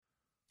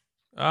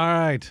All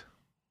right.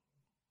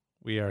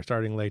 We are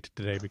starting late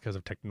today because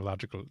of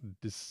technological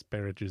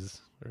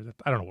disparages.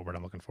 I don't know what word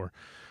I'm looking for.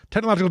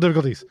 Technological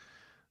difficulties.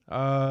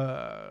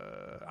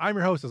 I'm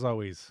your host, as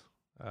always.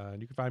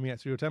 And you can find me at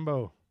Studio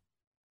Tembo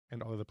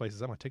and all other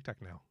places. I'm on TikTok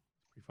now.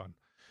 It's pretty fun.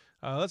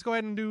 Let's go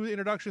ahead and do the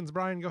introductions.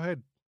 Brian, go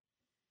ahead.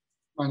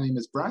 My name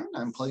is Brian.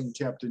 I'm playing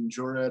Captain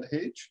Jorad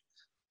Hage.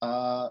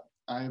 I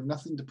have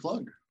nothing to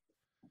plug.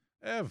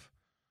 Ev.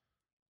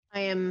 I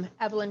am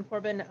Evelyn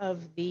Corbin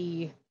of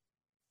the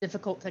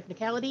Difficult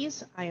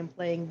Technicalities. I am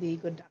playing the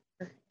Good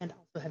Doctor and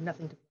also have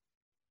nothing to plug.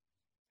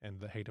 And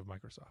the hate of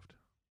Microsoft.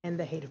 And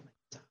the hate of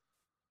Microsoft.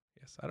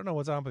 Yes, I don't know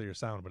what's on with your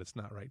sound, but it's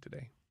not right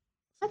today.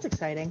 That's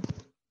exciting.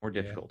 More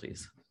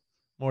difficulties. Yeah.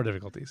 More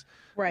difficulties.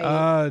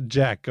 Right.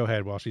 Jack, go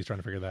ahead while she's trying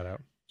to figure that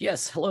out.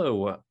 Yes,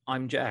 hello,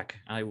 I'm Jack.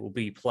 I will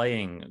be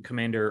playing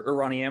Commander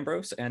Urani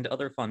Ambrose and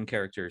other fun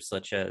characters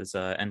such as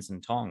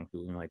Ensign Tong,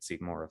 who we might see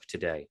more of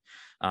today.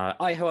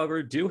 I,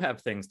 however, do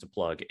have things to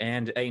plug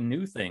and a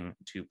new thing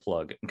to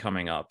plug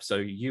coming up. So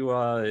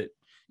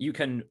you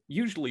can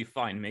usually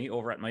find me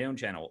over at my own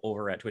channel,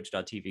 over at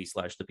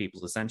twitch.tv/The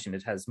People's Ascension.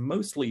 It has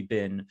mostly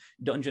been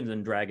Dungeons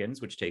and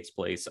Dragons, which takes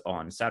place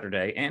on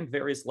Saturday, and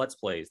various Let's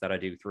Plays that I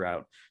do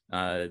throughout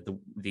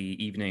the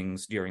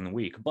evenings during the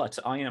week. But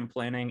I am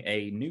planning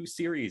a new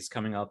series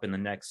coming up in the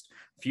next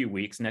few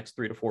weeks, next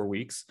 3 to 4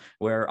 weeks,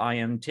 where I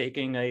am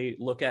taking a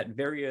look at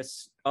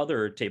various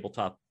other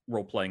tabletop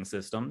role-playing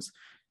systems,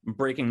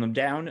 breaking them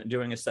down,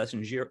 doing a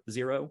session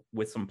zero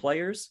with some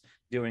players,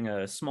 doing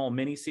a small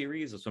mini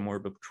series of somewhere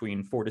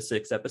between 4 to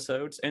 6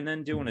 episodes, and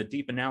then doing a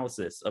deep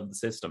analysis of the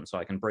system so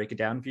I can break it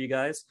down for you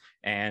guys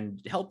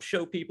and help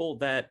show people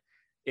that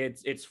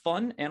it's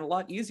fun and a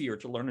lot easier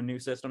to learn a new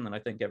system than I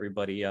think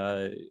everybody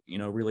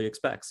really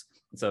expects.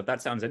 So if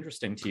that sounds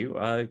interesting to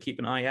you, keep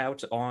an eye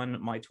out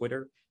on my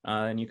Twitter,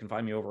 and you can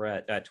find me over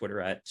at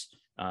Twitter at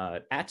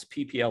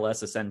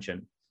PPLS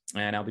Ascension,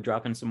 and I'll be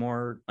dropping some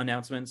more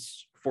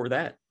announcements for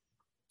that.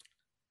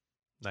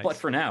 Nice. But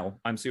for now,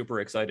 I'm super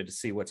excited to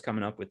see what's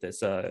coming up with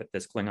this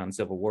Klingon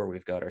Civil War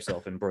we've got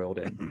ourselves embroiled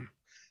in.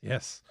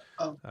 Yes.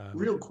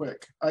 Real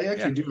quick, I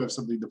actually do have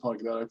something to plug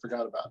that I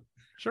forgot about.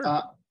 Sure.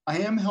 I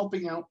am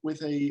helping out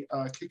with a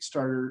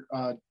Kickstarter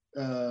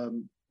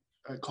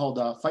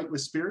called Fight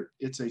with Spirit.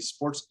 It's a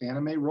sports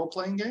anime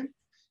role-playing game.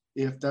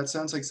 If that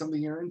sounds like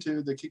something you're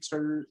into, the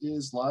Kickstarter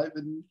is live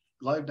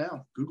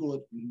now. Google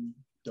it and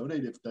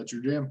donate if that's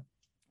your jam.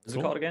 What's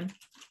it called again?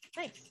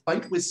 Thanks.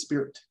 Fight with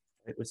Spirit.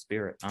 Fight with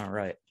Spirit. All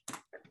right.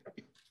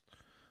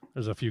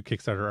 There's a few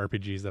Kickstarter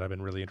RPGs that I've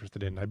been really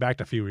interested in. I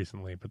backed a few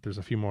recently, but there's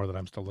a few more that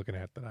I'm still looking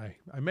at that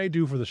I may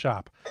do for the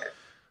shop.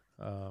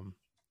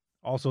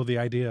 Also, the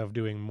idea of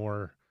doing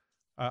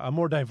a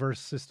more diverse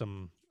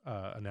system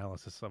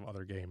analysis of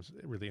other games,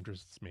 it really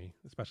interests me,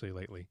 especially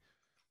lately.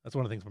 That's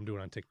one of the things I'm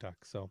doing on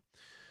TikTok. So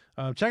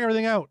check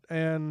everything out,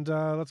 and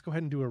let's go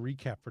ahead and do a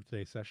recap for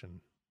today's session.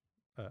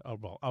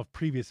 Of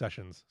previous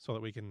sessions, so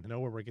that we can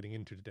know where we're getting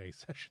into today's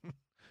session.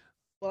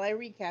 While I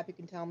recap, you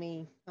can tell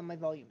me how my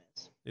volume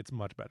is. It's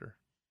much better.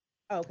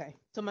 Oh, okay.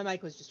 So my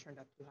mic was just turned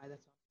up too high,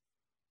 that's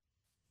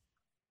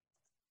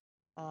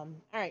all.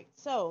 All right.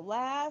 So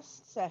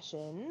last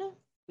session,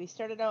 we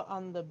started out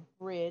on the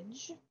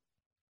bridge.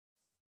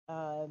 We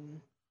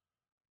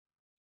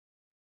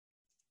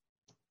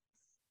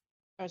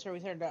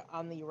started out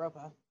on the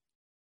Europa.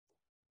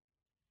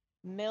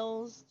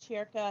 Mills,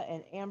 Cherka,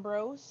 and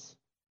Ambrose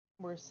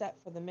were set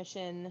for the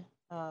mission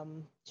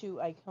to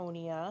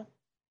Iconia.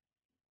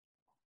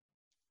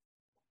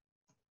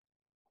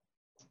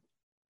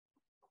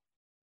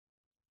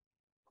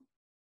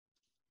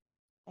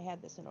 I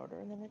had this in order,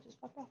 and then it just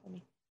popped off on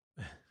me.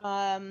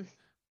 The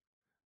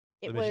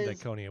mission to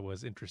Iconia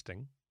was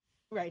interesting.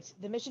 Right.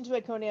 The mission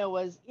to Iconia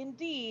was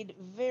indeed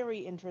very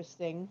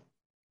interesting.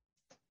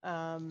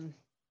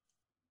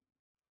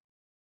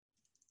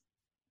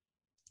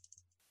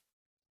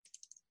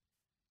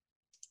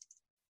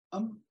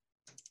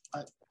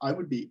 I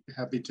would be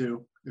happy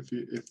to if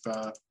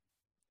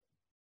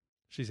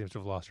She seems to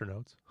have lost her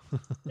notes.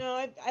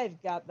 No, I've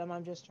got them.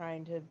 I'm just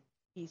trying to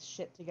piece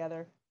shit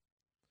together.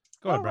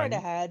 Go ahead, right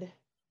Brian. ahead.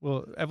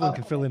 Well, Evelyn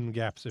can fill in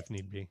gaps if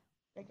need be.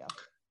 There you go.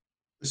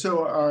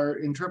 So our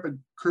intrepid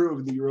crew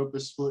of the Europa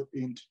split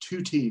into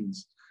 2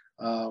 teams.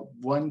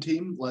 One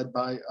team led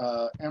by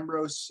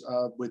Ambrose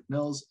with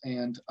Mills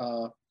and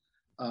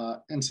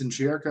Ensign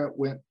Cherka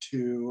went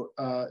to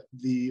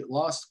the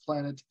Lost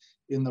Planet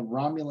in the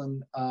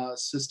Romulan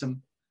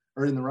system,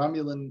 or in the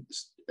Romulan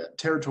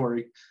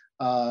territory,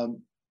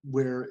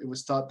 where it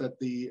was thought that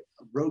the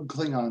rogue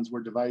Klingons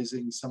were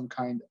devising some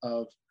kind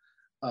of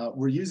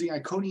we're using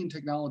Iconian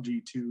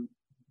technology to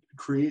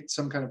create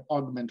some kind of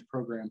augment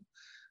program.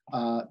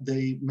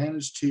 They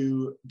managed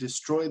to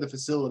destroy the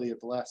facility at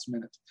the last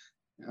minute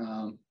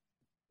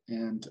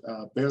and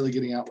barely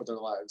getting out with their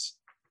lives.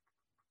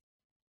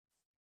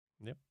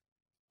 Yep.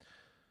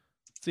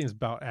 Seems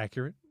about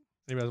accurate.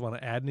 Anybody want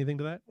to add anything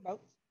to that?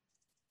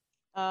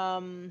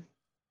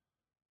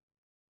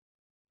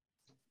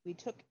 We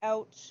took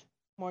out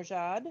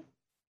Morjad,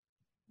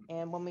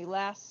 and when we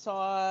last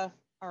saw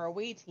our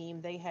away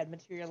team, they had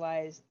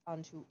materialized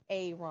onto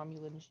a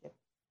Romulan ship.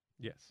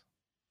 Yes.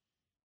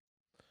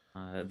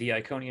 The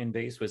Iconian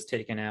base was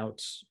taken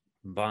out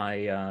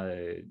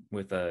by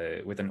with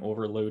an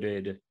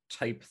overloaded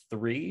Type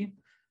 3,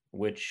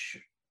 which,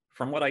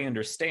 from what I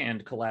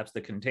understand, collapsed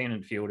the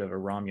containment field of a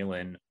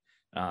Romulan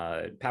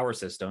power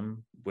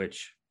system,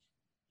 which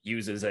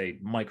uses a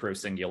micro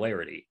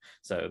singularity.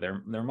 So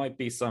there might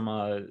be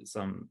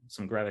some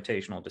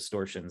gravitational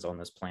distortions on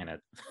this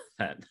planet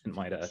that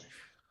might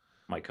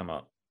come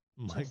up.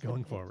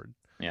 Going forward.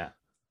 Yeah.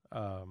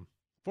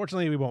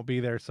 Fortunately, we won't be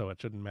there, so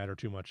it shouldn't matter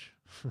too much.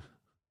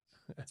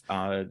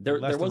 There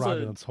Unless was the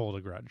Romulans hold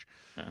a grudge.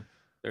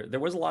 There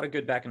was a lot of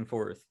good back and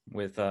forth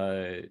with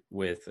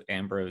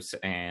Ambrose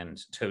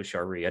and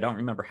Toshari. I don't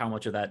remember how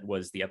much of that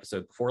was the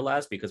episode before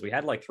last, because we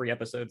had like 3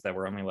 episodes that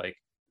were only like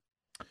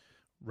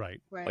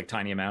like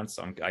tiny amounts.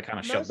 So I kind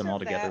of shoved them all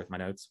together with my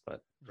notes,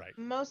 but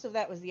most of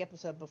that was the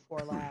episode before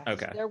last.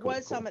 Okay, there cool.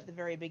 was some at the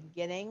very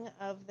beginning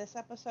of this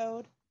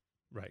episode.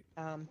 Right.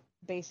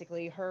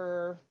 Basically,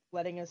 her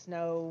letting us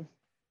know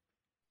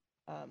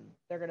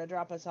they're going to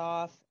drop us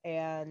off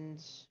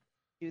and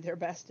do their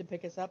best to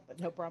pick us up, but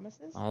no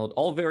promises.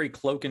 All very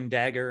cloak and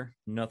dagger.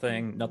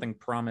 Nothing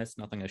promised,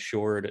 nothing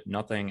assured,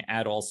 nothing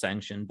at all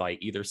sanctioned by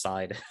either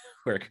side.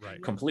 We're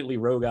completely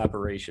rogue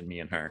operation,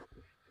 me and her.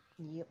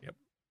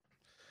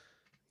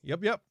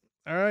 Yep.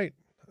 All right.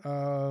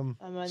 And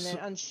then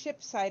on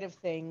ship side of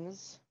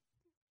things,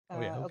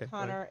 okay,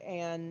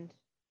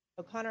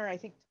 O'Connor, I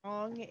think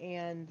Tong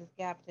and the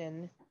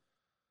captain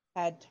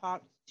had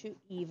talked to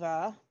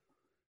Eva.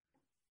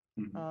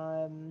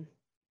 We're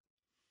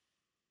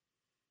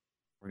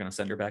gonna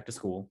send her back to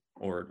school,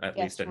 or at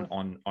least an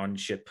on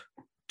ship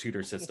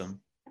tutor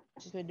system.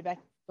 Yes. She's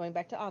going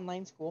back to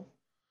online school.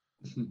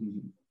 She's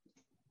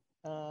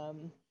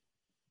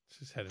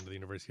heading to the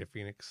University of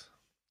Phoenix.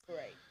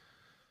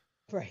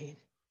 Right.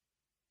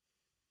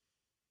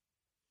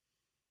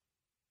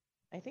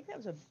 I think that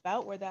was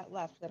about where that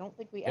left. I don't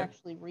think we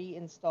actually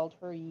reinstalled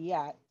her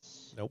yet.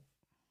 Nope.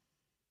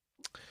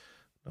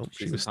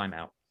 She's in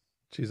timeout.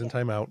 She's in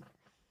timeout.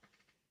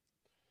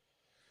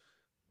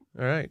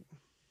 All right.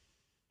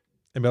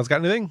 Anybody else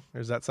got anything?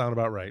 Or does that sound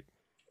about right?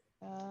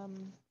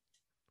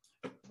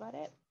 About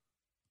it.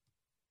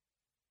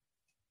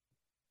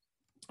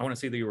 I want to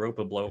see the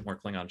Europa blow up more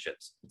Klingon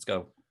ships. Let's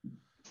go.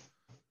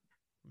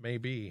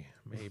 Maybe.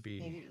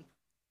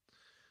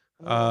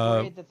 I'm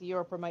worried that the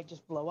Europa might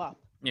just blow up.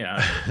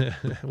 Yeah.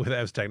 With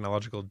as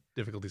technological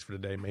difficulties for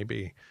today,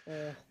 maybe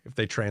if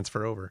they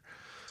transfer over.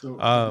 So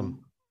I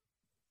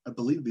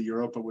believe the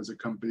Europa was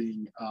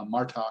accompanying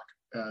Martok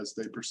as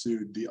they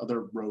pursued the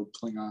other rogue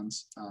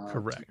Klingons.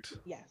 Correct.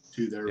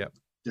 To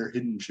their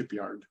hidden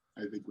shipyard,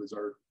 I think was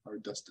our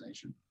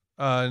destination.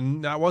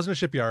 No, it wasn't a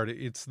shipyard.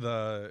 It's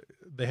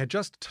they had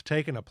just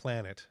taken a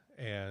planet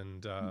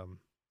and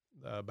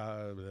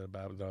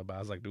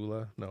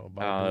Bazagdula? No,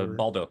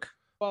 Balduk.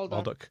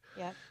 Balduk.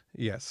 Yeah.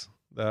 Yes.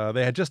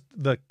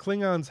 The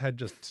Klingons had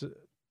just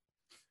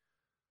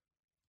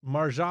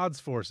Marjad's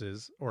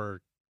forces,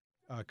 or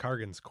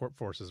Kargan's corp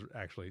forces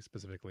actually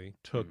specifically,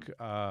 took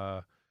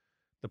the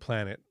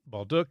planet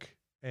Balduk,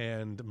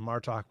 and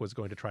Martok was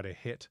going to try to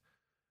hit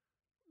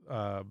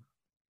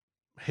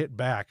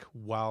back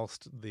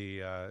whilst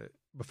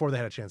before they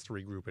had a chance to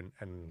regroup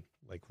and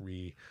like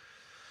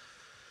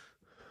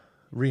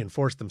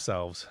reinforce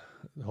themselves,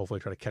 hopefully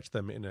try to catch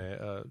them in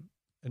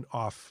an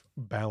off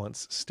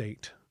balance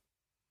state.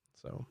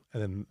 So,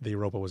 and then the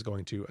Europa was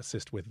going to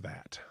assist with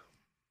that.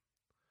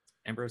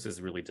 Ambrose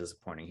is really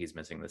disappointing. He's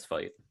missing this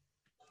fight.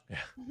 Yeah.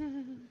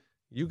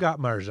 You got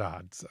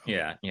Marjad. So.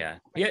 Yeah.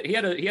 He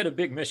had a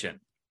big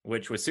mission,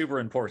 which was super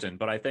important,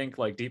 but I think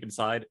like deep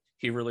inside,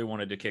 he really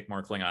wanted to kick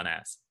more Klingon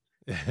ass.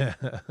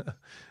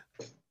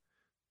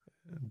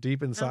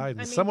 Deep inside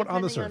and somewhat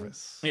on the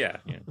surface. Yeah.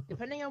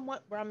 Depending on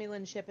what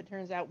Romulan ship it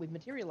turns out we've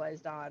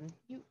materialized on,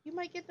 you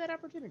might get that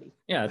opportunity.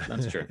 Yeah,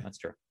 that's true. That's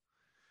true.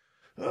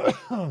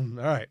 All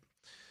right.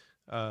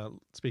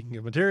 Speaking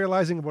of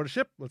materializing aboard a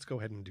ship, let's go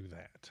ahead and do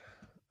that.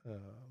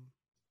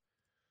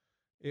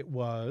 It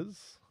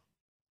was...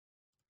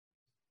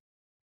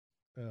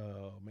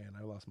 Oh, man,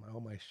 I lost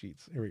all my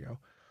sheets. Here we go.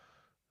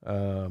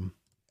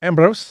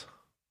 Ambrose,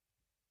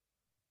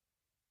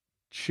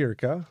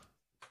 Chirka,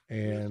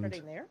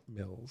 and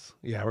Mills.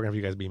 Yeah, we're going to have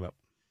you guys beam up.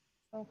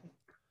 Okay.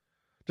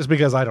 Just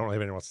because I don't really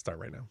have anyone else to start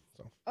right now.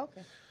 So.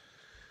 Okay.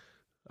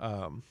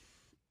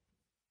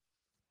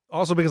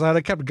 Also because I'd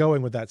have kept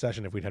going with that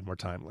session if we'd had more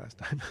time last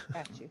time.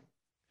 Got you.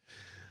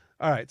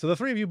 All right, so the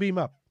three of you beam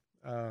up.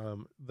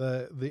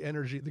 The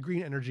energy, the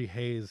green energy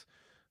haze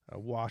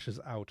washes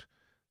out,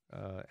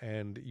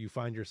 and you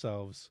find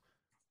yourselves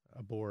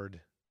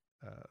aboard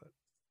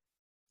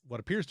what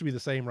appears to be the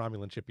same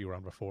Romulan ship you were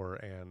on before,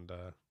 and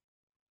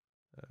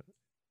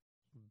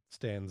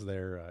stands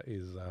there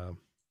is a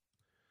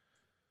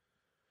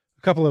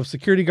couple of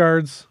security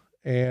guards,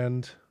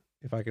 and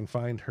if I can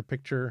find her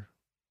picture,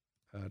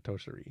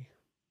 Toshari.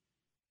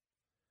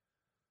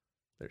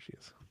 There she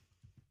is.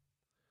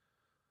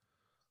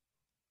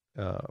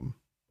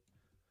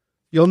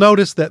 You'll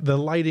notice that the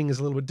lighting is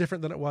a little bit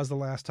different than it was the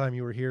last time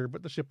you were here,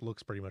 but the ship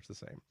looks pretty much the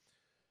same.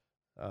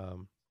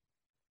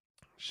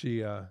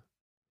 She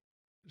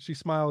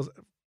smiles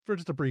for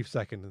just a brief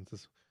second and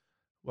says,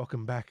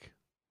 "Welcome back.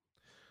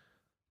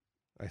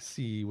 I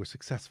see you were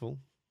successful."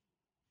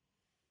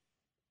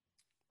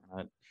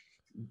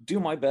 Do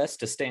my best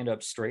to stand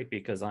up straight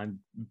because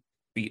I'm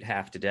beat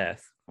half to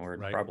death, or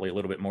Right. probably a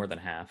little bit more than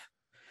half.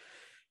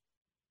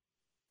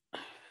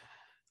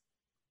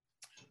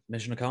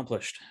 Mission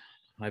accomplished,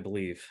 I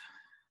believe.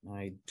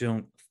 I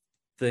don't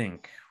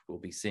think we'll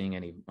be seeing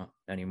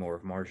any more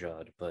of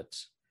Marjad,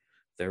 but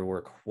there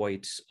were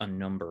quite a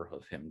number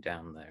of him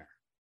down there.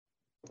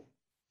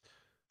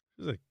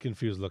 There's a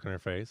confused look on her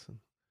face.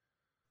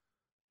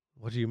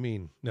 What do you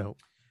mean? No,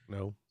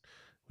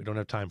 we don't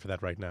have time for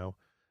that right now.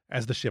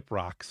 As the ship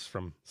rocks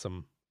from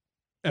some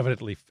evident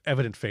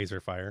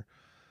phaser fire,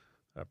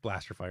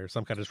 blaster fire,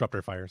 some kind of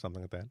disruptor fire, something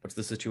like that. What's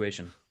the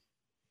situation?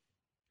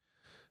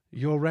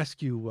 Your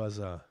rescue was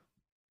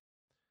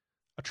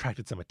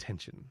attracted some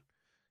attention.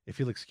 If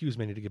you'll excuse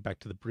me, I need to get back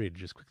to the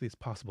bridge as quickly as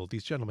possible.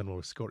 These gentlemen will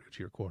escort you to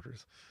your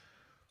quarters.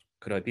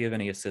 Could I be of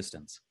any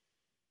assistance?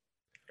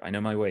 I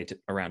know my way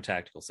around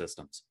tactical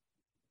systems.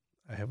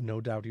 I have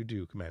no doubt you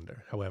do,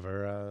 Commander.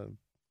 However,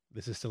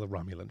 this is still a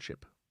Romulan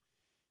ship.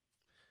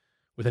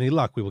 With any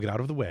luck, we will get out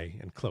of the way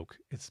and cloak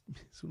as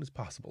soon as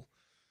possible.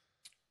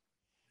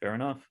 Fair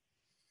enough.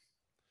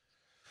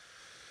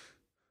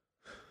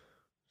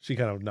 She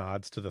kind of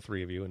nods to the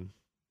three of you, and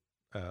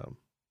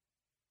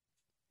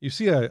you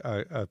see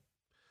a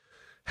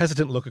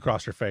hesitant look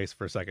across her face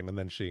for a second, and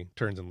then she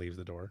turns and leaves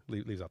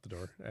out the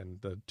door, and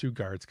the two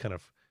guards kind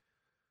of.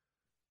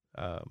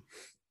 Can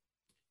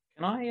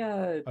I?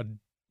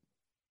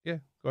 Yeah,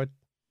 go ahead.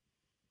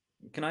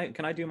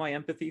 Can I do my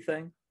empathy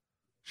thing?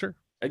 Sure.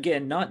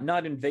 Again,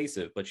 not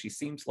invasive, but she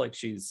seems like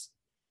she's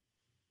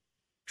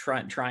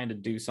trying to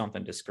do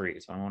something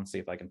discreet. So I want to see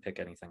if I can pick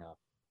anything up.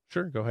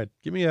 Sure, go ahead.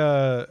 Give me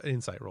an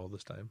insight roll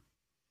this time.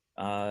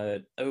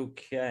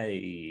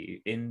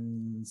 Okay.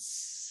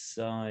 Insight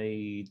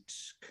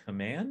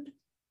command?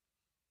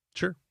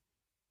 Sure.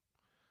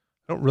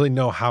 I don't really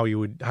know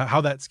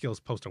how that skill is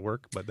supposed to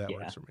work, but that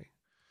works for me.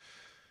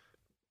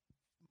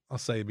 I'll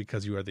say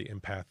because you are the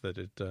empath that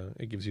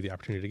it gives you the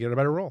opportunity to get a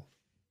better roll.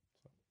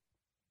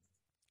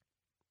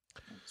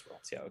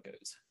 Let's see how it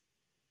goes.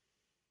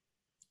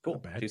 Cool.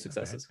 Not bad, 2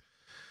 successes.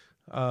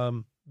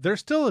 There's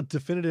still a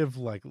definitive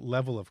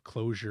level of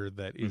closure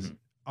that is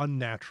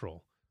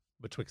unnatural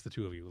betwixt the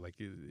two of you. Like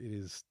it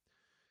is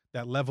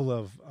that level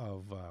of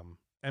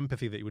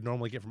empathy that you would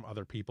normally get from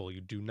other people.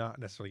 You do not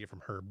necessarily get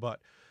from her, but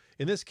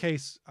in this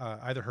case,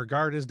 either her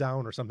guard is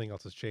down or something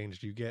else has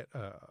changed. You get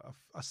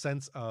a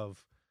sense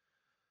of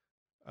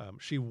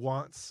she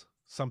wants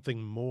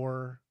something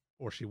more,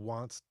 or she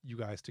wants you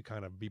guys to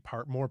kind of be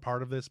more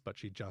part of this, but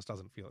she just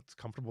doesn't feel it's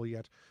comfortable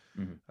yet.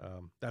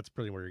 That's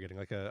pretty where you're getting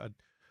like a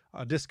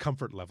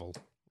discomfort level.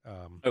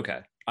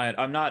 Okay,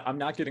 I'm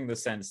not getting the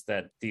sense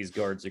that these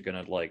guards are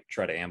gonna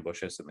try to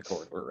ambush us in the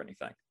corridor or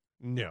anything.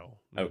 No.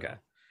 Okay.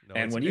 No,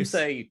 and when you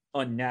say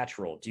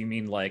unnatural, do you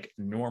mean like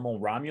normal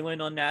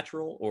Romulan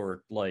unnatural,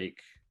 or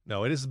like?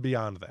 No, it is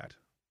beyond that.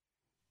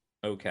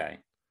 Okay.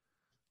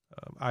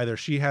 Either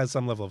she has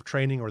some level of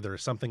training, or there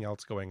is something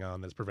else going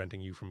on that's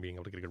preventing you from being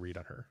able to get a good read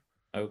on her.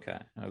 Okay,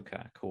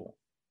 cool.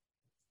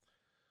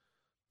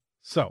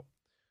 So,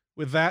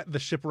 with that, the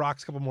ship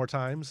rocks a couple more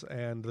times,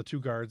 and the two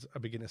guards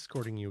begin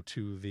escorting you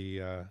to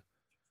the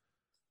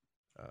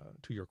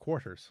to your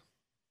quarters.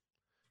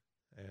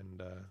 And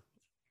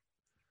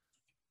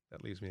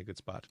that leaves me a good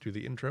spot to do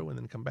the intro and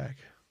then come back.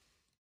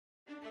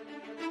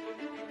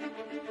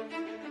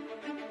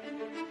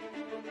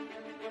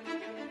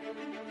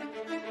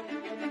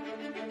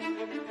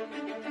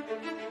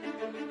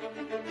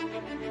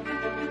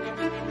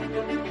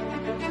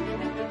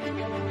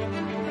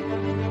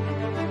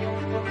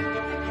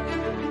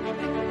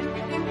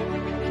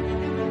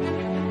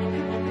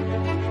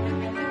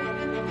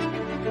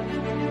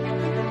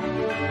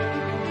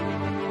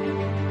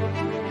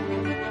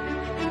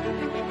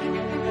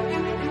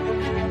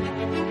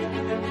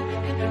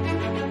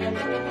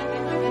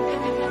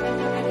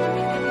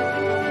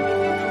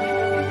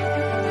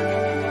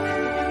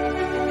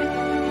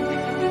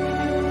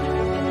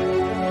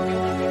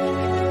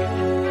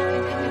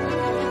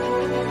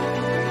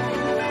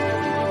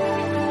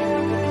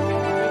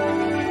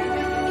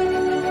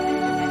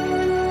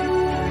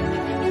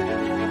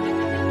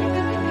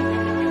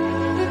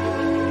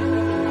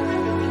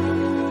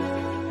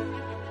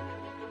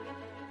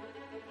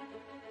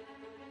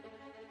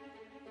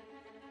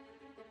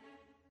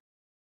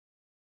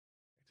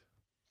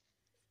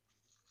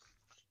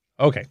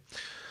 Okay,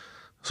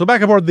 so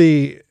back aboard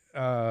the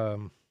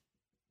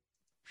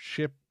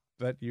ship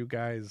that you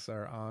guys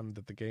are on,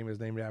 that the game is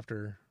named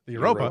after, the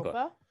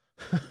Europa.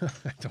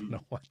 I don't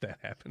know what that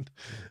happened.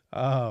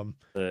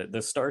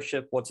 The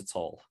starship, what's its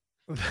hull?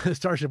 The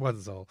starship, what's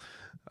its hull?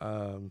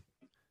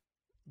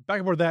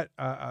 Back aboard that,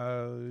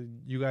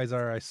 you guys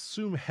are, I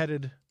assume,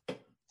 headed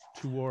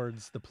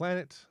towards the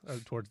planet,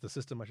 towards the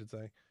system, I should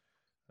say.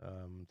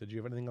 Did you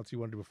have anything else you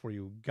wanted to do before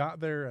you got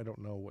there? I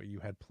don't know what you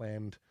had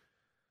planned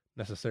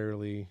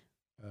necessarily,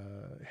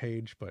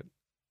 Hage, but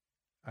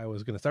I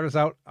was going to start us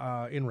out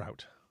en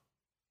route.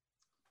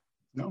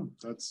 No,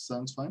 that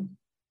sounds fine.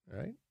 All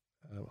right.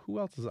 Who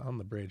else is on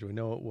the bridge? We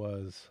know it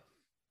was.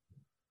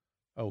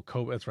 Oh,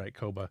 Koba. That's right,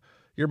 Koba.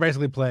 You're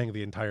basically playing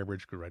the entire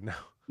bridge crew right now.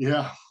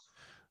 Yeah.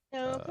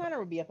 No, Connor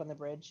would be up on the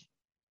bridge.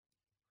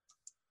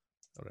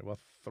 All right. Well,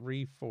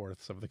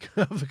 3/4 of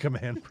the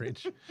command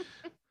bridge.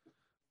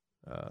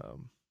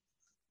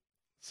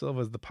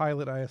 Silva's the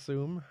pilot, I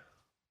assume.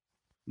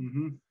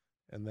 Mm-hmm.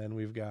 And then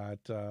we've got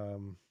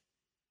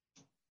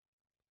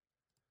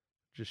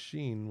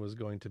Jasheen was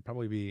going to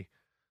probably be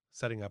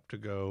setting up to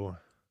go.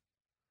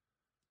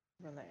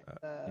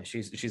 Yeah,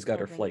 she's got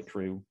her flight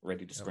crew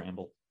ready to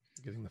scramble.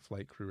 Getting the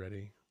flight crew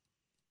ready.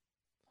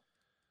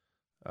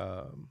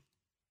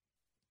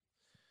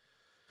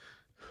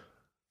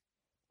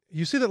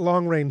 You see that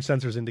long-range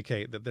sensors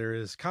indicate that there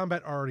is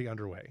combat already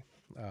underway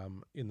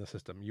in the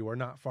system. You are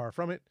not far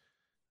from it.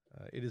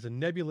 It is a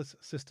nebulous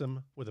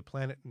system with a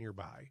planet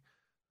nearby.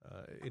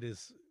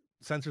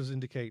 Sensors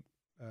indicate.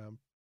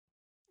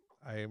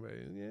 I'm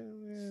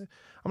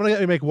going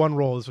to make one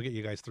roll. This will get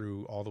you guys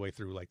through all the way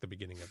through like the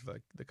beginning of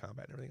the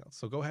combat and everything else.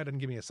 So go ahead and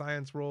give me a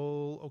science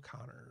roll,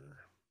 O'Connor.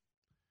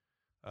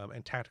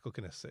 And tactical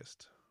can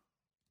assist.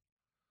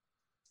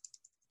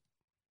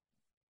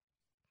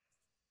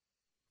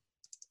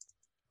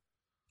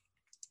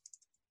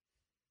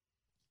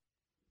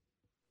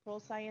 Roll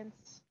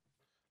science.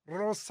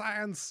 Roll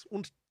science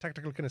and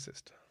tactical can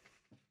assist.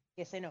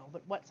 Yes, I know,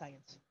 but what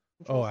science?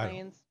 Oh,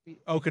 science.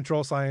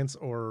 Control science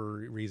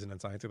or reason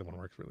and science. Either one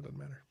works. Really doesn't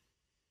matter.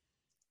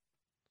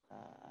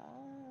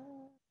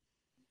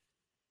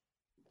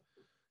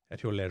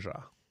 At your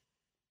leisure.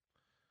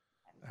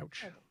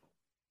 Ouch. Okay.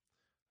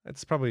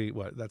 That's probably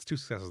what? That's 2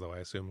 successes though, I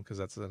assume, because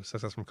that's a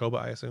success from Koba,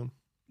 I assume.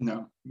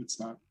 No, it's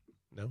not.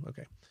 No,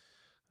 okay.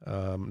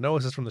 No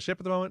assist from the ship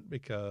at the moment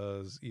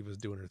because Eva's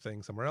doing her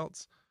thing somewhere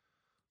else.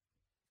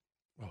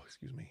 Oh,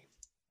 excuse me.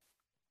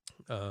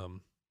 All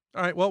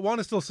right. Well, one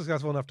is still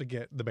successful enough to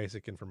get the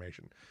basic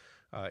information.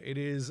 It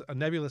is a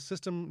nebulous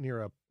system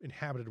near a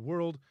inhabited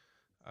world,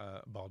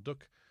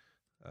 Balduk.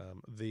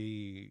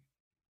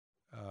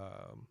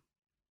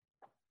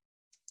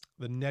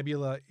 The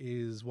nebula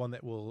is one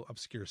that will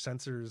obscure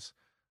sensors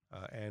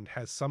and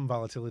has some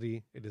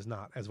volatility. It is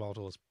not as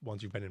volatile as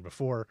ones you've been in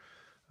before,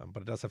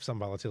 but it does have some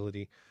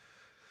volatility.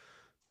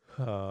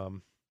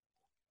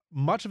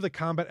 Much of the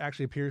combat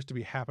actually appears to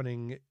be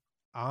happening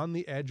on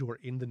the edge or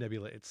in the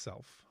nebula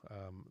itself,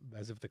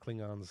 as if a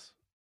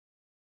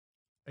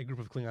group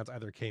of Klingons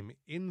either came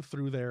in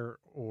through there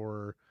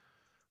or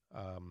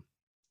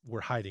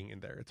were hiding in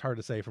there. It's hard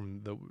to say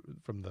from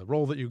the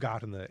role that you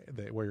got and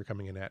the where you're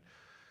coming in at.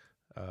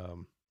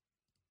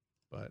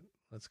 But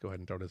let's go ahead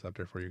and throw this up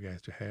there for you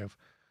guys to have.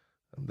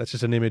 That's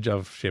just an image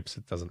of ships.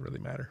 It doesn't really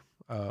matter.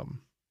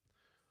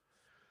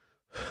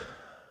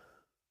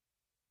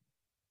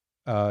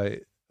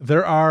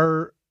 There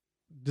are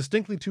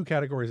distinctly 2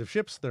 categories of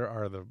ships. There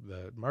are the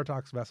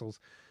Martox vessels,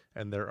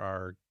 and there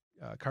are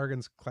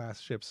Kargan's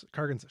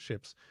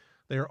ships.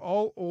 They are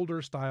all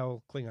older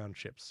style Klingon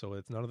ships, so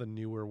it's none of the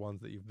newer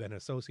ones that you've been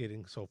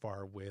associating so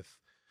far with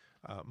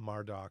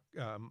Marjad.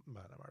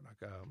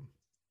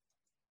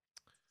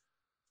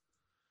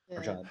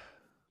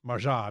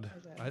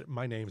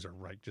 My names are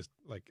right, just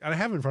like, and I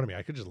have them in front of me.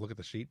 I could just look at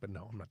the sheet, but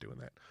no, I'm not doing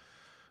that.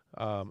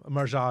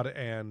 Marjad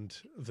and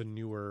the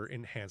newer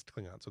enhanced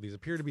Klingon. So these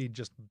appear to be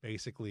just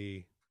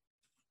basically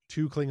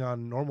 2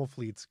 Klingon normal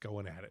fleets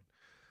going at it.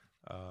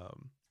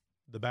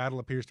 The battle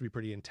appears to be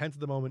pretty intense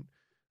at the moment.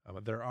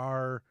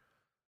 There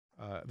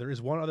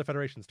is one other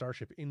Federation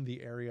starship in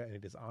the area, and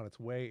it is on its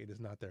way. It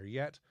is not there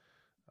yet.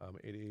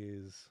 It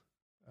is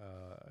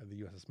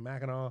the USS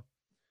Mackinac,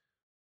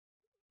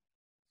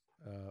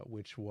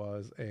 which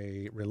was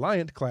a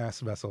Reliant class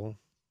vessel.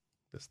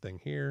 This thing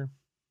here.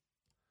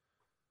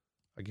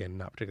 Again,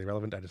 not particularly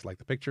relevant. I just like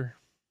the picture.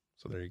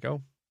 So there you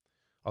go.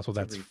 Also,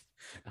 that's...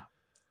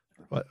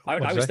 What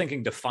I was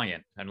thinking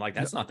Defiant. I'm like,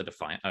 that's not the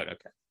Defiant. Oh,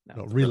 okay.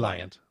 No,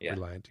 Reliant. Yeah.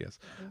 Reliant, yes.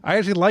 I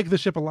actually like the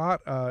ship a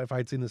lot. If I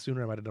had seen this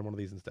sooner, I might have done one of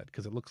these instead,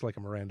 because it looks like a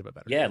Miranda, but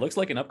better. Yeah, it looks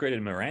like an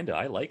upgraded Miranda.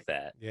 I like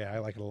that. Yeah, I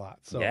like it a lot.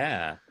 So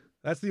yeah.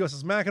 That's the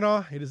USS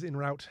Mackinac. It is en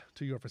route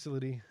to your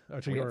facility,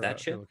 or to your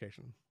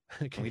location.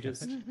 Can we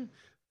just...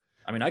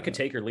 I mean, I could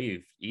take or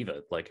leave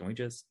Eva. Like, can we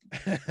just...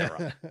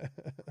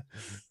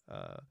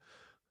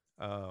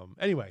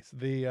 Anyways,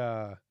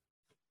 that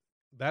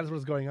is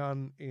what's going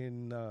on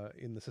in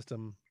the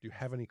system. Do you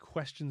have any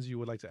questions you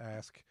would like to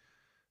ask?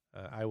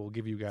 I will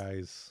give you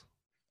guys.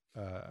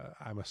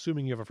 I'm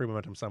assuming you have a free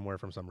momentum somewhere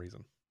from some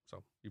reason,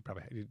 so you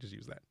just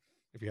use that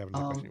if you have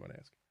any question you want to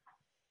ask,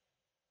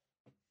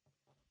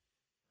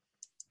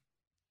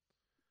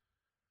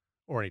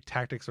 or any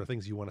tactics or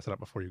things you want to set up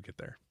before you get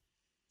there.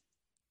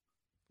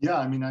 Yeah,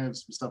 I mean, I have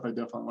some stuff I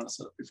definitely want to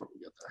set up before we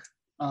get there.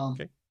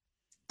 Okay.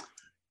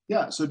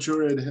 Yeah, so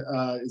Churid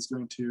is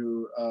going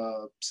to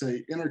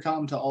say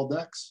intercom to all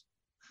decks.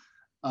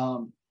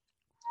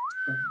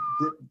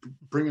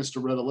 bring us to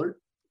red alert.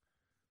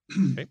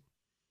 Okay.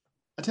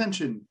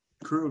 Attention,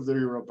 crew of the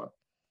Europa.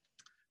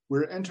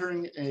 We're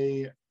entering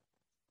a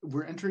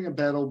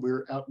battle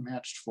we're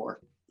outmatched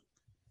for.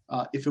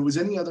 If it was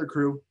any other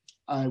crew,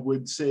 I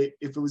would say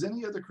if it was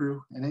any other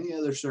crew and any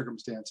other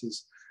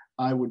circumstances,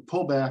 I would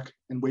pull back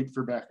and wait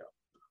for backup.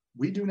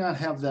 We do not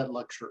have that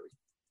luxury.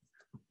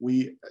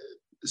 We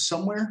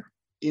somewhere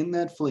in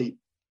that fleet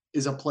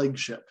is a plague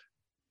ship,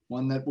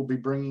 one that will be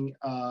bringing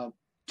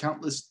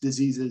countless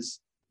diseases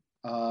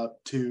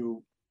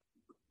to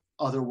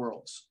other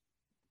worlds.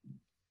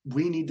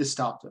 We need to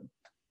stop them.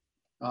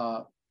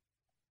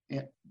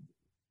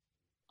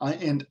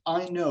 And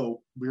I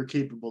know we're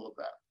capable of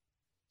that.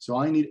 So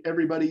I need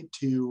everybody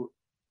to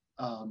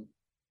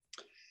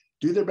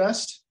do their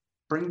best,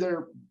 bring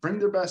their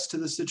best to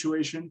the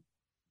situation,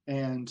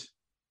 and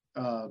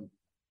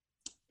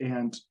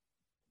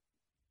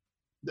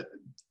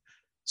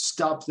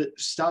stop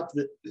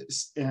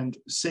and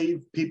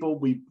save people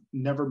we've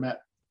never met,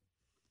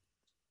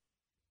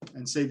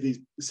 and save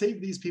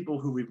these people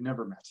who we've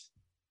never met.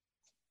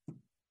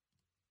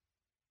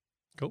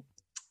 Cool.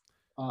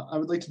 I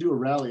would like to do a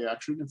rally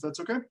action, if that's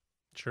okay.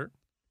 Sure.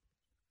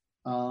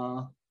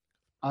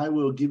 I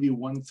will give you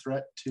one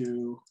threat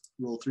to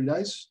roll 3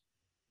 dice.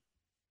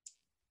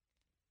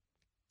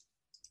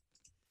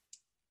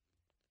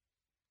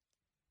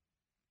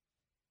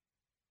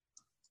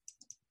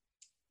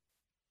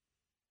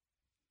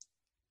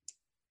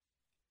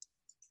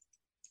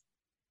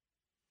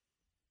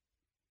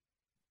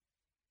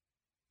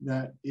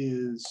 That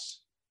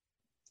is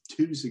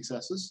 2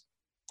 successes.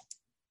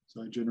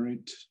 So I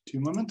generate 2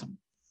 momentum.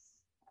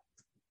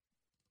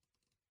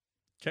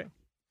 Okay.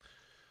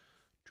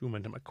 2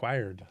 momentum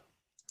acquired.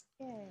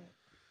 Yay.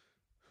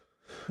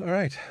 All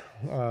right.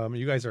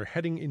 You guys are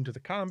heading into the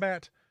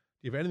combat.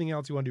 Do you have anything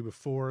else you want to do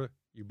before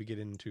you begin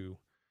into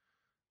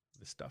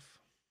the stuff?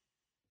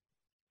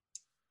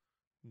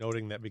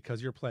 Noting that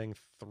because you're playing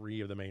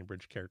 3 of the main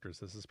bridge characters,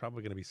 this is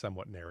probably going to be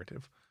somewhat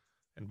narrative.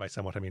 And by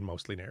somewhat, I mean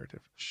mostly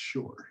narrative.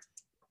 Sure.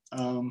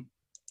 Joanna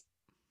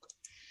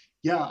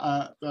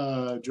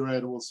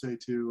will say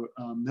to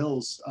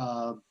Mills,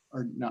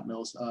 or not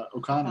Mills,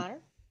 O'Connor.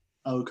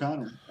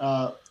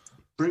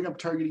 Bring up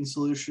targeting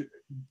solution.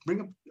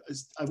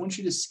 I want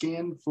you to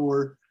scan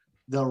for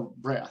the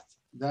Wrath.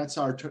 That's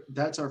our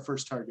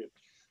first target.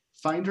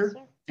 Find her,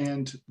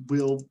 and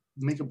we'll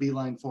make a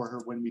beeline for her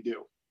when we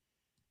do.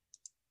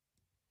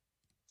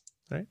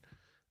 Right.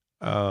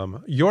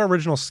 Your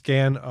original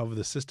scan of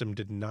the system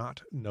did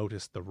not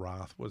notice the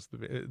Wrath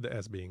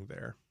as being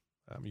there.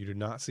 You did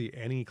not see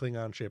any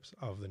Klingon ships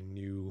of the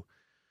new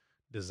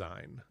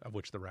design, of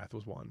which the Wrath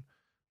was one.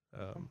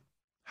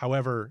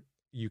 However,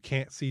 you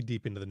can't see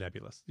deep into the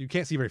nebula. You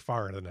can't see very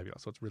far into the nebula,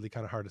 so it's really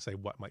kind of hard to say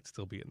what might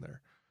still be in there.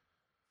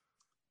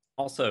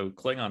 Also,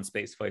 Klingon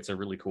space fights are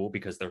really cool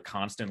because they're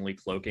constantly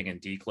cloaking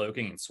and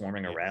decloaking and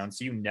swarming around,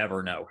 so you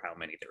never know how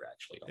many there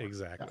actually are.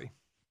 Exactly. Yeah.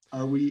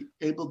 Are we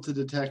able to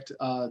detect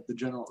the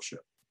general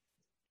ship?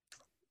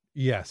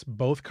 Yes,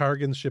 both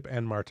Kargan's ship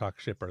and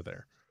Martok's ship are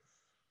there.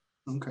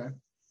 Okay.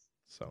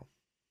 So,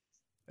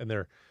 and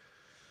they're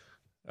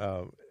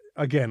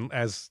again,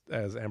 as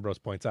Ambrose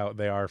points out,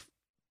 they are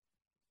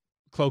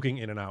cloaking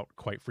in and out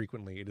quite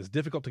frequently. It is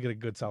difficult to get a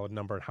good solid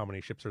number on how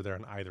many ships are there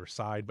on either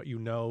side, but you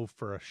know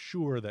for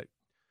sure that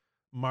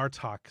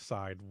Martok's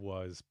side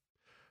was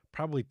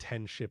probably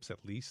 10 ships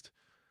at least,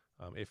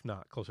 if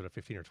not closer to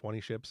 15 or 20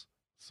 ships.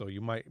 So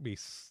you might be,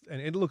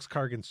 and it looks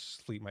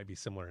Kargan's fleet might be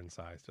similar in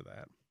size to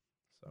that.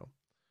 So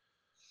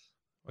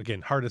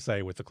again, hard to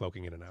say with the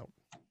cloaking in and out.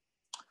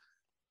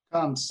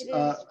 Comms,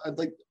 I'd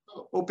like to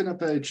open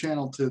up a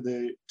channel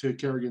to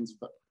Kerrigan's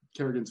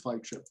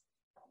flagship.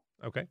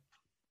 Okay.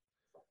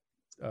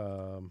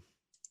 Let me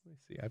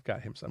see. I've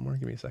got him somewhere.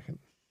 Give me a second.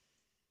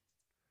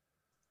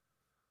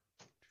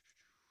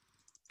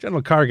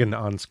 General Kargan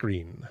on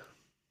screen.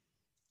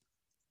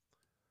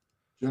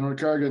 General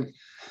Kargan,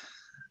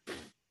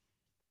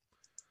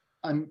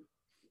 I'm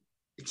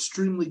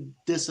extremely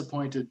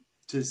disappointed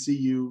to see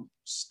you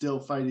still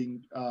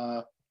fighting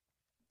the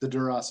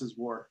Duras'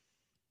 war.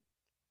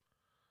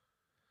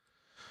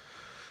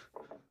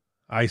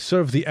 I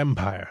serve the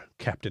Empire,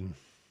 Captain.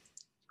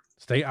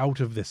 Stay out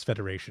of this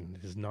Federation.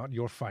 It is not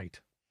your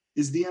fight.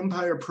 Is the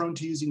Empire prone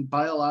to using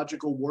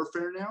biological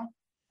warfare now?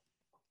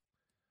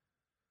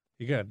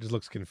 He just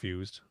looks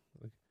confused.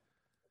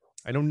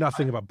 I know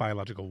nothing about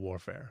biological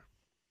warfare.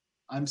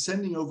 I'm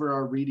sending over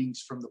our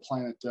readings from the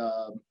planet,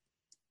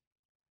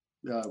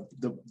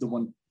 the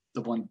one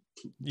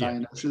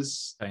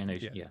Dionysus.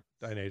 Dionysus, yeah.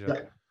 Dionysus.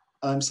 Yeah.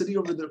 I'm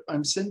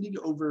sending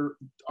over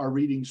our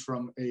readings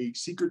from a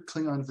secret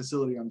Klingon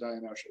facility on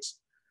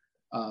Dionysus.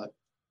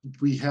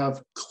 We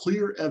have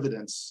clear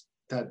evidence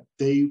that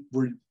they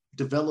were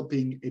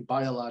developing a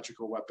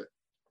biological weapon.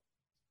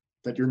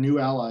 That your new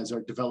allies are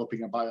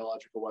developing a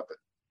biological weapon.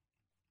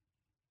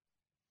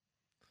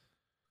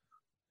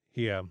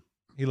 He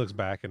looks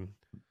back and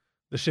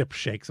the ship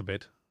shakes a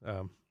bit.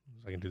 I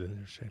can do the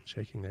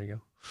shaking. There you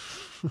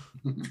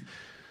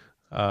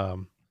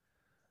go.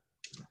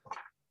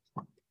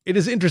 It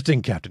is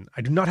interesting, Captain.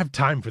 I do not have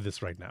time for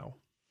this right now.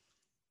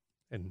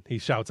 And he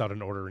shouts out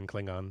an order in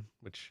Klingon,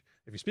 which,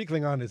 if you speak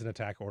Klingon, is an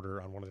attack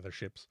order on one of the other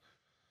ships.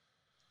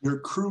 Your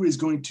crew is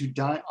going to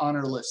die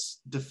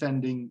honorless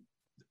defending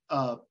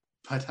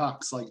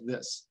pataks like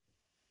this.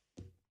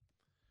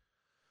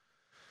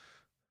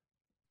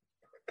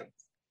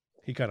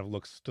 He kind of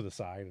looks to the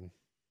side and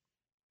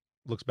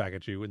looks back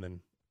at you and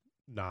then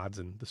nods,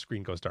 and the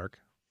screen goes dark.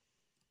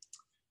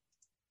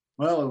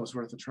 Well, it was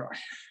worth a try.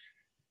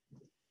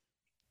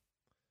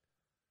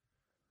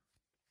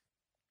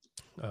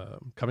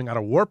 Coming out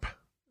of warp,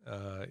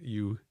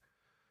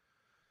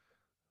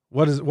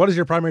 what is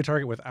your primary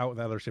target without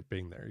the other ship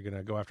being there? You're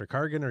gonna go after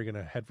Kargan, or are you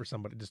gonna head for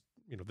somebody, just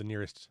the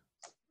nearest,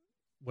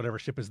 whatever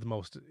ship is the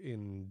most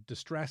in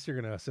distress?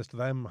 You're gonna assist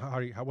them.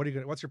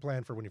 What's your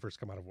plan for when you first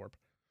come out of warp?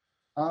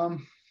 I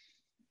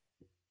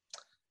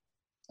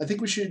think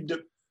we should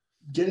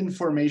get in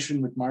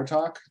formation with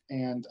Martok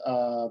and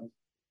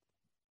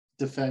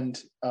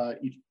defend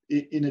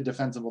in a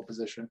defensible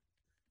position.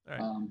 All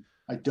right.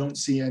 I don't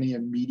see any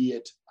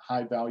immediate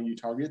high-value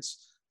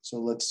targets, so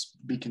let's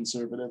be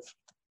conservative.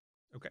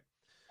 Okay.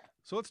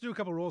 So let's do a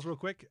couple rolls real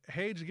quick.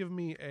 Hage, give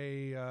me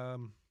a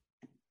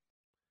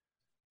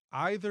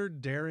either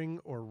daring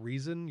or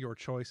reason, your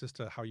choice as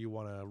to how you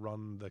want to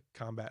run the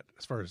combat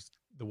as far as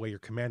the way you're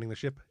commanding the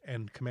ship,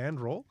 and command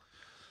roll.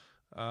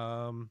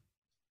 And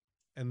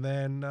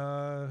then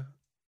I'm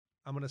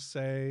going to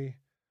say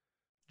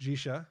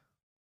Jisa.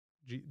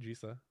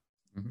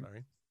 Mm-hmm.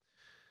 Sorry.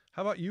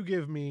 How about you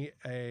give me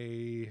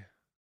a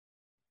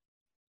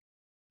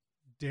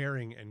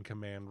daring and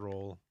command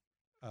roll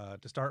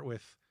to start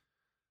with,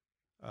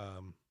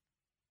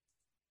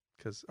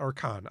 or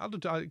con. I'll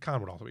do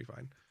con would also be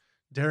fine.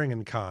 Daring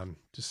and con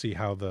to see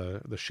how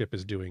the ship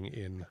is doing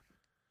in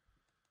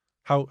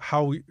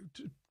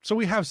so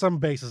we have some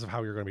basis of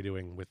how you're going to be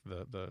doing with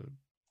the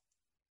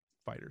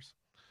fighters.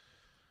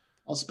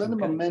 I'll spend the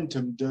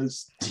momentum.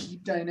 Does team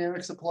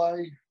dynamics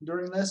apply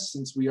during this,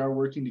 since we are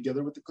working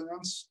together with the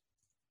Klingons?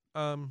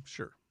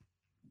 Sure.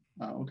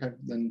 Okay,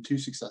 then 2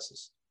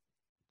 successes.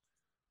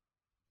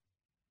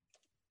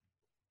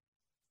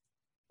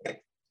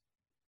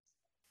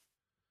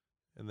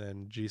 And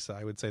then Jisa,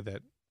 I would say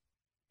that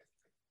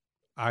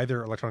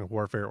either electronic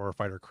warfare or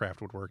fighter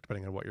craft would work,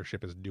 depending on what your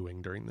ship is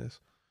doing during this.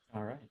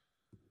 All right.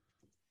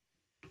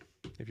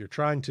 If you're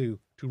trying to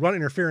run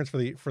interference for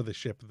the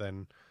ship,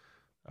 then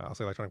I'll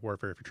say electronic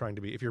warfare.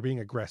 If you're being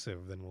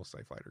aggressive, then we'll say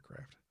fighter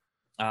craft.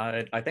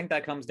 I think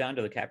that comes down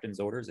to the captain's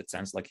orders. It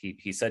sounds like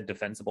he said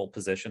defensible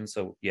position.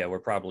 So yeah, we're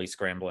probably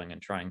scrambling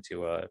and trying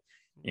to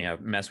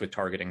mess with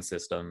targeting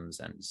systems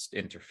and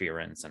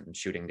interference and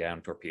shooting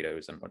down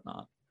torpedoes and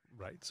whatnot.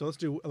 Right. So let's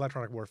do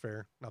electronic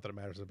warfare. Not that it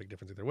matters, a big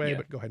difference either way,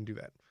 but go ahead and do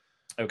that.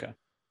 Okay.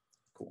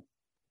 Cool.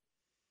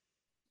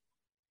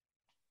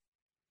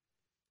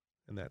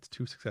 And that's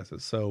 2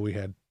 successes. So we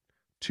had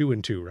 2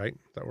 and 2, right?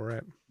 Is that where we're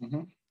at?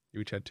 Mm-hmm.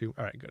 You each had 2.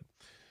 All right, good.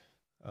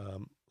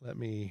 Let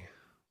me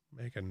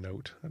make a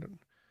note. I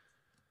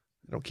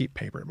don't keep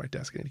paper at my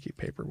desk. I need to keep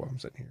paper while I'm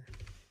sitting here.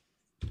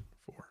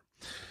 4.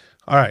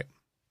 All right.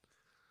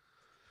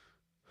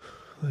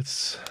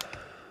 Let's.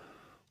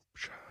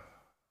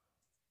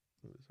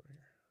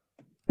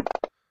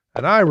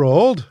 And I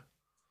rolled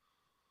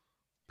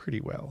pretty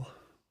well.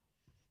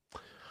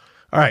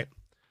 All right.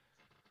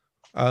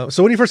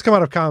 So when you first come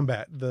out of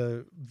combat,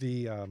 the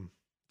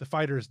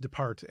fighters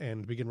depart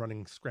and begin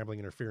running scrambling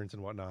interference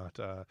and whatnot.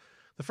 The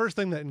first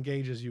thing that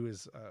engages you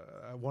is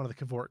one of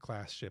the Kavort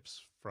class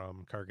ships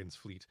from Kargan's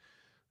fleet.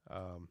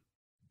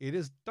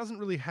 It doesn't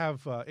really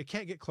have it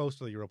can't get close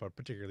to the Europa,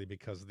 particularly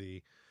because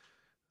the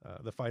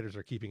fighters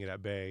are keeping it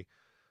at bay.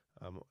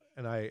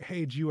 And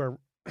Hage, you're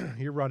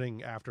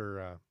running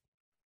after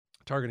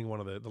targeting one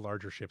of the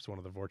larger ships, one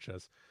of the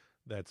Vorchas,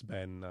 that's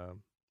been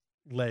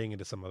laying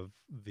into some of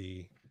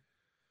the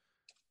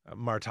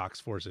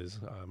Martok's forces,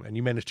 and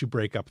you managed to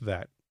break up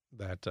that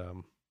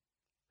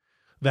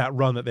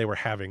run that they were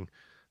having,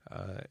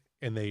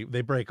 and they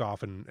break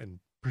off and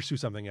pursue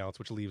something else,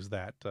 which leaves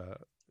that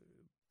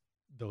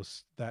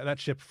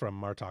ship from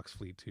Martok's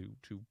fleet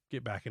to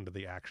get back into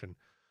the action.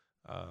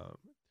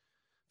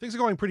 Things are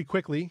going pretty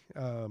quickly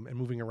and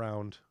moving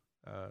around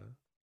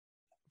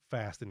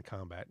fast in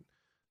combat.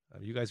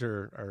 You guys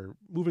are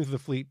moving through the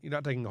fleet. You're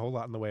not taking a whole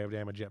lot in the way of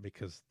damage yet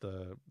because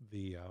the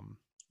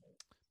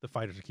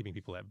fighters are keeping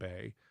people at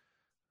bay.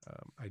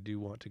 I do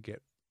want to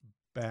get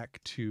back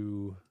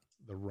to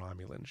the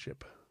Romulan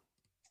ship,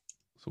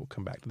 so we'll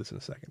come back to this in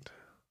a second.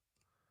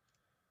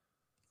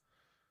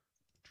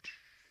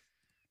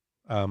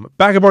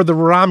 Back aboard the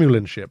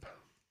Romulan ship.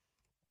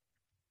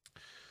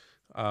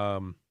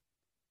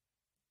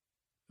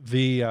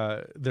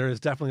 There is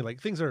definitely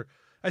things are.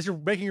 As you're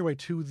making your way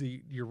to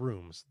your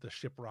rooms, the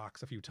ship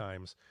rocks a few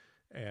times,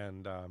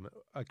 and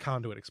a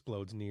conduit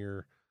explodes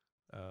near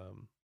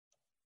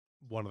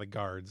one of the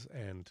guards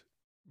and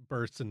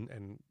bursts,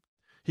 and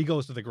he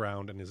goes to the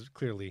ground and is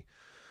clearly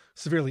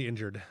severely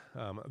injured.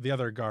 The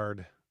other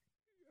guard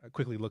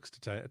quickly looks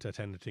to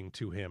attending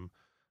to him,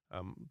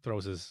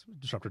 throws his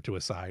disruptor to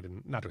his side,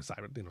 and not to his side,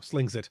 but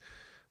slings it,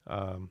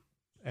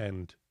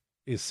 and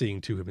is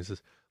seeing to him. He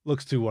says,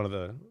 looks to one of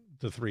the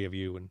three of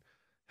you and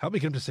help me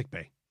get him to sick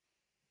bay.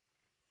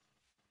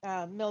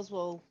 Mills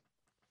will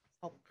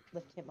help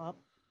lift him up.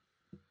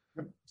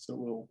 Yep. So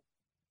we'll.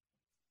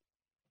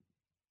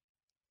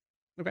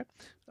 Okay.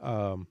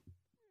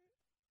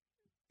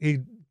 He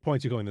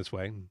points you going this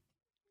way, and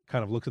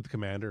kind of looks at the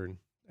commander,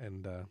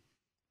 and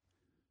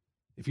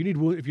if you need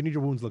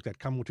your wounds looked at,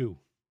 come too.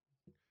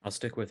 I'll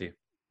stick with you.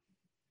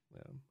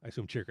 I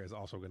assume Chirka is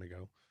also going to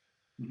go.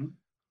 Mm-hmm.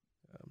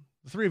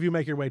 The three of you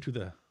make your way to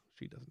the.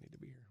 She doesn't need to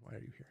be here. Why are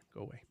you here?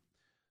 Go away.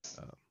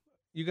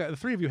 You got the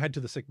three of you head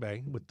to the sick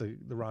bay with the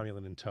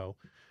Romulan in tow,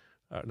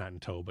 not in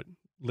tow, but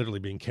literally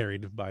being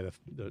carried by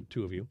the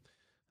two of you.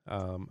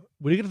 When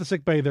you get to the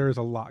sick bay, there is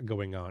a lot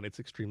going on. It's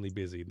extremely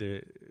busy.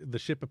 The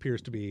ship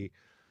appears to be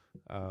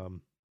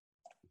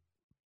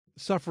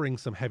suffering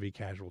some heavy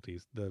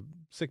casualties. The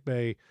sick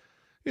bay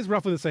is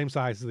roughly the same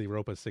size as the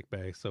Europa sick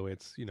bay, so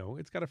it's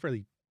got a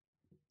fairly,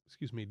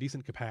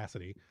 decent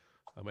capacity,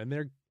 and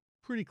they're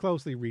pretty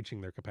closely reaching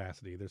their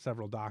capacity. There's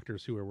several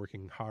doctors who are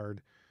working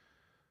hard.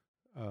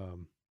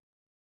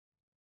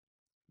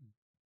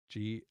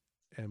 GMS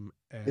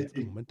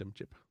momentum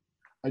chip.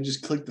 I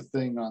just clicked the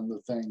thing on the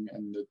thing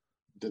and it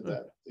did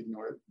that.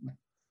 Ignore it.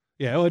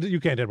 Yeah, well, you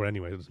can't edit it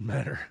anyway. It doesn't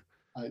matter.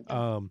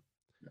 I'm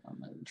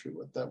not even sure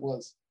what that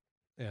was.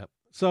 Yeah.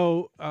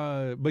 So,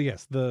 but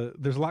yes,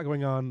 there's a lot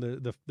going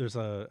on. There's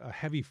a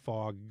heavy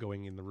fog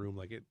going in the room.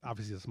 Like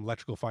obviously some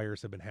electrical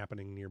fires have been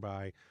happening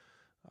nearby.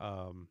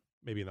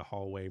 Maybe in the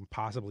hallway,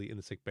 possibly in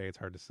the sick bay. It's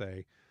hard to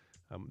say.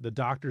 The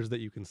doctors that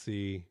you can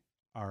see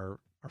are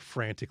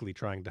frantically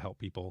trying to help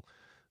people.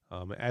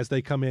 As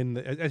they come in,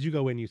 as you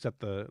go in, you set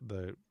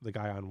the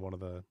guy on one of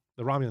the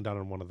Romulan down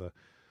on one of the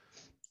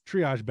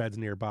triage beds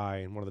nearby,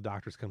 and one of the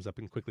doctors comes up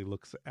and quickly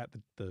looks at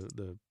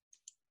the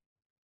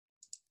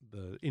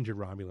injured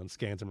Romulan,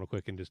 scans him real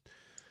quick, and just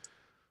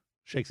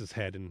shakes his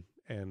head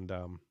and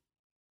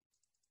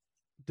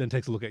then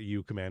takes a look at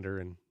you, Commander,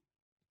 and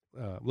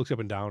looks up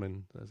and down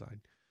and says,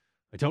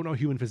 I don't know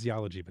human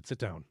physiology, but sit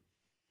down.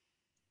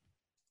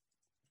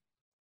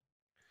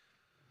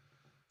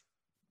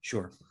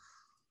 Sure.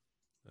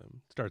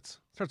 Starts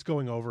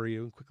going over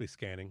you, quickly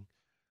scanning.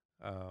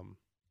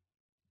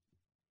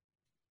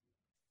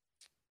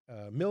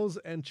 Mills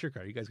and Chirka,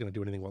 are you guys going to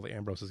do anything while the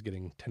Ambrose is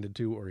getting tended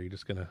to, or are you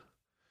just going to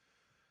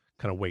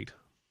kind of wait?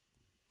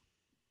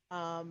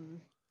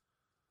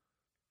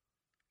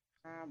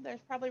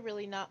 There's probably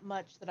really not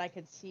much that I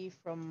could see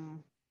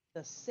from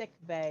the sick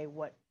bay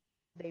what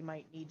they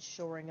might need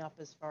shoring up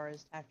as far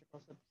as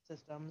tactical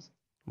systems.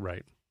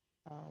 Right.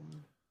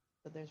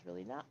 So there's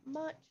really not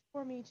much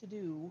for me to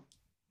do.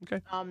 Okay.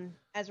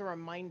 As a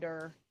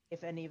reminder,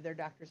 if any of their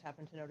doctors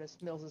happen to notice,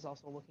 Mills is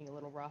also looking a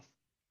little rough.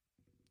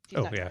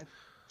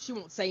 She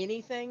won't say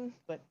anything,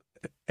 but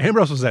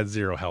Ambrose was at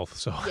 0 health,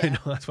 so yeah. I know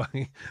that's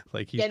why.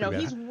 Like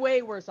he's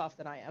way worse off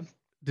than I am.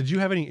 Did you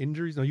have any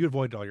injuries? No, you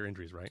avoided all your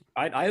injuries, right?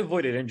 I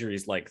avoided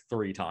injuries like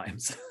 3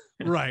 times.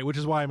 Right, which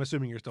is why I'm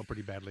assuming you're still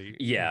pretty badly.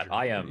 Yeah, injured.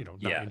 I am.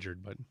 Not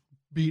injured, but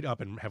beat up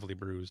and heavily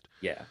bruised.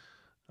 Yeah.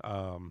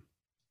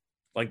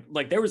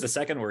 Like there was a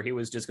second where he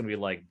was just going to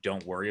be like,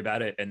 "Don't worry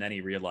about it," and then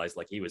he realized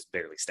like he was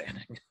barely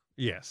standing.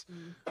 Yes.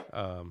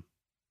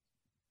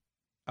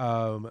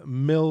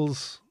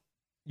 Mills,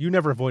 you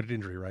never avoided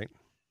injury, right?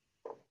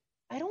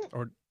 I don't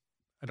remember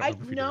if you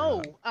did or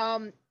no.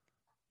 not.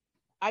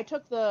 I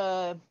took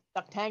the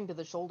duck tang to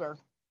the shoulder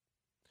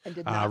and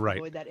did not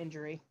avoid that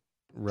injury.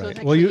 Right.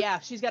 So well,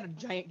 she's got a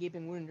giant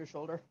gaping wound in her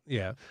shoulder.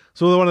 Yeah.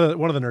 So one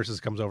of the nurses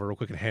comes over real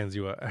quick and hands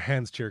you a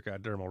Chirka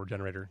dermal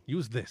regenerator.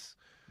 Use this.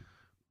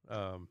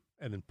 And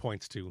then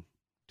points to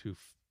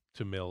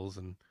Mills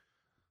and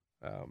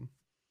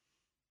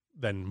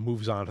then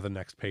moves on to the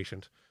next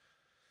patient.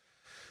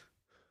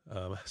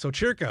 So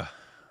Chirka,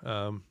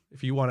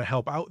 if you want to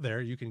help out there,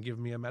 you can give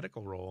me a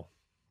medical roll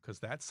because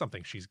that's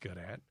something she's good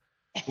at.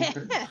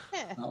 Okay.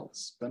 I'll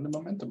spend a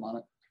momentum on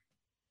it.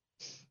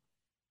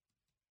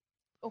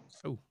 Oh.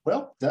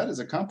 Well, that is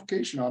a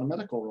complication on a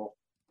medical roll.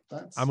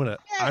 I'm gonna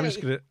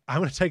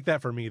take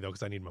that for me though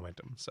because I need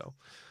momentum. So,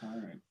 all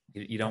right.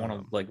 You don't want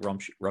to like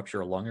rupture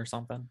a lung or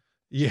something?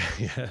 Yeah.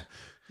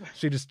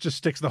 She just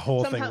sticks the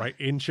whole thing right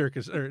in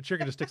Chirka.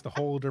 Chirka just sticks the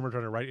whole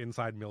dermatrona right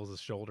inside Mills's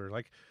shoulder.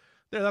 Like,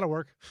 there, that'll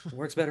work. It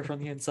works better from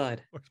the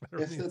inside.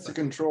 If that's a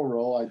control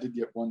roll, I did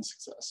get 1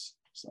 success.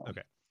 So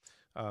okay.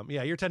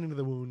 You're tending to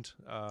the wound.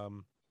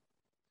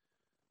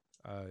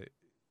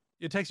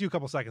 It takes you a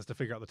couple seconds to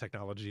figure out the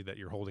technology that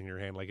you're holding in your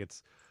hand. Like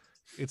it's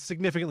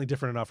significantly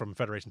different enough from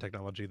Federation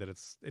technology that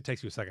it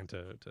takes you a second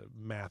to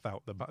math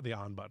out the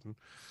on button.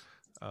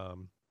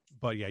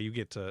 But yeah, you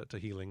get to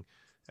healing,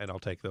 and I'll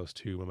take those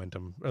 2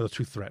 momentum or those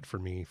 2 threat for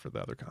me for the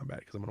other combat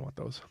because I'm gonna want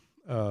those.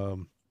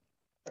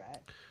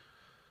 Threat.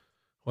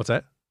 What's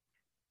that?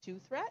 2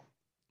 threat.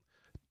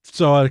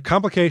 So a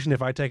complication,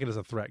 if I take it as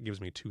a threat,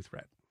 gives me 2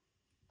 threat.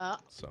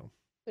 So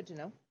good to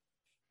know.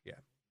 Yeah,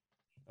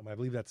 I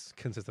believe that's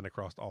consistent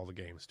across all the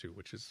games too,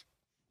 which is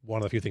one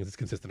of the few things that's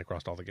consistent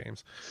across all the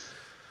games.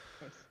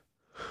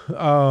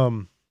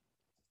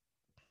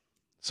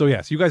 So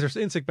yes, you guys are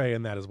in sick bay,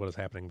 and that is what is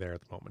happening there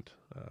at the moment.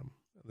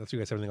 Unless you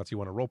guys have anything else you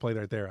want to role play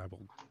right there, I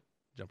will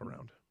jump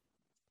around.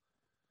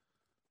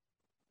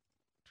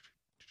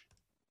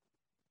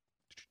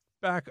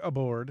 Back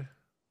aboard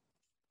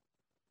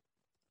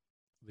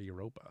the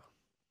Europa.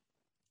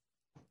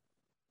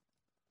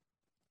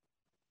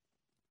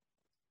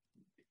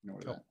 Ignore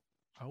Go. that.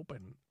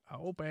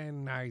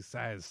 Open, I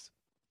says.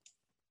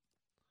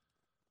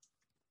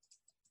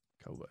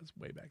 Koba's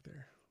way back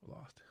there.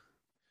 Lost.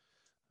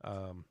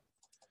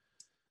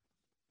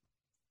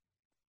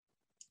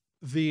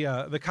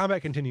 The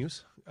combat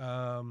continues.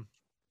 Go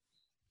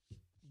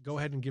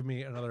ahead and give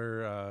me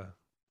another.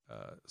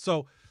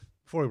 So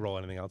before we roll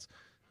anything else,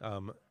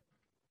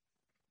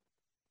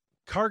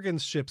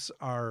 Kargan's ships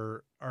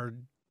are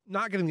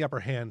not getting the upper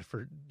hand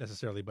for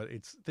necessarily, but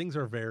things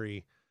are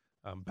very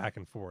back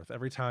and forth.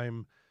 Every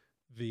time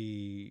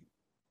the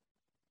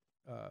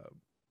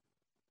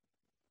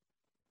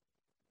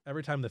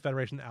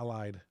Federation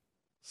allied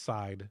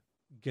side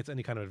gets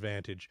any kind of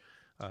advantage,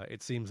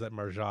 it seems that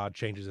Marjad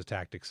changes his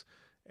tactics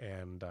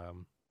and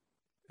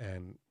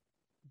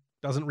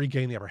doesn't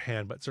regain the upper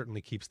hand, but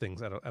certainly keeps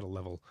things at a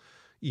level,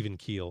 even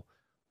keel.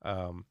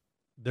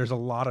 There's a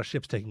lot of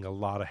ships taking a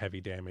lot of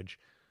heavy damage.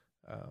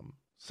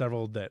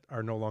 Several that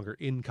are no longer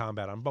in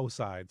combat on both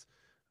sides.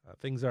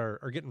 Things are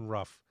getting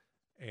rough,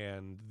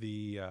 and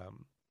the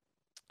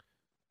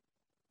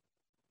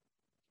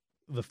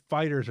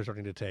fighters are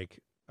starting to take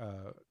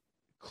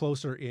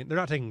closer in. They're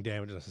not taking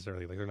damage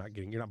necessarily. Like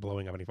you're not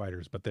blowing up any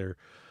fighters, but they're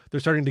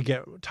starting to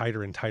get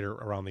tighter and tighter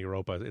around the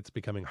Europa. It's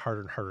becoming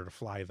harder and harder to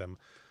fly them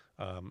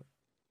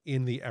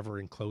in the ever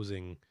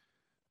enclosing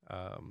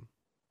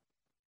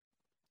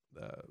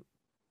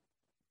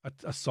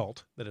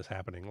assault that is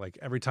happening. Like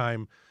every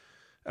time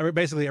a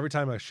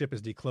ship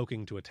is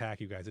decloaking to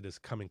attack you guys, it is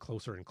coming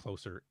closer and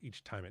closer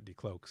each time it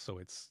decloaks. So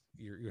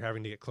you're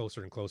having to get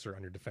closer and closer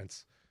on your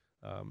defense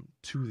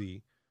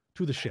to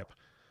the ship.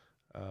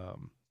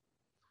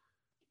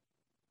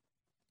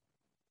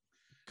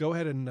 Go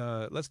ahead and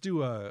let's do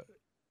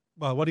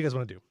what do you guys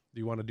want to do? Do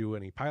you want to do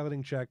any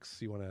piloting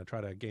checks? You want to try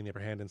to gain the upper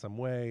hand in some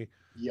way?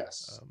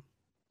 Yes,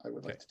 I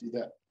would like to do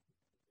that.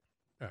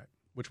 All right,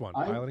 which one?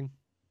 Piloting?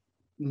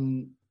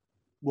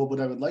 Well, what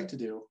I would like to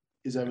do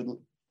is the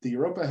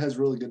Europa has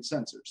really good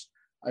sensors.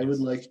 I would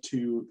like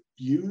to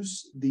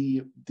use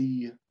the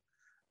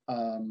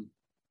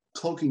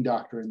cloaking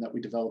doctrine that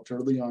we developed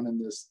early on in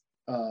this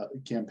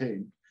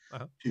campaign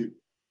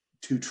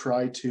to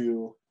try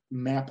to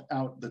map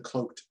out the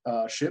cloaked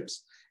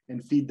ships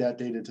and feed that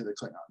data to the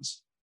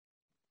Klingons.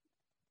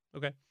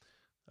 Okay.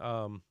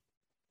 I'm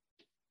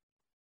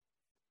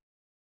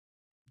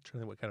trying to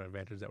think what kind of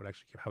advantage that would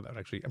actually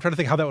give. I'm trying to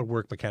think how that would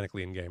work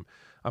mechanically in game.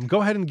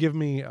 Go ahead and give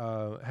me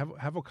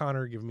have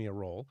O'Connor give me a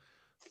roll,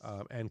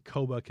 and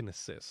Koba can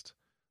assist.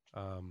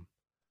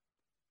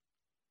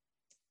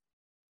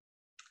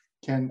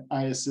 Can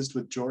I assist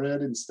with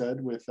Jorad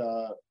instead with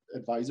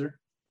advisor?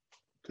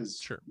 Because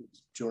sure,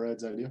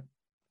 Jorad's idea.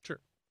 Sure.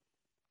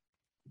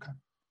 Okay.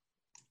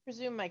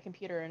 Presume my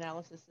computer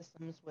analysis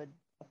systems would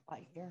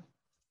apply here.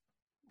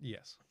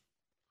 Yes.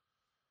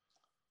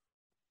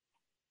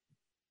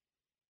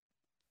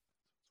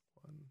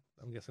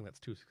 I'm guessing that's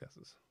 2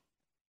 successes.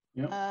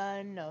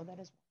 Yeah. No, that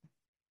is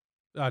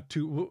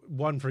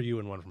one for you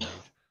and one for Mage.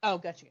 Oh,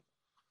 gotcha.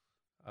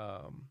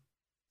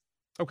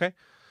 Okay.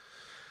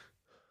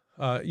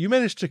 You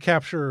managed to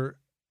capture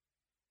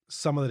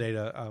some of the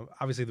data.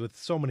 Obviously, with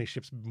so many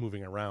ships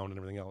moving around and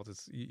everything else,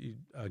 it's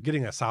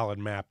getting a solid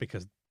map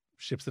because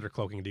ships that are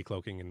cloaking and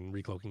decloaking and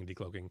recloaking and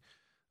decloaking.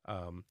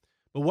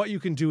 But what you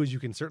can do is you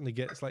can certainly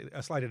get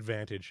a slight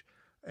advantage,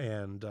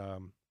 and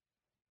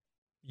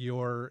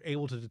you're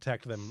able to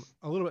detect them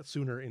a little bit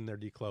sooner in their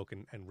decloak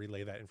and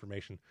relay that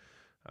information,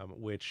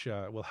 which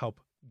will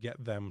help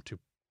get them to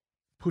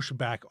push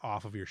back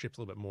off of your ships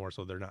a little bit more,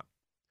 so they're not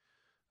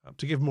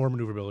to give more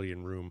maneuverability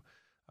and room,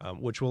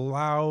 which will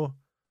allow.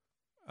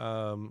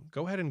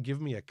 Go ahead and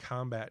give me a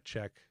combat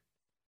check,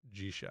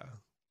 Jisa.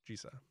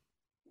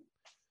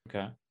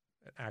 Okay.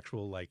 An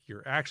actual, like,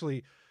 you're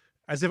actually,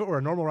 as if it were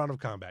a normal round of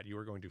combat, you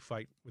were going to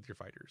fight with your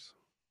fighters.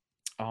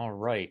 All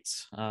right.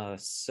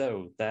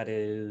 So that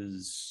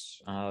is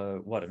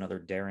another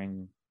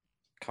daring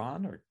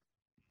con, or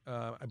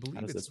I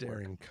believe it's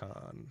daring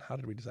con. How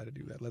did we decide to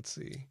do that? Let's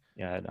see.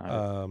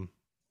 Yeah.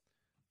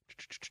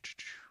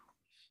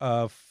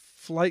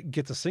 Flight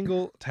gets a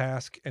single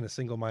task and a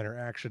single minor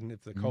action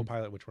if the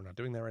co-pilot, which we're not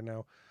doing that right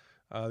now.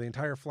 The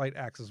entire flight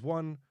acts as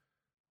one.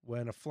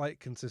 When a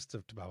flight consists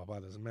of blah blah blah,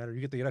 doesn't matter.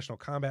 You get the additional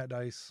combat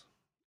dice,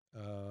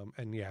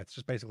 and yeah, it's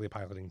just basically a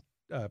piloting,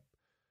 a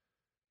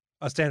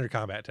standard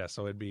combat test.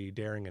 So it'd be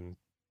daring and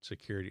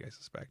security, I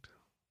suspect.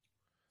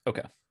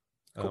 Okay.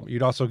 Cool.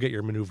 You'd also get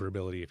your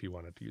maneuverability if you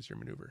wanted to use your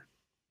maneuver.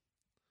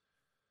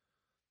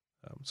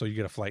 So you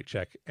get a flight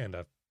check and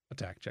a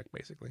attack check,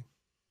 basically.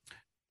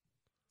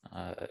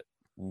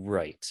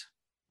 Right.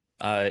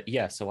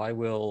 Yeah. So I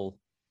will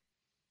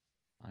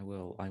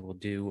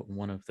do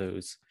one of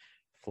those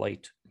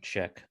flight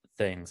check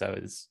things. I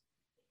was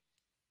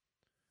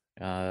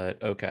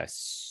Okay.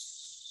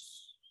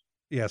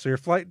 Yeah, so your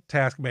flight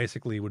task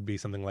basically would be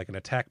something like an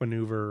attack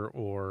maneuver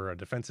or a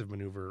defensive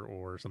maneuver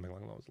or something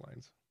along those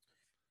lines.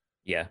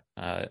 Yeah.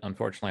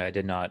 Unfortunately, I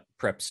did not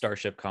prep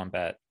Starship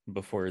Combat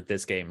before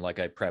this game like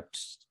I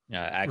prepped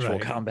actual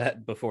Right.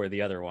 combat before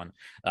the other one.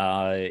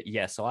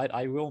 Yeah, so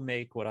I will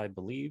make what I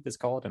believe is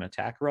called an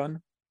attack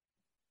run.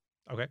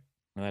 Okay.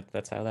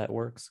 That's how that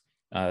works.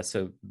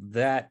 So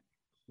that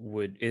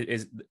would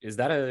is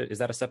that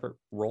a separate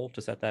role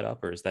to set that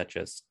up, or is that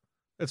just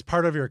It's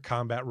part of your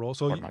combat role.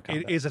 So Part of my it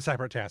combat. is a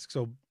separate task.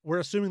 So we're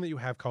assuming that you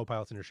have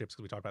co-pilots in your ships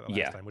because we talked about that last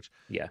Yeah. time, which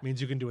yeah?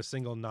 means you can do a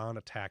single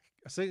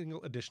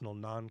additional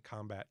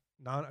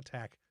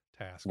non-attack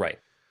task, Right.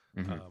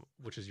 Mhm.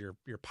 which is your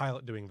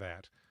pilot doing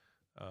that.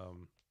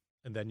 And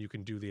then you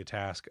can do the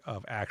task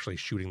of actually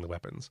shooting the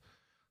weapons.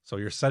 So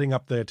you're setting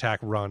up the attack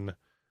run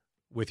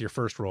with your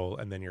first roll,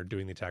 and then you're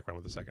doing the attack run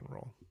with the second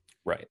roll.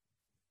 Right.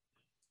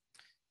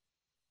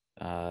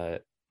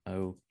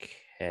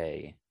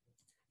 Okay.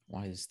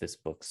 Why is this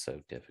book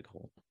so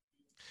difficult?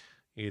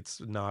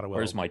 It's not a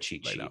Where's my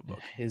cheat laid sheet? out book.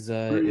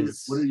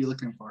 What are you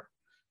looking for?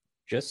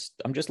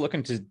 I'm just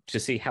looking to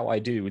see how I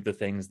do the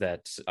things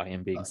that I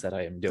am being said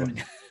I am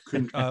doing.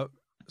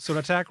 So an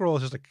attack roll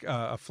is just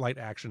a flight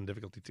action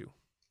difficulty 2.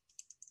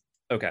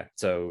 Okay,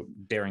 so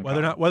daring. Whether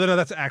or not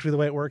that's actually the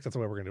way it works, that's the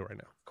way we're gonna do it right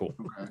now. Cool.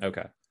 Okay.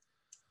 Okay.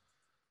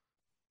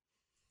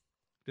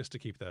 Just to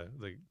keep the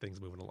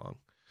things moving along.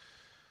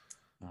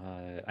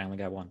 I only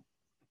got one.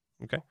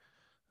 Okay.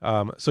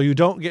 So you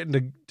don't get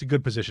into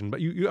good position,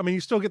 but you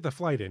still get the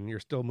flight in. You're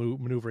still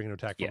maneuvering in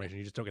attack Yeah. formation.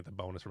 You just don't get the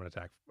bonus from an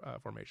attack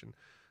formation.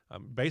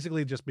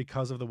 Basically, just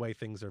because of the way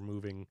things are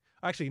moving.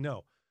 Actually,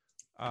 no.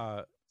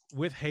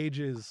 With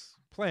Hage's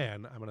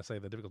plan, I'm going to say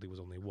the difficulty was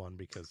only 1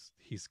 because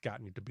he's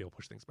gotten you to be able to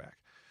push things back.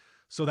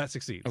 So that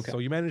succeeds. Okay. So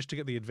you managed to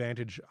get the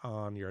advantage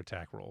on your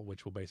attack roll,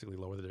 which will basically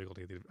lower the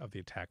difficulty of the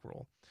attack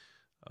roll.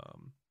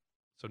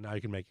 So now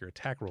you can make your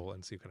attack roll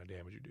and see what kind of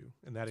damage you do.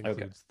 And that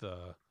includes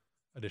the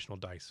additional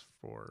dice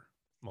for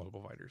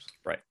multiple fighters.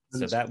 Right. And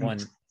So it's that one.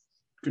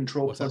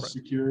 Control What's that, plus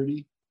Brett?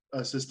 security,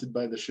 assisted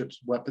by the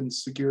ship's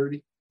weapons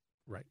security.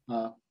 Right.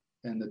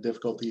 And the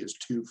difficulty is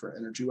 2 for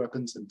energy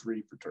weapons and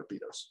 3 for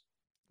torpedoes.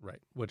 Right.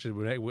 Which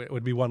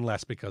would be 1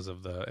 less because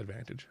of the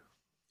advantage.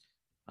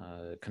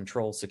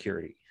 Control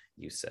security,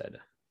 you said.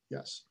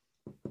 Yes.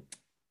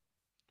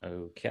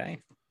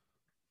 Okay.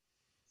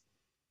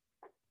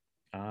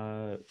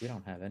 We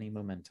don't have any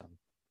momentum.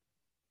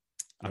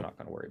 I'm not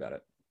going to worry about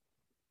it.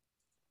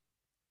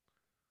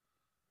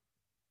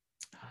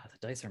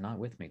 The dice are not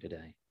with me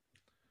today.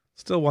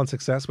 Still 1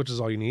 success, which is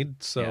all you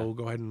need. So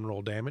go ahead and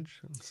roll damage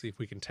and see if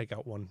we can take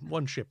out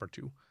one ship or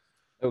 2.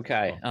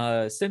 Okay.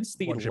 Since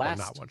the One ship last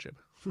or not one ship.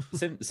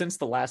 since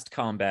the last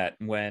combat,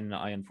 when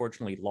I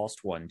unfortunately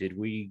lost one, did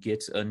we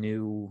get a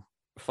new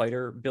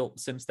fighter built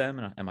since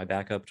then? Am I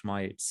back up to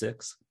my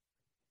 6?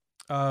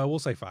 We'll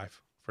say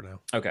 5 for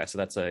now. Okay, so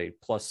that's a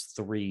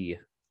 +3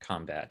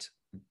 combat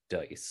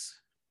dice.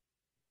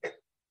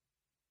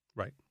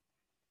 Right.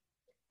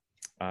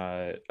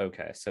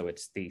 Okay, so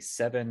it's the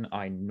 7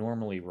 I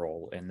normally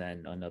roll, and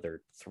then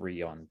another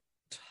 3 on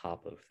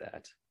top of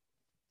that.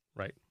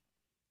 Right.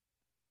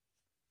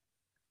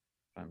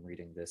 If I'm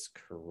reading this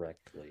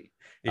correctly.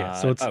 Yeah.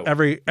 So it's oh,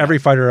 every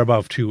fighter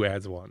above 2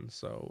 adds 1.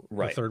 So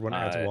Right. the third one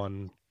adds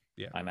 1.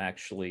 Yeah. I'm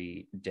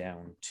actually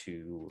down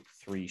to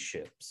 3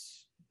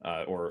 ships,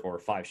 or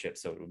 5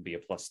 ships, so it would be a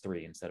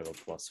 +3 instead of a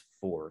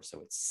 +4.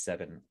 So it's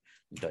 7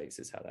 dice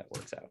is how that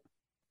works out.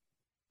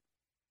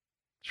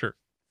 Sure.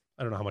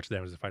 I don't know how much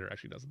damage the fighter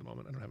actually does at the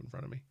moment. I don't have it in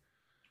front of me.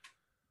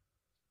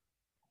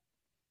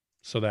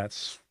 So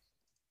that's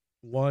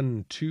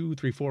 1, 2,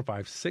 3, 4,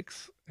 5,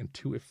 6, and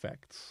 2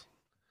 effects.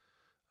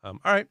 All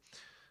right.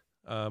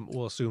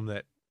 We'll assume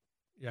that.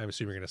 Yeah, I'm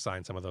assuming you're going to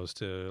assign some of those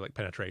to like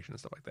penetration and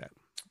stuff like that.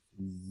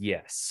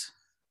 Yes.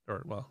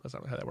 Or well, that's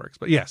not how that works,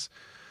 but yes,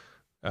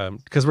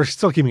 because we're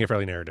still keeping it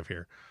fairly narrative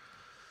here.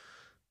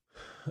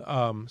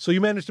 So you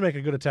managed to make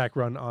a good attack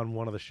run on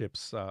one of the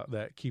ships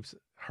that keeps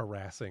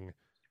harassing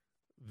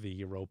the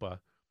Europa,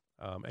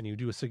 and you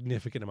do a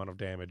significant amount of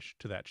damage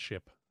to that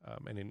ship.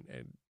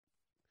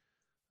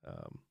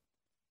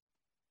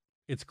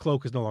 Its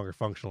cloak is no longer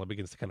functional; it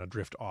begins to kind of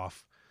drift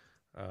off,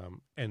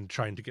 and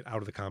trying to get out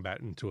of the combat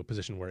into a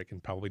position where it can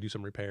probably do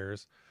some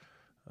repairs.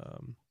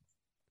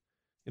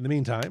 In the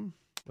meantime,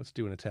 let's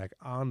do an attack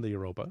on the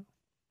Europa.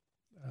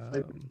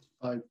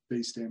 5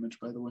 base damage,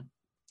 by the way.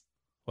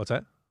 What's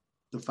that?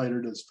 The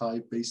fighter does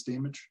 5 base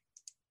damage.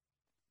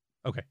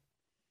 Okay.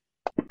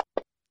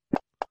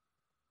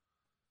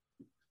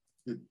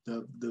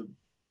 The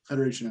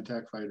Federation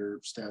attack fighter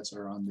stats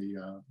are on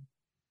the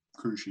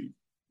crew sheet.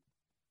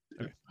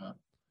 Okay.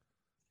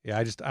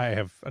 Yeah, I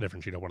have a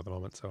different sheet open at the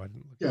moment, so I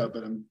didn't look. Yeah,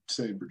 but I'm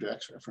saying for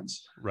Jack's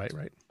reference. Right.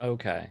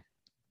 Okay.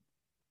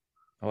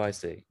 Oh, I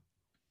see.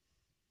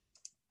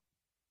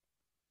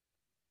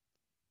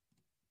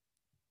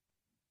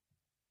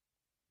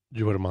 Did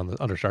you put them on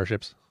under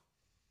starships?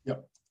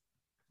 Yep.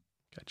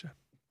 Gotcha.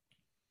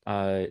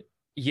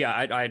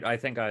 Yeah, I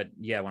think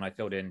when I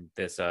filled in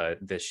this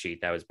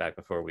sheet, that was back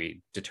before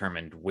we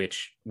determined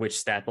which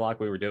stat block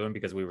we were doing,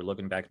 because we were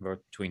looking back and forth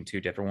between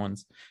two different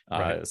ones.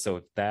 Right. So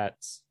if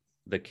that's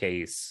the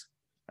case,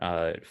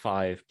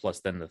 5 plus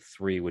then the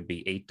 3 would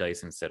be 8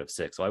 dice instead of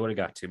 6. So I would have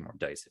got 2 more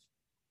dice if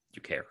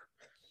you care.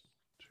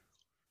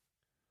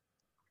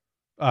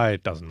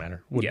 It doesn't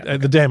matter. Yeah, The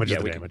okay. damage Yeah, is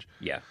the we can- damage.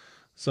 Yeah.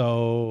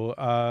 So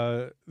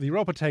the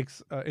Europa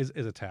takes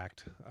is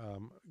attacked.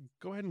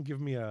 Go ahead and give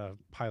me a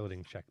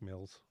piloting check,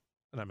 Mills.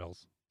 Not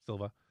Mills,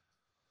 Silva.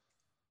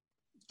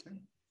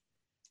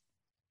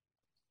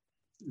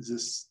 Is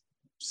this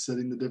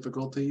setting the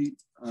difficulty?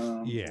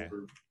 Yeah.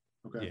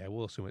 Okay. Yeah,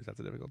 we'll assume it's at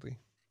the difficulty.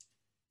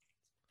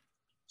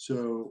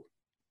 So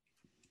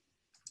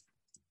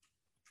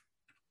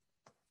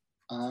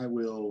I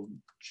will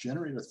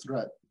generate a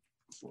threat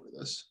for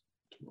this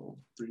to roll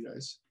 3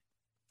 dice.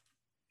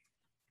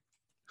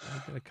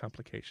 Get a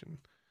complication.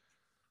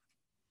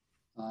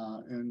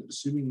 And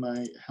assuming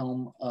my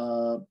helm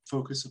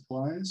focus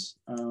applies,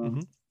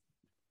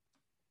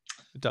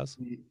 It does.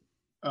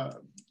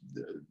 that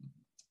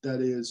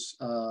is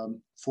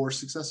 4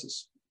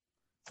 successes.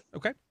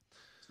 Okay.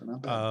 So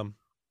not bad.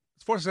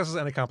 It's 4 successes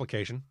and a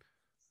complication.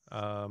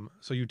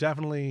 So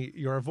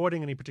you're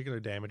avoiding any particular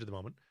damage at the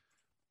moment.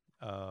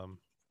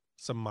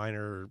 Some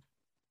minor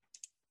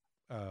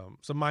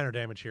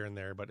damage here and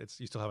there, but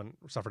you still haven't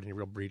suffered any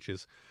real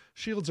breaches.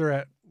 Shields are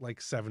at like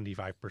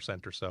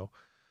 75% or so.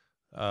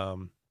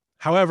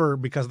 However,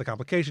 because of the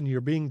complication,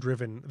 you're being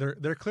driven.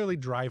 They're clearly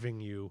driving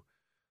you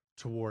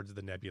towards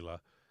the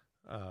nebula,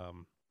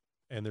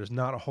 and there's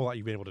not a whole lot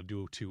you've been able to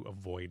do to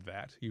avoid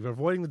that. You're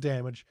avoiding the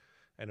damage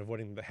and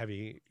avoiding the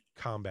heavy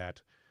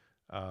combat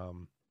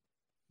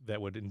that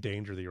would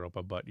endanger the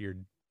Europa, but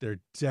they're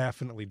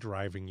definitely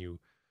driving you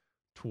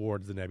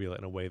towards the nebula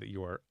in a way that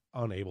you are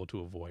unable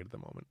to avoid at the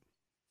moment,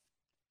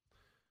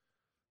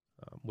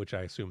 which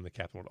I assume the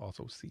captain would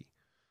also see.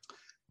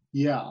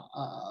 Yeah,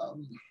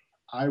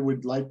 I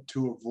would like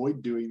to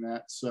avoid doing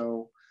that.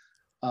 So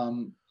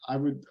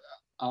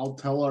I'll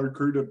tell our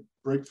crew to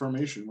break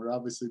formation. We're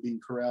obviously being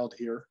corralled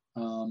here.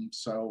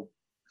 So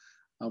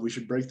we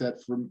should break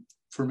that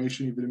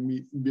formation,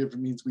 even if it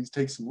means we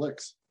take some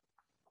licks.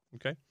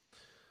 Okay.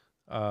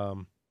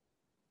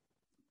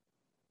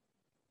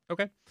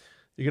 Okay.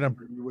 You're going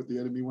to do what the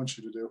enemy wants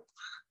you to do.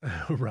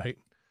 right.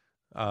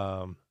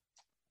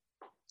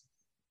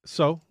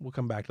 So we'll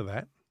come back to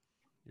that.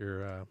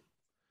 You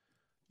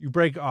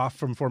break off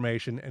from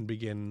formation and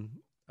begin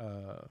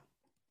a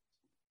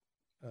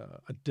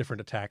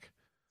different attack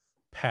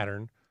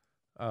pattern,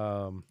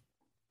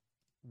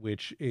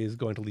 which is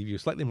going to leave you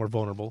slightly more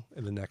vulnerable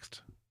in the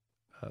next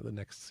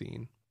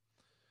scene.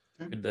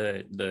 Could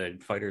the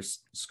fighters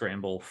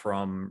scramble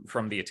from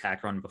the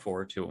attack run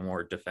before to a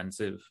more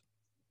defensive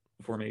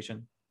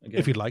formation again?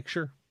 If you'd like,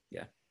 sure.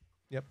 Yeah.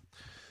 Yep.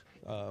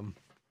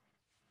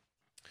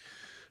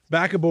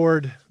 Back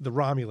aboard the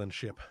Romulan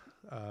ship.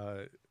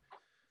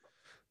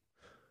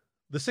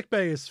 The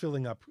sickbay is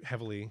filling up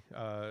heavily.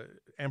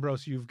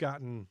 Ambrose, you've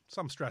gotten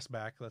some stress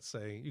back. Let's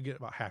say you get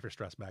about half your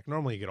stress back.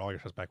 Normally you get all your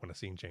stress back when a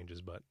scene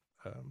changes, but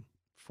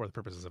for the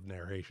purposes of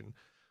narration,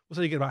 we'll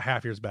say you get about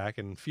half yours back.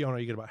 And Fiona,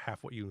 you get about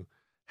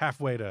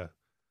halfway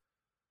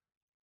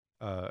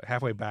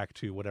back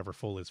to whatever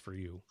full is for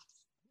you.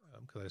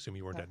 Because I assume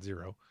you weren't at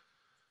 0.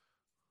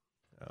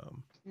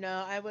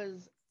 No, I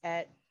was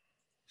at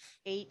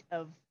 8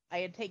 of. I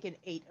had taken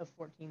 8 of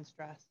 14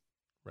 stress.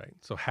 Right.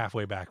 So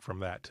halfway back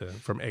from 8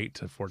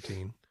 to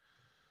 14.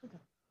 Okay.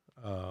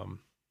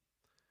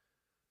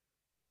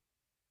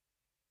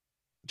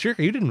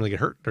 Chirka, you didn't really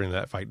get hurt during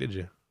that fight, did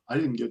you? I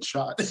didn't get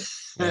shot.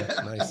 Yeah,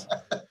 nice.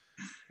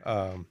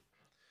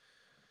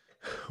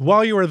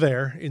 While you were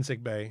there in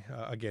sickbay,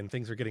 again,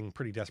 things are getting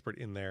pretty desperate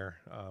in there.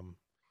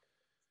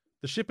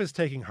 The ship is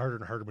taking harder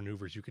and harder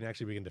maneuvers. You can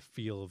actually begin to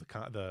feel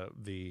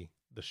the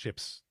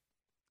ship's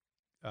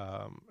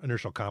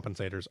inertial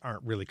compensators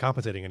aren't really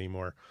compensating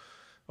anymore,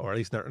 or at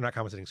least they're not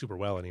compensating super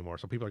well anymore.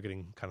 So people are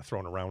getting kind of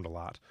thrown around a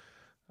lot.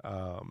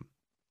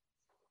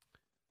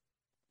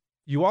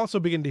 You also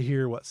begin to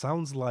hear what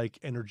sounds like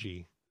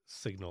energy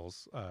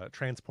signals,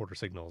 transporter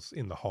signals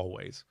in the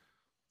hallways.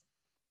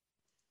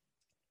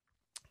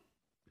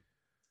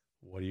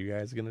 What are you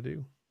guys going to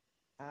do?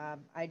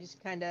 I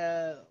just kind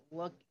of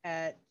look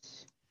at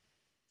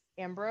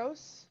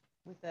Ambrose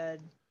with and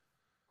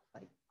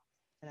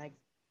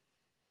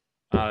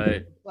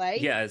I play.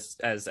 Yeah,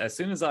 as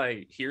soon as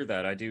I hear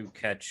that, I do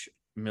catch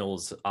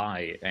Mill's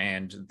eye,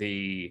 and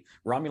the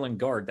Romulan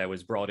guard that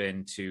was brought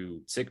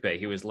into sickbay,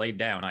 he was laid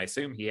down. I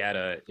assume he had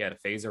a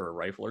phaser or a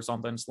rifle or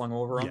something slung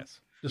over him.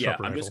 Yes.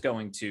 I'm just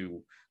going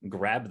to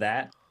grab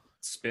that,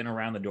 spin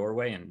around the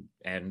doorway,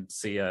 and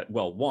see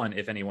one,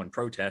 if anyone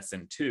protests,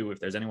 and 2, if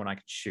there's anyone I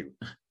could shoot.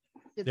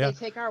 Did they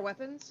take our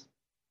weapons?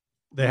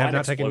 They have Mine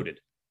not exploded.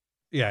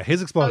 Yeah,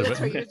 his exploded. Oh, that's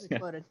right, yours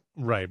exploded.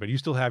 Right, but you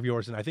still have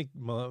yours, and I think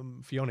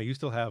Fiona, you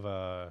still have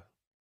a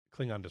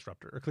Klingon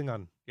disruptor or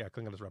Klingon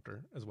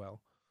disruptor as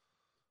well.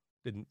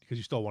 Because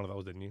you stole one of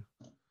those, didn't you?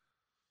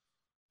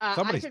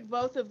 I took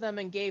both of them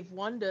and gave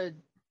one to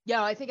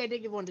Yeah, I think I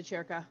did give one to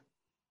Cherka.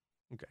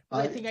 Okay.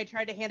 I think I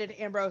tried to hand it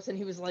to Ambrose, and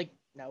he was like,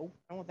 "No,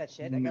 I don't want that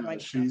shit. I got my."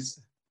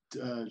 she's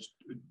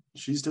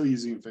still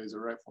using a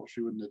phaser rifle.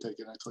 She wouldn't have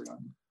taken a Klingon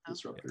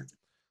disruptor.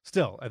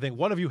 Still, I think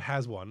one of you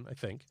has one. I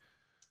think.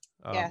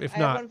 Yeah, If I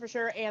not, have one for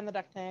sure, and the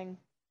duck tang.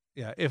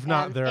 yeah. If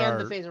not, and, there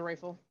and are. the phaser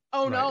rifle.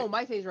 Oh Right. no,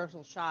 my phaser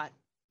rifle's shot.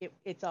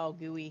 It's all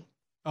gooey.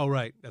 Oh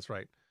right, that's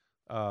right.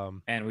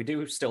 And we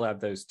do still have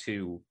those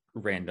 2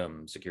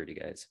 random security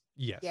guys.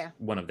 Yes. Yeah.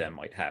 One of them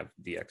might have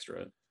the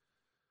extra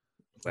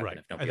weapon Right.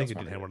 if I nobody think else it did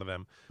wanted have it. one of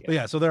them. Yeah. But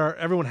yeah, so there are.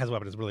 Everyone has a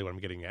weapon. Is really what I'm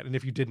getting at. And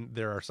if you didn't,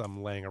 there are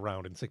some laying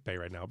around in sickbay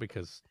right now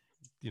because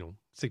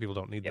sick people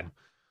don't need them.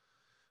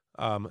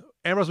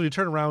 Ambrose, when you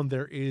turn around,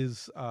 there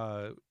is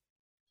a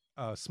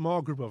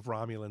small group of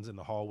Romulans in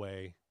the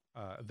hallway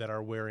that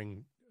are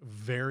wearing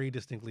very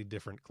distinctly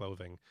different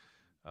clothing.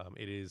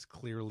 It is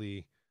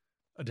clearly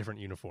a different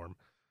uniform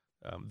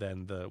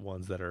than the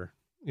ones that are,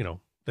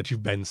 that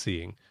you've been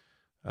seeing.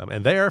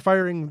 And they are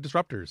firing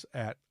disruptors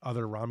at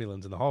other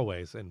Romulans in the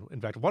hallways. And in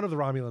fact, one of the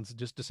Romulans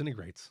just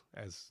disintegrates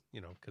as,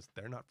 because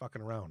they're not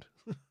fucking around.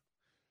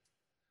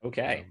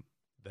 Okay.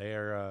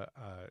 They're,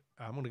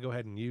 I'm going to go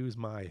ahead and use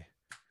my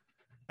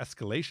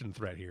escalation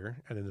threat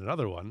here. And then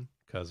another one,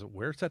 because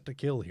we're set to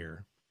kill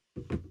here.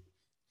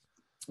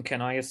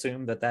 Can I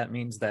assume that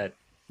means that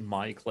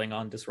my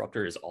Klingon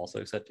disruptor is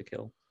also set to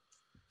kill?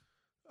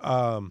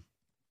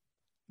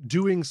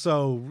 Doing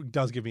so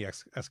does give me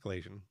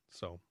escalation.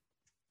 So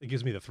it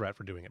gives me the threat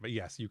for doing it. But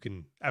yes, you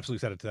can absolutely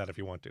set it to that if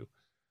you want to.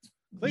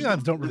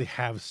 Klingons don't really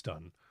have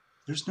stun.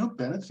 There's no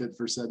benefit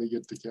for setting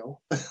it to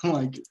kill.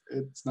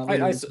 It's not.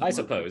 I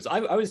suppose.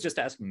 I was just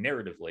asking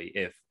narratively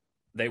if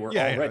they were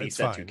already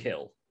set to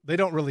kill. They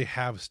don't really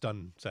have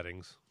stun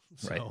settings.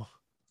 So. Right.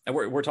 And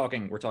we're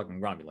talking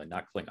Romulan,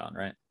 not Klingon,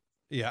 right?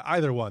 Yeah,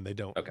 either one. They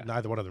don't. Okay.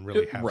 Neither one of them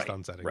really have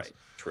stun settings. Right.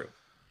 True.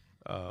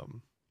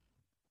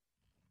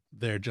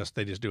 They just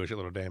do a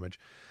shitload of damage.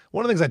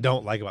 One of the things I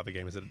don't like about the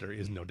game is that there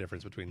is no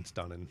difference between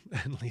stun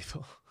and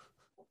lethal.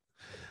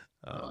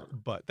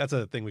 But that's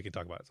a thing we can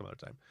talk about some other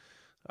time.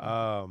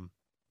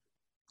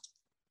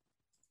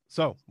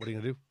 So what are you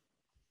gonna do?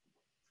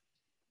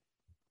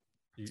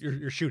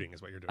 You're shooting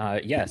is what you're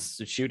doing.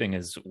 Yes, shooting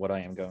is what I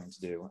am going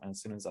to do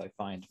as soon as I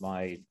find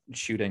my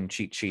shooting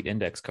cheat sheet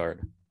index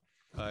card.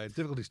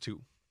 Difficulty's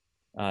 2.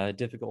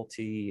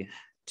 Difficulty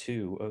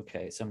 2.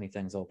 Okay, so many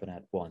things open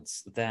at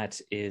once. That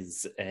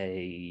is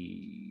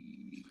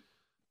a.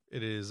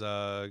 It is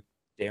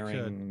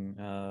daring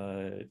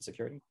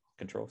security,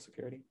 control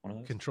security. One of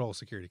those. Control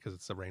security because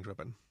it's a ranged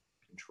weapon.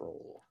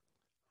 Control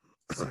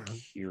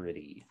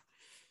security.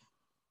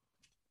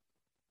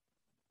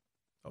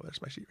 Oh,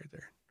 there's my sheet right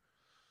there.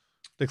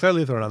 Declare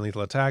lethal or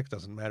non-lethal attack.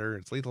 Doesn't matter.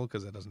 It's lethal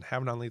because it doesn't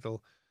have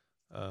non-lethal.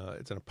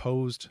 It's an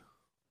opposed.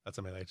 That's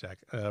a melee attack.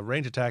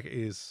 Range attack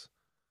is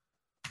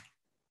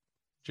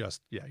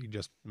just, you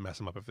just mess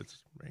them up if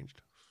it's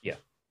ranged. Yeah.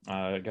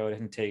 Go ahead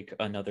and take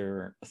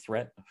another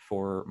threat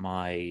for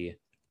my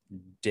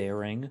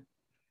daring.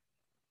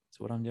 That's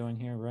what I'm doing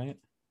here, right?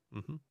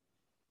 Mm-hmm.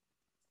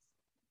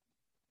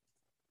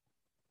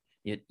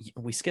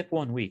 We skip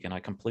 1 week and I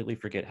completely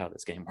forget how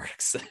this game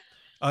works.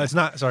 It's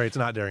not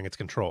daring, it's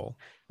control.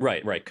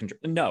 Right.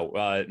 No,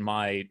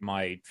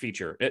 my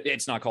feature,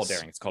 it's not called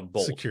daring, it's called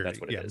bold. Security.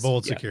 That's what it is.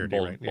 Bold security,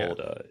 bold, right?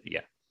 Bold, yeah.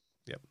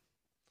 Yep.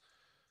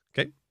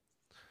 Okay.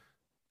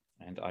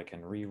 And I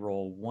can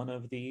re-roll one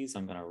of these.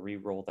 I'm going to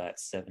re-roll that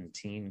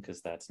 17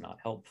 because that's not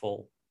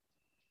helpful.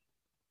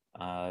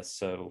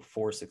 So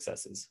 4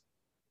 successes.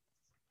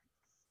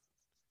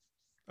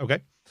 Okay.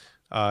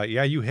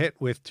 You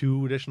hit with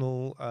 2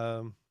 additional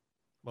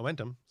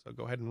momentum. So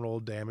go ahead and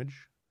roll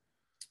damage.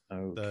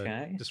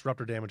 Okay. The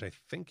disruptor damage, I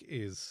think,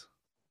 is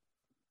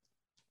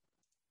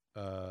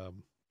 5.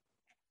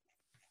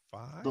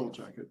 Double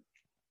check it.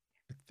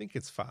 I think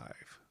it's 5.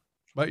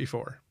 Might be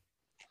 4.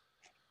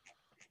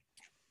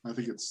 I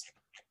think it's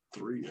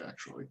 3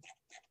 actually.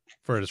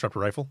 For a disruptor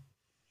rifle?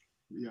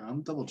 Yeah,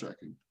 I'm double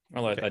checking.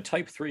 Well, a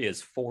type 3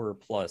 is 4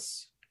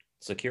 plus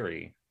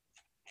security,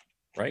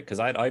 right? Because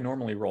I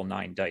normally roll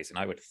 9 dice, and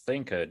I would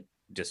think a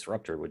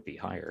disruptor would be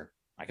higher.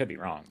 I could be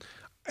wrong.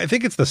 I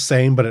think it's the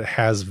same, but it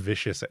has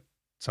vicious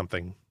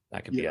something.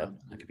 That could be it.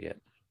 That could be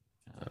it.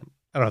 I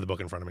don't have the book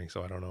in front of me,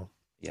 so I don't know.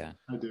 Yeah.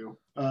 I do.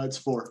 It's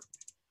 4.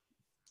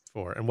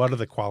 4. And what are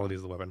the qualities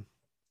of the weapon?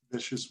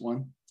 Vicious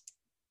 1.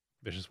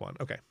 Vicious 1.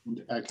 Okay.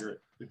 And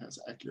accurate. It has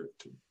accurate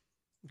too.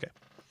 Okay.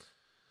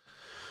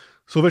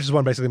 So vicious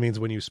 1 basically means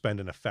when you spend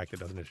an effect,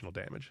 it does additional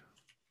damage.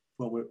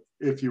 Well,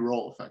 if you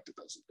roll effect, it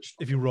does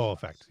additional. If you roll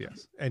effect,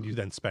 yes, and you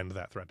then spend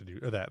that threat to do,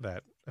 or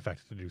that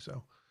effect to do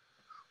so.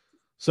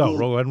 So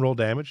roll ahead and roll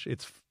damage.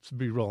 It's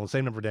be rolling the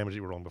same number of damage that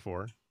you were rolling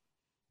before.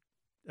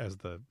 So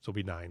it'll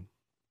be 9.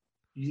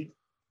 You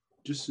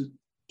just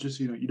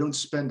you don't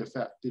spend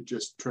effect; it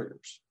just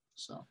triggers.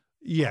 So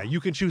yeah, you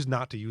can choose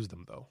not to use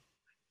them though.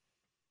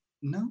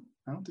 No,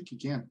 I don't think you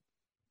can.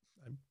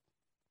 I'm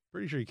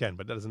pretty sure you can,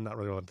 but that is not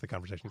really relevant to the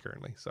conversation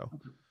currently. So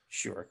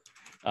Sure.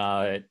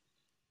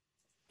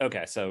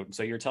 Okay, so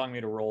you're telling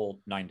me to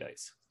roll 9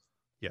 dice.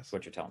 Yes. That's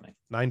what you're telling me.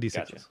 9d6s.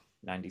 Gotcha.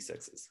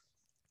 96s.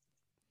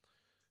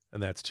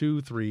 And that's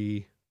 2,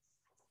 3,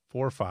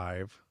 4,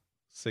 5,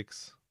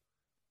 6,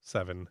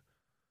 7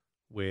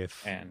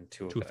 with And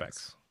two two effects.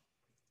 effects.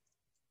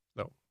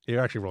 No,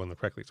 you're actually rolling them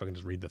correctly, so I can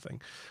just read the thing.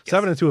 Yes.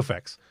 7 and 2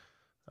 effects,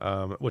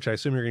 which I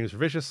assume you're going to use for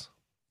vicious.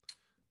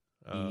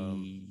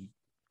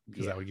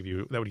 Because that would give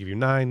you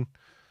 9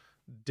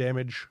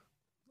 damage,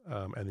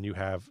 and then you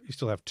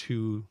still have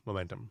 2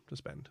 momentum to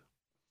spend.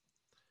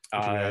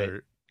 Would you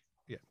rather?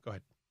 Yeah, go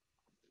ahead.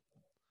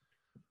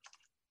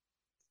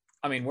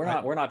 I mean,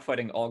 we're not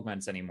fighting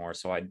augments anymore,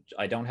 so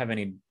I don't have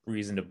any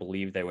reason to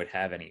believe they would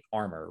have any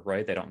armor,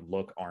 right? They don't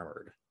look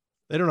armored.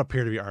 They don't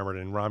appear to be armored,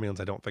 and Romulans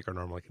I don't think are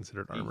normally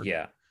considered armored.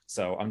 Yeah.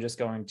 So I'm just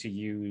going to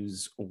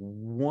use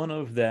one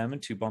of them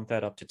to bump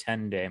that up to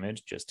 10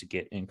 damage, just to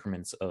get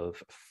increments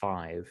of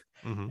 5.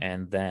 Mm-hmm.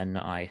 And then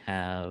I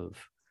have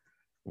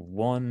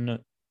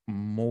one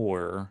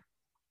more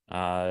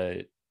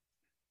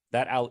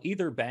that I'll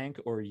either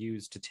bank or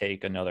use to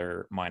take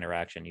another minor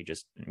action.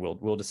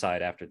 We'll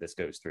decide after this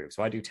goes through.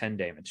 So I do 10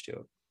 damage to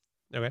it.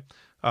 Okay.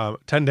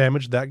 10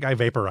 damage. That guy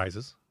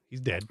vaporizes. He's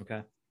dead.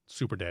 Okay.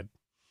 Super dead.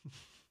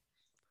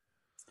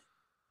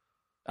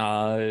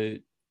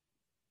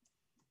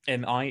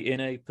 Am I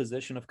in a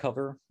position of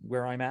cover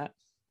where I'm at?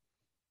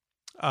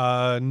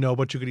 No,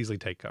 but you could easily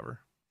take cover.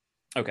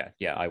 Okay.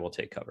 Yeah, I will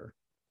take cover.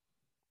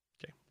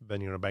 Okay.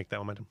 Then you're going to bank that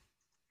momentum.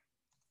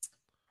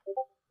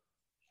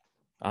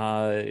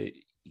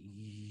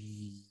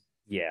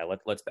 Yeah,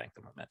 let's bank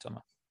the momentum.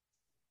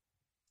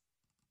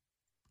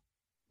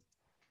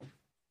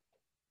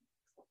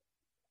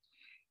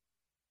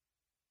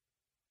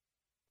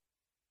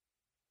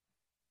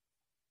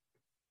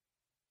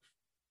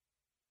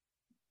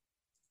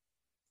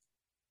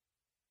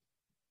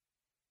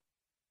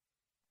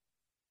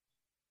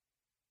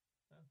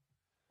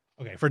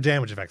 Okay, for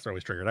damage effects, they're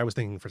always triggered. I was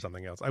thinking for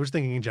something else. I was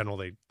thinking in general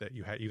that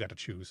you got to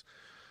choose,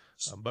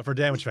 but for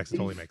damage effects, it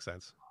totally makes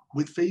sense.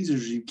 With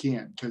phasers, you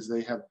can't because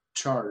they have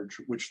charge,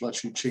 which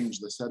lets you change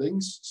the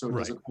settings. So it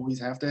doesn't always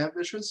have to have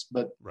vicious,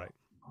 but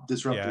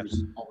disruptors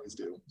always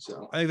do.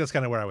 So I think that's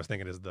kind of where I was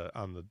thinking is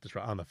on the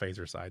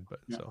phaser side. But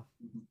Yeah. so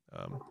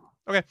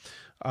okay,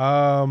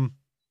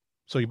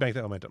 so you bank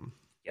that momentum.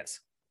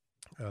 Yes.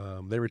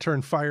 They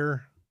return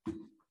fire.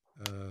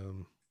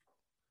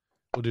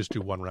 We'll just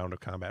do one round of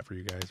combat for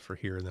you guys for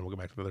here, and then we'll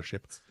go back to the other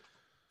ship.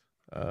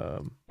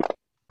 One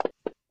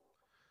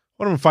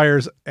of them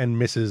fires and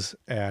misses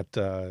at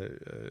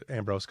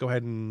Ambrose. Go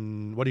ahead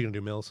and what are you gonna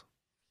do, Mills?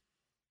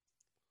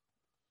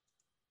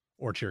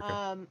 Or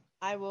Chirka?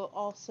 I will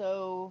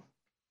also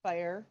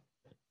fire.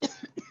 Okay.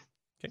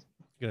 You're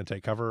gonna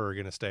take cover, or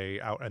you're gonna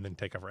stay out and then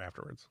take cover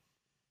afterwards?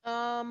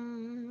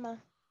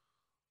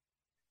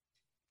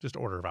 Just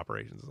order of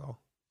operations is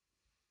all.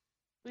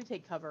 We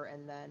take cover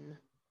and then.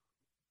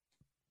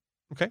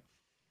 Okay.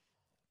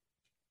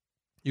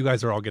 You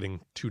guys are all getting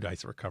 2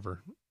 dice for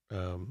cover.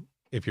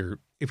 If you're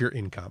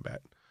in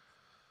combat.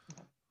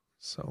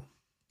 So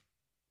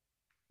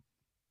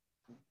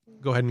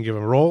go ahead and give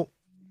him a roll.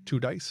 2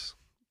 dice.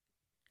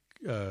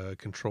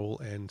 Control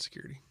and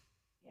security.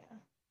 Yeah.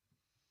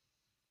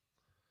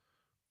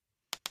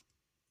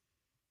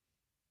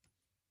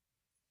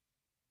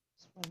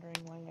 Just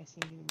wondering why I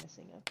seem to be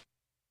missing a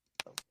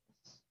focus.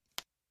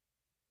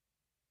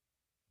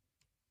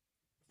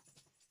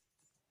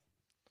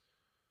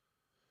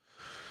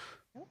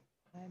 Nope,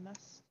 I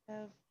must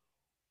have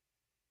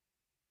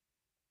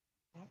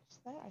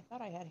axed that. I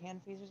thought I had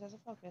hand phasers as a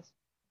focus.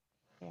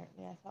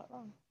 Apparently, I thought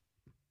wrong.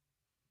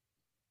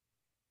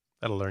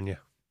 That'll learn you.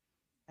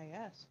 I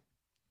guess.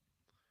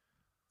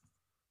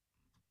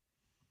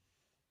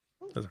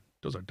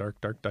 Those are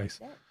dark dice.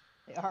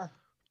 They are.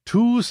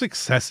 2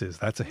 successes.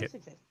 That's a hit.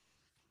 Success.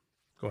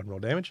 Go ahead and roll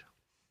damage.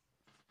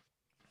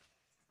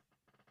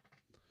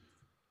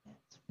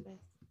 That's with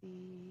the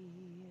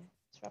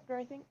disruptor,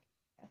 I think.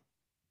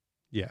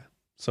 Yeah.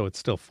 So it's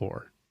still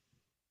 4.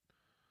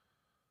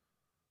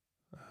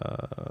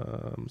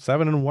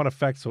 7 and 1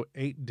 effect, so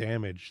 8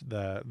 damage.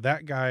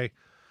 That guy,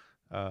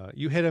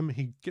 you hit him,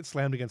 he gets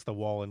slammed against the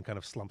wall and kind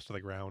of slumps to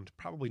the ground.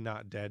 Probably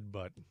not dead,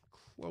 but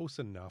close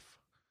enough.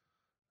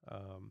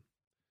 Another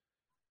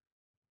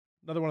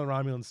one of the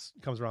Romulans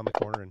comes around the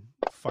corner and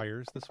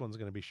fires. This one's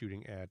going to be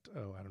shooting at,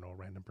 I don't know, a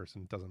random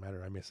person. Doesn't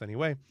matter. I miss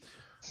anyway.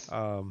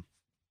 So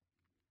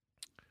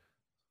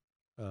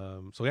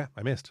yeah,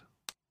 I missed.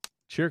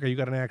 Chirka, you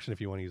got an action if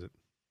you want to use it.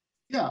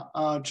 Yeah,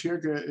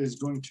 Chirka is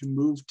going to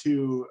move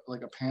to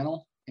like a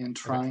panel and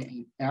try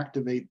and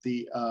activate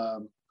the.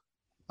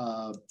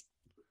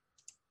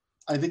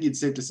 I think it's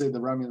safe to say the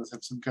Romulans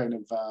have some kind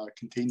of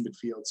containment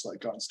fields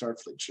like on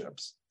Starfleet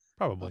ships.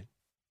 Probably.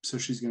 So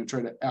she's going to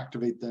try to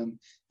activate them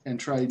and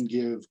try and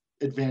give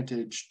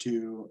advantage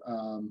to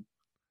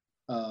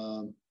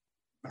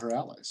her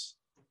allies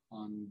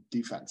on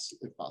defense,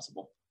 if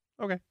possible.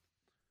 Okay.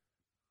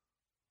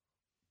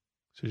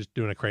 So just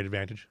doing a crate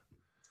advantage.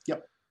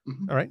 Yep.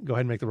 Mm-hmm. All right, go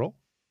ahead and make the roll.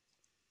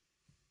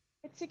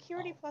 It's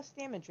security plus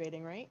damage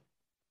rating, right?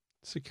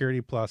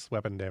 Security plus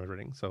weapon damage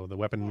rating. So the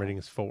weapon rating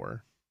is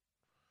 4.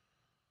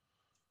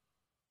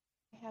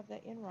 I have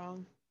that in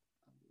wrong.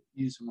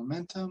 Use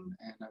momentum,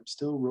 and I'm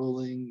still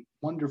rolling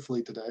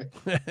wonderfully today.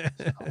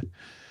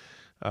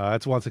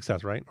 That's one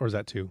success, right? Or is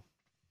that two?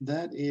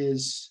 That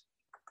is,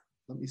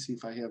 let me see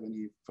if I have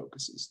any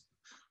focuses.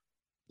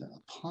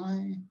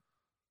 Apply.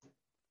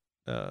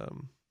 I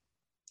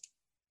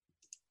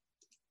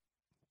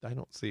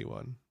don't see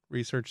one.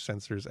 Research,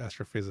 sensors,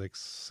 astrophysics,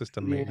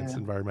 system maintenance,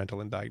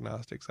 environmental, and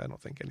diagnostics. I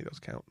don't think any of those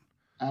count.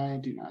 I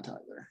do not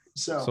either.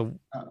 So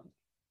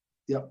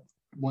yep,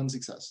 one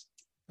success.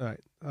 All right.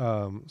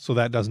 So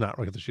that does not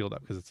get the shield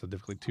up because it's a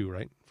difficulty 2,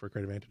 right? For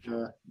great advantage.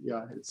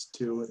 Yeah, it's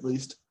 2 at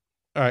least.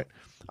 All right.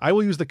 I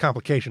will use the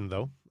complication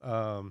though.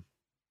 No,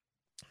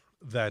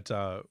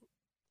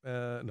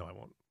 I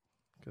won't,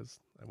 because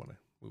I want to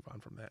move on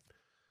from that.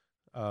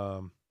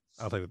 I'll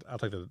take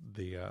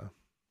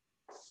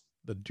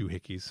the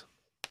doohickeys.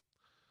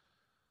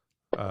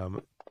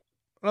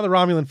 Another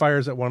Romulan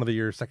fires at one of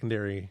your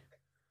secondary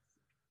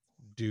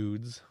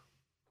dudes.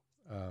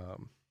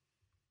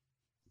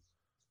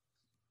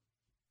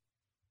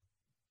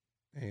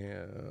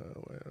 And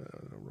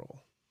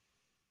roll.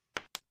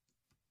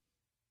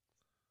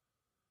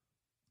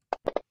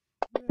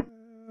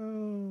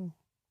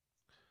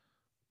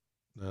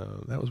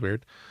 No, that was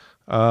weird.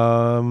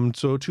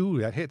 So 2,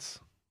 that hits.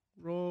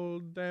 Roll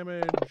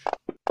damage.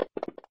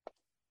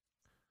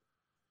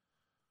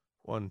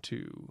 1,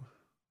 2,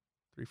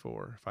 3,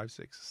 4, 5,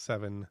 6,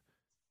 7,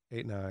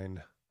 8,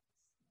 9.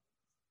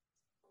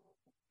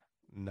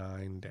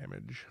 9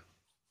 damage.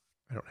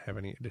 I don't have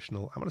any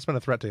additional. I'm going to spend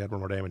a threat to add 1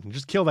 more damage and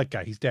just kill that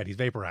guy. He's dead. He's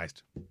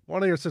vaporized.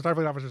 One of your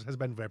Starfleet officers has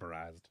been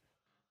vaporized.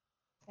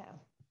 Yeah.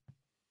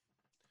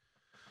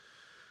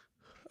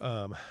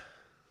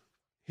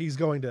 He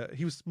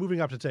was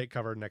moving up to take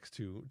cover next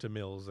to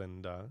Mills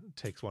and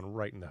takes one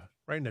right in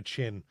the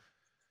chin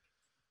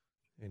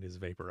and is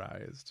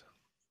vaporized.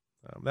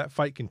 That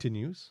fight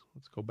continues.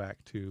 Let's go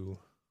back to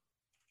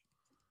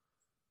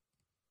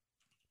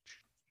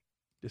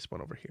this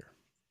one over here.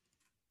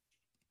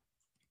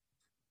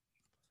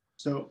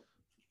 So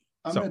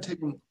I'm going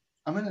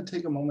to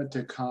take a moment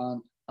to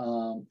calm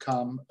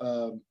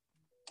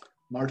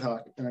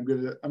Martok, and I'm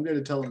going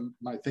to tell him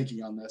my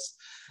thinking on this.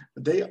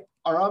 They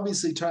are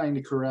obviously trying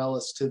to corral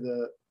us to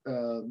the.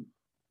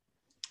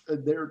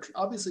 They're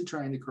obviously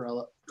trying to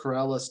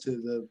corral us to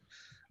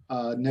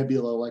the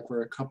nebula like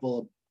we're a couple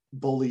of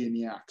bullying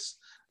yaks.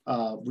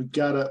 We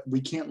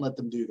can't let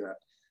them do that.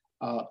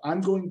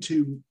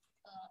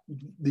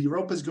 The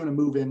Europa is going to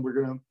move in. We're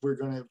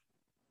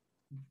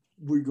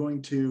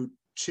going to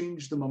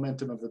change the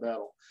momentum of the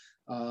battle.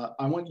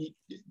 I want you.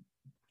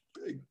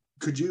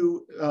 Could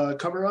you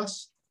cover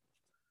us?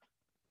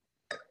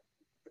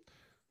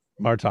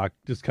 Martok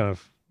just kind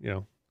of,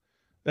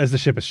 as the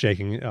ship is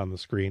shaking on the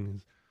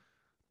screen,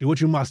 do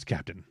what you must,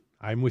 Captain.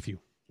 I'm with you.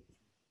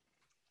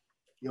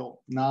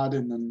 He'll nod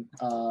and then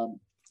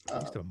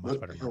He's a much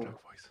better Martok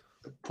voice.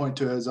 Point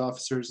to his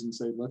officers and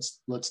say,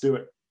 "Let's do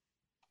it."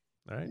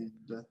 All right.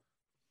 And,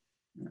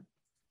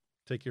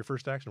 Take your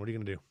first action. What are you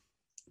going to do?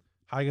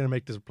 How are you going to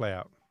make this play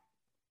out?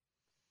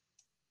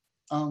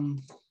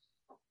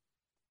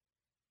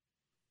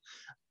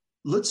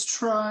 Let's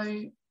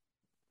try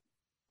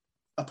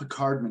a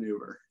Picard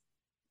maneuver.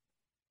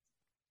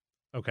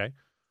 Okay.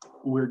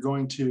 We're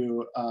going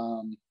to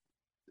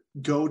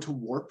go to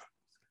warp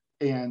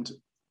and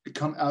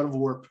come out of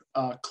warp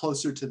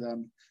closer to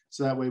them,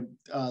 so that way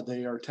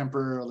they are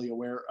temporarily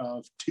aware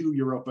of 2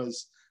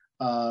 Europas,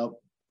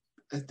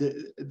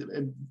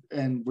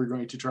 and we're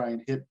going to try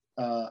and hit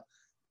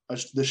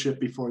the ship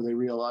before they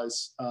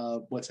realize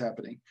what's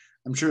happening.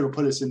 I'm sure it'll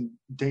put us in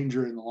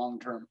danger in the long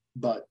term,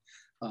 but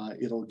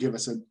it'll give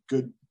us a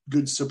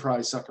good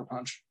surprise sucker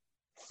punch.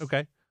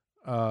 Okay.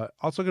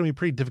 Also going to be a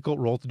pretty difficult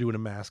role to do in a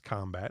mass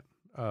combat.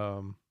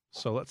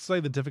 So let's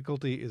say the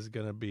difficulty is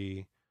going to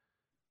be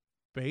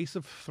base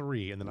of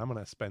 3, and then I'm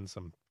going to spend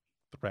some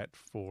threat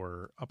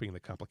for upping the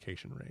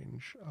complication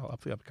range. I'll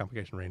up the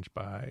complication range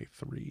by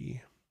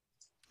 3.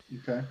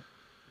 Okay.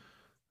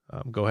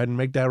 Go ahead and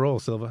make that roll,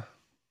 Silva.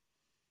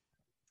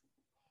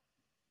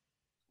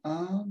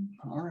 All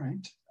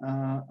right.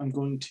 I'm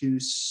going to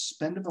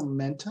spend a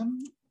momentum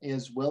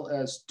as well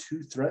as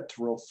 2 threat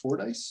to roll 4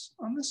 dice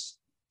on this.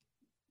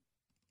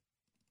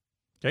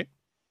 Okay.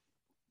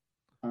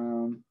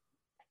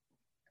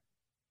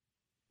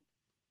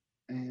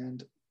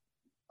 And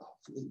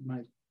hopefully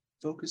my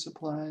focus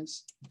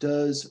applies.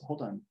 Does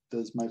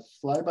my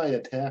flyby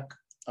attack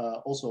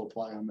also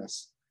apply on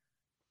this?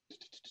 It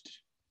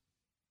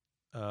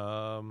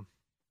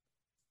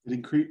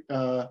increase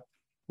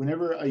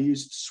whenever I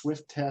used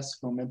swift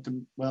task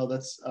momentum. Well,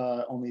 that's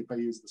only if I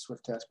use the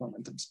swift task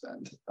momentum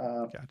spend.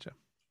 Gotcha.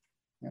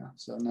 Yeah,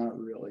 so not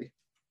really.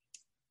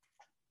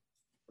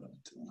 But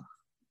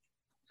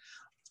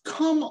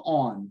come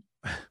on.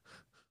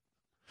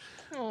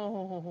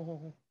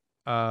 Oh.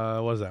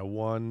 What is that?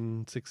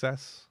 1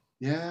 success?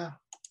 Yeah.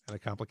 And a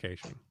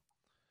complication.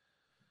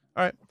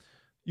 All right.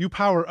 You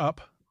power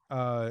up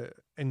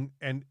and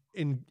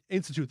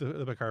institute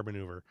the Picard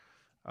maneuver.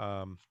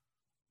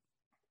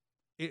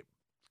 It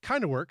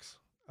kind of works.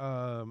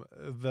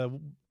 the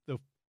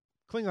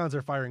Klingons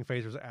are firing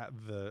phasers at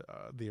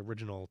the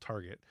original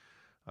target.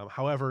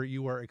 However,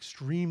 you are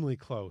extremely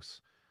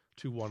close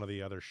to one of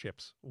the other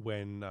ships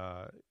when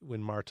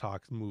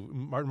Martok's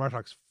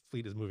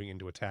fleet is moving in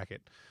to attack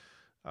it,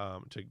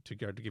 to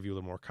give you a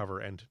little more cover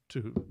and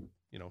to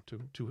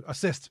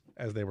assist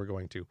as they were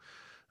going to.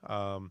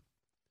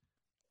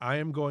 I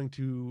am going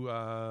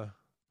to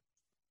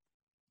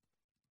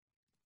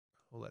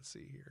let's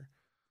see here.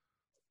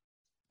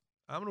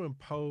 I'm going to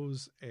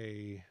impose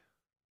a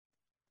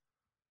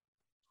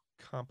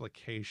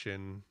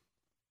complication.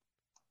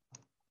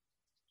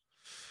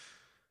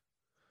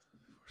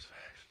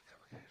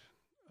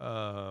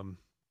 I'm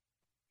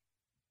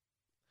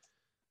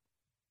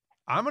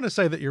going to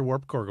say that your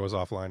warp core goes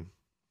offline. You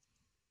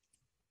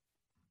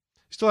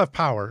still have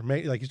power,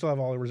 you still have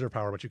all the reserve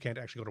power, but you can't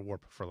actually go to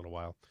warp for a little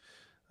while.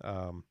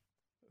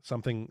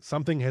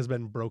 Something has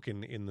been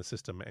broken in the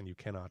system, and you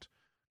cannot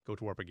go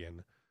to warp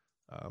again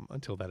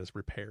until that is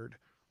repaired.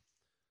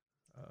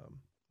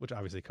 Which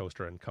obviously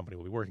Coaster and company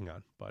will be working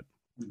on, but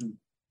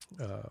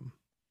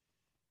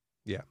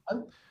yeah.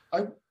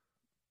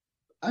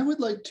 I would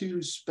like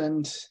to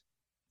spend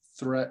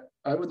threat.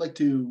 I would like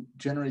to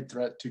generate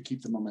threat to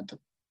keep the momentum.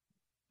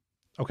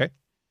 Okay.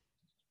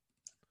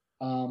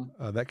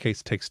 That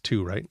case takes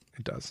 2, right?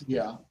 It does.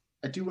 Yeah.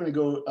 I do want to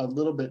go a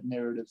little bit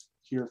narrative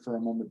here for a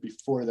moment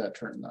before that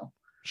turn, though.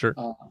 Sure.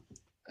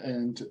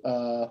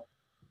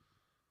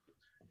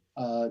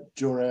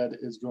 Jorad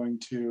is going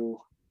to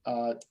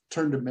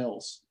turn to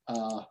Mills,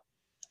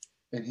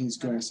 and he's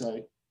going to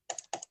say,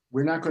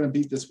 we're not going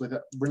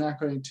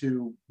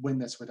to win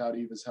this without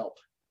Eva's help.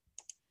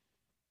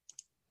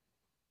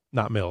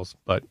 Not Mills,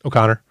 but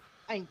O'Connor.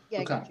 I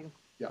got you.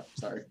 Yeah,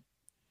 sorry.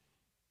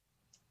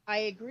 I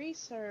agree,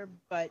 sir,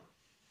 but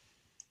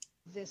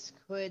this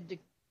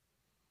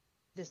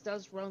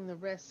does run the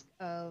risk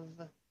of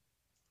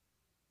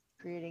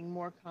creating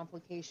more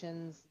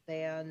complications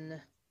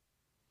than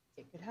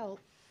it could help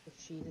if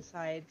she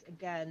decides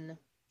again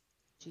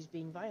she's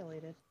being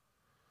violated.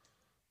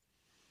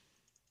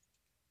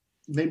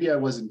 Maybe I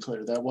wasn't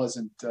clear. That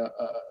wasn't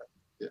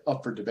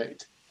up for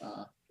debate.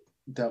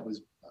 That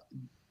was.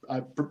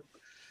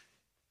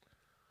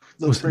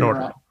 Let's bring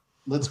her out.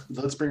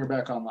 Let's bring her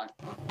back online.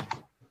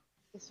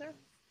 Yes, sir.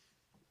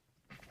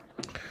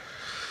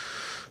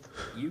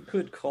 You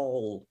could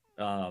call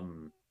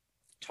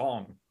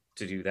Tong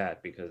to do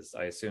that, because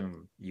I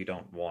assume you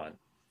don't want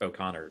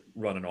O'Connor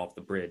running off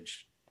the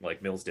bridge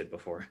like Mills did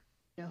before.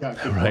 No.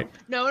 Yeah, Right.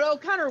 No,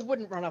 O'Connor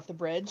wouldn't run off the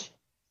bridge.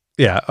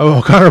 Yeah.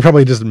 O'Connor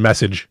probably just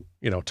message,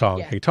 Tong.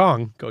 Yeah. Hey,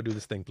 Tong, go do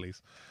this thing,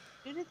 please.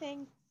 Do the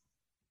thing.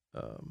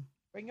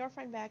 Bring your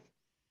friend back.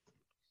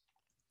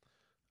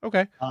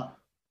 Okay.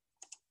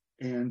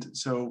 And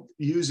so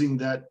using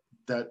that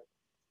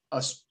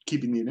us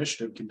keeping the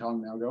initiative, can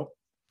Tong now go?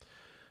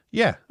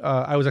 Yeah.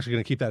 I was actually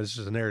going to keep that as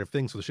just a narrative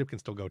thing so the ship can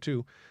still go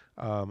too.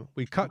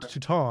 We cut to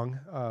Tong,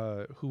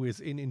 who is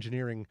in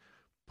engineering,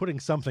 putting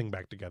something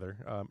back together,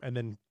 and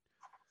then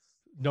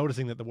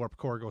noticing that the warp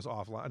core goes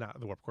offline. Not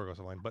the warp core goes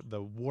offline, but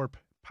the warp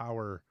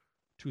power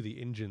to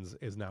the engines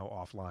is now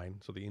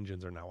offline. So the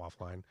engines are now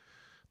offline.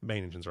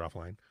 Main engines are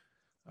offline.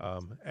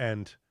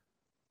 And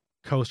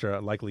Coaster,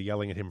 likely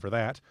yelling at him for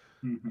that,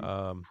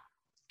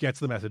 gets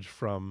the message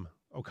from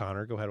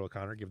O'Connor. Go ahead,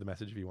 O'Connor. Give the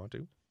message if you want to.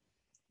 And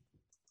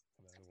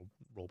then we'll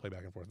role play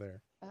back and forth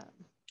there.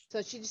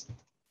 So she just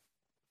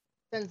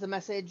sends the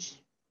message.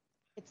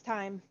 It's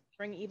time.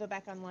 Bring Eva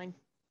back online.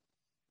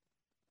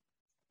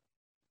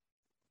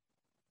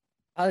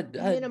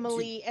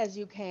 Minimally as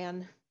you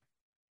can.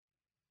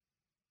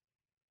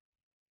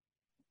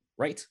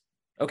 Right.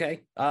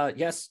 Okay.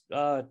 Yes,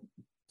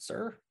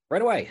 sir.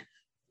 Right away.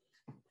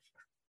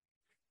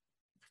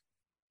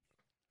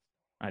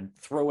 I'd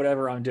throw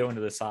whatever I'm doing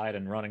to the side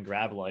and run and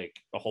grab like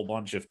a whole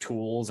bunch of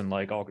tools and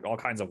like all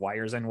kinds of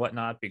wires and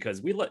whatnot,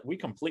 because we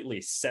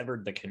completely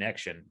severed the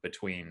connection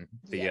between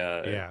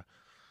the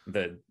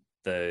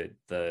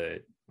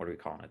what are we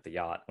calling it? The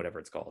yacht, whatever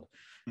it's called.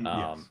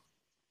 Yes.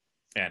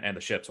 And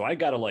the ship. So I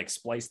got to like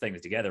splice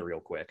things together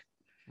real quick.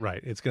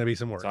 Right. It's going to be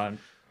some work. So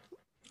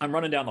I'm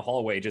running down the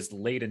hallway just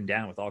laden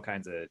down with all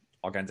kinds of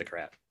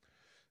crap.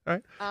 All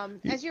right.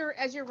 As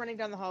you're running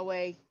down the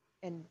hallway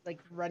and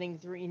like running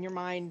through in your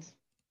mind,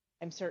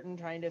 I'm certain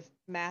trying to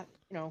plan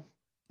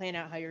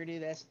out how you're gonna do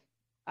this.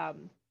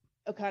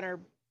 O'Connor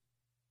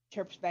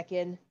chirps back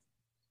in.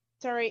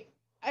 Sorry,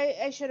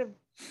 I should have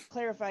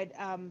clarified.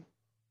 On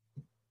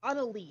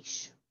a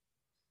leash.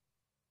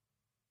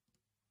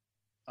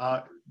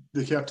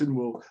 The captain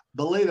will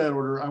belay that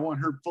order. I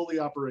want her fully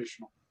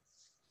operational.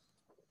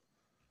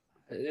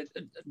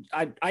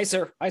 Aye,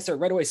 sir.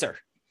 Right away, sir.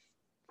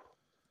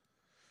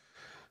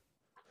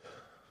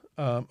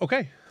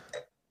 Okay.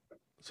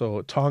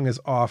 So Tong is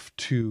off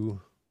to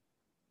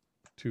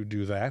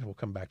do that. We'll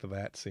come back to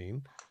that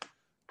scene.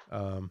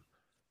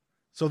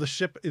 So the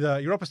ship, the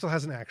Europa still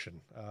has an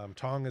action.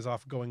 Tong is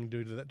off going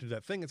to do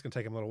that thing. It's going to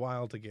take him a little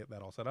while to get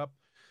that all set up.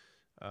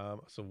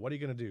 So what are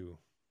you going to do?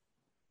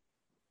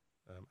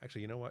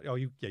 Actually, you know what? Oh,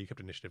 you kept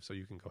initiative, so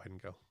you can go ahead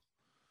and go.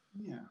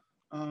 Yeah.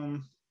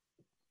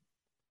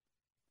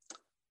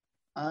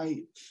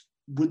 I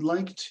would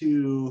like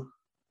to.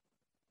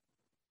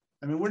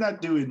 I mean, we're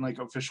not doing like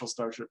official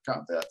Starship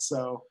combat,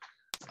 so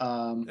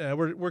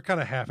we're kind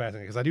of half-assing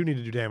it because I do need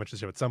to do damage to the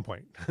ship at some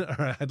point.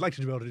 I'd like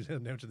to be able to do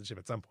damage to the ship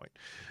at some point,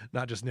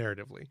 not just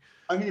narratively.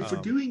 I mean,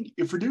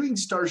 if we're doing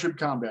Starship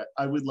combat,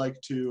 I would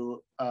like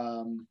to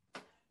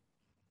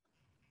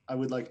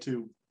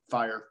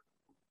fire.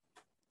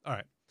 All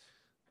right.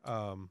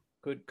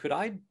 Could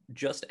I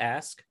just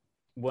ask,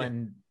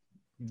 when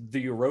the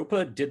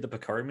Europa did the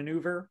Picard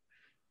maneuver,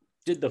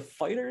 did the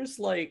fighters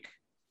like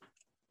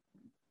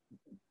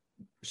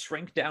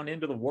shrink down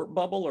into the warp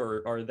bubble,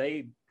 or are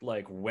they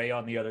like way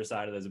on the other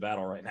side of this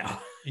battle right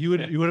now? You would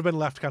have been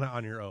left kind of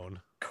on your own.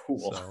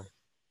 Cool. So.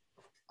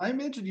 I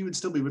imagine you would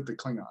still be with the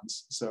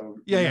Klingons. So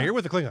yeah, you're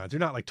with the Klingons. You're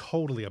not like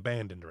totally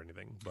abandoned or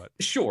anything, but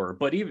sure.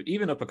 But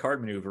even a Picard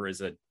maneuver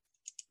is a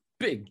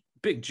big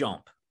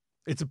jump.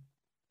 It's a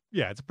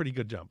pretty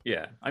good jump.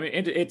 Yeah, I mean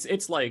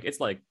it's like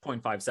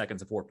 0.5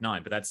 seconds of warp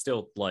 9, but that's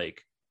still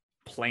like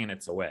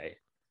planets away.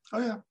 Oh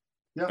yeah.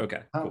 Yeah.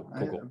 Okay.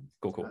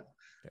 Cool.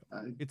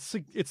 It's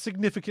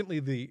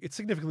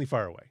significantly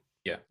far away.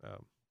 Yeah.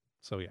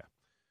 So yeah,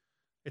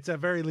 it's at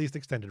very least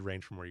extended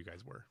range from where you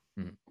guys were.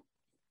 Mm-hmm.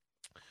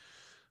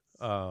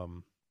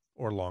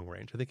 Or long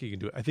range. I think you can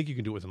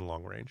do it within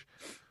long range.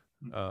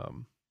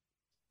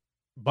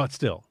 But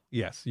still,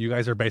 yes, you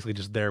guys are basically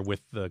just there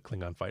with the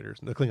Klingon fighters,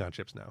 the Klingon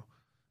ships now.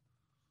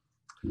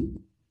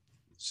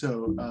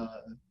 So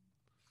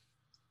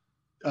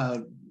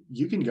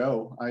you can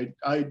go. I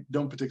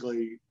don't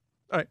particularly.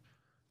 All right.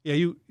 Yeah,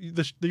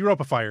 the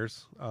Europa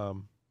fires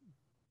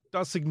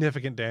does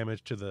significant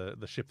damage to the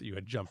ship that you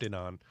had jumped in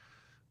on,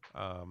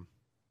 and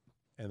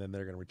then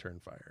they're going to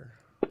return fire.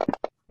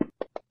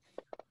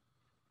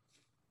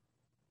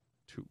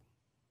 2.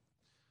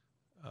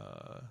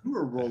 You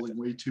were rolling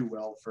way too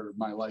well for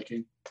my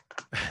liking.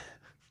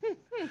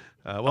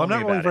 Well, I'm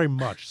not rolling very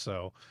much,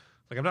 so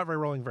like I'm not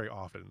rolling very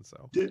often.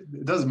 So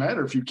it doesn't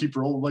matter if you keep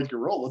rolling like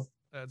you're rolling.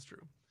 That's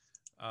true.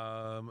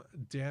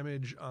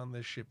 Damage on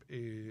this ship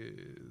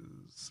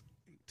is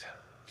 8.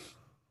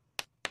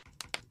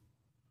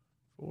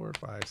 4,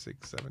 5,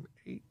 6, 7,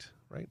 8.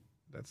 Right?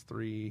 That's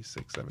 3,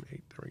 6, 7,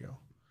 8. There we go.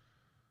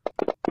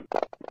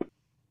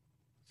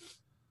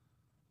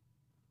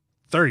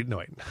 30. No,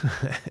 wait.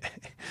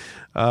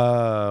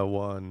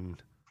 1.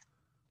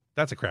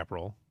 That's a crap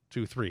roll.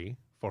 2, 3,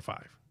 4,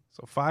 5.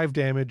 So 5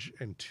 damage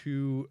and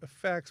 2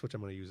 effects, which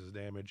I'm going to use as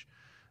damage.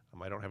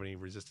 I don't have any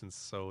resistance,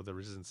 so the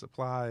resistance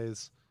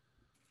applies.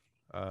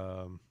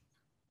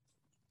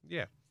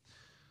 Yeah.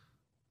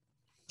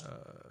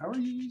 How are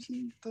you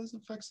using those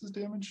effects as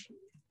damage?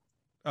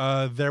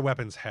 Their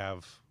weapons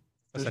have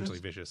essentially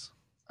vicious.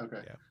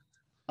 Okay. Yeah.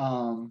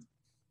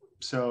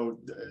 So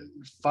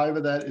 5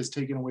 of that is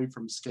taken away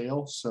from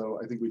scale, so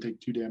I think we take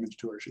 2 damage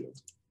to our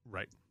shields.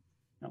 Right.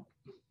 No.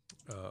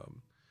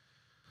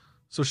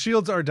 So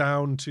shields are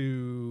down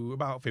to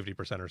about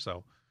 50% or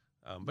so,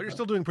 but you're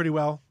still doing pretty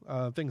well.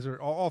 Things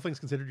are all things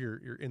considered,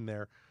 you're in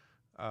there.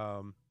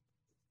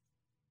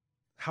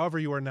 However,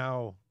 you are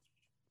now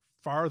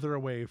farther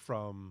away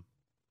from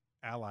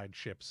allied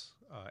ships,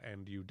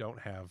 and you don't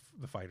have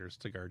the fighters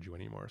to guard you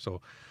anymore.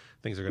 So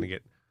things are going to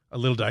get a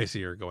little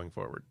dicier going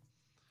forward.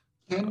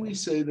 Can we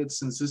say that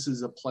since this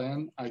is a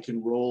plan, I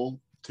can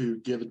roll to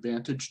give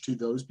advantage to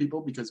those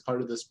people? Because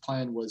part of this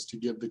plan was to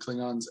give the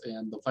Klingons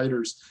and the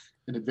fighters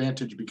an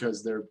advantage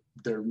because they're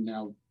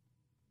now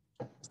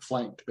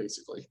flanked,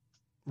 basically.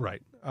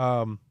 Right.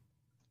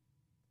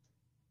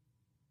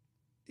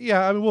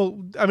 Yeah, I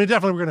mean,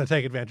 definitely we're going to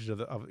take advantage of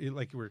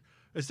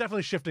it's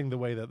definitely shifting the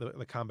way that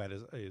the combat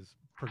is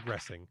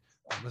progressing.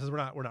 We're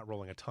not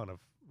rolling a ton of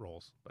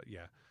rolls, but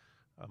yeah,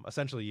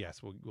 essentially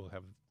yes, we'll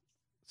have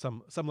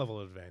some level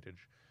of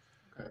advantage.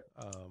 Okay.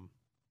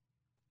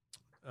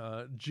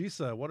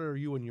 Jisa, what are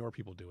you and your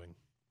people doing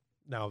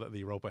now that the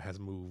Europa has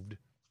moved?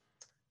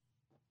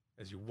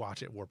 As you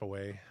watch it warp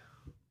away.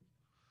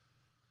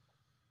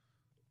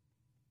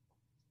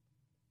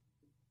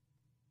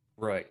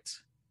 Right.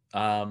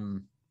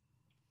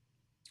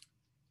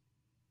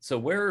 So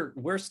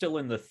we're still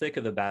in the thick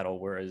of the battle,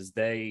 whereas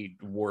they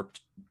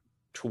warped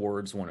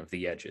towards one of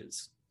the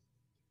edges.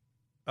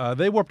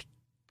 They warped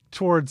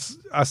towards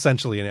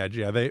essentially an edge.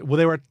 Yeah, they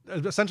were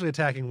essentially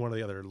attacking one of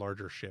the other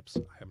larger ships,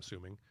 I'm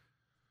assuming.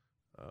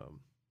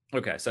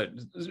 Okay, so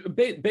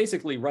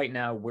basically right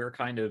now we're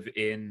kind of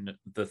in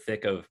the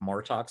thick of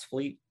Martok's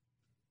fleet.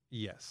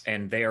 Yes.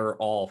 And they're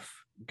all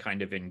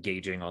kind of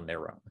engaging on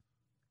their own.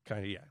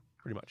 Kind of, yeah,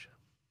 pretty much.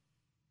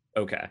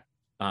 Okay.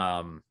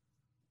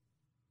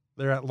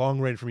 They're at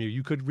long range from you.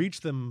 You could reach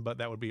them, but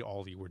that would be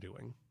all you were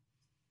doing.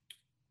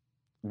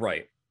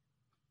 Right.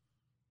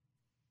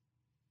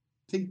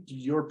 I think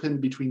you're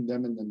pinned between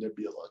them and the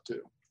Nebula,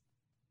 too.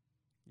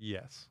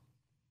 Yes.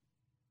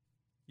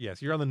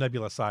 Yes, you're on the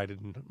Nebula side,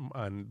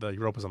 and the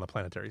Europa's on the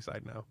planetary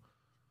side now.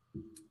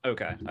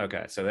 Okay.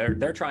 So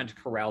they're trying to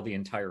corral the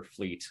entire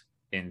fleet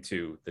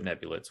into the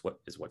Nebula.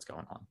 What's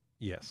going on?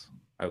 Yes.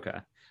 Okay.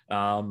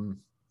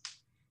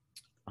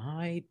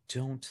 I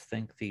don't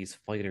think these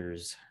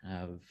fighters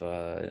have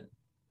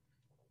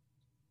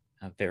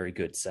very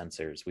good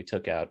sensors. We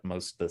took out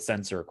most of the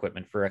sensor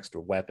equipment for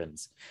extra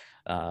weapons.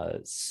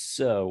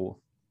 So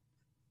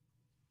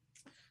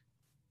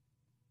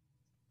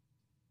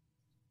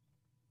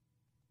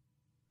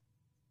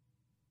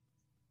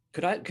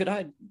could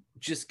I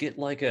just get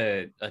like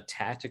a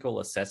tactical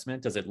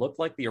assessment? Does it look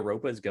like the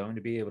Europa is going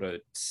to be able to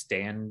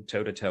stand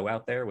toe to toe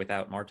out there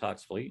without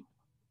Martok's fleet?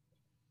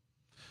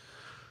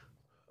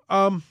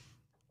 I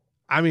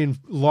mean,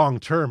 long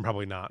term,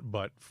 probably not,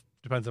 but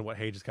depends on what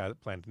Hage has got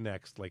planned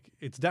next. Like,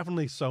 it's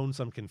definitely sown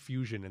some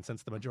confusion, and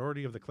since the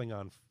majority of the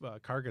Klingon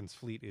Kargan's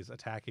fleet is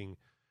attacking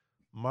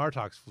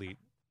Martok's fleet,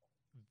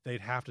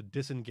 they'd have to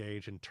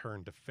disengage and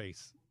turn to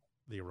face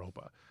the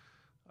Europa,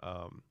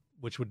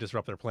 which would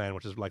disrupt their plan,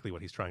 which is likely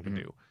what he's trying to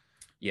do.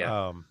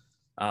 Yeah.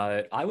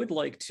 I would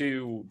like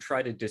to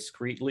try to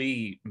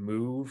discreetly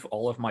move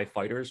all of my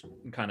fighters,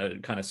 kind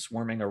of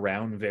swarming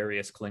around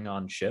various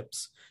Klingon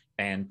ships,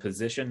 and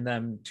position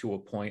them to a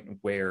point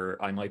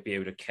where I might be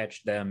able to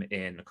catch them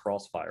in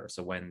crossfire.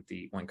 So when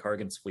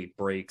Kargan's fleet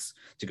breaks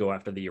to go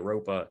after the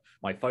Europa,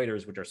 my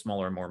fighters, which are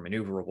smaller and more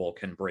maneuverable,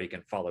 can break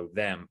and follow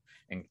them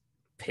and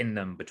pin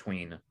them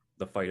between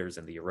the fighters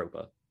and the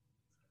Europa.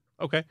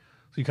 Okay,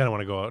 so you kind of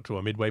want to go out to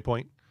a midway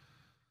point.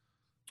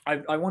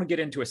 I want to get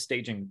into a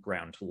staging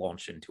ground to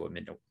launch into a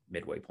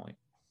midway point.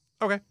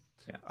 Okay.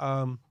 Yeah.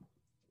 All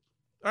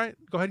right.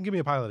 Go ahead and give me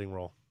a piloting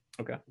roll.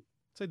 Okay.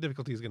 Say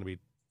difficulty is going to be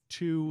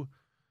 2,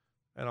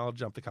 and I'll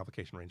jump the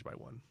complication range by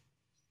 1.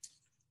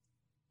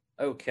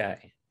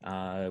 Okay.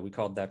 We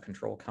called that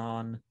Control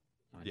Con.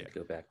 I need Yeah. to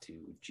go back to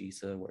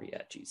Jisa. Where are you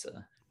at,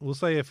 Jisa? We'll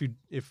say if you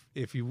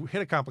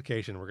hit a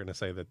complication, we're going to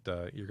say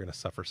that you're going to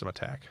suffer some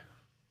attack.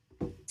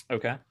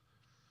 Okay.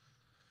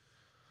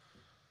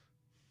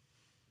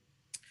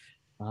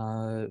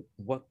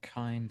 What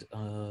kind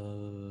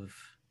of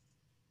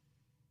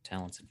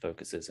talents and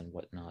focuses and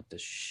whatnot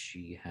does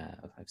she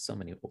have? I have so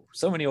many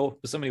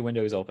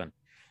windows open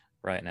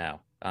right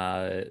now.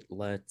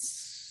 Let's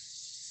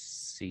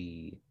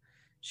see.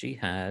 She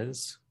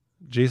has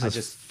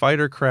Jesus,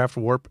 fighter craft,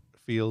 warp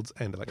fields,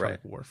 and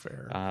electronic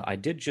warfare. I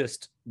did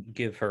just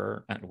give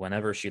her,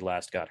 whenever she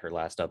last got her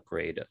last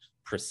upgrade,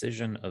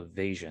 precision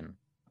evasion.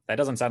 That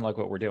doesn't sound like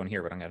what we're doing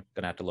here, but I'm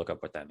gonna have to look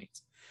up what that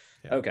means.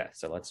 Yeah. Okay,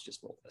 so let's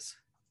just roll this.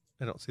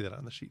 I don't see that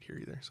on the sheet here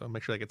either, so I'll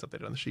make sure that gets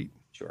updated on the sheet.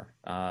 Sure.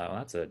 Well,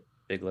 that's a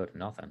big load of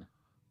nothing.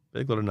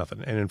 Big load of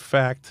nothing. And in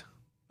fact,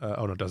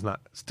 oh no, it does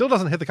not. Still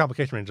doesn't hit the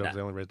complication range, because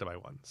they only raised it by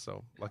 1.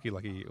 So lucky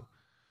you.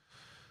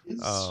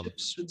 His ship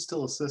should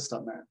still assist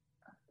on that.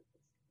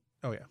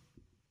 Oh, yeah.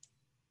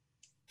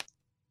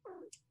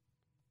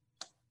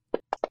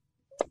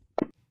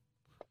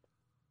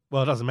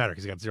 Well, it doesn't matter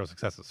because you got 0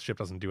 successes. The ship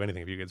doesn't do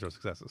anything if you get 0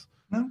 successes.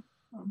 No,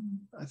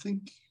 I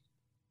think...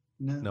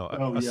 No,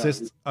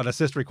 an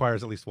assist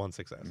requires at least 1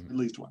 success. At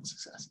least 1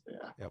 success,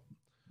 yeah.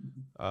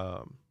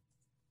 Yep.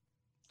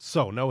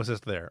 So no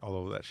assist there,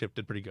 although that ship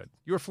did pretty good.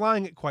 You were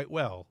flying it quite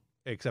well,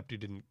 except you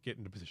didn't get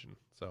into position.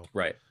 So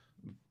right,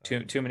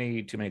 too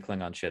many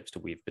Klingon ships to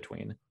weave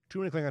between. Too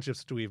many Klingon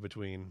ships to weave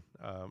between.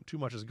 Too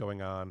much is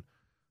going on.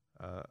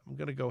 I'm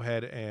gonna go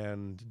ahead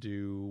and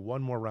do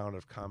 1 more round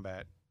of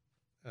combat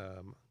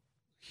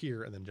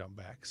here, and then jump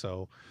back.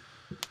 So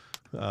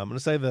I'm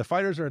gonna say the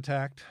fighters are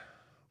attacked.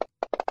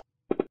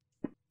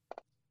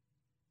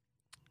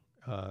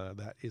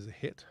 That is a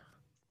hit.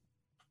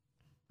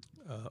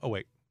 Oh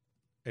wait,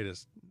 it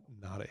is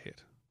not a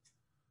hit.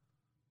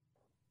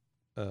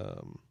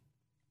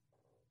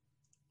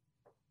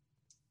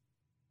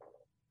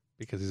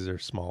 Because these are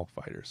small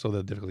fighters, so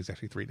the difficulty is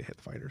actually 3 to hit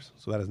the fighters.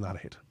 So that is not a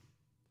hit.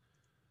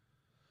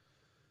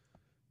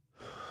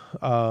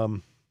 All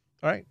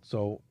right,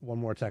 so 1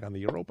 more attack on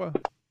the Europa.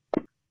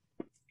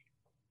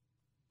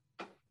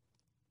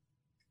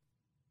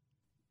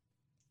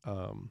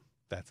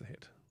 That's a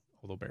hit.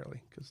 Although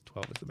barely, because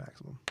 12 is the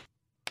maximum.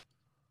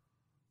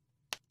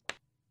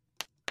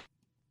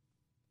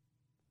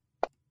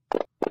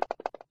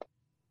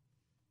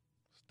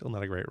 Still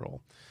not a great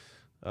roll.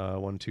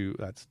 1, 2,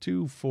 that's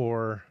 2,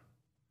 4,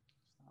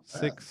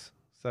 6,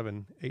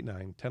 7, 8,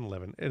 9, 10,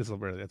 11. It is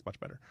really, that's much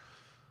better.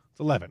 It's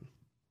 11.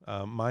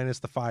 Minus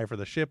the 5 for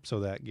the ship, so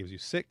that gives you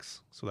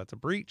 6. So that's a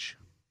breach.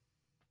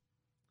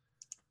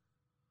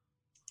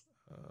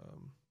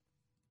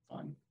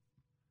 Fine.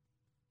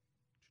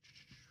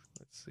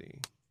 Let's see.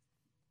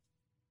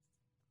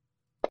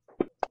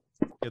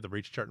 You have the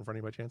breach chart in front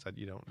of you by chance?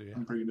 You don't, do you?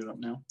 I'm bringing it up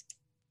now.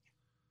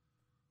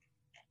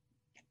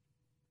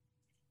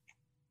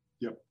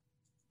 Yep.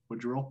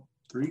 What'd you roll?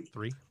 3?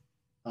 3.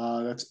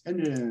 That's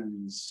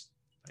engines.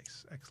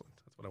 Nice. Excellent.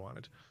 That's what I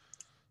wanted.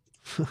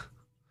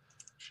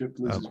 Ship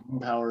loses 1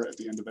 power at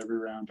the end of every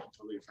round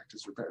until the effect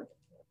is repaired.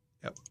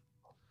 Yep.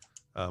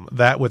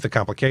 That with the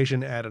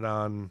complication added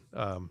on,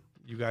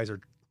 you guys are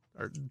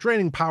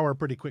draining power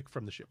pretty quick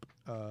from the ship.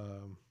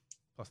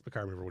 Plus the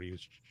Picard maneuver would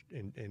use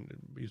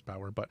use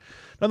power, but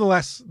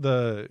nonetheless,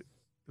 the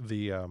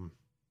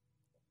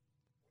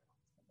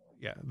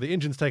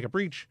engines take a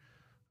breach,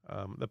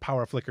 the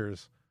power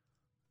flickers,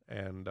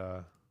 and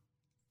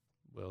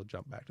we'll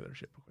jump back to their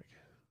ship real quick.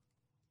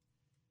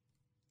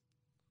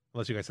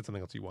 Unless you guys had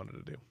something else you wanted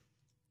to do.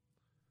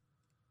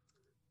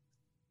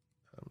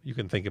 You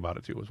can think about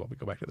it too as well. We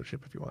go back to their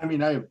ship if you want. I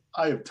mean, I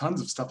have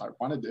tons of stuff I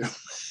want to do.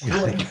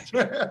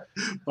 But,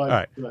 all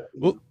right,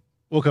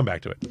 we'll come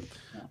back to it.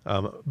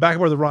 Back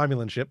aboard the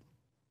Romulan ship.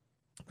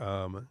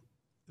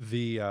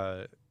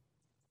 The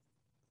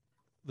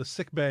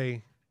sick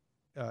bay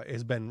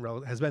has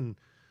been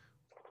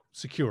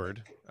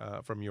secured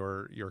from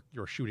your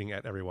shooting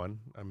at everyone.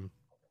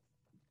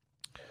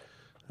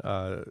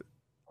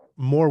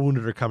 More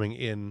wounded are coming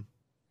in,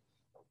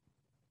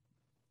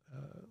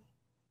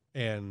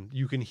 and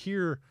you can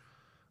hear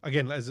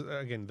again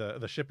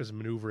the ship is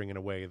maneuvering in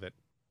a way that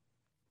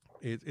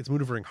it's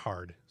maneuvering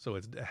hard, so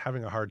it's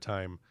having a hard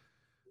time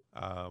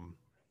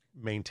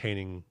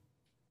maintaining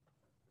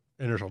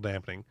inertial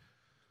dampening.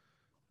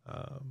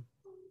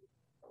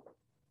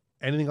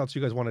 Anything else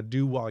you guys want to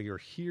do while you're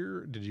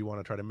here? Did you want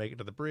to try to make it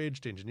to the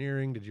bridge, to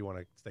engineering? Did you want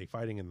to stay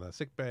fighting in the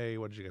sick bay?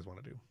 What did you guys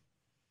want to do?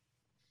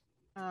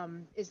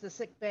 Is the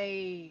sick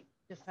bay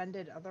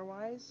defended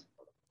otherwise?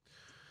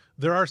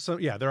 There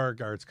are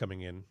guards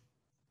coming in.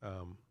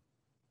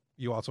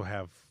 You also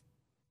have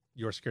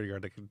your security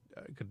guard that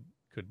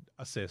could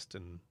assist,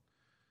 and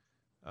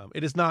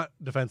it is not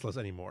defenseless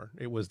anymore.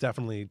 It was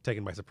definitely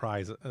taken by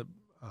surprise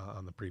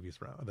on the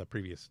previous round, the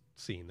previous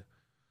scene.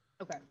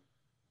 Okay.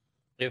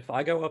 If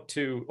I go up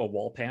to a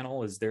wall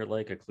panel, is there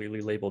like a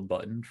clearly labeled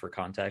button for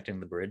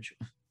contacting the bridge?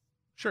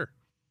 Sure.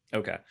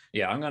 Okay.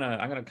 Yeah, I'm going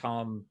to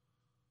calm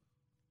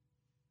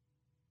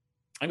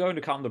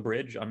the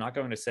bridge. I'm not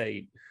going to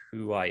say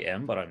who I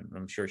am, but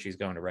I'm sure she's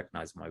going to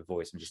recognize my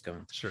voice. I'm just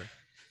going to... Sure.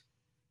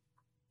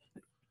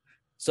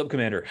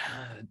 Subcommander,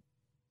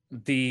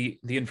 the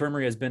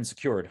infirmary has been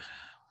secured.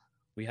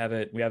 We have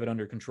it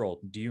under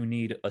control. Do you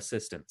need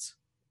assistance?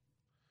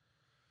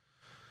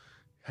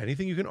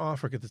 Anything you can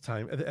offer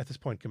at this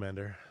point,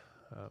 Commander.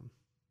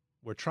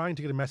 We're trying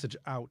to get a message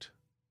out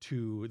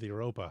to the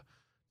Europa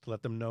to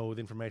let them know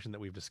the information that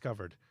we've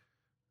discovered.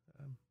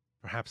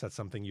 Perhaps that's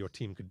something your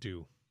team could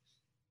do.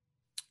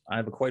 I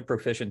have a quite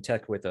proficient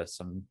tech with us.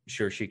 I'm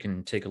sure she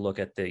can take a look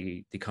at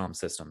the comm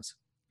systems.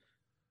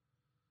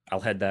 I'll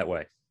head that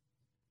way.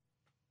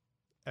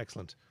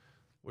 Excellent.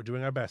 We're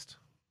doing our best.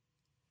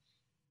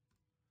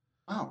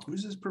 Wow,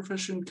 who's this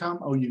proficient comm?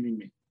 Oh, you mean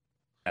me?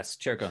 Yes,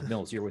 Cherka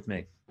Mills, you're with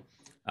me.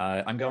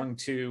 I'm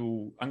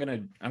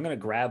gonna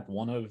grab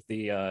one of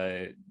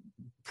the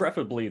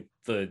preferably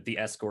the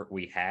escort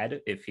we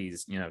had, if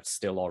he's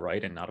still all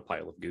right and not a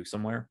pile of goo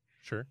somewhere.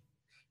 Sure.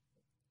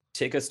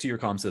 Take us to your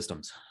comm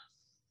systems.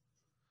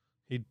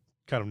 He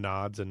kind of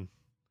nods and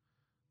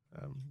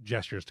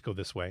gestures to go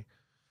this way.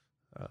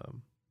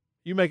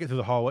 You make it through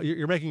the hallway.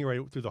 You're making your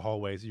way through the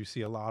hallways. You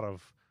see a lot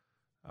of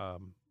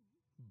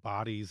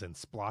bodies and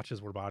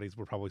splotches where bodies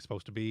were probably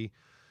supposed to be.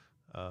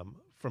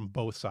 From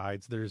both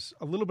sides, there's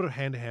a little bit of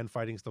hand-to-hand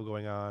fighting still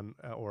going on,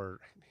 or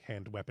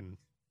hand weapon,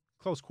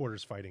 close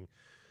quarters fighting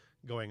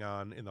going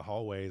on in the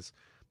hallways.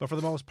 But for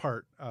the most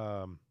part,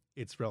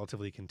 it's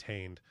relatively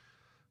contained.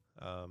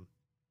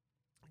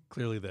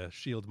 Clearly, the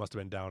shield must have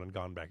been down and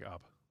gone back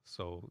up,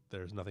 so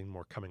there's nothing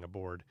more coming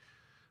aboard.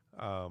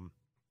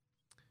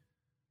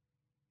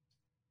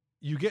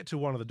 You get to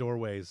one of the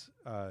doorways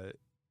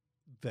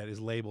that is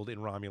labeled in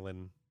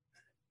Romulan.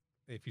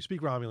 If you speak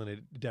Romulan,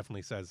 it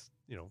definitely says,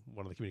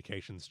 one of the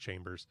communications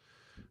chambers.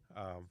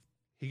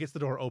 He gets the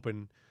door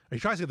open. He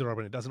tries to get the door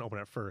open. It doesn't open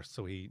at first.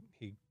 So he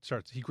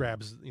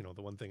grabs,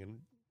 the one thing and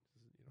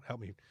help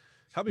me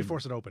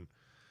force it open.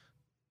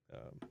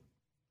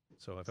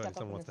 So if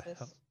someone wants to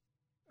help.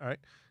 All right.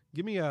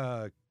 Give me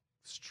a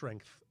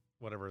strength,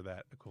 whatever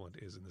that equivalent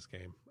is in this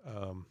game.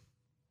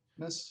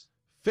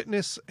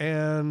 Fitness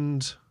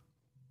and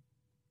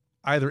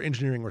either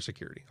engineering or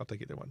security. I'll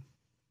take either one.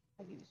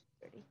 I use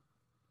security.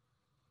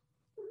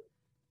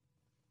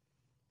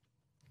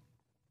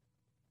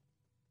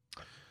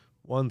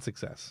 One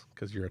success,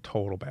 because you're a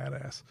total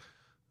badass.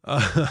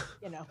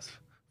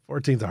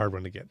 14's a hard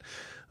one to get.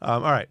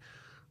 All right.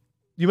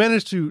 You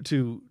manage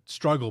to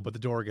struggle, but the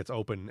door gets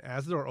open.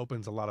 As the door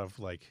opens, a lot of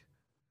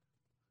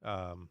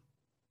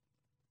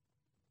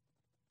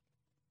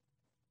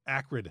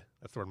acrid,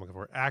 that's the word I'm looking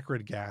for,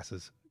 acrid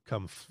gases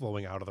come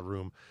flowing out of the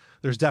room.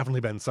 There's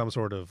definitely been some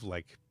sort of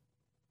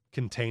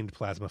contained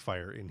plasma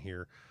fire in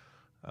here.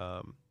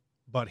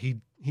 But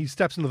he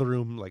steps into the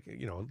room,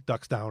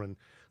 ducks down and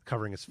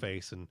covering his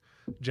face and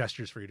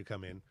gestures for you to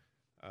come in.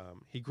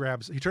 He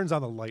turns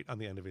on the light on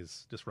the end of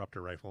his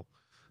disruptor rifle,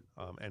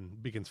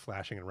 and begins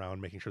flashing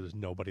around, making sure there's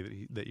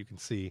nobody that you can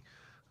see.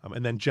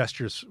 And then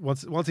gestures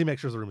once he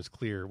makes sure the room is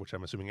clear, which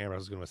I'm assuming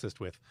Ambrose is going to assist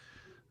with.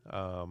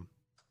 And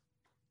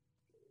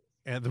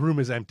the room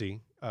is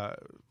empty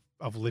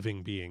of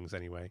living beings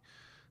anyway.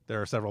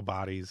 There are several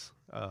bodies,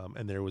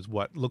 and there was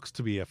what looks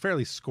to be a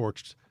fairly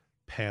scorched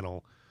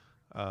panel.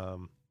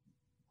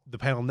 The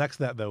panel next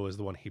to that, though, is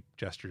the one he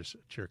gestures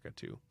Chirka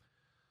to.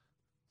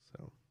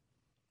 So,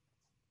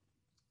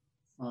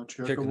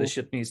 Chirka The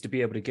ship needs to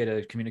be able to get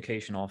a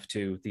communication off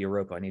to the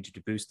Europa. I need you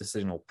to boost the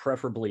signal,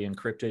 preferably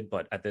encrypted,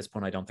 but at this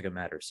point, I don't think it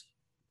matters.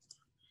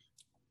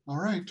 All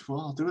right, well,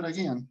 I'll do what I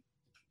can.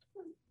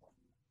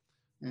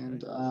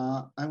 And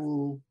I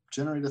will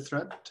generate a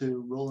threat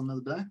to roll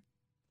another die.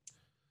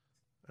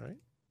 All right.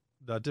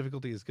 The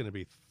difficulty is going to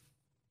be,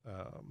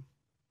 well,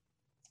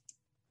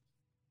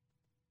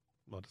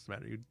 it doesn't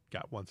matter. You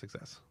got one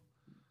success.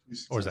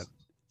 Or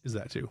is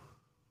that two?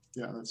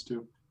 Yeah, that's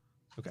two.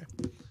 Okay.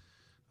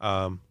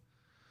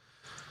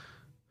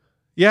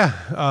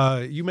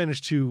 You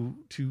managed to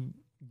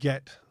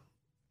get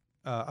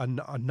a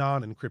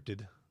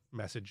non-encrypted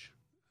message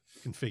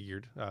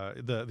configured.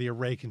 The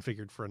array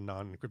configured for a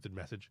non-encrypted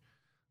message.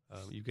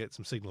 You get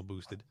some signal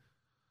boosted.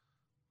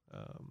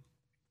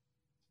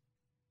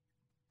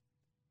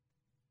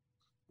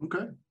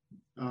 Okay.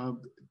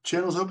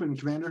 Channel's open,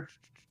 Commander.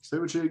 Say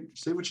what you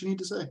need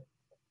to say.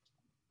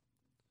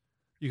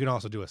 You can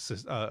also do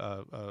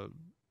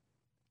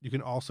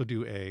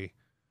a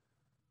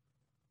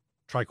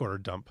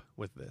tricorder dump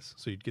with this.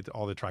 So you'd get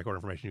all the tricorder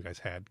information you guys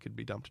had could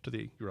be dumped to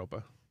the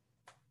Europa.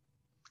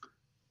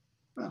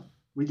 Well,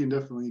 we can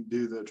definitely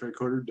do the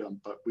tricorder dump,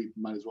 but we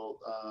might as well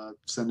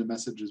send a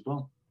message as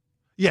well.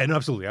 Yeah, no,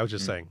 absolutely. I was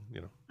just saying,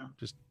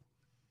 just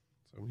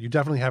so you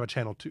definitely have a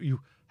channel to. You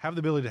have the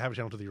ability to have a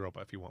channel to the Europa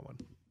if you want one.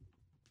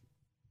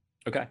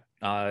 Okay.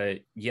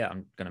 Yeah,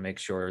 I'm gonna make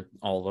sure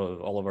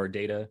all of our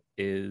data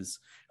is.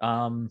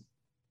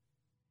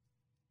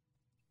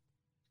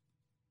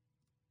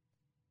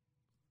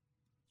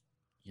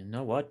 You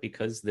know what?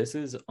 Because this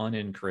is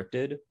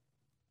unencrypted,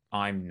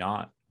 I'm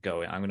not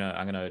going. I'm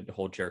gonna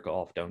hold Chirka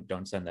off.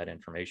 Don't send that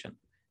information.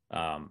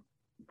 I'm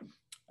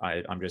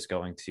just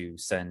going to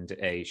send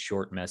a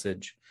short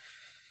message.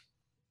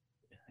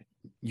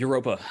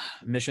 Europa,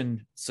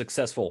 mission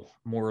successful,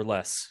 more or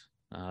less.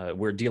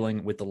 We're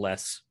dealing with the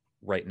less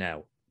right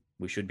now.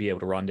 We should be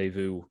able to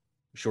rendezvous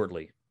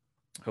shortly.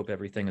 Hope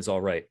everything is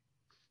all right.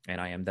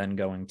 And I am then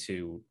going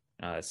to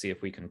see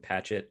if we can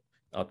patch it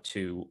up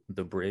to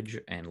the bridge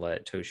and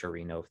let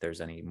Toshari know if there's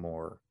any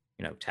more,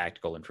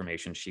 tactical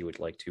information she would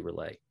like to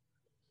relay.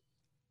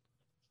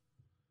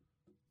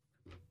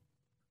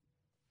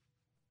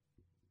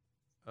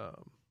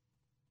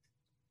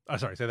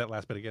 Sorry, say that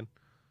last bit again.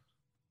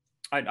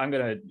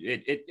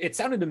 It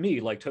sounded to me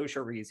like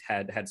Toshari's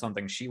had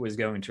something she was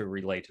going to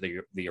relay to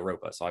the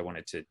Europa, so I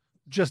wanted to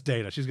just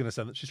data. She's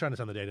trying to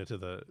send the data to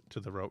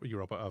the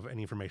Europa of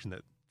any information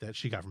that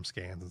she got from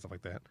scans and stuff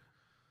like that.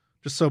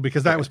 Just so,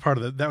 because that was part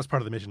of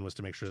the mission, was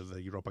to make sure that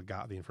the Europa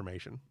got the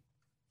information,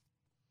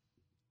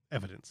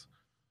 evidence.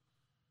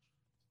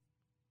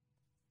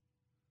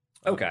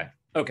 Okay.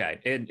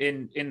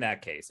 In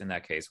that case,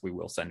 we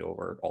will send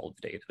over all of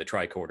the data, the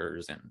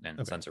tricorders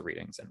and sensor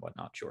readings and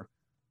whatnot. Sure.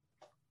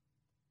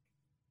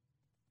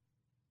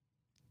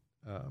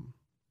 All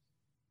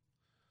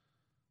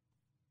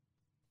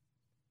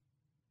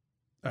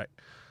right.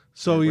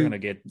 So we're gonna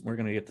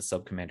get the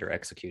sub commander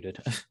executed.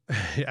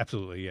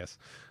 Absolutely, yes.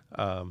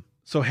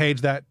 So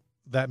Hage, that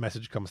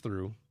message comes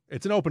through.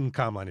 It's an open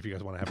comm line if you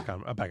guys want to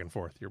have a back and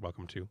forth. You're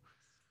welcome to.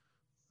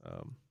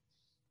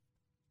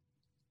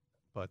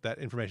 But that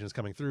information is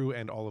coming through,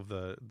 and all of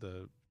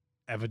the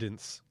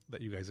evidence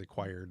that you guys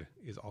acquired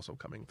is also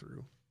coming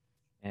through.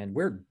 And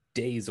we're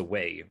days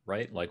away,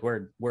 right? Like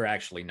we're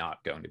actually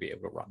not going to be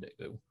able to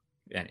rendezvous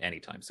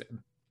anytime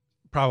soon.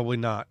 Probably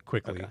not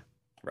quickly. Okay.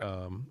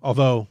 Right.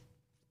 Although,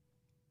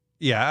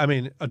 yeah, I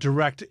mean, a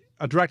direct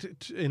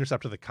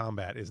intercept of the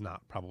combat is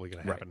not probably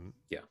going to happen. Right.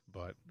 Yeah,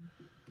 but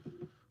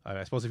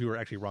I suppose if you were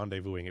actually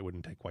rendezvousing, it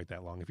wouldn't take quite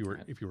that long. If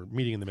you were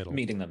meeting in the middle,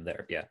 meeting them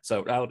there, yeah.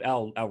 So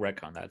I'll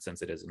retcon that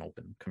since it is an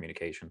open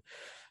communication.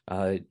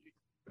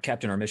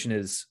 Captain, our mission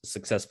is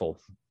successful.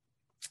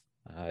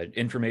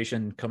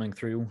 Information coming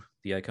through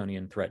the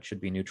Iconian threat should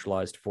be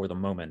neutralized for the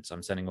moment.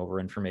 I'm sending over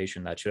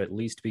information that should at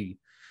least be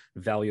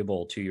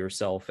valuable to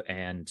yourself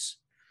and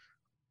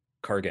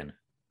Kargan.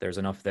 There's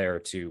enough there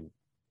to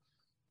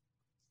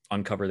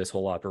uncover this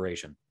whole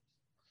operation.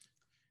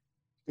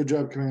 Good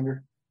job,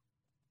 Commander.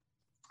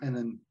 And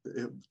then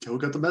he'll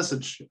get the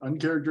message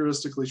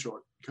uncharacteristically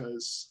short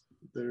because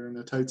they're in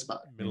a tight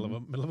spot. Middle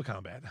of a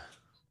combat.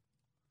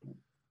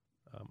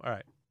 All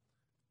right.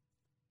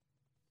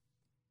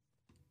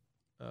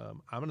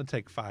 I'm going to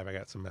take 5. I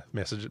got some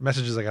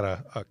messages I got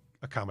to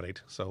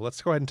accommodate. So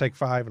let's go ahead and take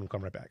 5 and we'll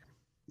come right back.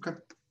 Okay.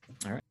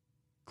 All right.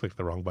 Click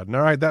the wrong button.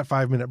 All right. That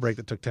 5-minute break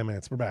that took 10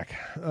 minutes. We're back.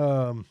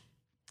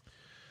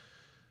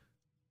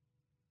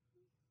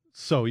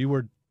 So you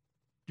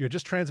had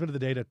just transmitted the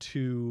data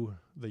to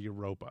the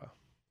Europa.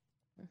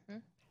 Mm-hmm.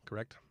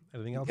 Correct?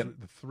 Anything else? Yep.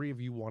 The 3 of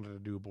you wanted to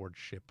do aboard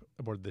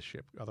this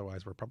ship.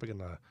 Otherwise, we're probably going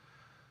to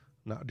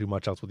not do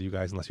much else with you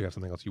guys unless you have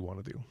something else you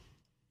want to do.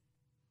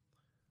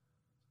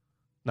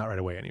 Not right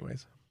away,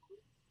 anyways.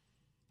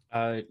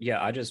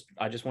 Yeah, I just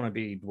want to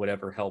be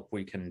whatever help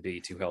we can be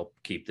to help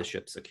keep the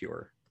ship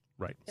secure.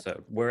 Right. So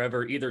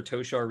wherever either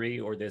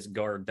Toshari or this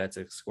guard that's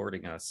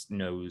escorting us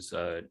knows,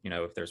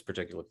 if there's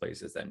particular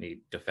places that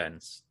need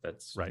defense,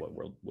 that's right. what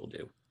we'll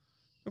do.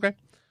 Okay.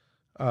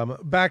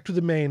 Back to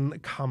the main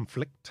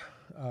conflict.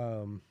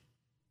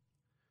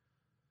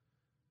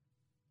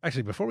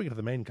 Actually, before we get to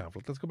the main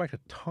conflict, let's go back to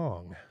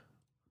Tong.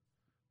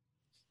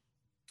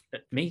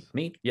 Me?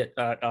 Yeah.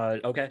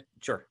 Okay.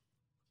 Sure.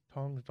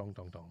 Tong.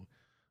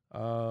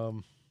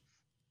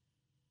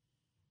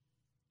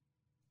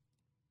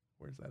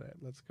 Where's that at?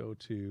 Let's go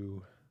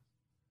to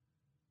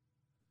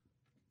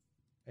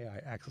AI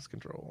access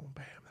control.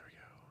 Bam, there we go.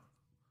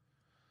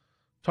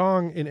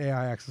 Tong in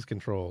AI access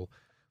control.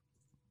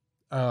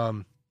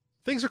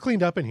 Things are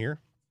cleaned up in here.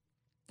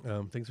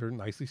 Things are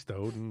nicely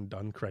stowed and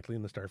done correctly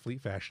in the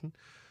Starfleet fashion,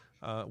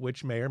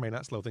 which may or may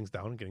not slow things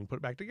down and getting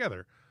put back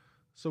together.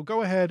 So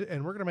go ahead,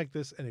 and we're going to make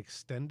this an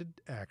extended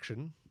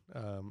action.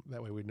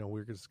 That way we know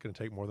we're just going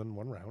to take more than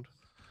one round.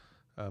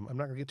 I'm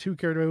not going to get too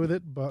carried away with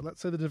it, but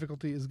let's say the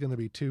difficulty is going to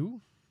be 2.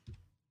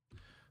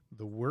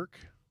 The work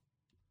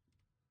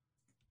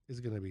is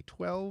going to be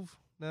 12.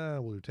 Nah,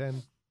 we'll do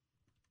 10.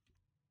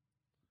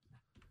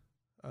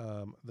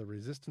 The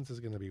resistance is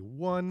going to be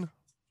 1.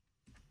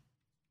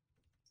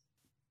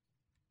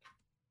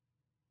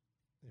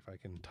 If I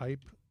can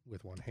type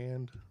with one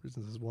hand,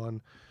 resistance is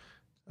 1.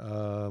 I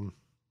don't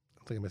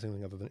think I'm missing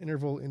anything other than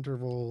interval.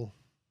 Interval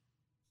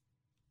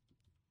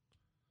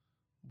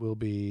will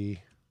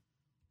be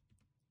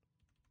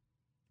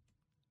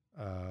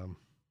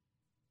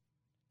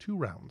 2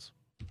 rounds.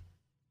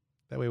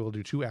 That way we'll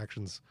do 2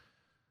 actions,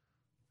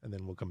 and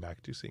then we'll come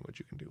back to seeing what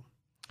you can do.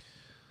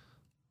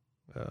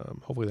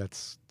 Hopefully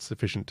that's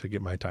sufficient to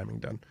get my timing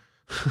done.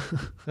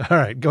 All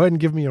right, go ahead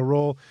and give me a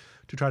roll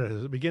to try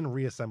to begin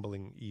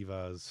reassembling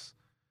Eva's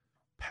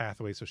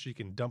pathway so she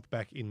can dump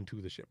back into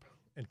the ship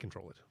and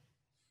control it.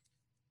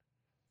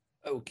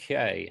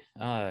 Okay.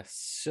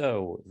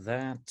 So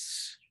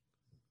that's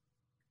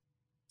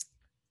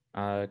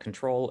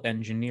control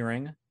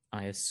engineering,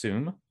 I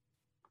assume.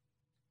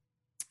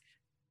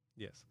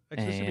 Yes.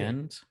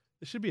 Actually,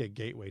 this should be a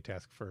gateway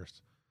task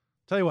first.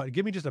 Tell you what,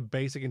 give me just a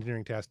basic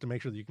engineering task to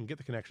make sure that you can get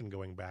the connection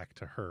going back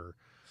to her.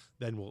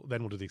 Then we'll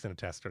do the extended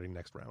task starting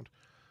next round.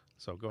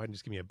 So go ahead and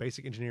just give me a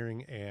basic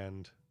engineering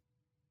and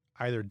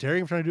either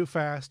daring if you're trying to do it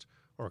fast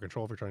or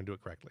control if you're trying to do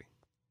it correctly.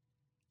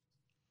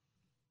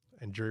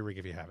 And jury rig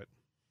if you have it.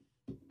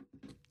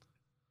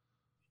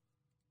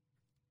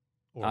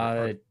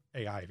 Or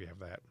AI if you have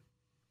that.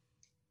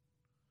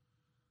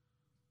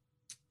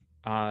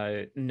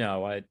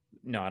 No, I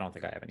don't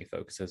think I have any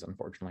focuses,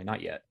 unfortunately.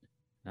 Not yet.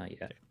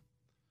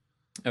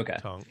 Okay.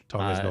 Tong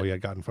has not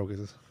yet gotten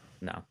focuses.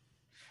 No.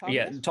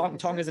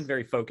 Tong isn't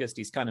very focused.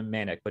 He's kind of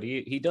manic, but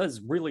he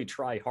does really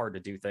try hard to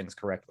do things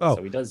correctly.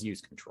 So he does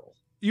use control.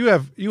 You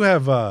have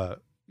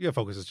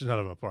focuses, just none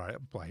of them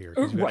apply here.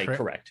 Right,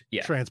 correct.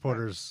 Yeah.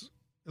 Transporters,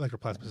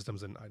 electroplasma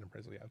systems, and item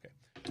appraisal. Yeah, okay.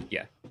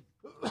 Yeah.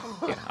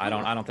 Yeah. I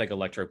don't think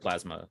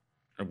electroplasma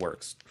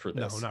works for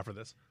this. No, not for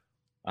this.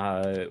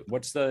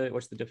 What's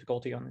the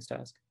difficulty on this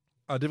task?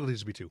 Difficulty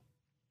should be 2.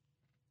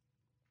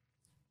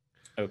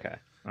 Okay.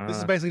 This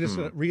is basically just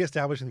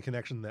reestablishing the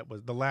connection that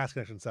was the last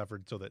connection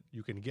suffered, so that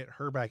you can get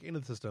her back into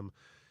the system,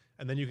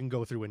 and then you can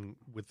go through and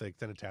with the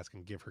extended task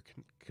and give her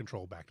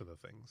control back to the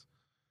things.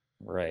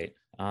 Right.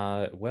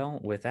 Well,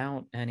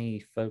 without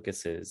any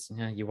focuses,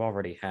 you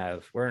already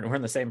have. We're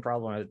in the same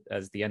problem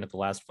as the end of the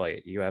last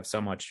fight. You have so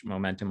much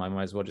momentum. I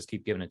might as well just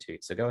keep giving it to you.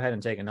 So go ahead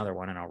and take another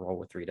one, and I'll roll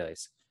with 3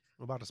 dice.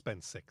 I'm about to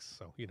spend 6,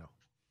 so you know.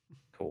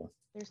 Cool.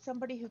 There's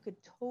somebody who could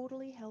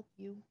totally help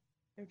you.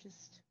 They're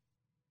just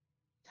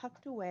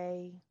tucked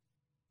away,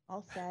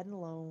 all sad and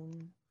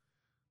alone.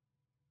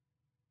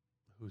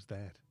 Who's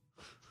that?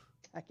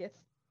 Teketh.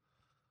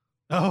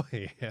 Oh,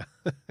 yeah.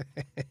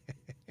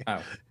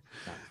 Oh.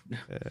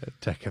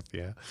 Teketh,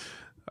 yeah.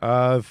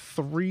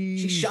 3.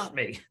 She shot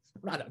me.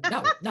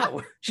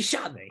 No. She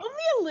shot me.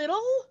 Only a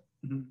little.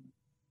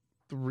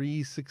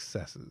 3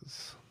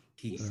 successes.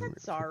 He said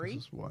sorry.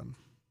 This is 1.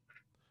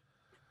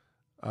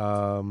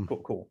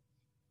 Cool.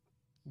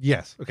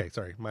 Yes. Okay.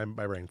 Sorry. My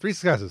brain. 3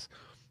 successes.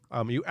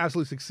 You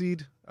absolutely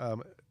succeed.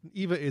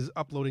 Eva is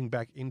uploading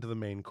back into the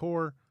main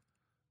core.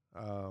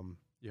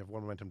 You have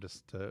 1 momentum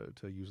just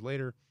to use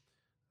later.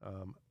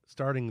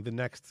 Starting the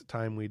next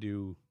time we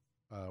do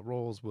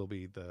rolls will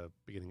be the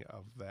beginning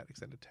of that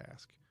extended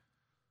task.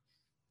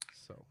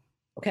 So.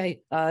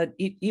 Okay,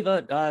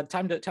 Eva,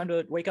 time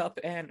to wake up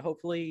and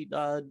hopefully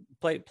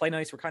play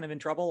nice. We're kind of in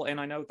trouble,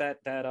 and I know that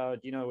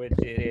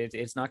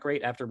it's not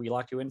great after we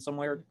lock you in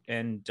somewhere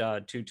and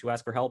to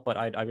ask for help. But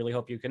I really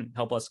hope you can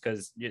help us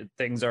because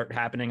things are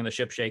happening and the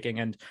ship's shaking.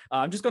 And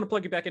I'm just going to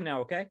plug you back in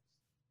now. Okay.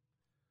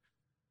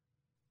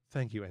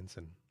 Thank you,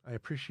 Ensign. I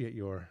appreciate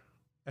your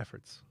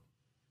efforts.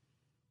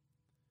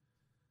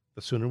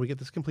 The sooner we get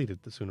this completed,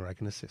 the sooner I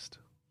can assist.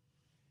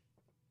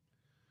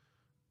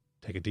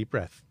 Take a deep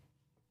breath.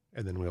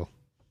 And then we'll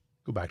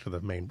go back to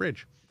the main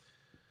bridge.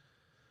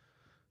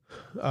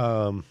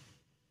 All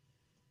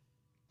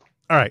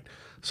right.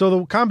 So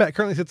the combat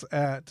currently sits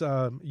at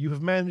you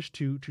have managed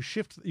to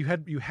shift. You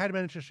had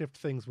managed to shift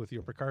things with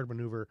your Picard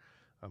maneuver.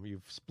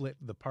 You've split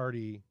the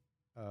party.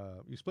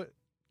 You split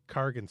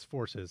Kargan's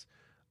forces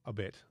a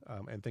bit,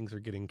 and things are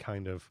getting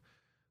kind of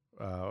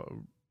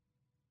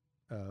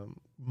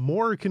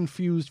more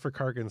confused for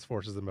Kargan's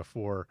forces than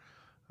before.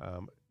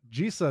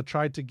 Jisa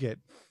tried to get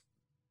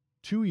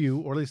to you,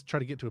 or at least try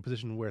to get to a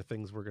position where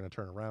things were going to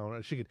turn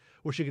around.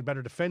 Where she could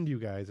better defend you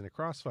guys in a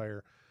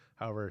crossfire.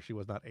 However, she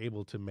was not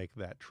able to make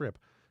that trip.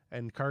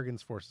 And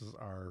Kargan's forces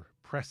are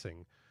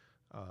pressing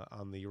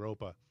on the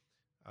Europa.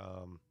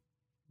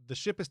 The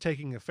ship is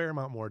taking a fair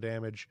amount more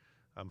damage.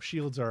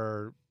 Shields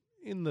are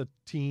in the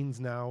teens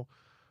now.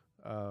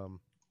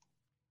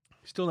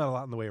 Still not a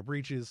lot in the way of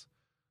breaches.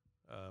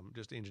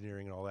 Just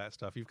engineering and all that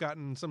stuff. You've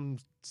gotten some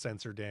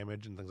sensor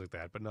damage and things like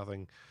that, but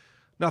nothing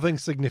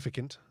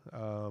significant.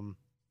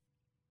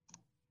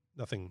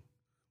 Nothing,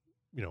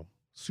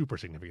 super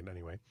significant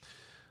anyway.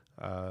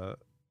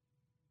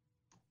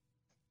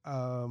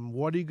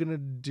 What are you gonna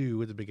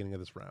do at the beginning of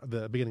this round?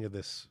 The beginning of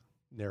this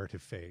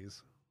narrative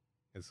phase.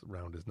 This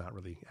round is not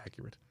really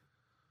accurate.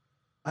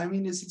 I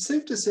mean, is it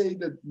safe to say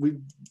that we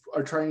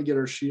are trying to get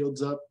our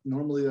shields up?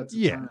 Normally, that's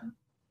a turn.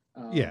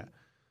 Yeah.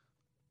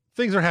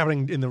 Things are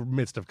happening in the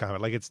midst of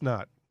combat. Like, it's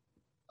not.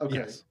 Okay.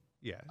 Yes.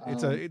 Yeah.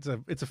 It's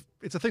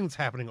a thing that's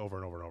happening over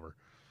and over and over.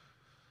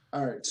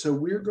 All right. So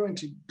we're going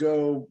to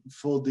go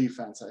full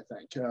defense. I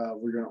think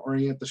we're going to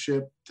orient the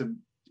ship to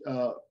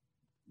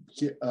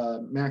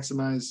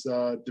maximize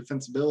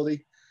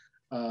defensibility,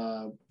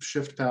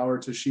 shift power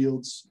to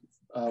shields,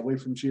 away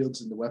from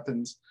shields into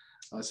weapons,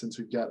 since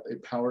we've got a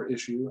power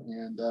issue.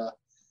 And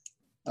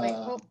wait,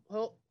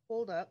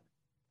 hold up.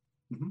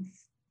 Mm-hmm.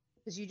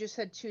 Because you just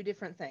said two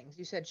different things.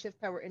 You said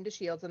shift power into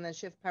shields and then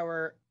shift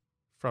power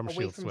from away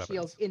shields from to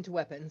shields into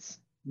weapons.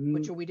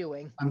 Which are we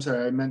doing? I'm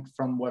sorry, I meant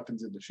from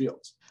weapons into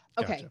shields.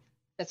 Okay,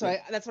 gotcha.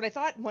 That's what I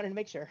thought. Wanted to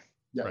make sure.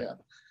 Yeah, right. Yeah.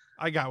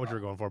 I got what you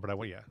were going for, but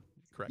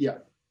correct. Yeah,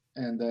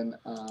 and then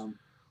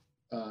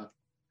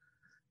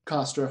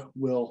Kostra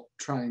will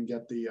try and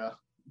get the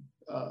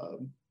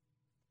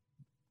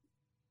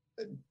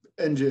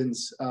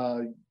engines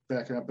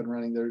back up and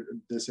running. They're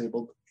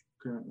disabled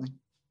currently.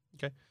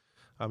 Okay.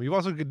 You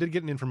also did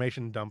get an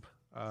information dump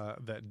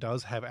that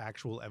does have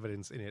actual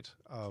evidence in it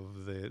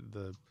of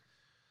the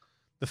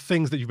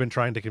things that you've been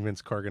trying to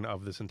convince Kargan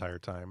of this entire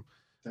time.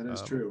 That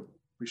is true.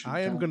 I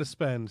am going to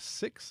spend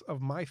 6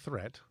 of my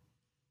threat.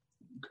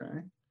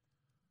 Okay.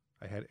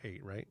 I had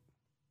 8, right?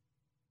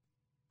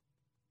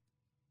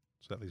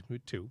 So that leaves me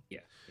with 2.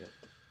 Yeah.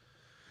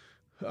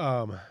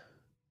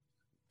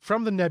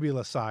 From the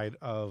Nebula side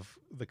of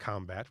the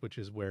combat, which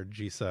is where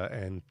Jisa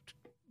and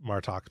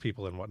Martok's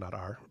people and whatnot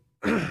are,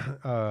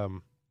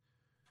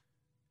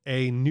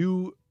 a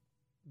new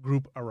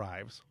group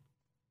arrives.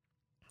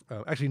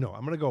 Actually, no,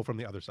 I'm going to go from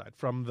the other side.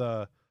 From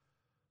the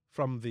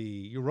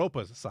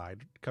Europa's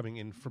side, coming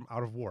in from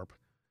out of warp,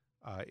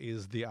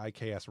 is the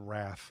IKS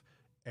Wrath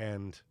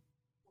and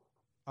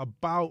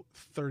about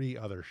 30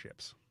 other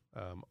ships.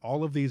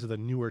 All of these are the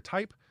newer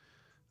type.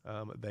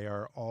 They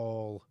are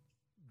all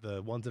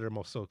the ones that are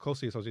most so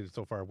closely associated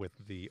so far with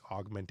the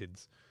augmented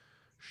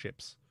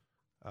ships.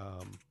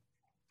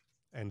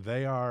 And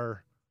they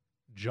are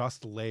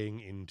just laying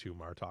into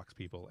Martok's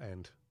people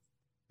and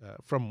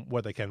from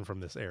what they can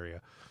from this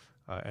area.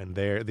 And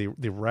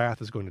the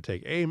Wrath is going to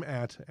take aim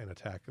at and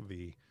attack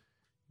the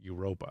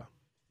Europa.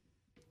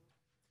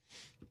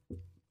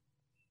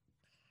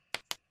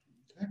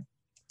 Okay.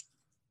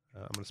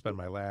 I'm going to spend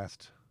my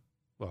last...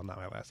 Well, not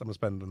my last. I'm going to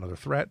spend another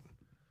threat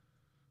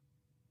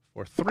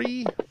for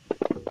 3.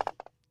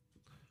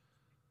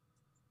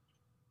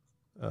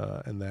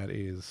 And that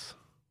is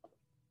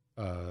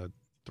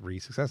 3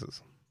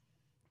 successes.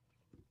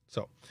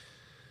 So,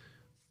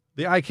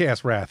 the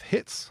IKS Wrath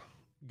hits,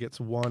 gets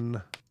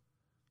 1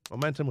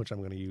 momentum, which I'm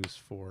going to use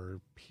for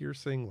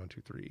piercing. 1,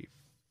 2, 3,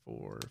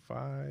 4,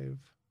 5.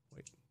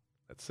 Wait,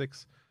 that's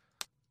 6.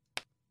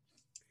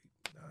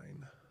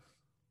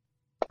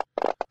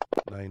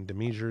 9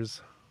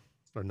 demeasures,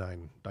 or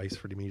 9 dice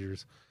for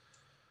demeasures.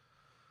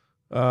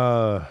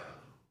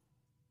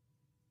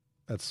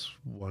 That's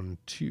 1,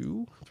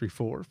 2, 3,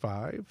 4,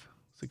 5,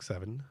 6,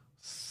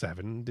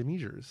 7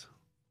 demeasures.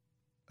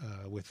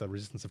 With a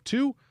resistance of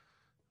 2,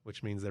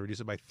 which means they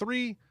reduce it by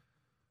 3,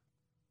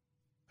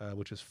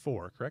 which is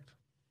 4, correct?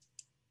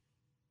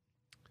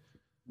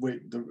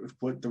 Wait,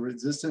 the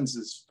resistance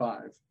is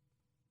 5.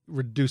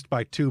 Reduced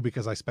by 2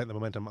 because I spent the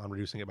momentum on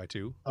reducing it by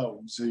 2.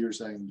 Oh, so you're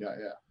saying, yeah,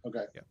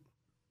 okay.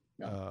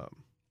 Yeah.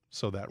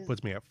 So that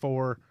puts me at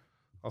 4.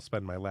 I'll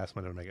spend my last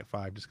momentum to make it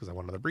 5 just because I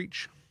want another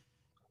breach.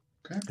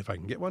 Okay. If I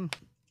can get one.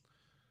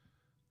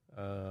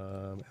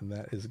 And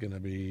that is going to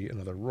be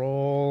another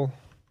roll.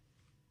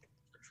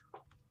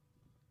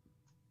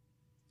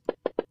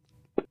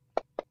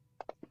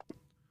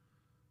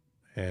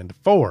 And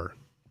 4.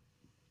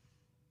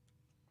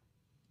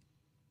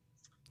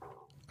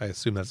 I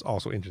assume that's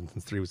also engines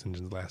since 3 was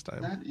engines last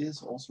time. That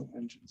is also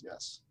engines,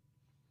 yes.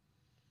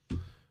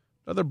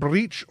 Another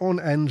breach on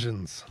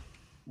engines.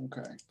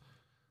 Okay.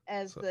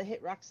 As the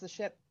hit rocks the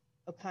ship,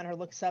 O'Connor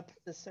looks up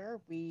to Sir.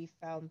 We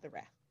found the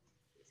Wrath.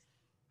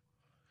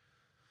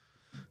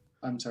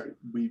 I'm sorry,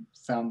 we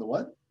found the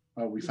what?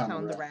 Oh, we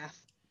found the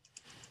Wrath.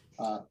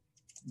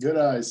 Good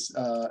eyes,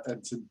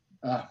 Edson.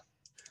 Sorry.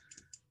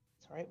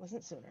 right?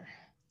 Wasn't sooner.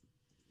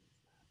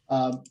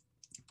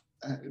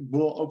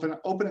 We'll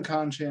open a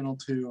con channel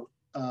to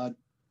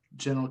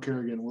General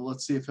Kerrigan. Well,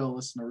 let's see if he'll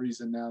listen to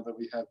reason now that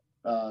we have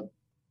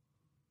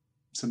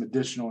some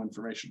additional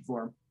information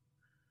for him.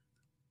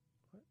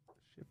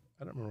 Ship.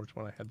 I don't remember which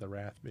one I had the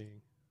Wrath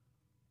being.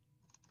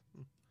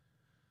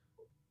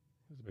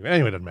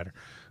 Anyway, it doesn't matter.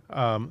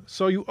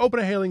 So you open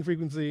a hailing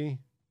frequency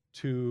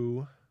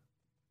to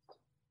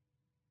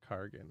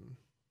Kargan.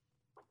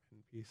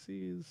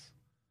 NPCs.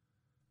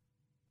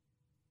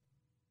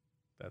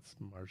 That's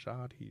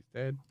Marjad. He's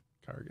dead.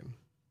 Kargan.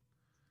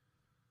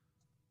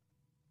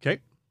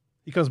 Okay.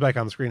 He comes back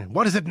on the screen.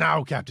 What is it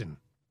now, Captain?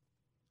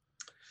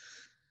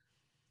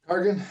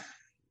 Kargan,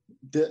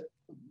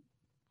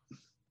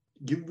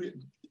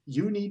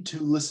 you need to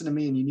listen to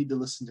me, and you need to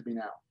listen to me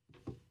now.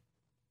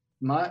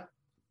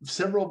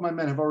 Several of my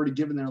men have already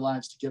given their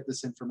lives to get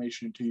this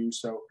information to you,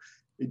 so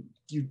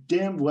you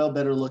damn well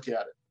better look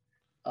at it.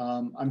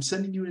 I'm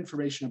sending you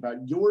information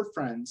about your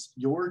friends,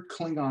 your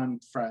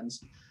Klingon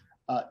friends,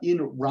 in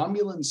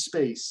Romulan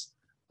space,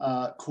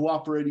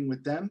 cooperating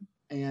with them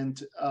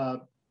and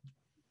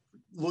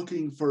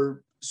looking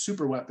for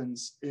super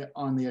weapons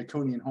on the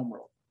Iconian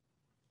homeworld.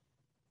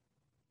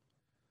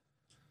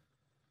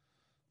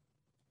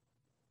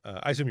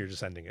 I assume you're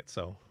just sending it,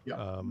 so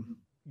Yeah.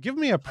 Give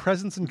me a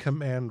presence and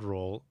command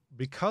roll.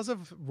 Because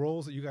of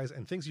roles that you guys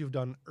and things you've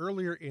done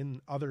earlier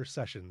in other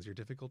sessions, your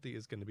difficulty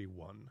is going to be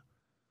 1.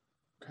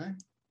 Okay.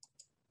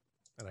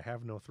 And I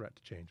have no threat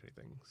to change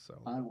anything, so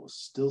I will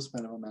still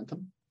spend a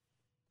momentum.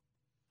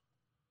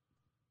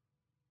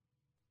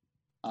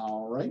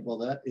 All right. Well,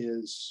 that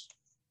is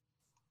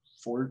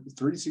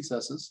 3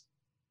 successes.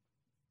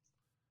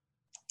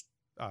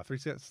 3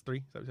 sets, 3.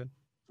 Is that what you said?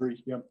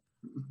 3. Yep.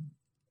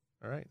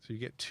 All right, so you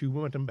get 2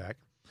 momentum back.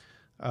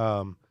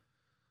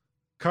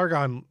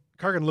 Kargan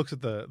looks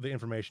at the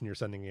information you're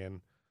sending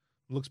in,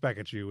 looks back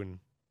at you, and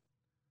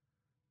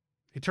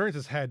he turns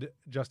his head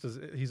just as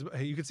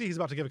you can see he's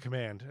about to give a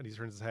command, and he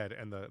turns his head,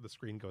 and the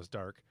screen goes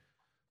dark.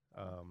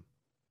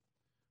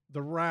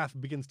 The Wrath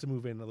begins to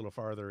move in a little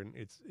farther, and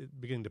it's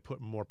beginning to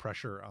put more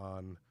pressure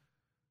on.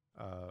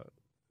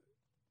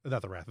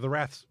 Not the Wrath. The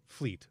Wrath's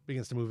fleet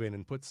begins to move in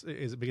and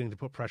is beginning to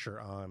put pressure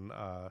on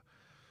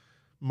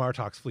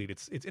Martok's fleet.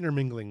 It's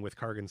intermingling with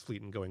Kargan's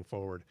fleet and going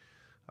forward.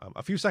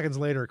 A few seconds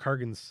later,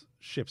 Kargan's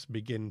ships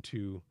begin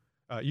to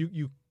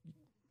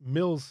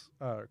Mills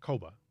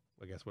Koba,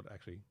 I guess would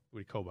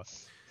be Koba,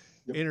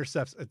 Yep.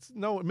 intercepts.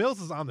 Mills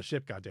is on the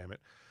ship. God damn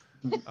it!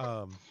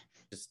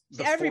 Just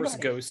the Everybody.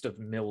 Force ghost of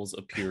Mills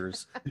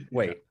appears.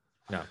 Wait,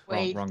 no,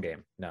 Wait. Wrong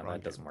game. No, Wrong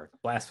that doesn't work.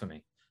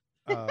 Blasphemy.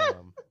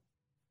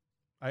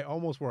 I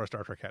almost wore a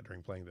Star Trek hat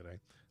during playing today,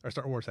 or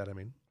Star Wars hat. I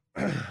mean,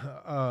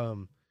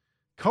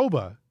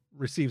 Koba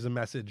receives a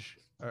message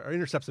or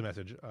intercepts a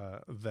message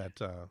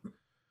that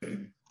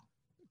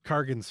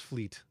Kargan's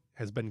fleet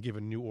has been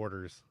given new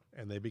orders,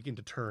 and they begin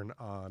to turn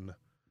on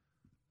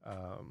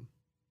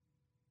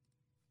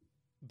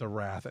the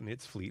Wrath and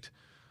its fleet,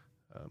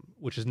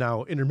 which is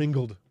now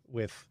intermingled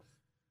with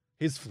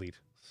his fleet.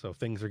 So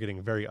things are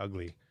getting very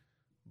ugly.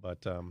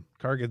 But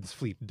Kargan's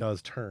fleet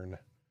does turn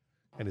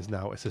and is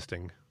now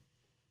assisting.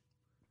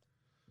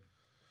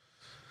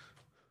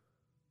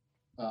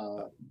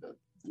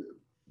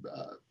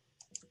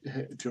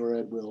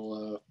 Jorad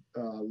will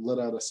let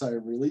out a sigh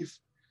of relief,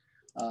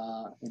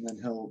 and then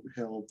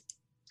he'll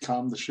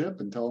calm the ship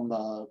and tell him,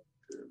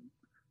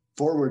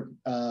 forward.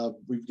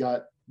 We've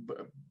got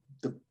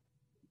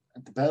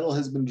the battle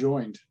has been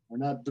joined.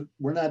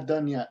 We're not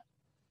done yet.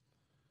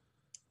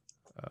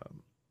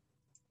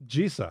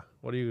 Jisa,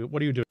 what are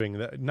you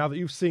doing? Now that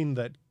you've seen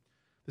that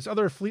this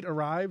other fleet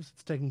arrives,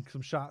 it's taking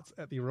some shots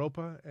at the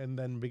Europa and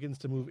then begins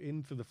to move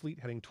in through the fleet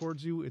heading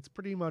towards you. It's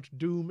pretty much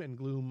doom and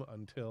gloom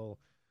until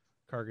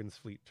Kargan's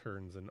fleet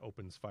turns and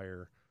opens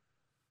fire.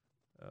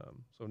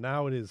 So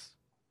now it is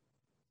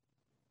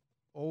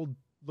old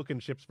looking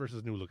ships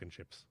versus new looking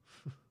ships.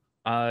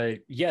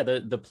 Yeah,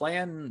 the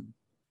plan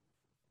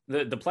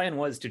the plan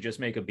was to just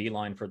make a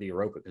beeline for the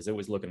Europa because it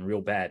was looking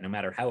real bad no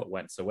matter how it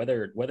went. So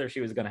whether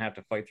she was going to have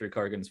to fight through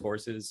Kargan's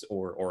forces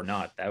or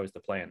not, that was the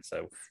plan.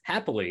 So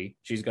happily,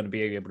 she's going to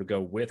be able to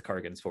go with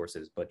Kargan's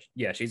forces. But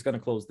yeah, she's going to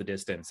close the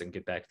distance and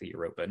get back to the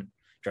Europa and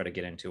try to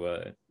get into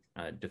a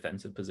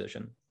defensive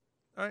position.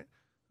 All right.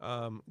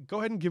 Go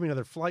ahead and give me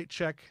another flight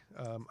check.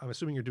 I'm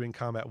assuming you're doing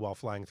combat while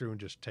flying through and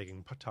just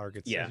taking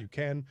targets as you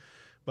can.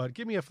 But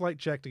give me a flight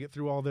check to get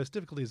through all this.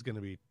 Difficulty is going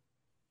to be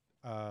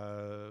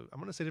I'm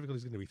going to say difficulty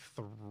is going to be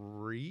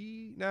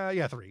 3.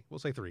 3. We'll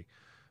say 3.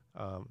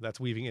 That's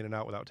weaving in and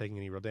out without taking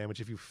any real damage.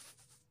 If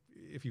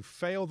you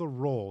fail the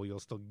roll,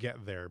 you'll still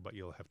get there, but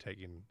you'll have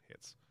taken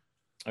hits.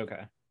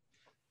 Okay.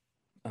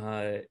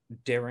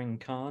 Daring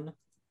Khan?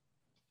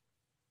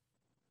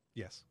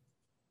 Yes.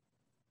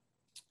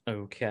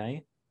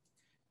 Okay.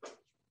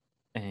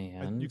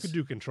 And you could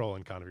do control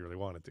and con if you really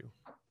wanted to.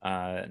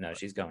 No,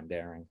 she's going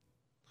daring.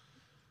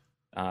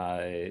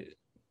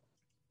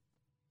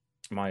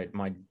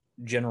 My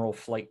general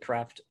flight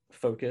craft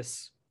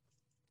focus.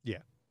 Yeah.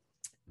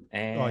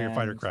 And Oh, your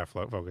fighter craft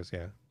focus,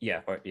 yeah.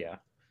 Yeah.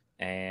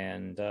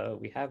 And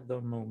we have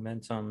the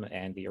momentum,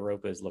 and the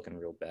Europa is looking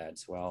real bad,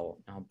 so I'll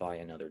buy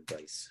another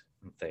dice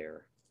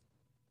there.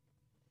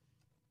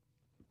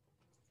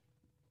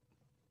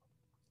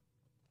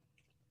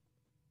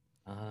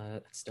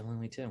 Still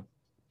only 2.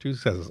 2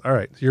 successes. All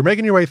right, so you're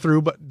making your way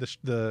through, but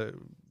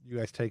you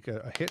guys take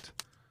a hit.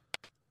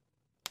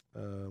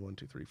 1,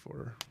 2, 3,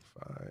 4,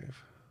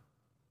 5,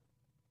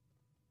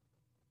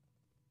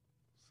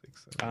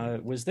 6,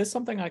 7. Was this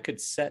something I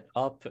could set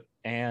up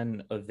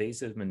an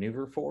evasive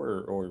maneuver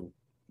for, or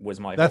was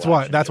my That's whole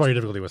why action your just-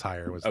 difficulty was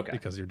higher, was Okay.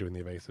 because you're doing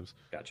the evasives.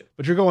 Gotcha.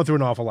 But you're going through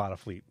an awful lot of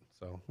fleet,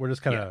 so we're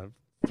just kind of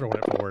throwing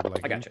it forward.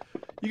 Like I gotcha.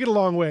 You get a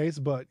long ways,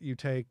 but you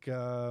take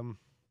 2,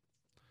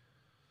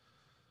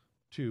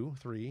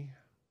 3,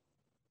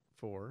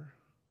 4,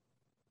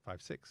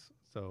 5, 6.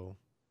 So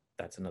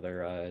That's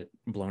another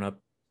blown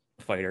up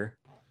fighter.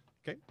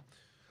 so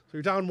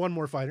you're down one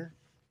more fighter,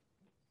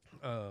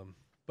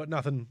 but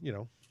nothing.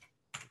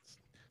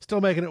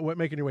 Still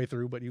making your way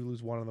through, but you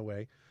lose one on the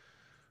way.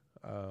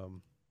 Not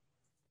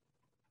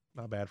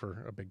bad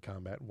for a big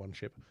combat, one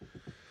ship.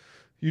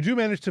 You do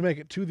manage to make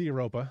it to the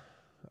Europa.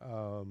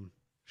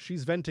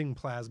 She's venting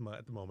plasma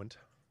at the moment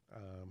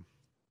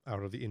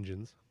out of the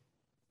engines.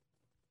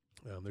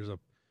 There's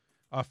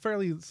a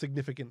fairly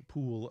significant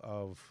pool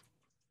of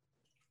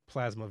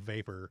plasma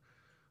vapor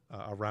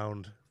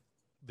around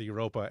the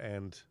Europa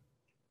and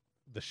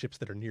the ships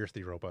that are nearest the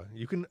Europa.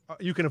 You can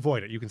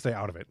avoid it. You can stay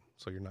out of it,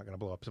 so you're not going to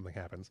blow up if something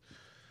happens.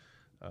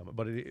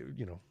 But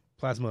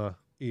plasma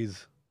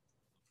is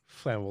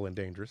flammable and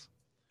dangerous,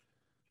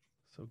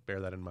 so bear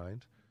that in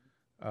mind.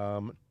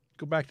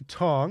 Go back to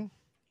Tong.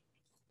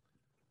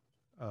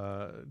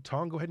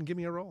 Tong, go ahead and give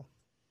me a roll.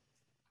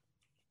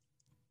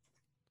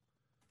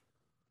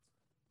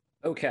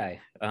 Okay.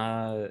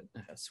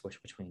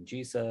 Switch between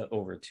Jisa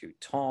over to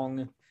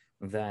Tong.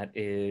 That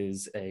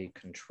is a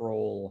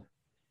control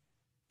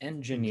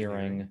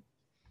engineering.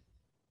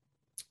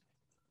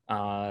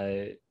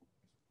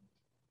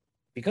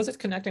 Because it's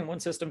connecting one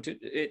system to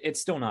it's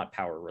still not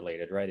power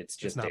related, right? It's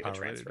just not data power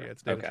transfer. related, yeah,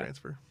 it's data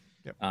transfer.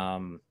 Yep.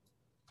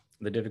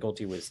 The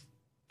difficulty was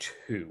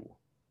 2,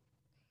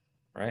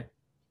 right?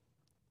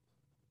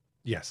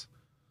 Yes.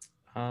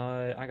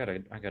 I got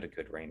a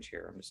good range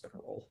here. I'm just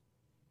gonna roll.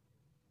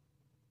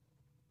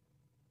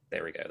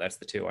 There we go. That's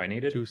the 2 I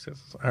needed. 2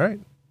 successes. All right.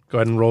 Go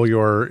ahead and roll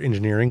your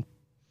engineering.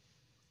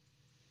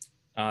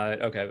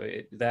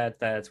 Okay,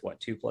 that's what,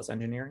 2 plus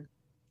engineering?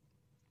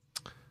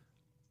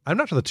 I'm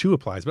not sure the 2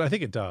 applies, but I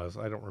think it does.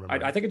 I don't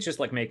remember. I think it's just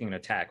like making an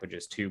attack, which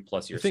is 2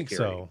 plus your I think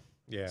security. so.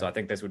 Yeah. So I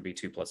think this would be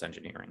 2 plus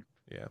engineering.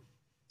 Yeah.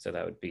 So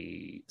that would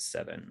be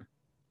 7.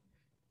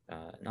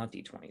 Not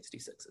D20, it's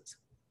D6s.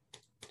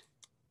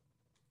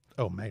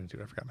 Oh,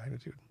 magnitude. I forgot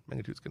magnitude.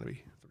 Magnitude's going to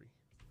be 3.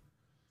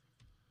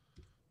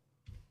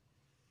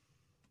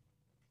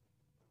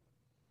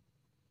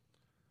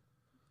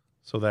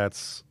 So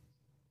that's...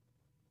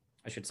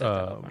 I should set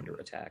that up under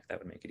attack. That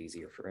would make it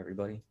easier for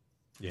everybody.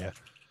 Yeah.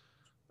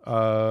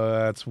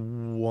 That's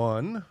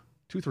 1,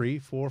 2, 3,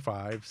 4,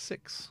 5,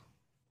 6.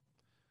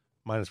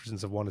 Minus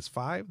resistance of 1 is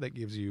 5. That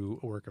gives you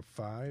a work of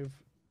 5.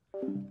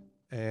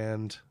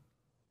 And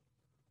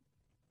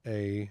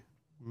a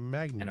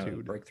magnitude.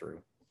 And a breakthrough.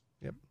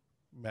 Yep.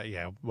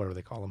 Yeah, whatever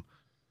they call them.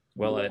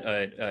 Well,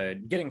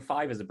 getting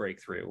 5 is a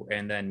breakthrough,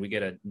 and then we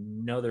get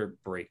another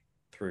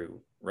breakthrough,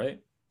 right?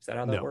 Is that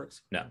how that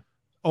works? No.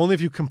 Only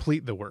if you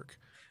complete the work.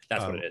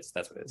 That's what it is.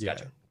 That's what it is. Yeah.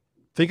 Gotcha.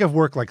 Think of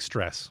work like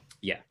stress.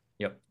 Yeah.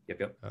 Yep.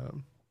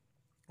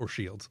 Or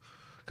shields.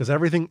 Because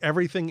everything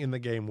in the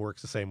game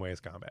works the same way as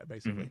combat,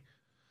 basically.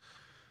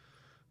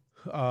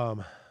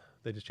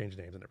 They just change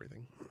names and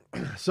everything.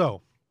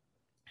 So,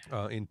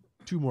 in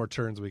 2 more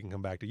turns, we can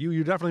come back to you.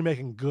 You're definitely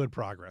making good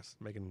progress.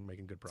 Making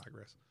good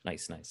progress.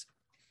 Nice.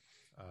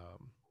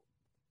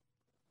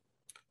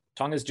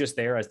 Tonga's just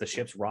there as the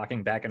ship's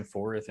rocking back and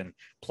forth and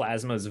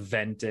plasma's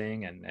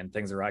venting and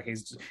things are rocking.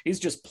 He's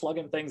just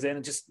plugging things in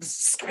and just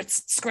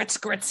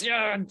squirts.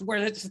 Yeah,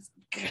 where it's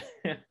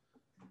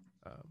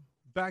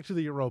back to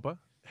the Europa.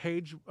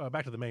 Hage,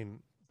 back to the main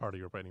part of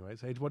Europa,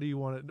 anyways. Hage, what do you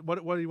want to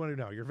do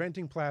now? You're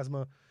venting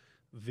plasma.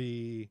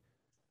 The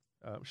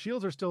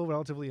shields are still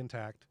relatively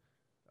intact.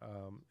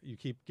 You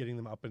keep getting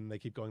them up and they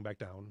keep going back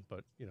down,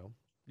 but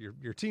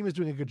your team is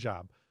doing a good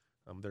job.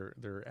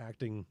 They're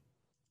acting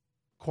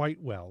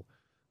quite well.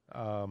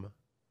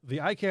 The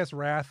ICAS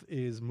Wrath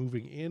is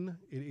moving in.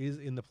 It is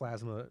in the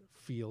plasma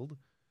field,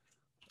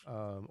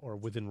 or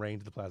within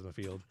range of the plasma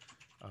field.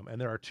 And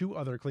there are 2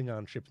 other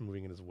Klingon ships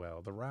moving in as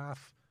well. The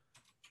Wrath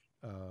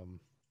will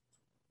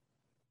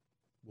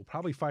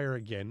probably fire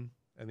again,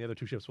 and the other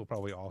 2 ships will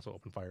probably also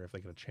open fire if they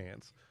get a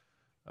chance.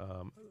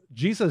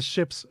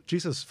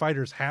 Jisa's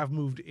fighters have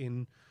moved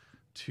in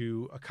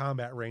to a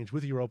combat range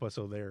with Europa,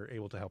 so they're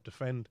able to help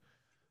defend.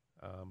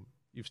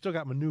 You've still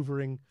got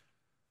maneuvering.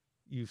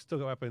 You've still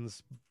got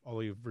weapons,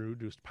 although you've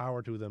reduced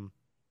power to them.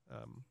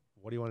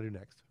 What do you want to do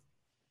next?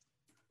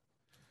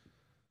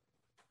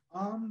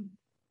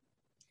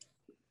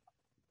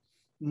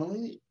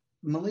 Malini,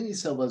 Malini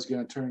Silva is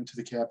going to turn to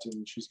the captain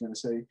and she's going to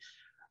say,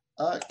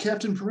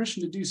 Captain,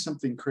 permission to do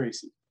something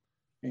crazy.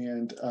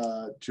 And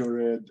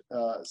Jorid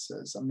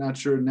says, I'm not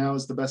sure now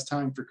is the best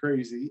time for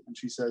crazy. And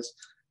she says,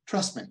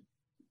 trust me.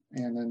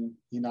 And then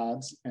he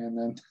nods. And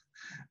then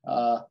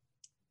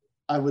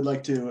I would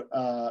like to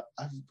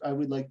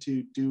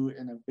do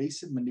an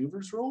evasive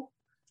maneuvers roll.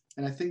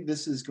 And I think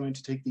this is going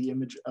to take the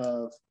image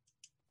of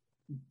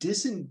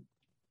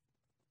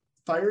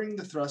firing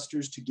the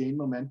thrusters to gain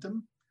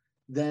momentum,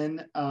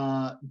 then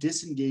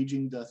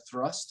disengaging the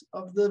thrust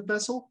of the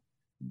vessel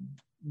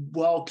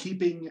while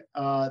keeping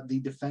the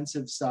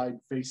defensive side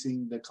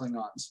facing the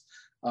Klingons.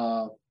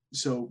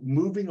 So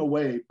moving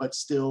away, but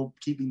still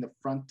keeping the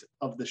front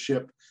of the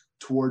ship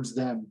towards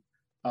them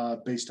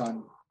based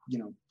on,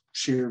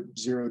 sheer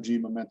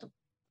 0G momentum.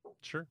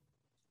 Sure.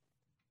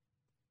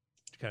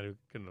 Kind of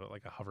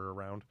like a hover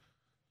around.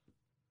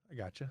 I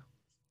gotcha.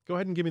 Go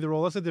ahead and give me the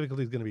roll. That's the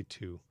difficulty is going to be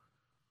 2.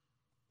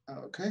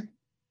 Okay.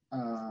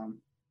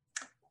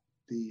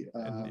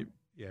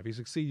 If you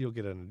succeed, they'll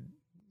get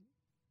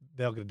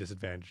a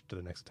disadvantage to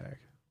the next attack.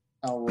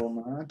 I'll roll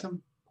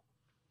momentum.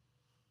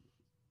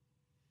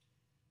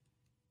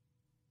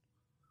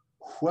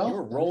 Well,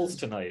 your rolls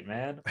tonight,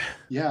 man.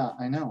 Yeah,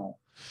 I know.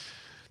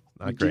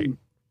 Not great.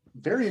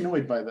 Very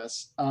annoyed by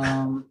this.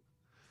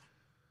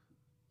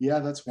 Yeah,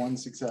 that's 1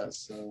 success.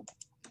 So,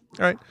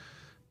 all right.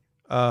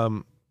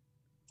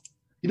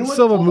 You know what?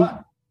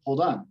 Silva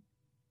Hold on.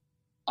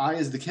 I,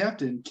 as the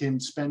captain, can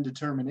spend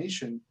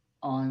determination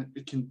on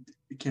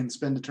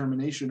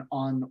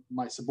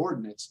my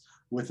subordinates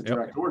with a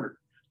direct order.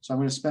 So I'm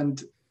going to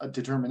spend a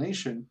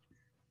determination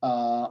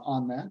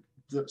on that.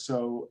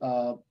 So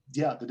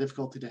the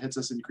difficulty to hit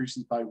us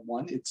increases by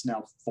 1. It's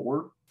now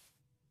 4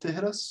 to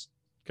hit us.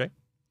 Okay.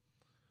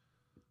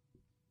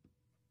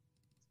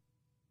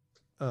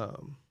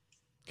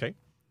 Okay.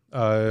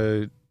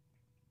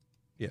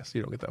 Yes,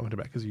 you don't get that one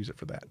back because you use it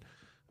for that.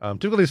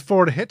 Difficulty is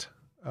 4 to hit.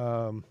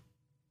 I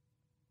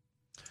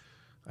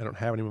don't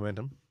have any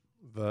momentum.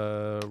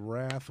 The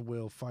Wrath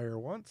will fire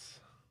once.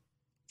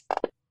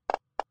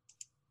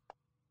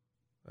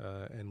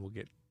 And we'll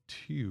get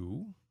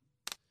 2.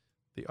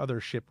 The other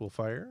ship will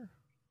fire.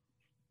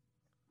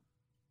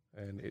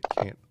 And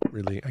I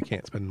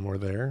can't spend more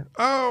there.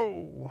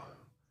 Oh!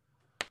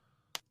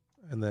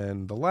 And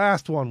then the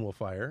last one will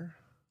fire.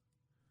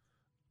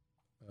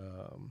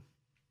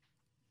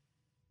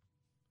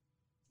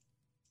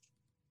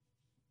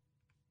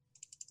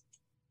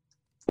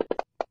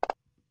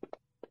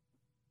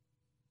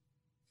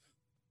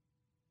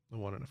 A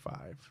 1 and a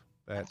 5.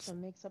 That's what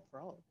makes up for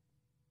all.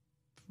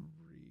 3.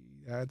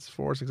 That's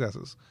 4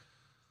 successes.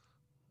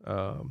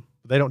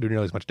 They don't do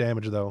nearly as much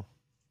damage though,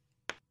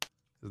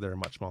 because they're a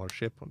much smaller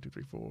ship. 1, 2,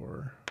 3,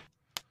 4,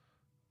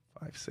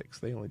 5, 6.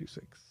 They only do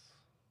 6.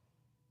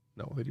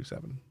 No, they do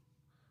 7.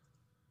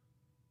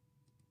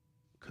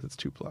 Because it's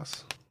 2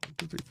 plus. 1,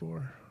 2, 3,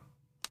 4,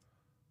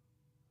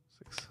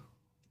 6,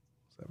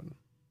 7.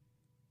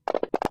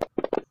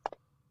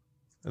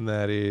 And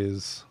that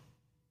is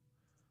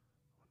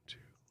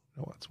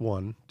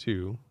 1,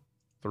 2,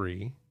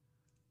 3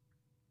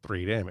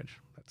 damage.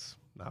 That's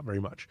not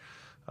very much.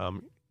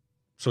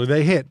 So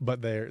they hit,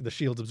 but the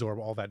shields absorb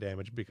all that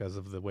damage because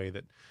of the way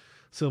that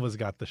Silva's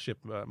got the ship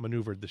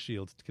maneuvered. The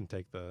shields can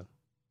take the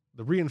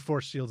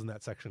reinforced shields in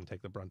that section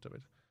take the brunt of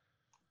it.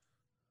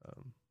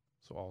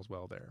 So all's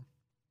well there.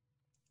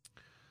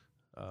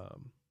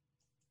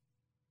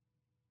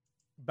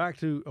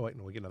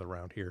 We get another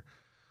round here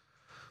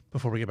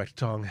before we get back to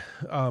Tong.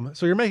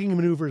 So you're making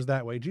maneuvers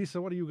that way.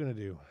 Jisa, what are you going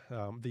to do?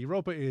 The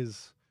Europa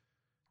is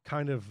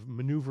kind of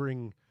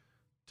maneuvering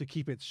to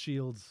keep its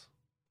shields,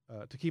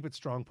 to keep its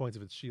strong points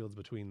of its shields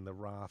between the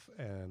Wrath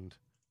and,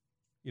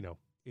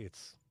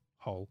 its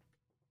hull.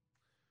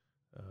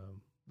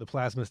 The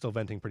plasma is still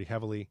venting pretty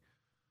heavily.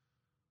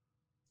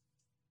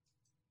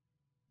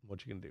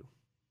 What you gonna do?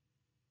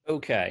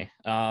 Okay.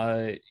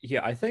 I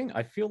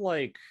feel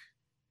like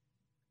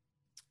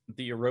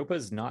the Europa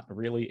is not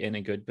really in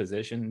a good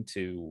position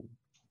to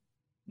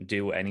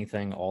do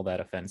anything all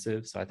that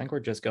offensive. So I think we're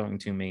just going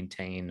to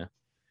maintain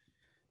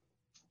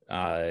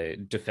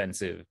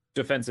defensive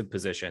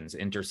positions,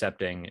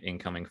 intercepting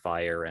incoming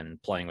fire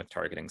and playing with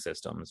targeting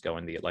systems,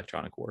 going the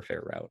electronic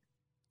warfare route.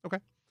 Okay.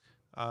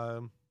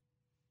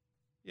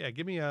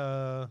 Give me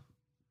a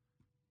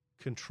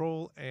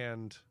control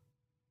and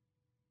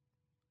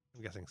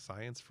I'm guessing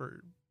science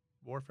for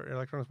warfare,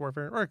 electronic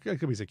warfare, or it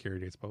could be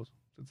security, I suppose,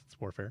 since it's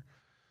warfare.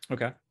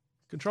 Okay.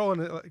 Control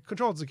and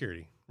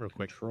security, real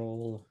quick.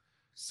 Control.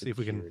 See if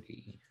we can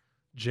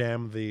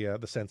jam the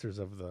sensors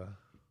of the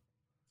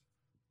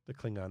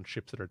Klingon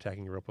ships that are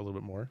attacking Europa a little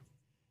bit more.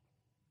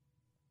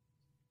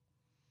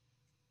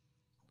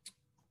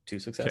 2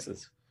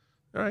 successes.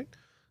 Okay. All right.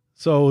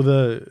 So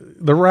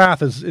the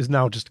Wrath is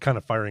now just kind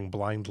of firing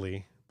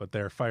blindly, but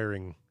they're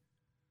firing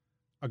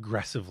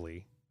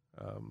aggressively,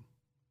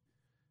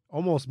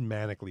 almost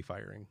manically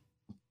firing.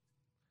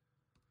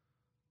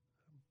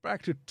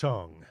 Back to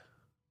Tong.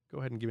 Go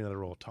ahead and give me another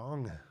roll.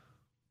 Tong.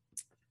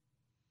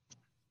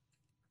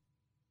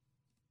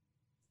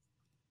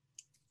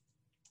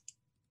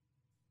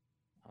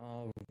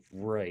 All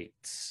right.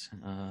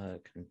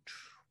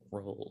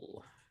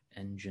 Control,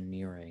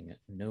 engineering,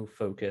 no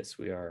focus.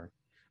 We are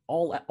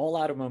all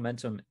out of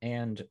momentum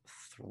and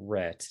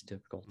threat.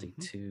 Difficulty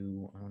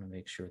 2. I want to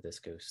make sure this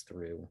goes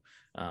through.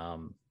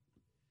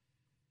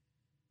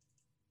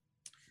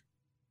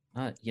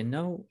 You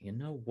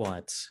know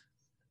what?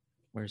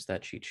 Where's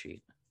that cheat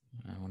sheet?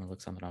 I want to look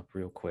something up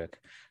real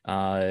quick.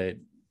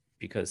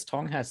 Because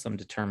Tong has some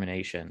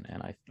determination,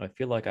 and I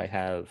feel like I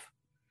have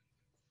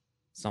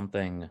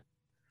something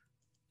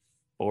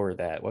for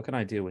that. What can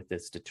I do with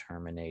this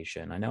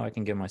determination? I know I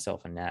can give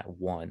myself a nat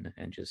 1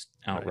 and just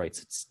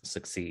outright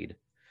succeed.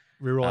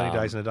 Reroll any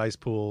dice in a dice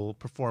pool,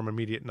 perform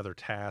immediate another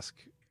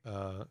task,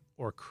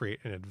 or create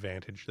an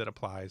advantage that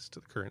applies to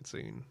the current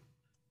scene.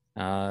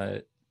 Can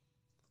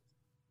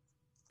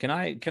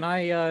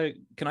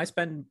I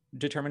spend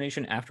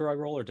determination after I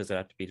roll, or does it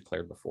have to be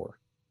declared before?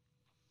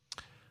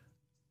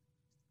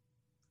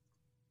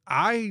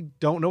 I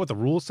don't know what the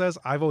rule says.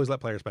 I've always let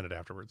players spend it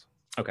afterwards.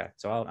 Okay,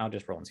 so I'll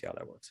just roll and see how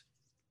that works.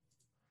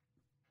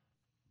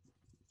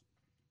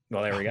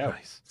 Well, there we go.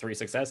 Nice. 3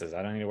 successes.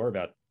 I don't need to worry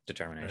about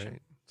determination.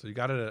 Right. So you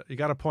got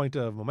a point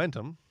of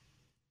momentum.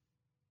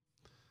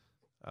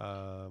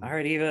 All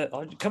right, Eva.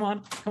 Oh, come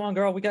on,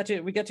 girl. We got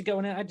you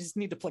going in. I just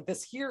need to plug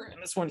this here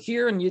and this one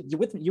here, and you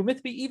with me,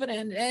 even,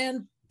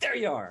 and there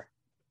you are.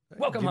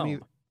 Welcome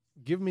home.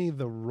 Give me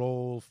the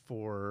roll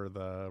for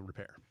the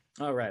repair.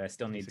 All right. I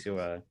still need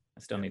to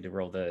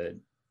roll the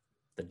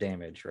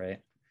damage, right?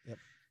 Yep.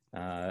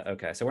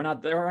 Okay, so we're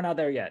not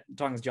there yet.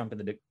 Tong's jumping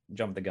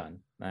the gun.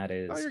 That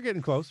is. Oh, you're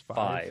getting close.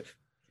 5.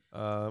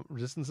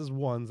 Resistance is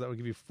 1, so that would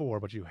give you 4,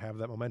 but you have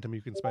that momentum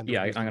you can spend.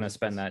 Yeah, I'm going to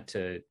spend that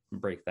to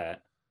break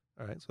that.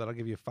 All right, so that'll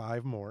give you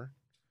 5 more.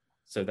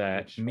 So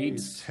that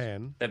meets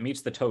 10. That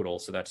meets the total.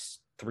 So that's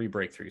 3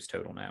 breakthroughs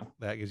total now.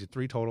 That gives you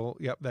 3 total.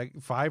 Yep,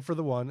 that 5 for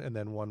the 1, and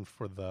then 1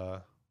 for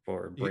the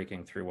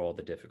breaking through all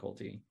the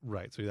difficulty.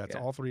 Right. So that's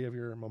all 3 of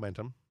your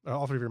momentum,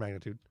 all 3 of your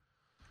magnitude.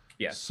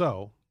 Yeah.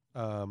 So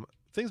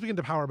things begin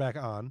to power back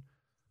on.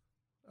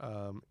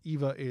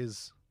 Eva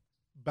is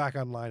back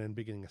online and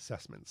beginning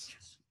assessments.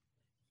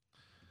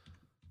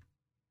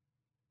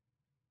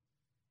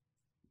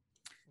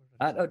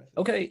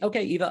 Okay,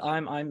 Eva.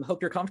 I'm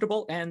hope you're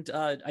comfortable, and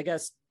I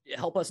guess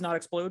help us not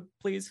explode,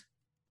 please.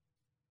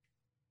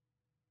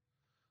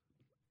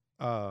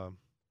 Give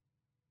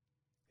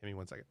me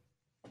 1 second.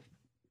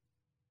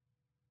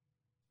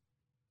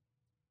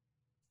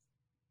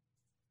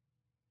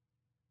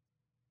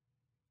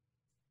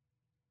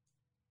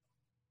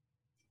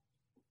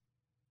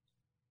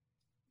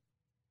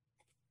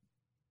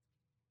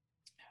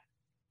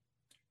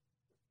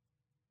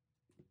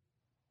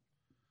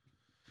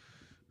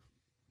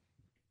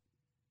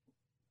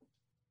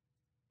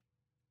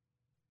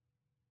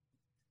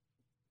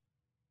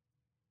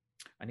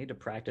 I need to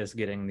practice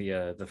getting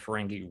the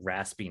Ferengi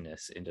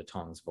raspiness into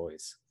Tong's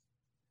voice.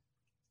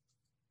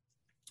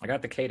 I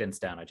got the cadence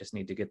down. I just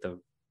need to get the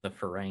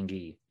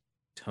Ferengi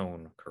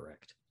tone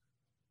correct.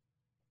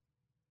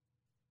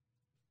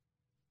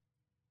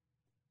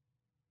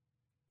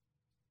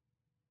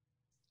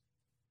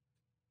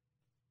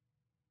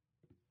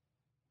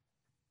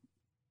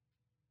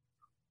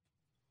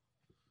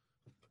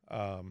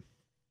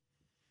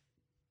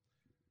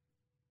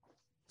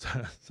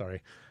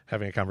 Sorry,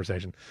 having a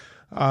conversation.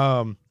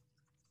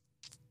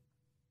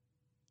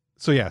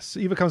 So yes,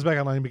 Eva comes back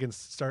online and begins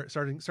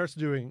starts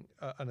doing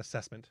an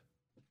assessment.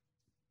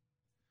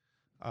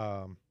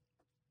 And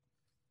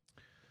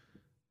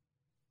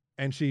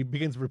she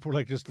begins report,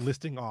 like, just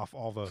listing off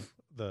all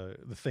the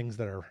things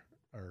that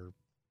are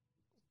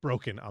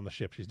broken on the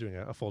ship. She's doing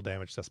a full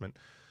damage assessment.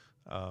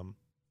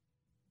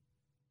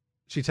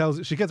 She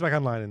gets back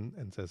online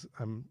and says,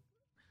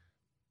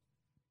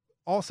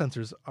 all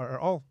sensors are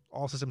all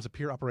systems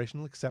appear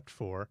operational except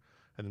for,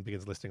 and then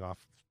begins listing off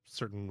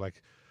certain,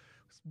 like,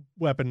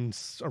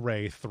 weapons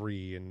array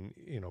 3 and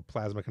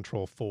plasma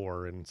control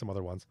 4 and some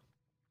other ones.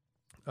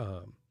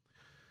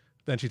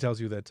 Then she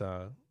tells you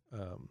that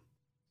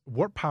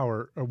warp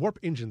power or warp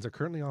engines are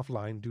currently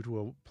offline due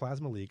to a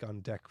plasma leak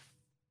on deck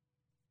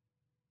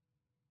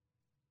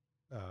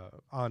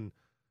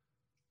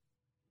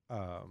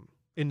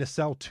in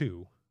nacelle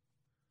 2.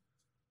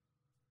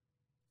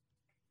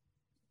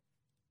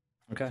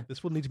 Okay.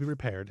 This will need to be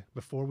repaired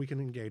before we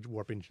can engage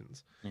warp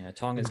engines. Yeah,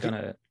 Tong is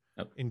gonna.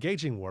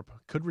 Engaging warp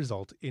could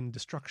result in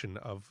destruction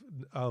of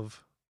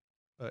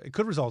it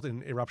could result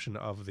in eruption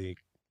of the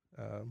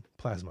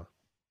plasma,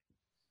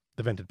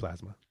 the vented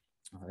plasma.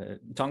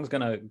 Tong's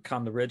gonna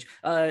calm the bridge.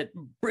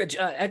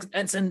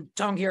 Ensign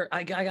Tong here.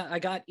 I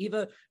got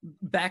Eva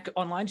back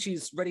online.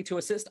 She's ready to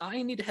assist.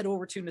 I need to head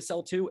over to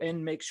nacelle 2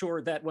 and make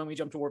sure that when we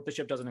jump to warp, the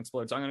ship doesn't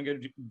explode. So I'm gonna go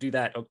do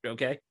that.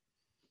 Okay.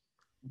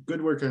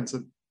 Good work,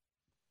 Ensign.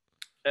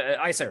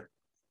 Aye, sir.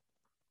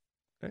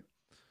 Okay.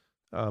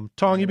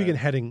 Tong, you begin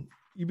heading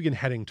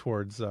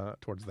towards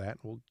that.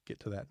 We'll get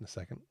to that in a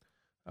second.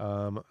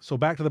 So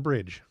back to the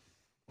bridge.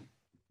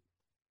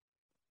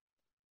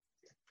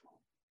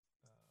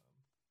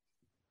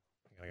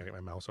 I gotta get my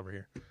mouse over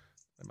here.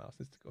 My mouse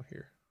needs to go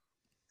here.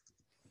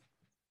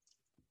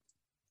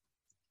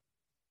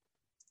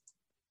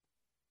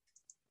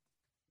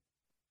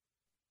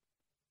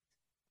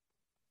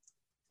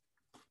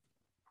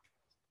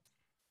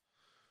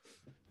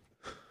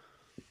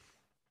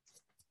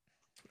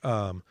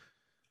 You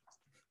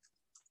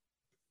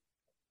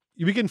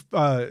begin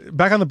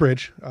back on the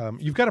bridge.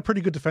 You've got a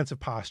pretty good defensive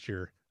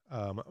posture,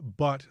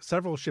 but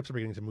several ships are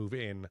beginning to move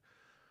in,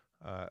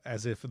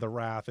 as if the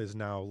Wrath is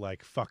now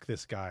like, fuck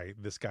this guy.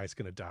 This guy's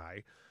going to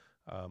die.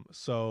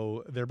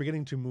 So they're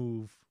beginning to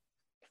move,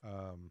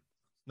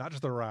 not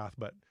just the Wrath,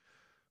 but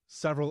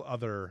several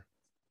other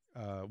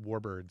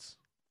warbirds,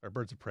 or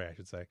birds of prey, I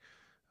should say,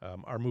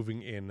 are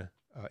moving in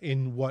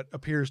what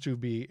appears to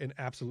be an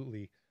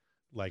absolutely,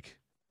 like,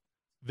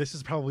 this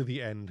is probably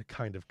the end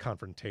kind of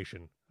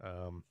confrontation.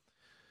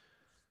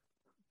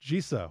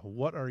 Jisa,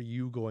 what are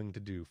you going to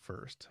do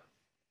first?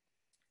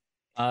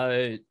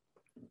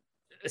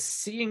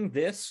 Seeing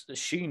this,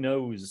 she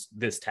knows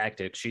this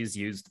tactic. She's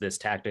used this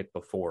tactic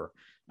before.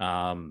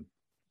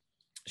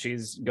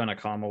 She's gonna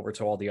come over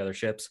to all the other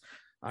ships.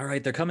 All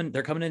right, they're coming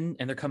in,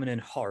 and they're coming in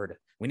hard.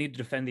 We need to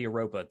defend the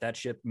Europa. That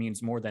ship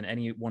means more than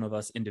any one of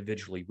us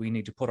individually. We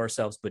need to put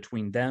ourselves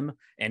between them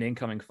and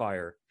incoming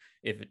fire.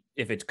 If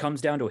it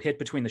comes down to a hit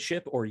between the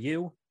ship or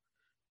you,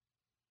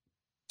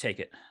 take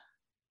it.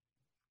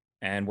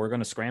 And we're going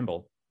to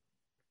scramble.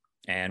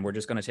 And we're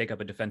just going to take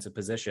up a defensive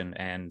position.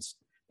 And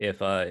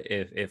if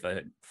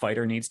a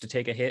fighter needs to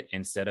take a hit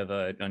instead of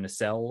a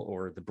nacelle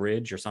or the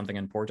bridge or something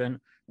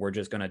important, we're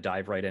just going to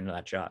dive right into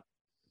that shot.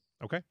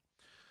 Okay.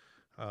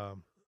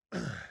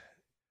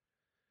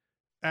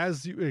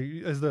 As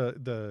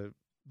the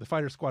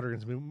fighter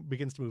squadron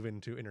begins to move in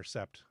to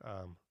intercept,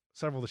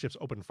 several of the ships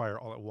open fire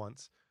all at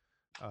once.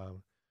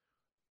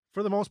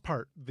 For the most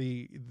part,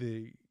 let's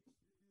do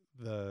a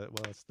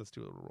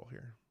little roll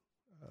here.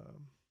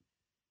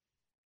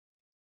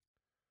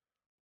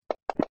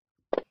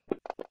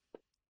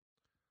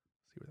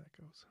 See where that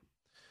goes.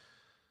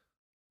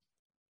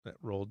 That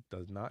roll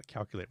does not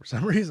calculate for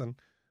some reason.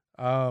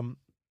 Oh,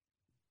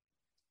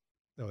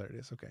 there it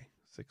is. Okay,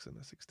 6 and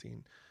a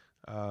 16.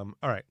 All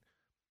right.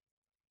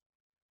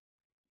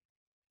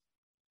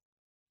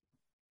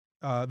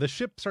 The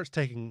ship starts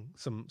taking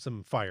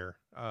some fire.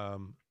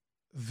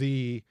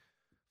 The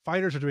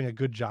fighters are doing a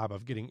good job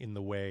of getting in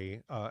the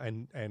way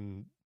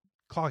and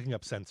clogging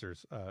up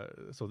sensors,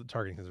 so the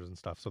targeting sensors and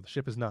stuff. So the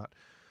ship is not.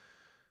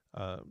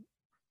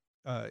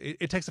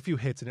 It takes a few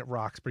hits and it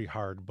rocks pretty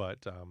hard,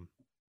 but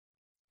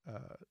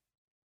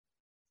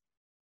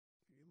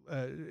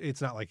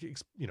it's not like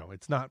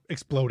it's not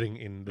exploding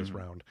in this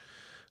round.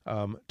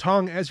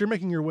 Tong, as you're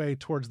making your way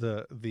towards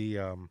the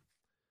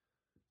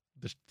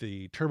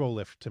turbo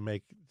lift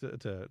to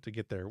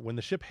get there, when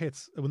the ship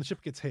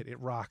gets hit, it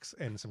rocks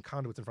and some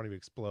conduits in front of you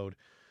explode.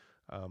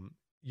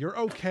 You're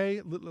okay,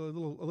 a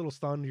little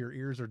stunned. Your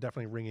ears are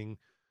definitely ringing,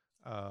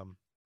 a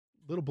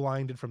little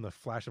blinded from the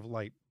flash of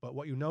light. But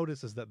what you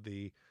notice is that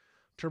the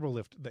turbo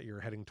lift that you're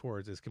heading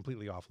towards is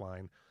completely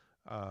offline,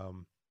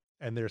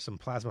 and there's some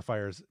plasma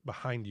fires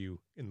behind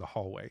you in the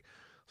hallway.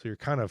 So you're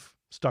kind of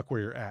stuck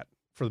where you're at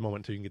for the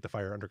moment until you can get the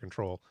fire under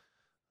control.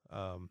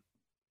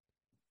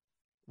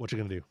 What you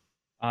gonna do?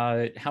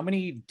 How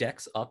many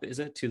decks up is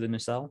it to the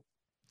nacelle?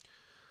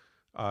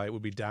 It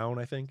would be down,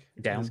 I think,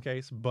 down in this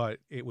case, but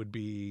it would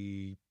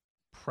be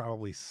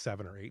probably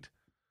 7 or 8.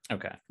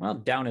 Okay. Well,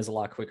 down is a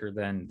lot quicker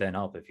than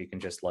up if you can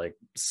just like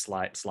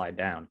slide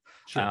down.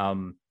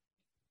 Sure.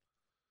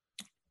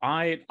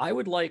 I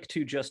would like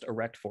to just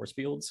erect force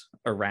fields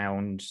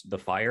around the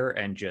fire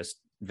and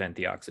just vent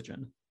the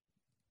oxygen.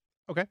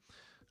 Okay.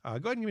 Go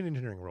ahead and give me an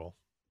engineering roll.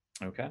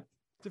 Okay.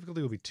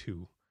 Difficulty will be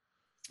 2.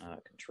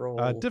 Control.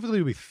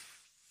 Difficulty will be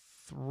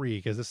 3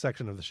 because this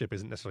section of the ship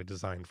isn't necessarily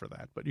designed for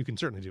that, but you can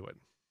certainly do it.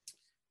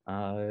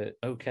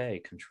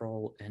 Okay.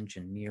 Control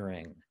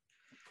engineering.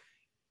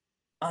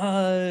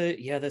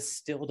 Yeah, this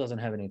still doesn't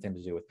have anything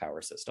to do with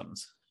power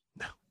systems.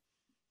 No.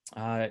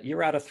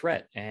 You're out of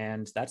threat,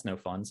 and that's no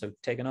fun. So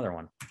take another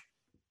one.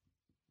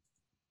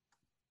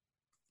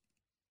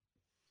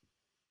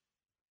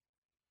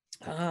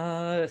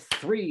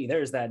 Three.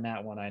 There's that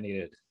nat one I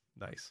needed.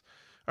 Nice.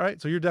 All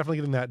right, so you're definitely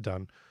getting that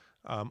done.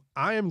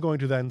 I am going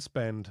to then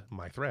spend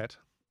my threat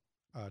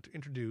to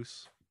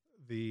introduce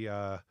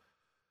the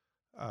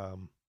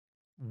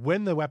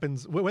when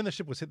the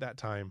ship was hit that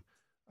time,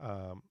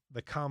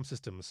 the comm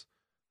systems.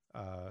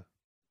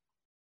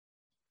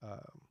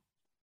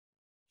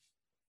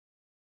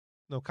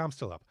 No, comm's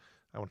still up.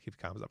 I want to keep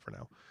the comms up for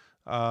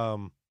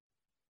now.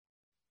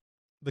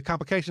 The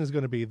complication is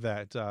going to be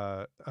that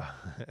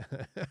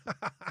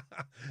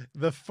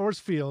the force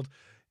field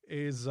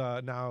is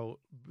now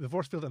the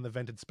force field and the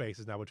vented space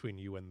is now between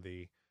you and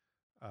the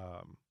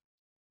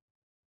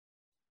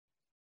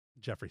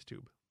Jeffries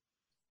tube.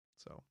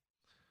 So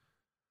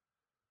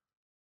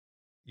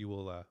you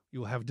will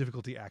have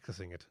difficulty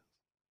accessing it.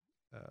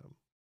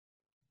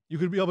 You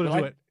could be able to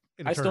do it.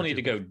 I still need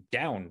to go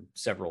down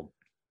several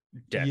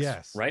decks.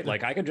 Yes, right.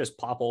 Like I could just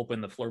pop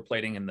open the floor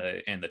plating and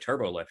the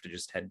turbo lift to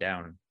just head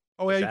down.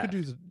 Oh yeah, you could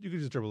use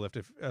the turbo lift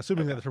if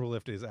assuming that the turbo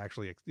lift is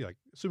actually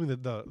assuming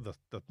that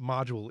the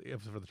module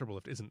for the turbo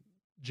lift isn't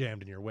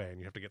jammed in your way and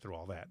you have to get through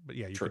all that. But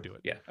yeah, you could do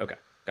it. Yeah. Okay.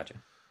 Gotcha.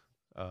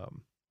 But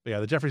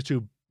yeah, the Jeffries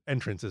tube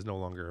entrance is no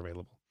longer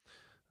available.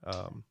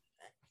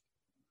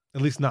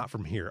 At least not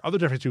from here. Other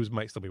different tubes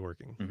might still be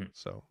working. Mhm.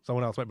 So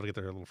someone else might be able to get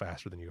there a little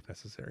faster than you if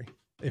necessary,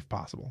 if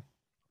possible.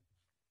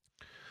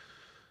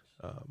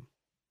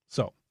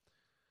 So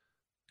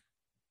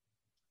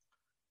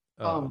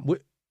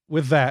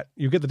with that,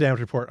 you get the damage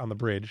report on the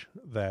bridge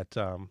that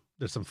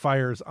there's some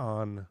fires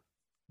on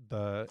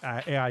the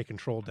AI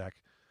control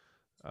deck.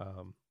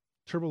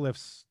 Turbo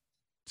lifts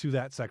to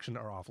that section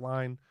are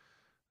offline.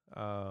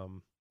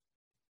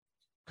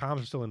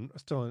 Comms are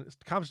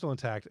still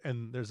intact,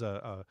 and there's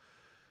the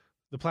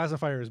plasma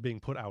fire is being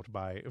put out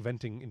by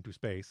venting into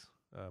space,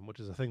 which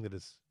is a thing that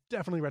is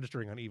definitely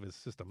registering on Eva's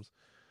systems.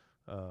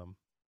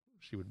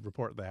 She would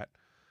report that.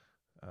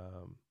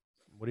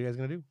 What are you guys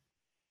gonna do?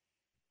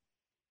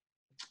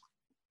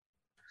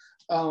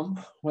 I'll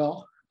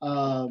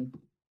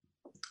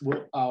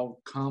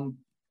calm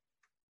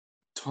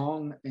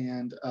Tong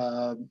and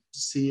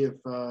see if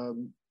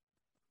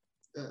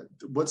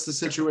what's the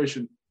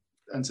situation,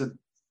 Ensign.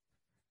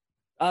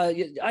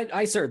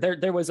 Sir,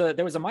 there was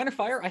a minor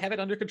fire. I have it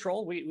under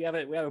control. We have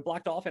it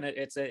blocked off, and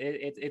it's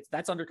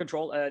that's under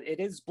control. It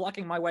is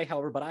blocking my way,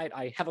 however, but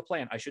I have a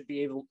plan. I should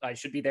be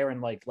there in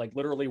like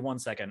literally 1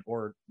 second,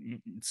 or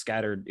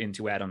scattered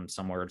into atoms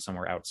somewhere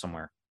out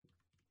somewhere.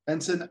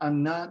 Ensign,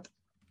 I'm not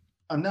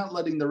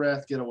letting the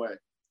Wrath get away.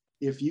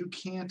 If you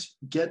can't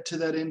get to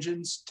that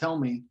engines, tell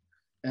me,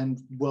 and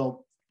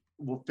we'll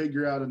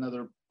figure out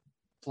another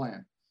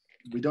plan.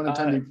 We don't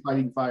intend to be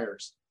fighting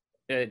fires.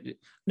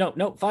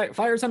 No,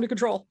 fire's under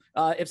control.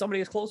 If somebody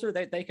is closer,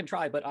 they can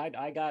try. But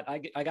I got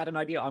an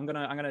idea. I'm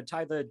gonna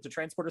tie the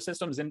transporter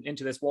systems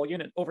into this wall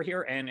unit over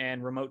here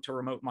and remote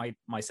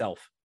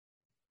myself.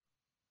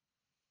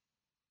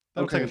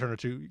 That'll take a turn or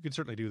two. You could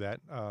certainly do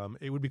that.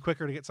 It would be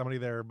quicker to get somebody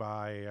there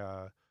by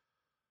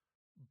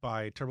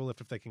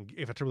turbolift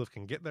if a turbolift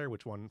can get there,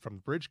 which one from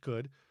the bridge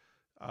could.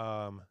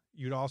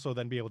 You'd also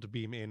then be able to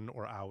beam in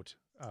or out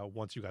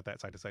once you got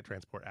that side-to-side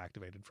transport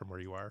activated from where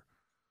you are.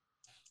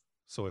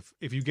 So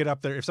if you get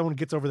up there, if someone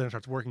gets over there and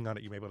starts working on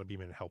it, you may be able to beam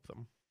in and help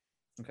them.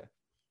 Okay.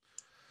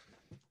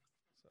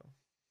 So.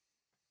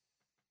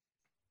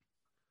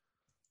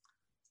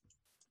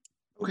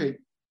 Okay.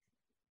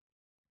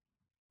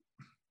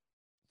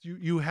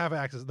 You have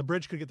access. The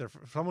bridge could get there.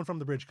 Someone from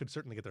the bridge could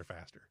certainly get there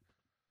faster.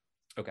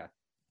 Okay.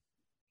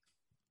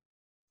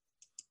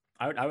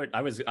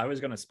 I was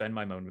going to spend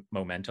my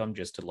momentum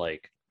just to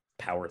like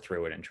power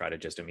through it and try to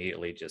just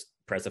immediately just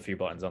press a few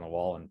buttons on the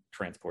wall and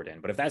transport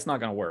in. But if that's not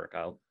going to work,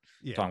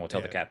 Tong will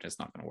tell the captain it's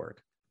not going to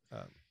work.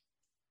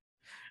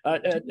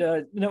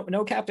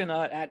 No, Captain.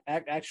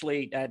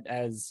 Actually,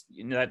 as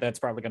you know, that's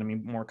probably going to be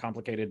more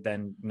complicated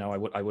than I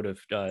would have.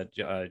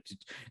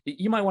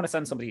 You might want to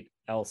send somebody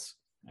else.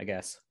 I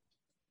guess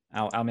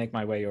I'll make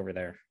my way over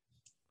there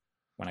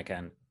when I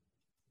can.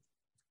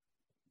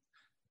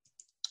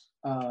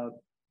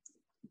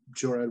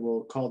 Jorad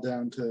will call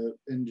down to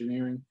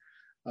engineering.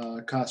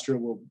 Castro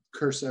will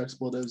curse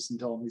expletives and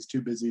tell him he's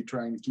too busy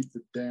trying to keep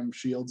the damn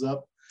shields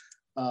up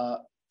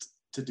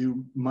to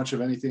do much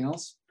of anything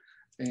else.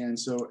 And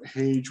so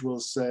Hage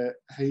will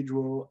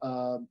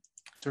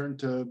turn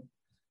to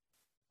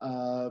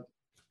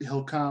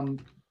he'll come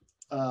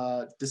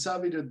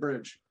Desavi to the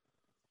bridge.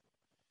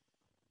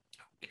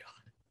 Oh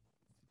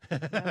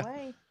God. No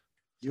way.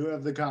 You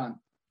have the con.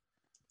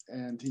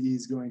 And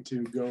he's going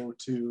to go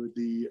to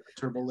the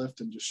turbo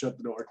lift and just shut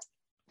the door.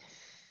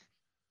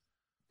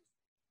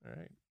 All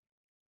right.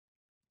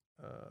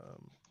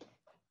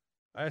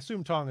 I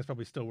assume Tong is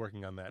probably still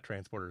working on that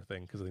transporter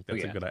thing because I think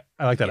that's a good.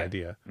 I like that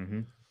idea.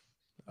 Mm-hmm.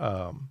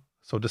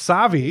 So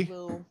Desavi,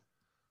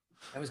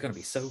 that was going to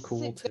be so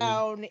cool. Sit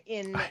down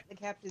in the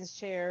captain's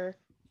chair,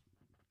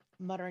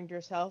 muttering to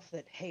herself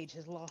that Hage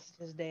has lost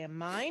his damn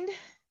mind,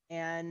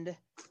 and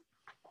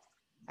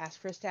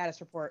ask for a status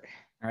report.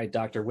 All right,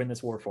 Doctor, win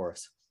this war for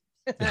us.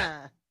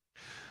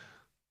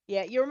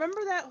 Yeah, you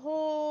remember that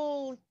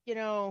whole,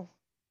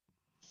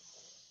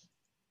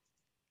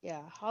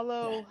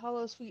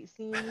 hollow sweet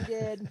scene we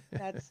did?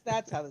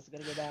 That's how this is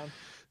gonna go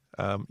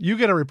down. You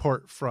get a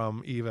report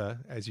from Eva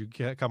as you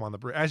come on the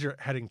bridge, as you're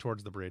heading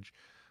towards the bridge,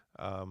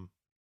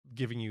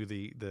 giving you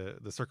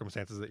the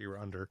circumstances that you were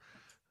under,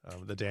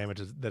 the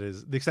damage that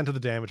is the extent of the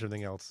damage, and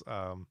everything else.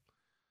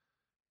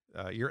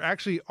 You're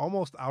actually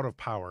almost out of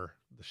power.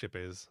 The ship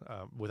is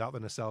without the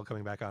nacelle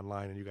coming back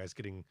online, and you guys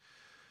getting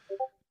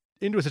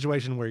into a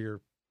situation where you're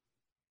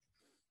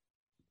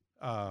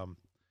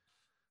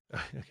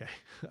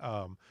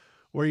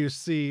where you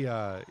see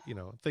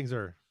things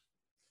are.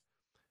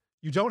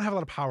 You don't have a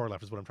lot of power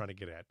left, is what I'm trying to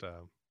get at.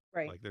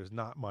 Right. Like there's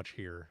not much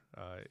here.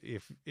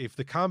 If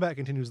the combat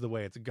continues the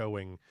way it's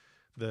going,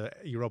 the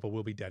Europa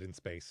will be dead in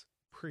space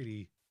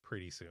pretty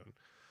soon.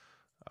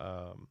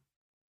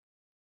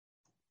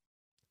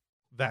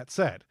 That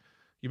said,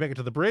 you make it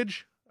to the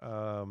bridge.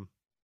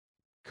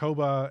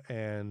 Koba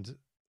and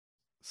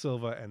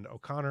Silva and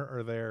O'Connor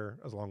are there,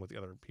 as along with the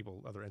other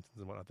people, other ensigns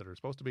and whatnot that are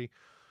supposed to be.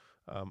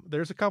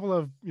 There's a couple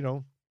of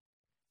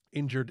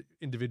injured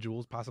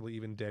individuals, possibly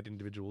even dead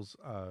individuals,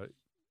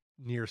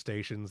 near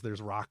stations.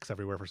 There's rocks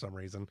everywhere for some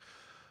reason.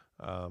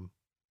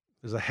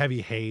 There's a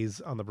heavy haze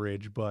on the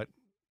bridge, but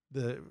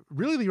the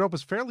Europa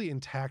is fairly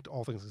intact,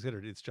 all things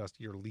considered. It's just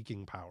you're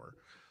leaking power.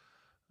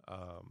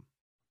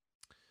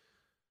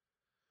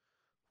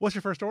 What's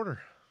your first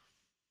order?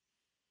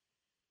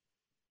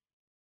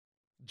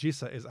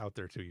 Jisa is out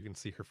there too. You can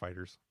see her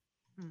fighters.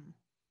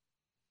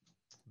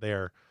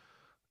 They're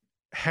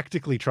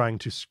hectically trying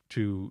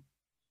to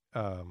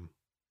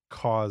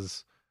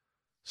cause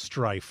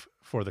strife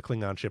for the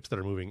Klingon ships that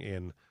are moving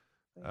in.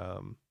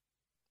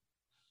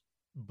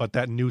 But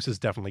that noose is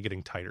definitely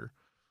getting tighter.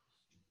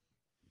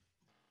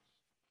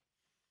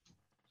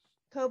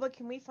 Koba,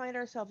 can we find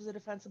ourselves a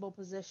defensible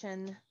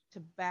position to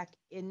back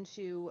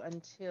into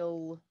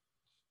until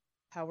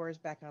power is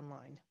back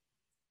online?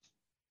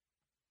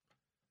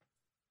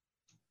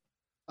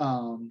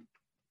 I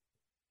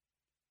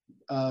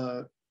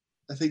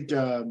think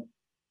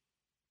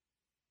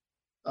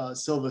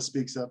Silva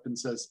speaks up and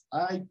says,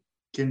 I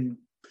can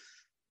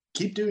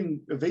keep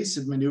doing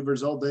evasive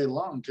maneuvers all day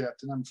long,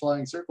 Captain. I'm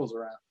flying circles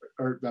around.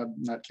 Or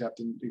not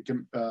Captain,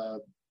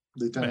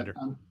 Lieutenant.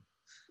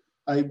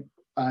 I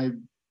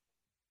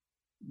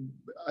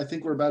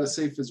think we're about as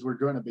safe as we're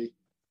going to be.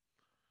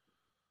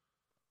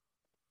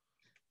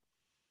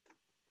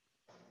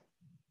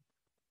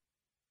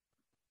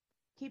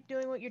 Keep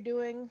doing what you're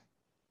doing.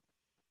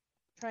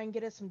 Try and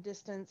get us some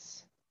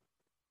distance.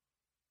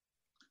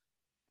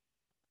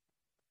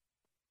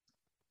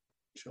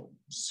 She'll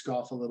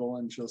scoff a little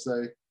and she'll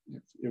say,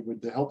 it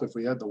would help if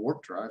we had the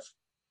warp drive.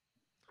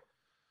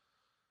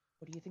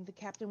 What do you think the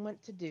captain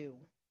went to do?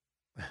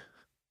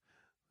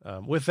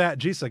 With that,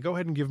 Jisa, go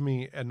ahead and give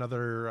me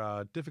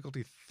another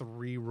difficulty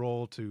 3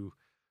 roll to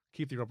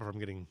keep the Europa from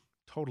getting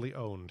totally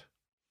owned.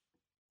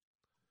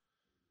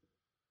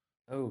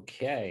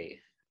 Okay.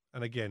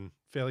 And again,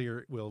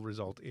 failure will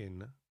result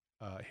in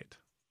a hit.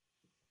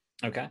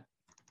 Okay.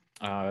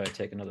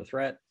 Take another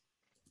threat.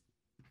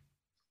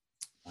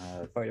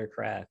 Fighter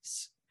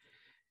crafts.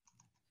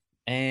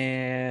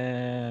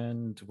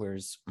 And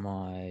where's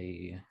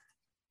my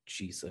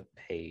Jisa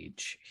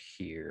page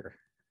here?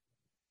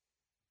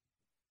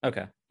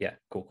 Okay. Yeah.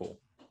 Cool.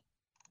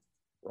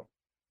 Roll.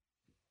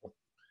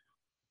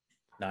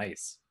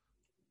 Nice.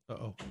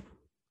 Uh-oh.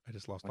 I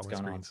just lost What's all my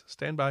going screens.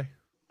 Stand by.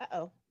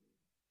 Uh-oh.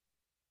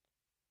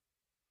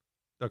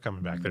 They're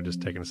coming back. They're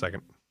just taking a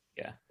second.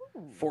 Yeah.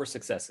 4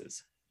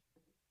 successes.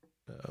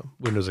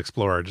 Windows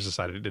Explorer just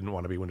decided it didn't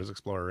want to be Windows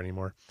Explorer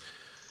anymore.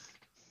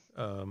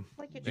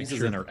 This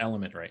is in her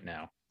element right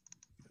now.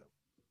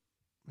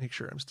 Make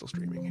sure I'm still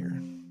streaming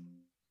here.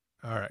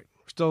 All right.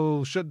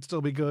 Should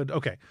still be good.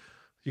 Okay.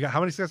 You got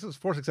how many successes?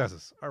 4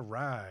 successes. All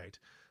right.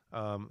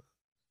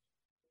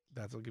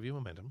 That'll give you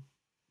momentum.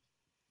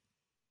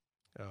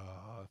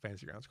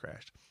 Fantasy Grounds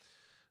crashed.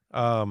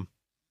 I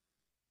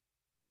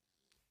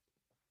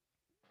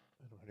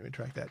don't even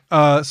track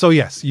that. So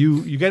yes,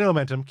 you get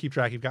momentum. Keep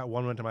track. You've got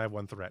 1 momentum. I have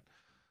 1 threat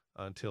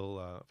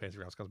until Fantasy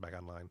Grounds comes back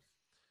online.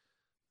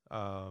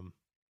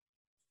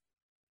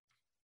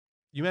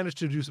 You managed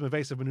to do some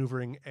evasive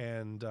maneuvering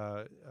and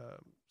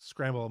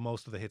scramble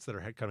most of the hits that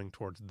are coming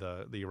towards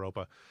the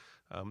Europa.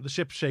 The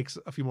ship shakes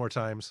a few more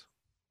times.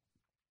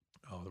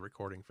 Oh, the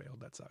recording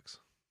failed. That sucks.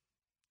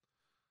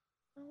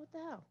 Oh, what the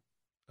hell?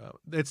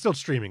 It's still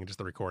streaming, just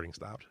the recording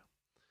stopped.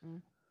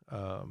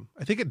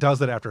 I think it does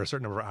that after a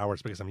certain number of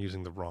hours because I'm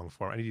using the wrong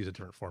form. I need to use a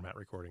different format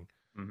recording.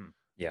 Mm-hmm.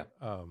 Yeah.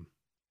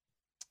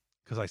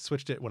 Because I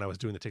switched it when I was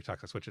doing the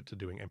TikToks. I switched it to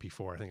doing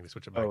MP4. I think I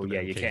switched it back to you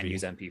MKV. can't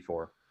use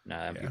MP4. No,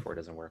 MP4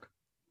 doesn't work.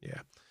 Yeah.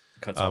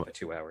 It cuts off at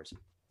 2 hours.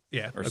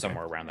 Yeah. Or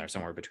somewhere around there,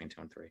 somewhere between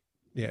 2 and 3.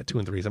 Yeah, 2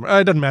 and 3. It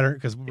doesn't matter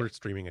because we're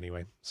streaming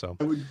anyway. So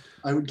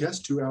I would guess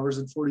 2 hours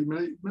and 40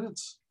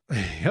 minutes.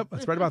 Yep,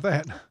 that's right about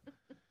that.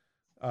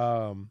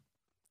 Yeah.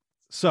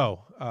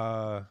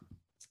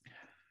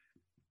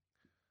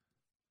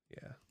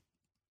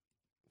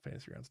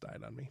 Fantasy Grounds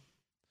died on me.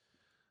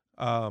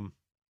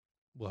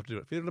 We'll have to do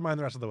it. Theater to mind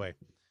the rest of the way.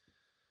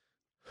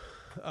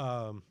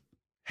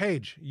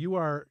 Hage, you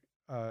are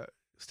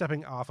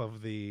stepping off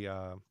of the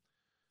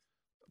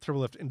turbo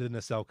lift into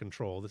nacelle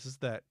control. This is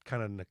that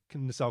kind of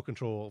nacelle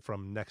control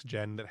from Next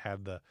Gen that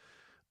had the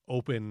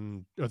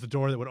open, or the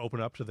door that would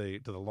open up to the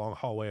long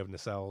hallway of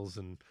nacelles,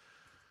 and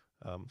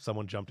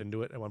someone jumped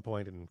into it at one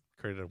point and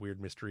created a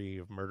weird mystery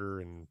of murder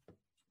and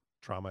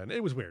trauma, and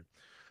it was weird.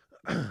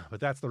 But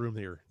that's the room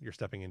that you're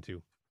stepping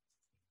into.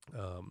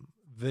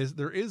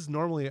 There is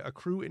normally a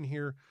crew in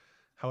here.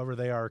 However,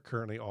 they are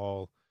currently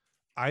all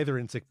either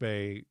in sick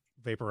bay,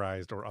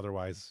 vaporized, or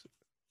otherwise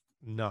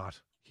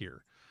not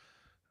here.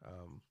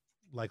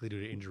 Likely due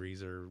to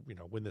injuries, or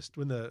when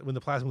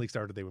the plasma leak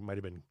started, they might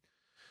have been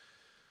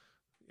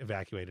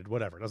evacuated.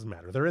 Whatever, it doesn't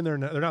matter. They're in there.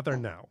 They're not there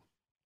now.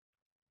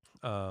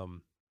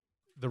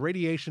 The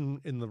radiation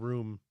in the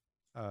room,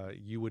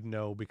 you would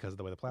know because of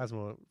the way the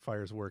plasma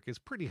fires work, is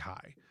pretty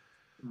high.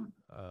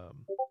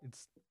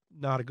 It's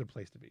not a good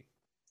place to be.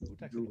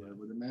 I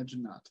would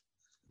imagine not.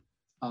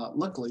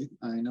 Luckily,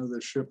 I know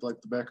this ship like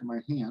the back of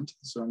my hand,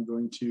 so I'm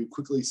going to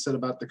quickly set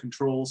about the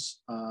controls,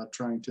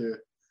 trying to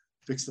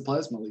fix the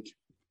plasma leak.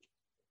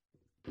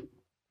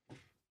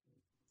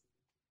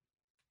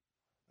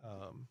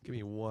 Give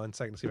me 1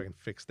 second to see if I can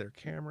fix their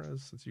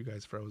cameras since you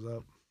guys froze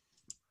up.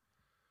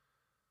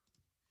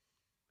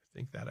 I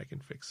think that I can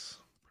fix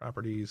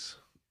properties.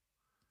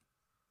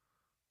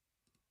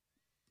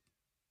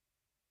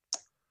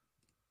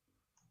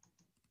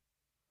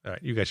 All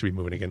right, you guys should be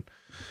moving again.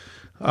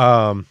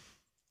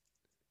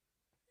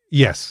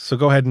 Yes, so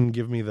go ahead and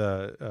give me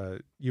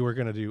the. You were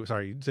gonna do.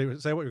 Sorry, say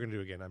what you're gonna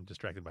do again. I'm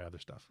distracted by other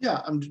stuff.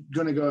 Yeah, I'm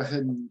going to go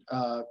ahead and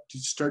to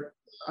start.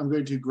 I'm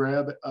going to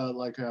grab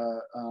like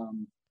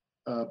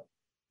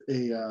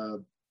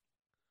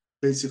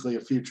basically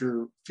a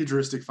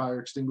futuristic fire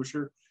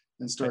extinguisher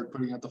and start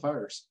putting out the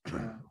fires.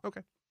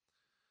 Okay.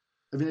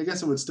 I mean, I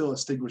guess it would still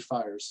extinguish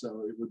fires,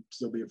 so it would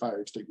still be a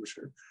fire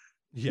extinguisher.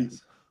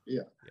 Yes.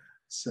 Yeah.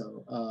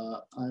 So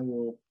I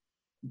will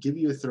give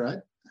you a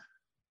threat.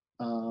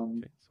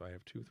 Okay, so I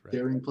have 2 threats.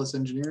 Daring plus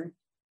engineering.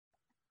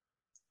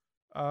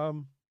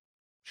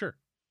 Sure.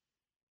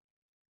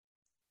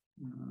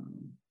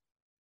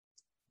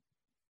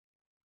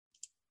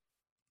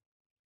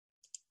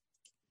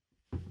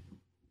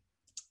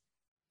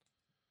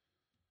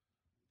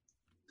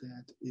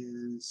 That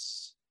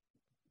is.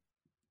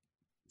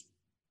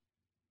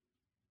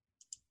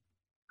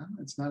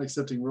 It's not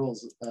accepting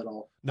rolls at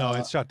all. No,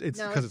 it's shut. It's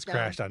no, because it's it's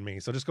crashed on me.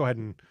 So just go ahead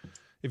and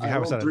if you have a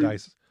rolled set of 3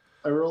 dice.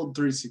 I rolled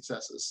 3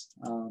 successes.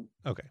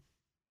 Okay.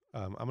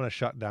 I'm gonna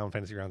shut down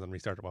Fantasy Grounds and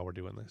restart it while we're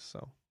doing this.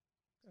 So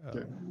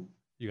Okay.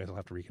 you guys will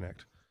have to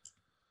reconnect.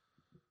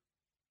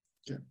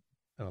 Okay.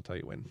 And I'll tell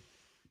you when.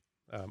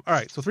 All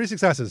right. So 3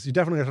 successes. You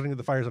definitely are starting to get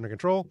the fires under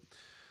control.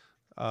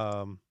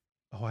 Oh,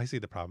 I see.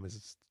 The problem is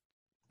it's,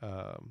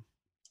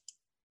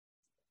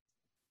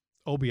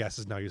 OBS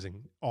is now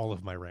using all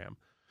of my RAM.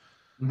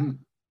 Mhm.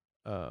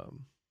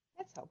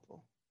 That's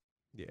helpful.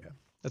 Yeah,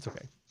 that's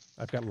okay.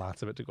 I've got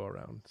lots of it to go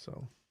around.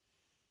 So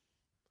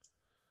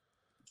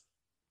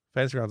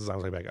Fantasy Grounds is on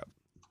its way back up.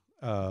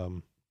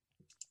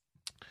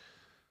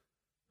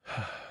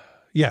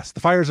 Yes,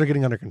 the fires are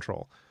getting under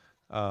control.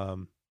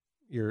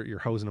 You're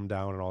hosing them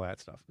down and all that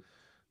stuff.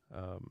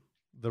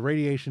 The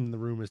radiation in the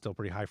room is still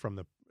pretty high from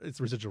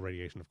it's residual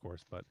radiation, of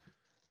course, but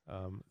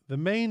the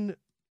main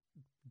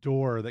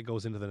door that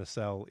goes into the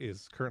nacelle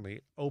is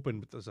currently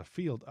open, but there's a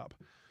field up.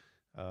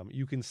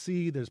 You can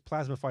see there's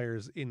plasma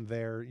fires in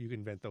there. You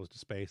can vent those to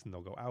space and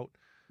they'll go out.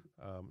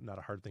 Not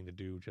a hard thing to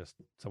do, just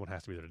someone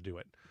has to be there to do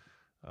it.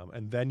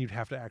 And then you'd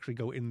have to actually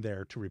go in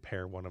there to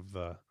repair one of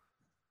the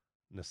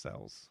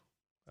nacelles,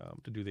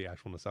 to do the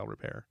actual nacelle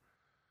repair.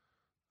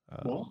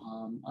 I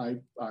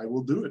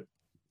will do it.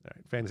 All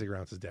right, Fantasy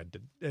Grounds is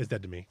dead. Is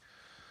dead to me.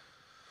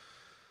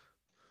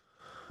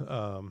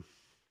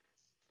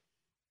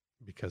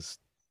 Because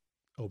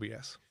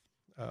OBS.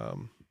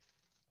 All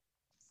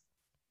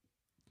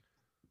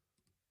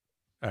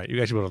right, you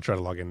guys should be able to try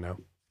to log in now.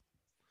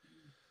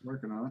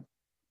 Working on it.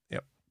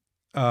 Yep.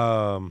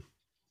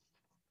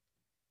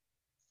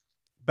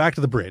 Back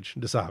to the bridge,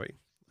 Dasabi.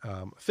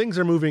 Things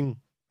are moving.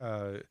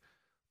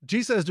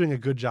 Jisa is doing a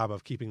good job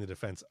of keeping the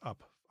defense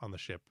up on the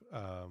ship,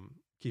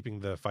 keeping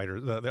the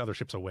fighters, the other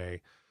ships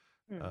away.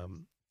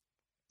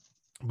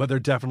 But they're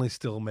definitely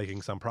still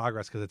making some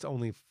progress because it's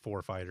only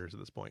 4 fighters at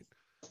this point.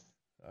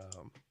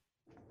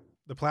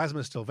 The plasma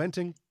is still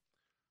venting.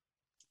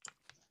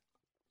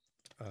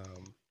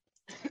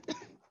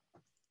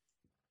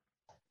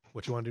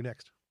 What you want to do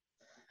next?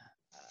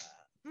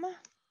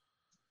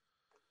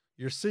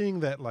 You're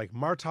seeing that like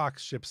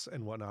Martok's ships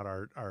and whatnot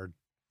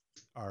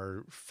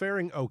are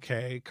faring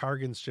okay.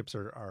 Kargan's ships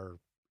are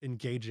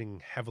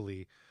engaging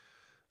heavily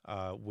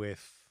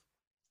with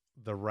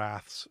the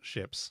Wrath's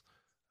ships,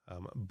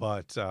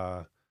 but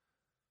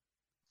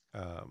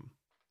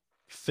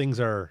things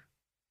are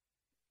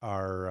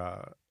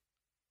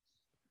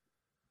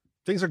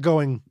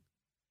going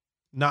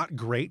not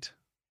great,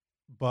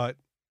 but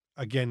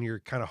again, you're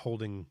kind of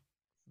holding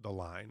the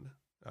line.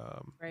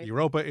 Right.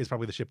 Europa is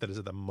probably the ship that is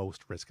at the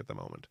most risk at the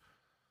moment.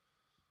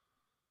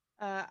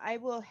 I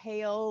will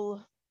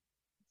hail.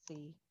 Let's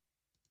see.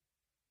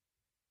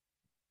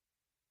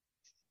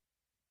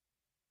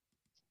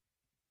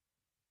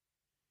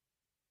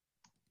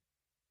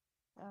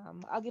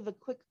 I'll give a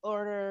quick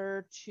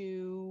order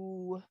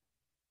to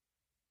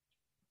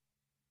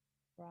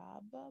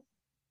Rob,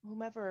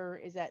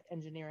 whomever is at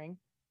engineering.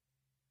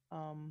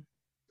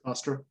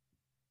 Kostra.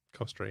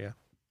 Kostra, yeah.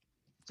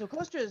 So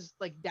Kostra is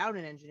like down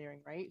in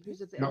engineering, right?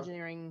 Who's at the No.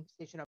 engineering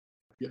station up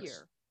Yes.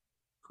 here?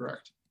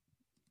 Correct.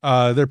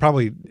 They're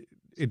probably.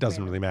 It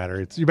doesn't really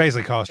matter. It's you're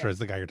basically Kostra is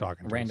the guy you're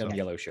talking to. Random so.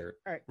 yellow shirt.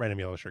 Random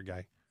yellow shirt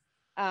guy.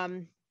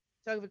 So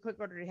I'll give a quick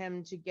order to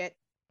him to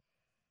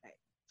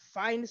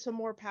find some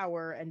more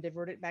power and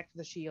divert it back to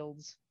the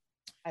shields.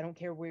 I don't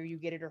care where you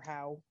get it or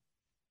how.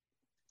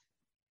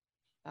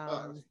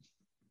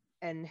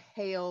 And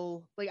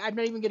hail, like I'm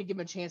not even gonna give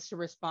him a chance to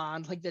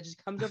respond. Like that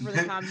just comes over the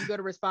comms. You go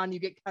to respond, you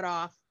get cut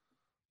off.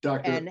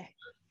 Doctor, And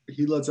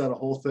he lets out a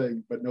whole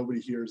thing, but nobody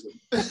hears him.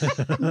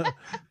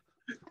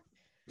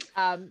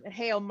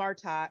 hail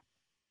Martok.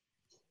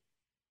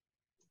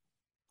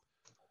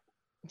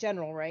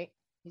 General, right?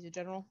 He's a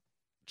general?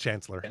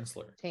 Chancellor.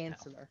 Chancellor.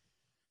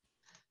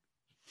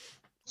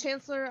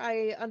 Chancellor,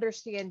 I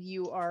understand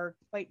you are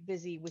quite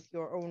busy with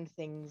your own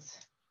things,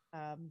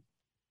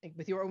 like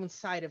with your own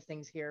side of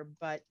things here,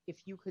 but if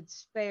you could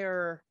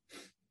spare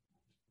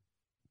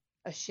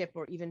a ship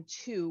or even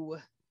two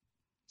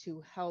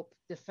to help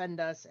defend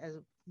us as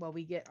while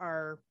we get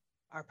our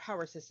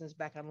power systems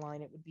back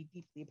online, it would be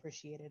deeply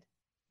appreciated.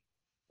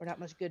 We're not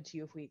much good to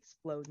you if we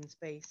explode in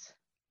space.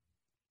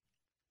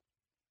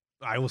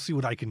 I will see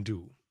what I can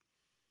do.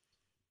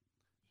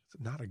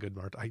 It's not a good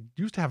Martok. I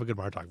used to have a good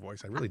Martok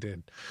voice. I really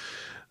did.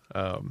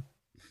 I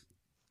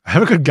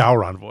have a good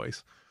Gowron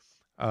voice.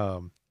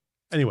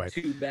 Anyway.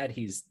 Too bad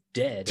he's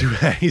dead. Too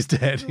bad he's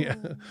dead. Yeah.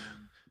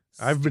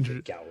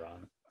 Stupid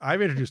Gowron.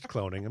 I've introduced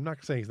cloning. I'm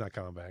not saying he's not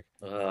coming back.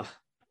 Ugh,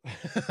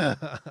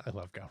 I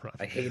love Gowron.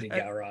 I hated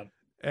Gowron.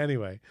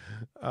 Anyway,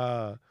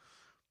 I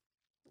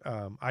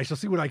shall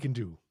see what I can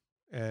do.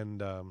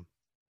 And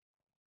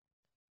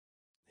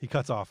he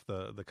cuts off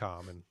the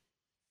comm, and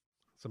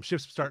some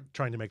ships start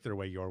trying to make their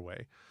way your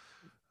way.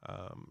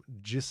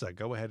 Jissa,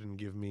 go ahead and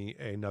give me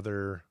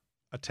another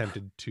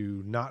attempted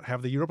to not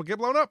have the Europa get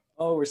blown up.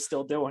 Oh, we're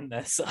still doing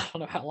this. I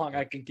don't know how long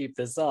I can keep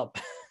this up.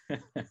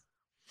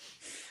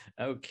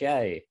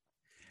 Okay.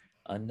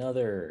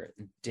 Another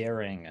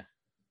daring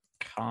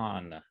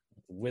con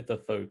with a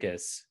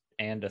focus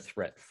and a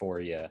threat for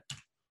you.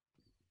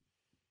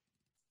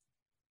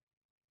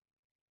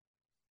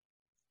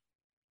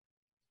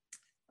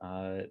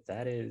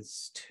 That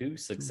is two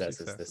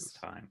successes this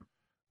time.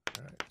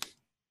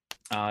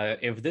 All right.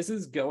 If this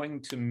is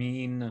going to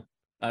mean,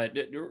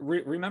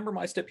 remember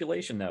my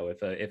stipulation though.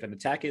 If an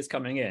attack is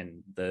coming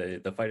in,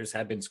 the fighters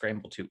have been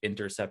scrambled to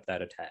intercept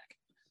that attack.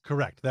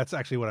 Correct. That's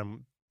actually what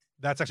I'm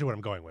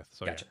going with.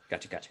 So Gotcha.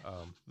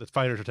 the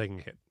fighters are taking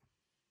a hit.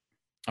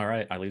 All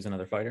right, I lose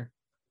another fighter.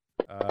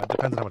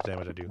 Depends on how much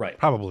damage I do. Right.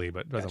 Probably,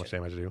 but depends how much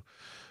damage I do.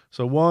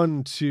 So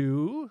 1,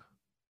 2,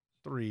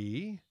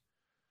 3.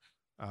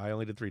 I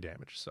only did 3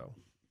 damage, so.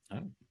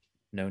 Oh,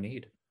 no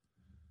need.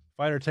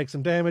 Fighter takes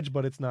some damage,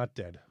 but it's not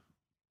dead.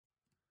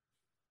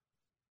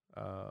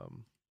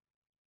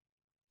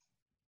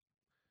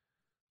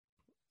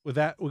 With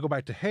that, we'll go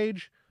back to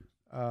Hage.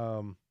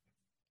 I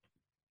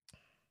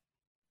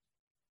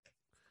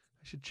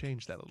should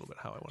change that a little bit,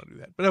 how I want to do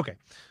that. But okay.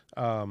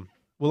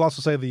 We'll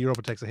also say the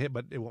Europa takes a hit,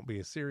 but it won't be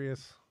as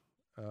serious.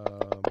 We're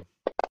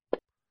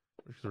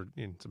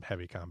in some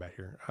heavy combat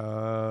here.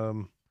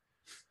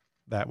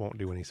 That won't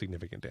do any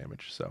significant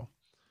damage. So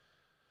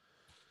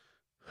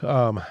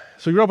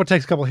Europa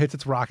takes a couple of hits.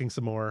 It's rocking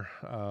some more.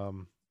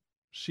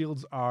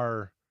 Shields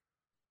are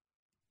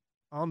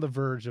on the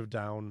verge of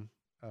down.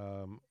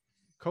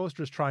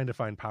 Coaster's trying to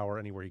find power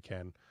anywhere he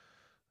can.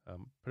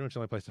 Pretty much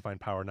the only place to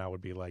find power now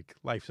would be like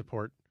life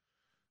support,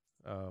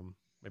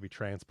 maybe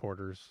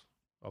transporters,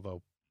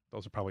 although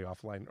those are probably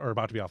offline or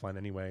about to be offline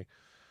anyway.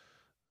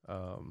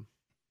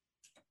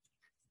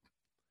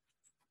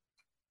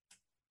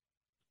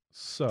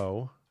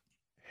 So,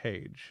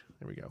 Hage,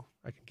 there we go.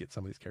 I can get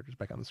some of these characters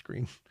back on the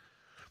screen.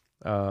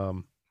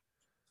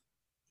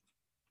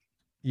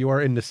 You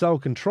are in nacelle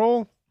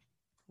control.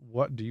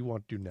 What do you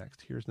want to do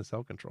next? Here's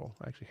nacelle control.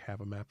 I actually have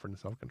a map for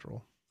nacelle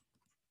control.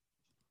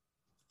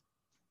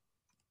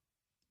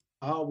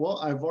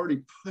 Well, I've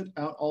already put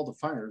out all the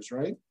fires,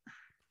 right?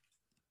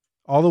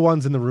 All the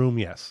ones in the room,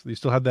 yes. You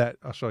still have that.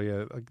 I'll show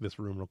you this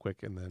room real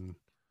quick, and then.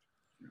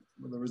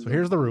 So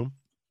here's the room.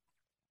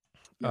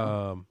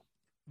 Yeah.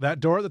 That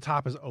door at the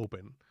top is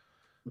open.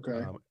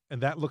 Okay.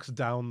 And that looks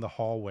down the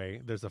hallway.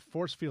 There's a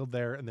force field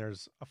there, and there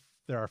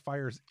are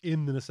fires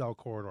in the nacelle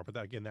corridor. But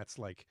again, that's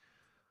like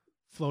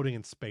floating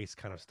in space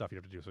kind of stuff you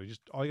have to do. So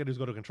all you got to do is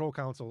go to control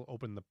console,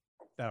 open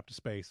that up to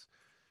space,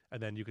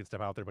 and then you can step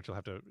out there. But you'll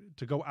have to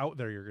go out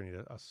there. You're going to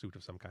need a suit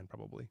of some kind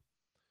probably,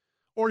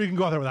 or you can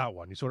go out there without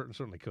one. You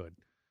certainly could,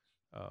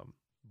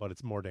 but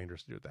it's more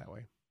dangerous to do it that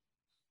way.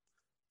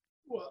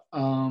 Well,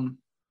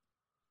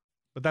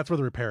 But that's where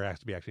the repair has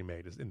to be actually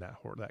made, is in that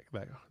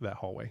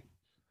hallway.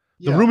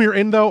 yeah. The room you're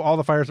in, though, all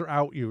the fires are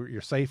out.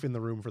 You're safe in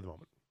the room for the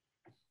moment.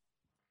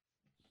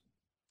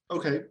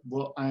 Okay.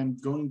 Well, I'm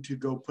going to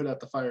go put out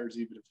the fires,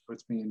 even if it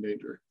puts me in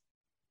danger.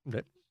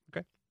 Okay.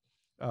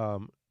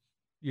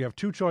 You have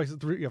 2 choices.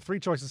 You have 3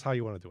 choices how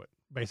you want to do it.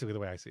 Basically, the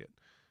way I see it.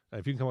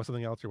 If you can come up with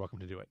something else, you're welcome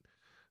to do it.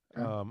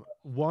 Okay.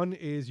 One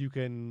is you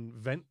can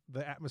vent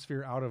the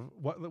atmosphere out of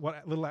what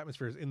little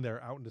atmosphere is in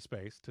there out into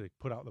space to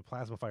put out the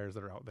plasma fires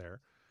that are out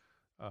there.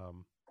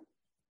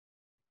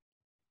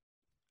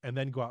 And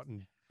then go out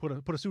and put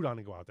a suit on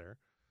and go out there.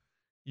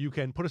 You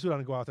can put a suit on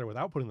and go out there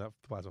without putting the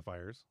plasma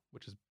fires,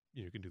 which is,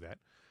 you can do that.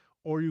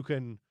 Or you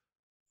can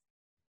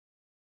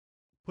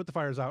put the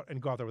fires out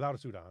and go out there without a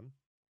suit on.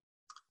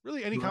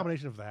 Really, any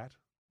combination of that,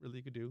 really,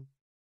 you could do.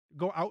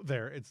 Go out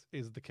there is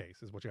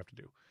what you have to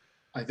do.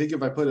 I think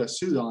if I put a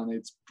suit on,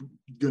 it's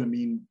going to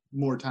mean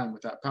more time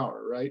with that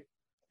power, right?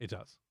 It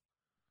does.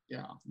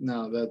 Yeah.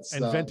 No, that's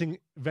and venting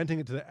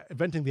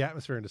the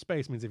atmosphere into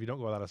space means if you don't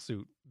go without a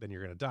suit, then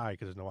you're going to die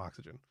because there's no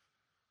oxygen.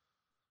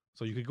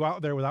 So you could go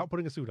out there without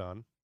putting a suit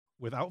on,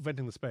 without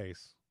venting the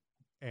space,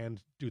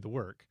 and do the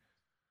work.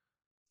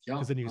 Yeah.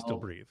 Because then you can still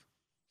breathe.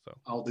 So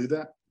I'll do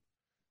that.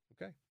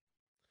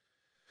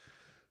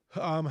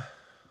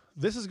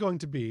 This is going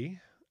to be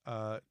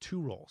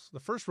 2 rolls. The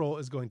first roll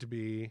is going to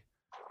be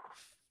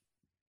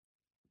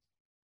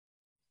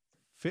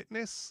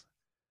fitness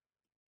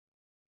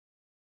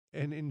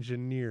and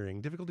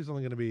engineering. Difficulty is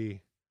only going to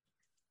be,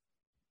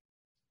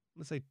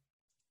 let's say,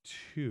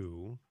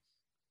 2.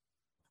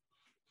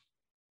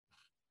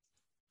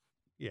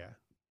 Yeah,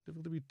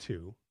 difficulty be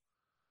 2.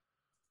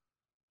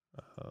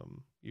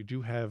 You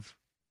do have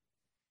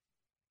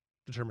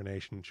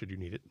determination should you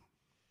need it.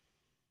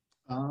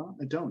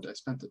 I don't. I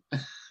spent it.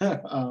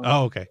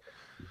 Oh, okay.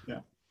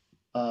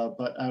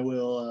 But I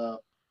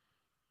will.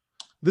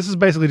 This is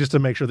basically just to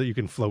make sure that you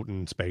can float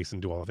in space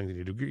and do all the things you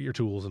need to do, get your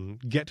tools and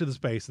get to the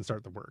space and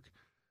start the work.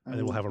 And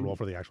then we'll have a roll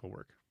for the actual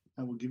work.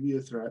 I will give you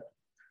a threat.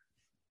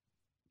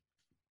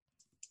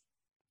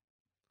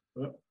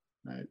 Oh,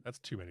 That's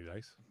too many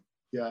dice.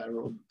 Yeah, I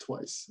rolled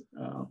twice.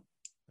 All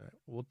right,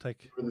 we'll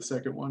take For the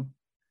second one.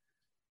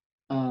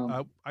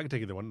 I can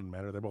take either one. Doesn't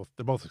matter.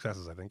 They're both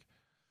successes, I think.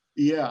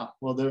 Yeah.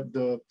 Well,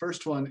 the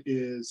first one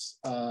is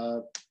I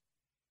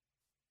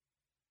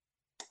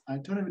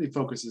don't have any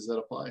focuses that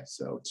apply,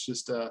 so it's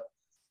just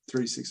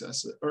 3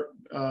 successes or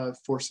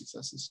 4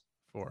 successes.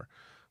 4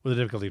 with a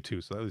difficulty of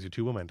 2, so that leaves you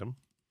 2 momentum.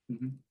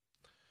 Mm-hmm.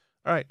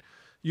 All right,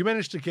 you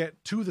managed to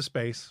get to the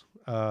space.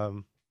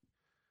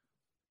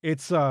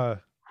 It's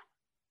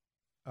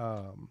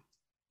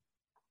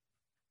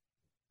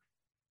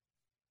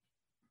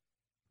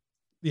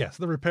yes,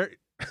 the repair.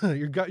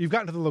 You've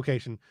gotten to the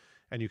location,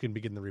 and you can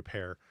begin the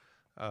repair.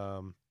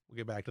 We'll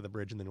get back to the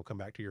bridge, and then we'll come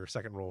back to your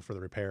second roll for the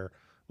repair,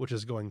 which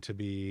is going to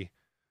be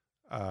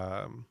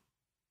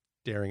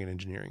daring and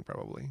engineering,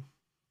 probably.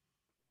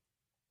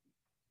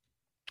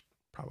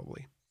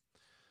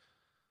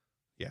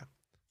 Yeah.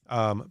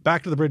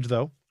 Back to the bridge,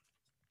 though.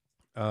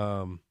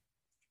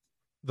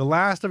 The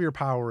last of your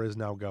power is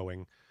now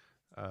going.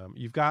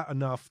 You've got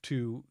enough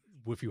to,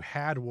 if you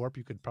had warp,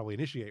 you could probably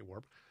initiate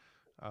warp.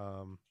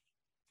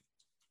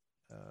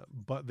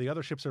 But the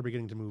other ships are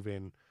beginning to move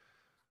in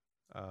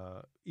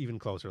even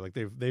closer. Like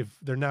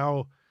they're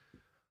now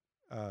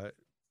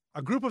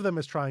a group of them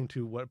is trying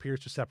to what appears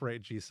to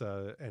separate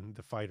Jisa and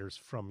the fighters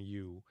from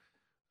you,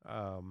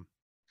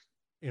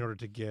 in order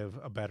to give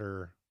a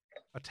better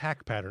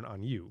attack pattern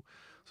on you.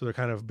 So they're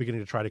kind of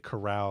beginning to try to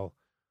corral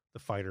the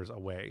fighters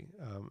away.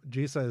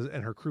 Jisa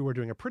and her crew are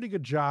doing a pretty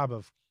good job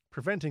of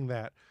preventing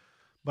that,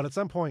 but at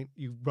some point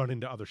you run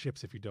into other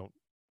ships if you don't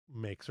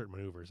make certain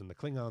maneuvers, and the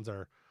Klingons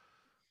are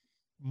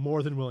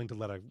more than willing to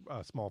let a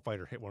small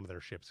fighter hit one of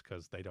their ships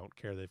because they don't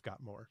care, they've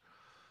got more.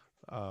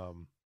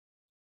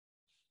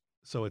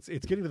 So it's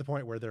getting to the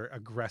point where they're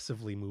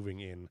aggressively moving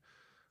in.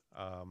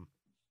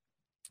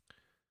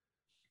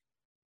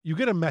 You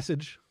get a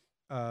message,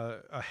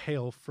 a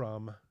hail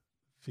from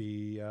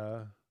the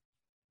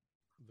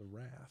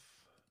Wrath.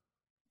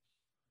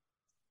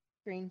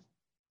 Green.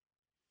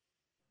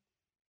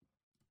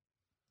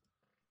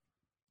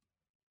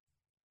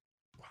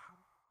 Wow.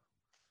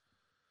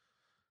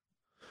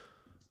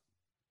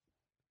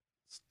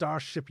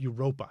 Starship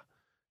Europa.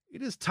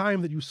 It is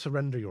time that you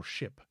surrender your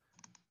ship.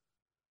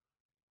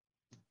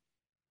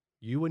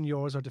 You and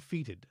yours are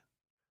defeated.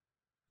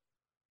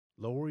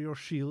 Lower your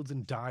shields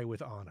and die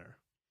with honor.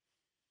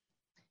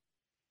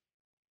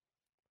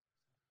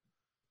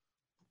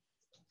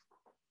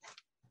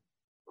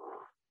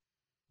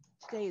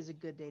 Today is a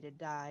good day to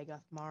die,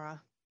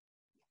 Gothmara.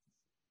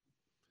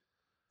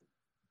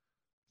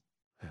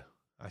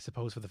 I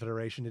suppose for the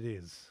Federation it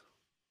is.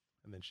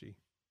 And then she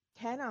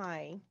Can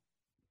I?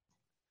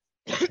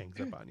 hangs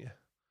up on you.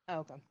 Oh,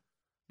 okay.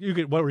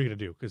 What were you going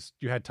to do? Because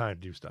you had time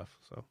to do stuff.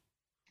 So,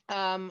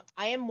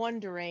 I am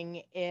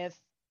wondering if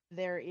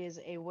there is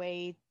a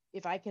way,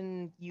 if I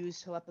can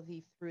use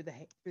telepathy through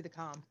the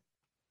comm.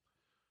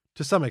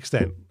 to some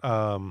extent,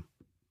 I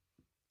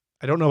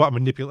don't know about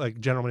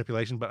general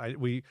manipulation, but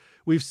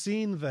we've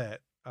seen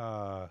that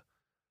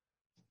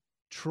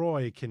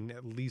Troy can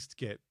at least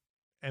get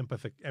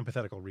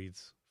empathetical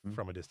reads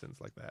from a distance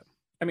like that.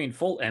 I mean,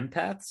 full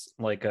empaths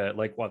like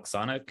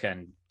Waxana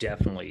can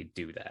definitely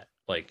do that,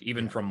 like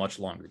even from much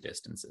longer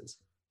distances.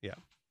 Yeah.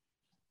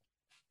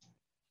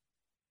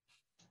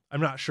 I'm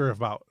not sure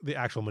about the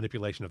actual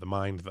manipulation of the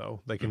mind,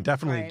 though. They can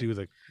definitely do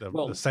the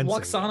sensing.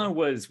 Waxana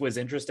was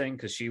interesting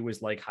because she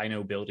was like high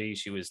nobility.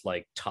 She was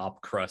like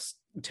top crust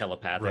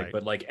telepathic,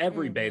 but like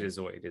every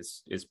Betazoid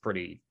is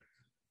pretty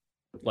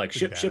like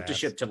ship to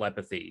ship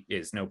telepathy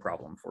is no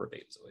problem for a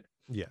Betazoid.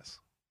 Yes.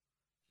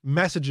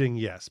 Messaging,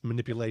 yes.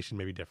 Manipulation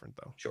may be different,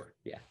 though. Sure.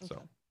 Yeah.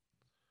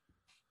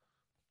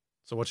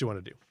 So what you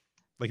want to do?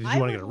 Like, did you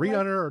want to get a read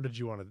on her, or did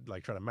you want to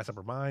like try to mess up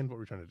her mind? What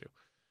were you trying to do?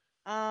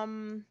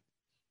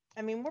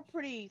 I mean,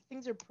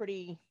 things are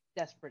pretty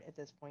desperate at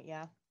this point,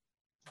 yeah.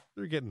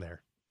 They're getting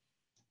there.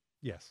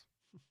 Yes.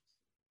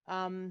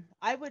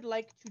 I would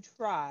like to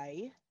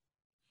try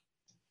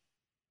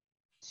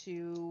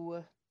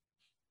to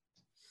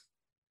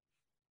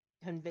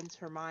convince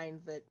her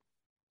mind that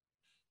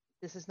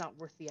this is not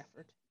worth the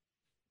effort.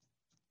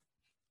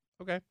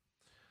 Okay.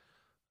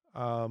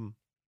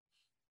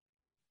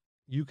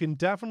 you can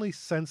definitely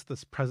sense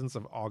this presence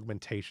of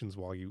augmentations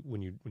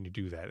when you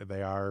do that.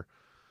 They are,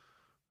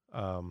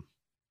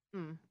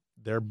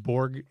 they're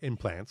Borg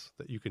implants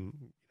that you can,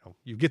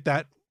 you get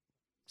that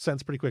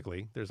sense pretty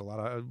quickly. There's a lot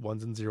of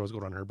ones and zeros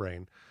going on in her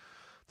brain.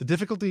 The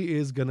difficulty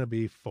is going to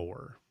be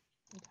 4.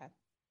 Okay.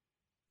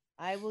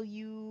 I will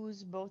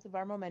use both of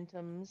our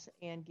momentums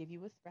and give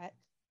you a threat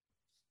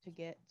to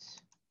get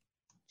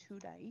 2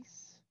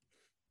 dice.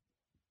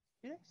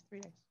 2 dice? 3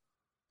 dice?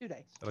 2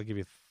 dice. That'll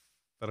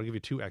give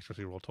you 2 extra,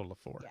 so you roll a total of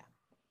 4. Yeah.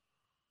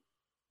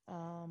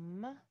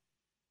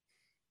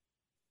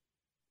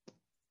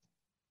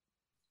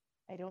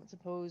 I don't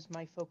suppose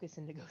my focus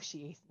in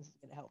negotiations is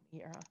going to help me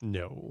here, huh?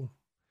 No.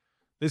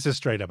 This is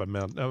straight up a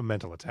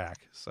mental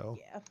attack, so.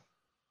 Yeah.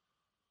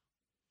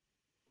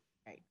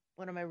 Right.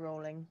 What am I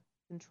rolling?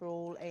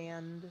 Control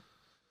and...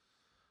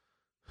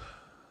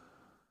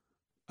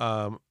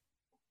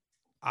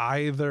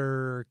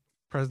 Either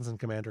presence and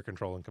command or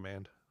control and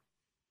command.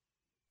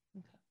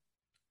 Okay.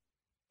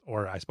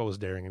 Or I suppose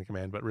daring and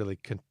command, but really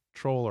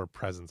control or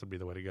presence would be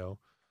the way to go.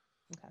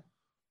 Okay.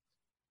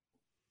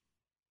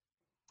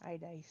 High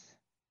dice.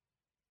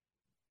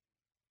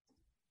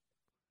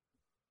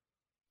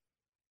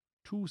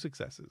 2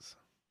 successes.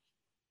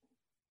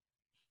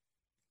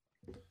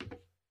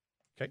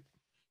 Okay.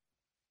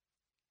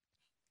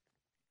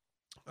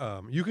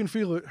 You can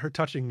feel her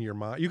touching your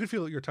mind. You can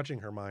feel that you're touching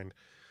her mind.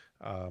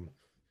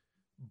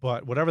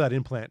 But whatever that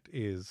implant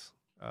is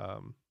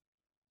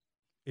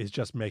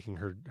just making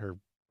her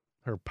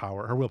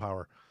power, her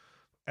willpower,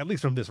 at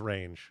least from this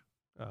range,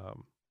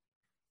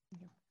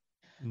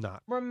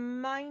 not.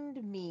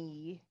 Remind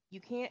me, you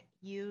can't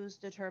use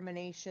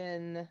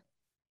determination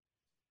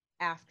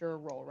after a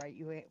roll, right?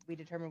 We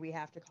determine we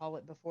have to call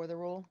it before the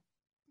roll.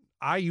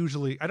 I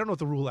don't know what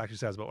the rule actually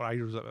says, but what I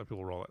usually let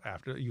people roll it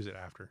after, use it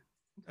after,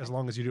 as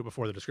long as you do it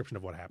before the description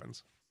of what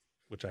happens,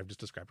 which I've just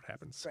described what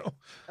happens. So, right.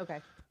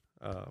 Okay.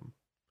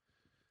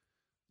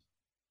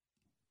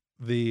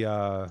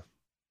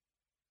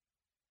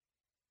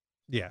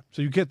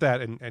 So you get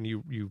that, and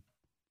you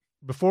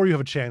before you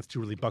have a chance to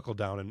really buckle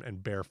down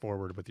and bear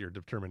forward with your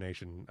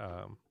determination,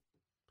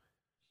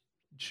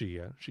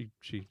 she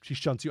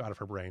shunts you out of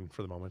her brain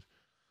for the moment.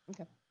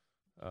 Okay.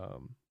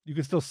 You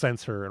can still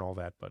sense her and all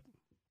that, but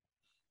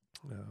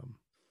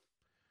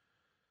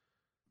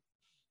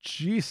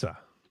Jisa,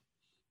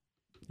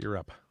 you're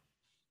up.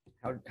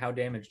 How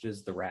damaged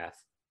is the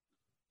Wrath?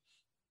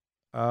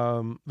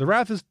 The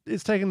Wrath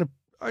is taking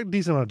a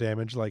decent amount of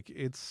damage. Like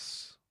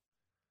it's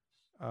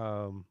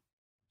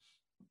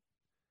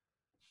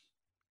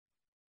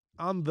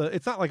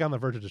it's not like on the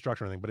verge of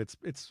destruction or anything, but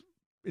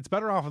it's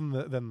better off than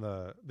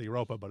the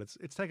Europa, but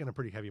it's taken a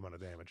pretty heavy amount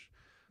of damage.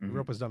 Mm-hmm. The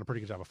Europa's done a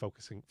pretty good job of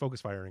focus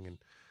firing,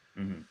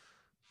 and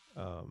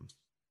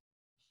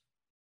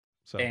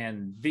so.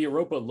 And the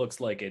Europa looks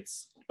like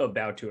it's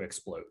about to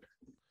explode.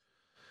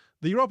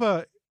 The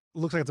Europa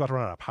looks like it's about to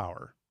run out of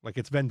power. Like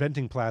it's been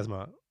venting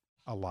plasma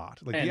a lot.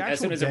 Like and the actual as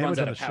soon as it runs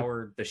out of the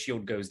power, the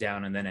shield goes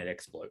down and then it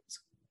explodes.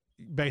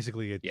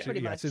 Basically,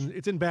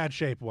 it's in bad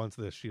shape once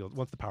the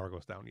power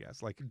goes down.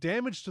 Yes, like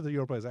damage to the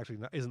Europa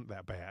isn't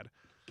that bad,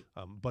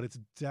 but it's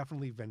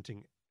definitely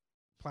venting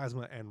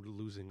plasma and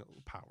losing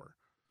power.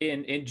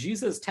 In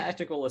Jesus'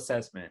 tactical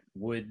assessment,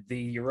 would the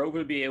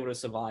Europa be able to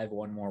survive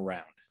one more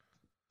round?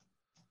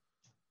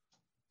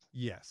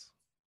 Yes.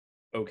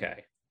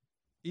 Okay.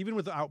 Even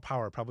without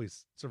power, probably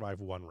survive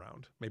 1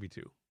 round, maybe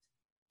 2,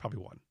 probably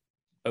 1.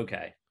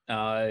 Okay.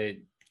 I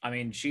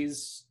mean,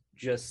 she's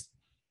just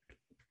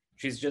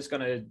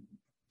gonna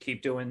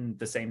keep doing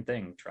the same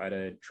thing. Try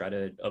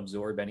to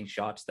absorb any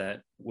shots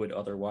that would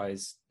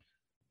otherwise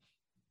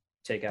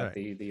take out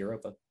the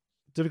Europa.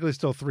 Difficulty is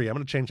still 3. I'm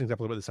going to change things up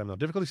a little bit this time though.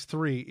 Difficulty is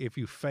 3. If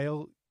you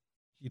fail,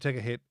 you take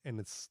a hit, and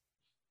it's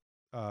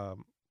no,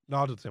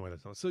 I'll do it the same way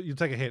this time. So you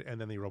take a hit,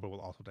 and then the Europa will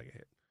also take a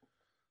hit.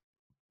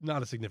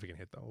 Not a significant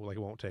hit though. Like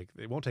it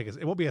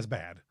won't be as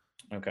bad.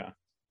 Okay.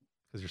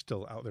 Because you're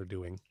still out there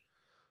doing.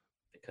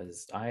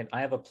 Because I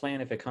have a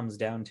plan if it comes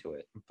down to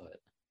it,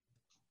 but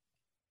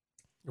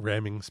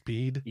ramming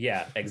speed.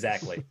 Yeah,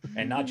 exactly.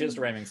 And not just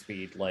ramming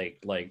speed,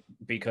 like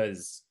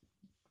because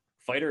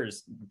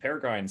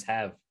Peregrines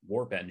have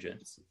warp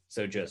engines.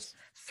 So just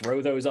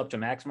throw those up to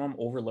maximum,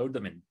 overload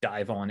them, and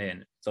dive on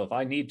in. So if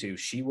I need to,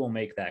 she will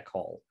make that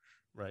call.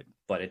 Right.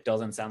 But it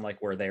doesn't sound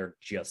like we're there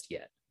just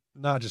yet.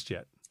 Not just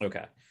yet.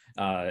 Okay.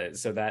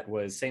 So that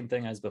was same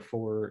thing as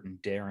before,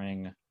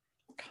 daring,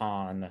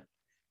 con,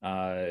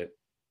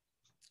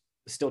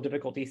 still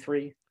difficulty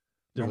 3?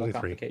 Difficulty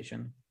 3.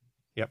 Complication?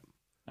 Yep.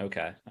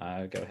 Okay.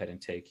 Go ahead and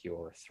take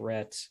your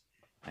threat.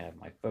 I have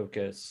my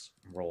focus.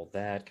 Roll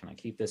that. Can I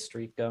keep this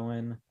streak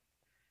going?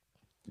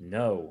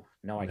 No,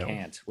 I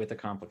can't with a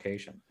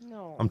complication.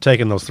 No. I'm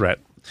taking those threat.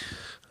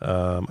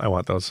 I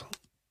want those.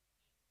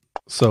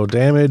 So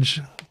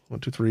damage 1,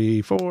 2,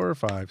 3, 4,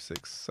 5,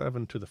 6,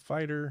 7 to the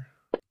fighter.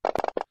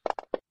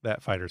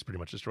 That fighter is pretty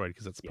much destroyed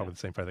because it's probably the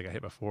same fighter that got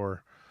hit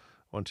before.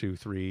 1, 2,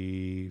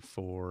 3,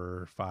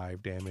 4,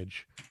 5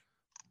 damage,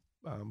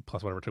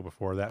 plus whatever it took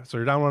before that. So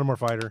you're down 1 more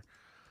fighter.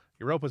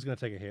 Europa's going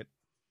to take a hit.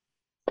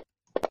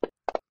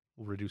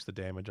 We'll reduce the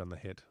damage on the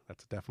hit.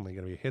 That's definitely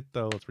going to be a hit,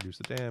 though. Let's reduce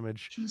the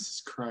damage.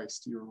 Jesus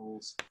Christ, your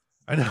rules.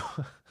 I know.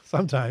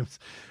 Sometimes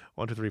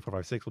 1, 2, 3, 4,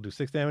 5, 6. We'll do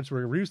 6 damage.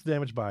 We're going to reduce the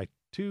damage by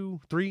 2,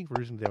 3. We're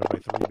reducing the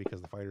damage by 3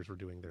 because the fighters were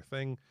doing their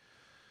thing.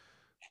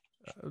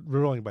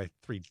 We're rolling by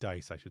 3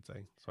 dice, I should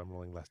say. So I'm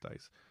rolling less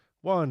dice.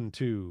 1,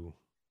 2,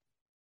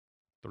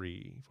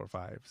 3, 4,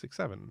 5, 6,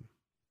 7.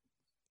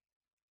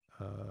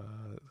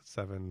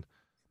 7,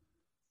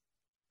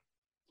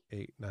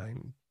 8,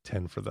 9,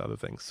 10 for the other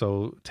things.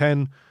 So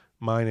 10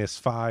 minus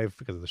 5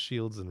 because of the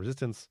shields and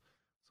resistance.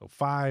 So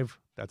 5.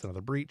 That's another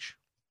breach.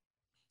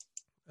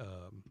 I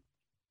don't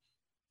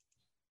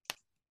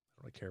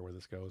really care where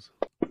this goes.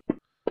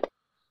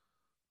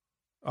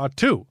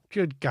 2.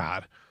 Good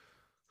God.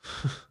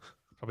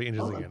 Probably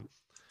engines Hold on. again.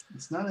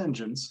 It's not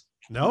engines.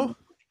 No?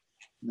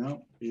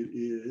 No, it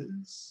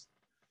is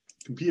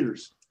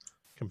computers.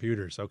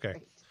 Computers. Okay.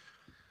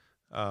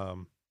 Right.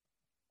 All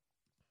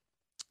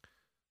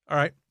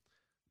right.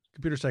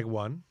 Computers take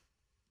 1.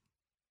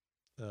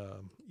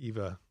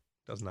 Eva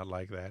does not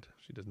like that.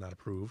 She does not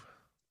approve.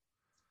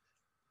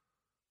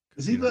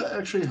 Is Eva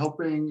actually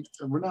helping?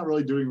 We're not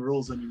really doing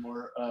rules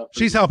anymore.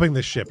 She's helping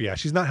this ship. Yeah,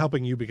 she's not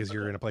helping you because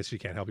you're in a place she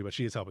can't help you, but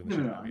she is helping the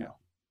ship. No.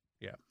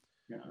 Yeah.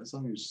 Yeah, as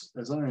long as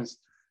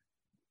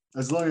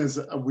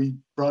we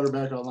brought her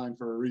back online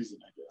for a reason,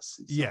 I guess.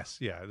 So, Yes.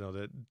 Yeah.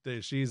 No.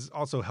 That she's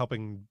also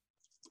helping.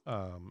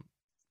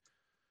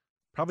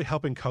 Probably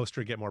helping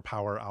Coaster get more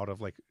power out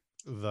of like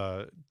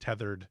the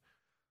tethered,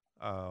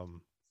 the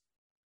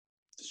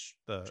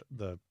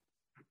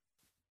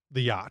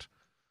yacht.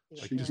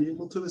 she'd be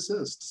able to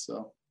assist.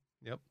 So.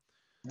 Yep.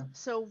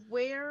 So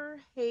where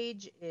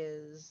Hage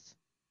is,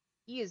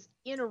 he is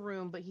in a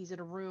room, but he's in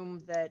a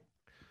room that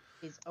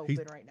is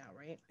open right now,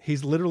 right?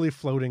 He's literally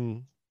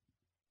floating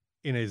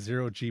in a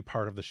 0G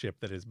part of the ship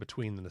that is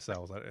between the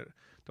nacelles. I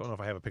don't know if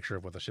I have a picture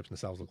of what the ship's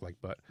nacelles look like,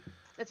 but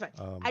That's fine.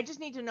 I just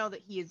need to know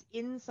that he is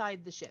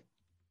inside the ship.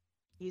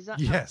 He's not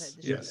yes, outside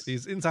the ship. yes,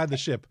 he's inside the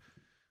ship,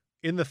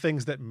 in the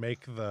things that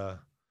make the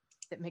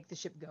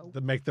ship go.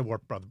 that make the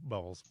warp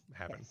bubbles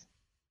happen. Yes.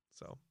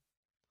 So,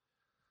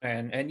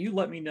 And you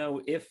let me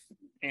know if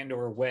and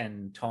or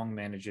when Tong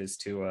manages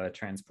to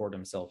transport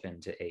himself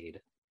into aid.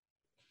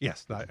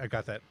 yes, I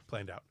got that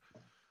planned out.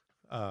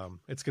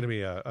 It's going to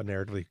be a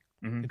narratively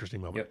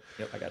interesting moment.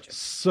 Yep, I got you.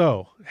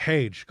 So,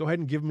 Hage, go ahead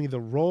and give me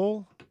the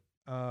roll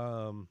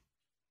for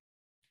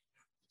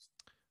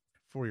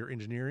your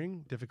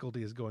engineering.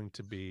 Difficulty is going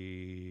to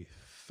be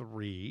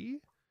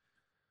 3.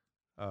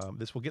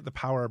 This will get the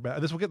power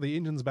back. This will get the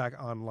engines back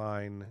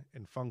online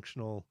and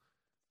functional,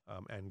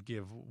 and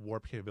give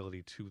warp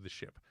capability to the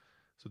ship,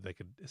 so they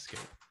could escape.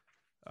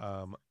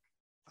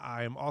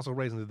 I am also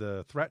raising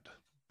the threat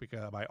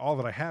by all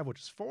that I have, which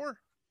is 4.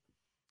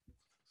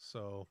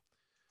 So,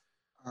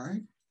 All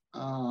right.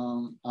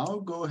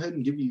 I'll go ahead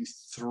and give you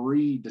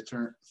 3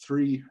 threat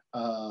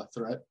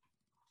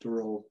to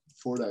roll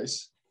 4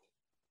 dice.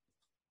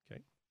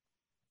 Okay.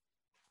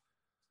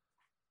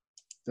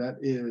 That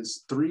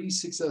is 3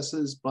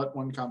 successes, but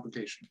 1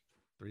 complication.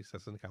 3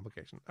 successes and a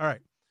complication. All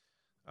right.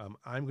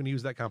 I'm going to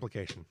use that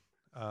complication.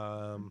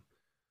 On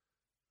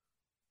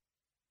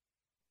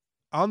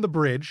the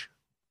bridge,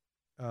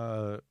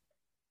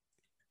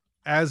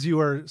 as you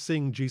are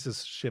seeing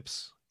Jesus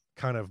ships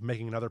kind of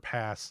making another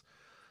pass,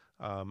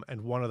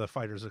 and one of the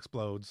fighters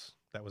explodes.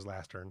 That was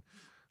last turn.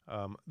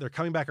 They're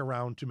coming back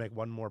around to make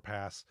one more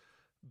pass.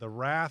 The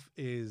Wrath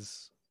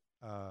is,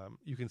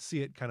 you can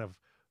see it kind of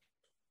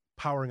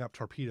powering up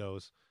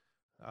torpedoes,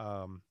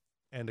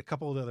 and a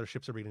couple of the other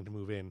ships are beginning to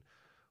move in.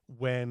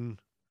 When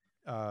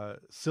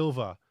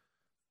Silva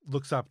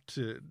looks up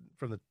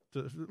when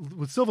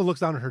Silva looks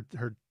down at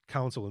her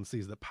console and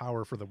sees that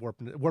power for the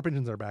warp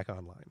engines are back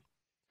online.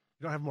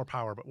 You don't have more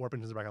power, but warp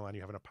engines are back online.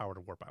 You have enough power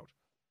to warp out.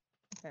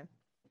 Okay.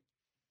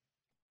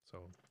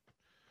 So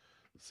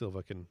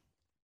Silva can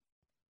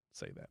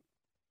say that.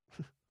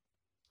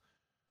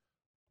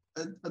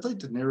 I'd like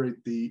to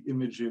narrate the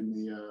image in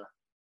the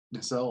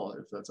nacelle,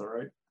 if that's all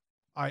right.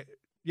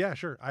 Yeah,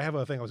 sure. I have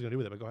a thing I was going to do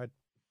with it, but go ahead.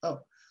 Oh,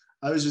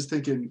 I was just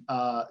thinking.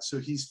 So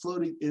he's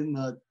floating in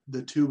the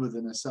tube of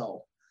the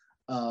nacelle,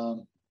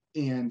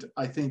 and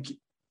I think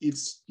he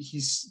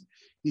sees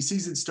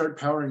it start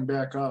powering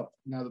back up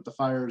now that the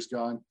fire is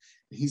gone.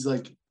 He's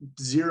like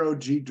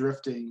 0G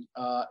drifting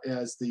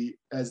as the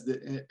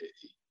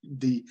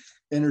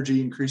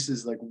energy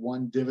increases like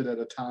 1 divot at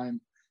a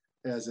time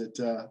as it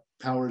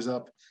powers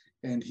up,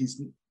 and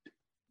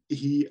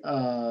the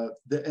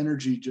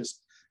energy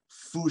just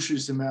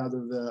fooshes him out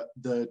of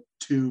the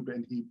tube,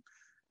 and he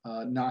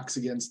knocks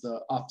against the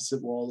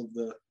opposite wall of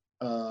the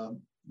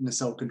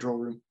nacelle control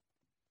room.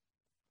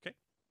 Okay.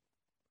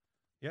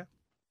 Yeah,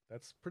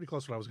 that's pretty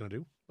close to what I was going to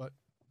do, but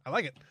I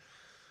like it.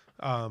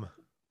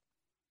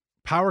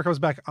 Power comes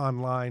back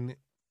online,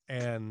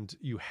 and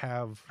you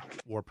have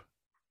warp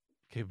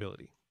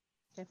capability.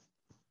 Okay.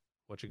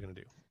 What you going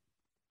to do?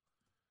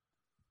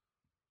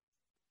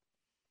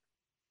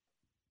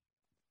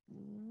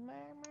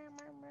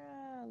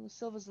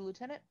 Silva's the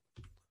lieutenant?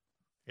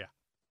 Yeah.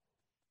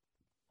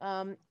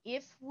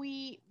 If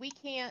we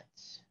can't.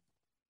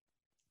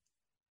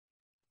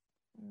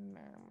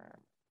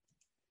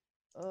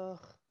 Ugh,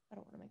 I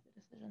don't want to make the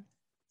decision.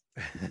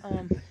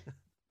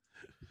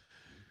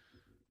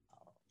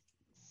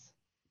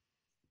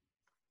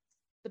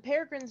 The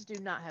Peregrines do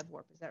not have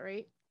warp. Is that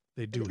right?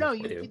 They do. No, have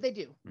warp. they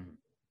do. Mhm.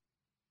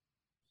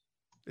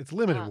 It's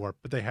limited warp,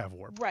 but they have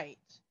warp. Right.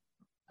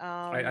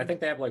 I think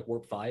they have like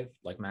warp 5,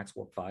 like max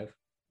warp 5.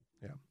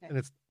 Yeah, Okay. and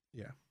it's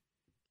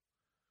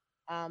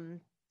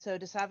So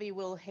Dasavi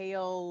will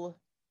hail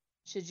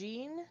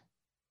Shijin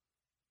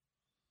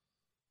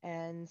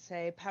and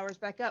say, "Power's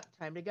back up.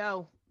 Time to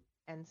go."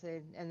 And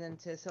then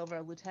to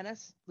Silva,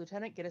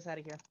 Lieutenant, get us out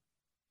of here.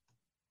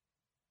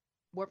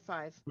 Warp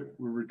 5. We're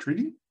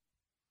retreating?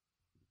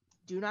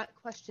 Do not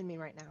question me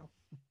right now.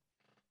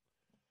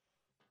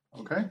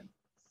 Okay.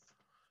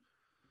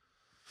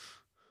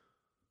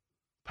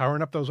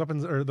 powering up those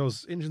weapons or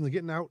those engines and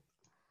getting out.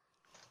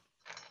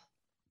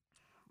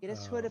 Get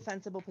us to a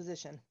defensible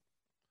position.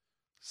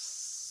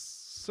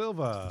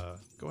 Silva,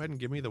 go ahead and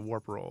give me the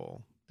warp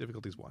roll.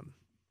 Difficulty's 1.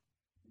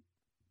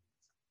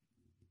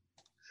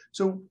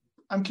 So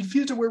I'm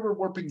confused at where we're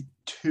warping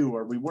to.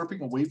 Are we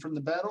warping away from the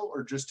battle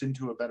or just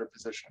into a better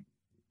position?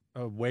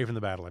 Away from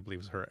the battle, I believe,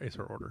 is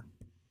her order.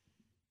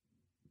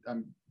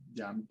 I'm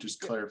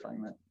just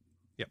clarifying that.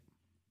 Yep.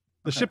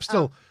 The ship's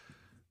still.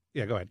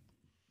 Yeah, go ahead.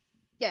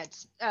 Yeah,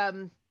 it's,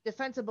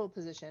 defensible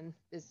position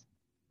is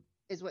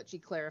what she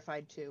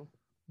clarified too.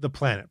 The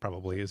planet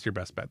probably is your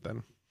best bet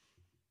then.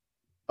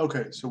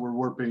 Okay, so we're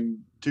warping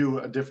to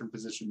a different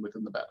position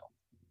within the battle.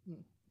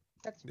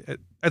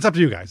 It's up to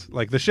you guys.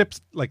 Like the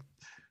ship's like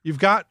you've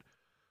got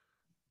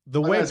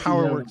the way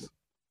power works.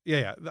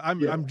 Yeah.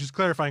 I'm just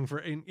clarifying for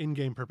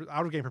in-game purpose,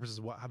 out-of-game purposes,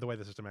 how the way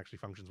the system actually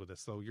functions with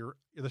this. So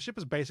the ship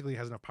is basically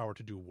has enough power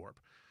to do warp.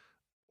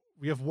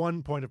 We have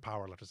 1 point of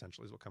power left,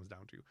 essentially, is what it comes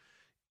down to.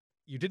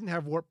 You didn't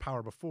have warp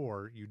power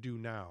before. You do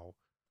now.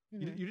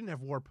 Mm-hmm. You didn't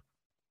have warp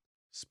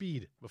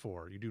speed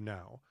before. You do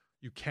now.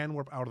 You can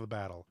warp out of the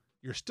battle.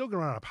 You're still going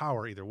to run out of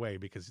power either way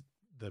because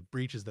the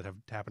breaches that have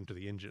happened to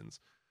the engines.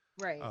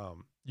 Right.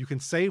 You can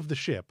save the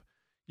ship.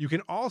 You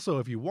can also,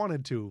 if you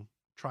wanted to,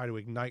 try to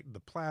ignite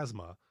the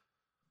plasma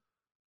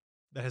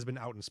that has been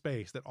out in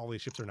space that all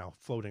these ships are now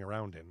floating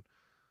around in.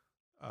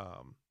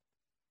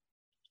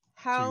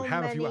 How so you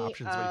have many a few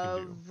options of what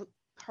you can do.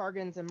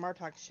 Kargan's and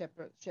Martok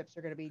ships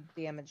are going to be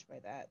damaged by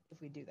that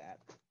if we do that?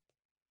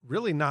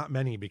 Really not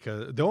many,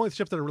 because the only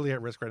ships that are really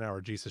at risk right now are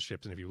Jesus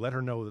ships, and if you let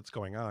her know that's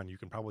going on, you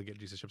can probably get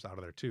Jesus ships out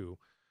of there too.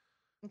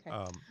 Okay.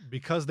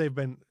 Because they've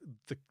been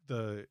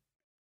the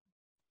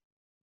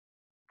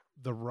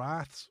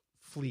Wrath's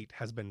fleet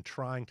has been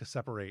trying to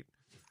separate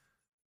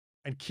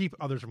and keep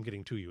others from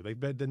getting to you. They've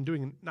been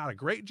doing not a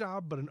great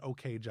job, but an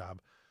okay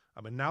job.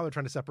 And now they're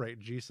trying to separate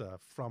Jisa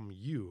from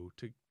you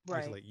to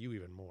isolate you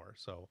even more.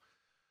 So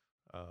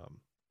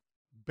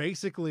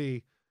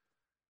basically,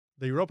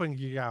 the European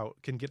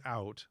can get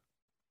out.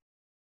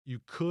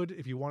 You could,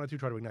 if you wanted to,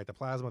 try to ignite the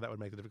plasma. That would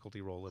make the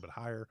difficulty roll a little bit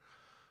higher.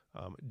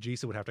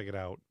 Jisa would have to get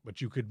out, but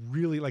you could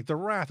really, like, the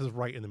Wrath is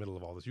right in the middle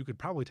of all this. You could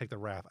probably take the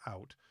Wrath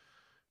out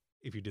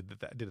if you did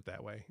it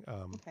that way.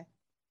 Okay.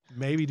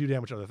 Maybe do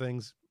damage to other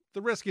things.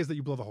 The risk is that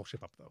you blow the whole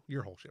ship up, though,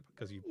 your whole ship,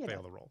 because you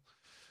fail the roll.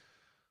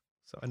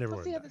 So I never.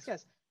 We'll see how this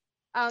goes.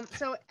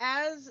 So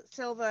as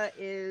Silva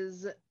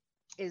is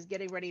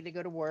getting ready to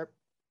go to warp,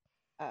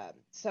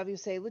 Savi will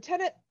say,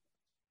 "Lieutenant,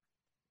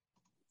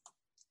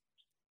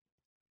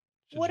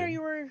 what are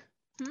your?"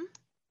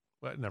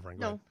 What? Never mind.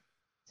 No, ahead.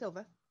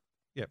 Silva.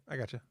 Yep, I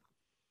got you.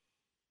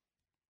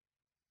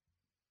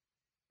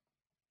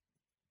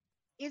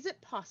 Is it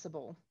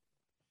possible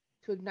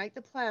to ignite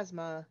the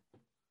plasma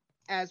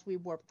as we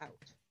warp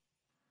out?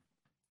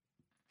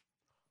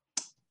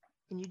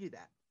 Can you do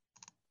that?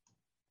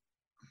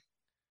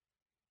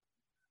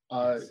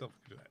 Do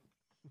that.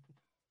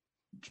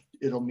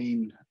 It'll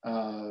mean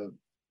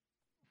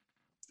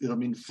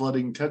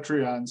flooding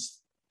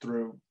Tetrions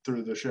through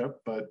the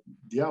ship, but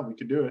yeah, we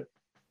could do it.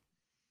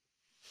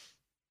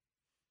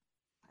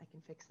 I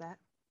can fix that.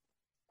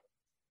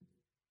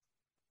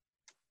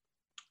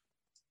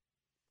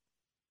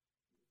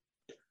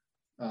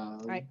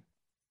 Right.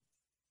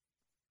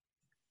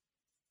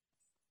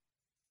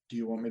 Do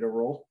you want me to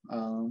roll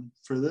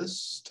for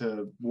this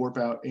to warp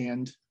out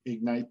and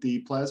ignite the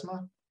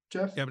plasma,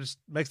 Jeff? Yeah, but just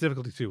makes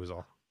difficulty 2 is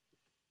all.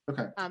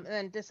 Okay. And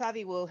then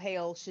Dasavi will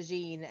hail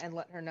Shijin and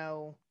let her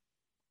know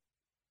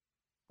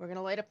we're going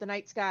to light up the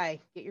night sky.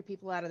 Get your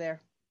people out of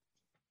there.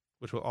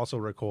 Which will also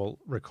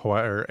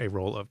require a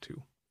roll of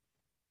 2.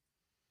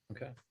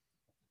 Okay.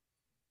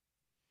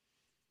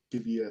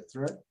 Give you a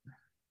threat.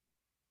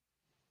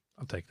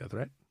 I'll take that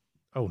threat.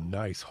 Oh,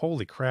 nice.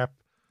 Holy crap.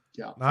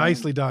 Yeah.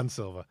 Nicely done,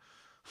 Silva.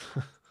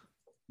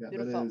 Yeah,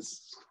 Beautiful. that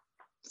is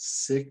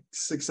 6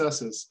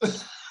 successes.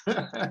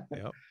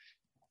 Yep.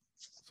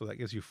 So that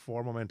gives you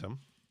 4 momentum.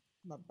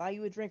 I'm going to buy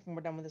you a drink when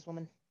we're done with this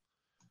woman.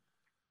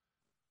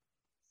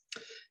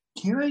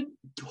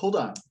 Hold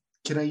on.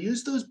 Can I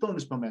use those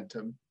bonus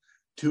momentum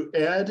to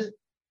add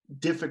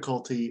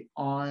difficulty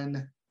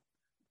on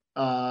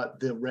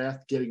the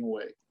Wrath getting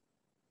away.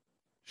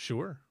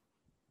 Sure.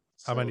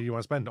 So, How many do you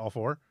want to spend? All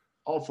 4?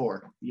 All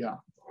 4, yeah.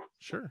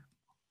 Sure.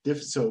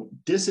 So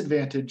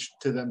disadvantage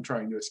to them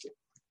trying to escape.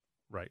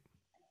 Right.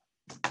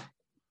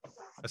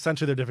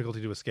 Essentially, their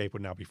difficulty to escape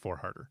would now be 4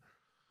 harder.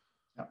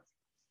 Yeah.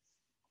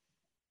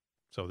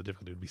 So the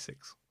difficulty would be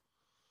 6.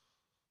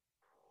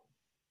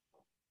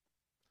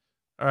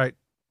 All right.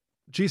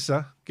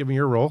 Jisa, give me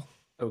your roll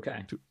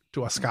Okay.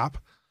 to escape.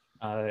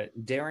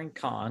 Daring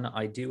Khan,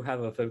 I do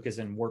have a focus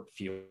in warp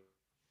field.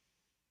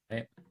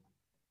 Right?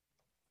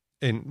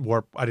 In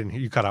warp, I didn't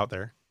hear you cut out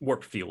there.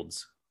 Warp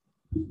fields.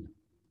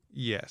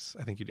 Yes,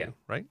 I think you do, Yeah.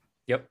 right?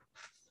 Yep.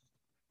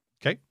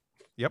 Okay.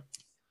 Yep.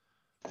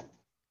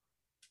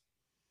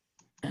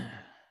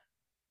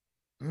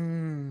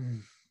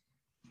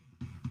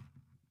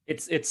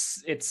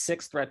 It's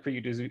 6 threat for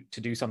you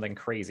to do something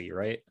crazy,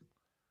 right?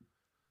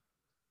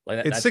 Like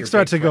It's that's 6 your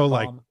threat big to go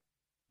bomb.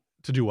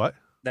 to do what?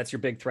 That's your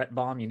big threat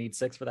bomb. You need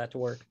 6 for that to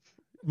work.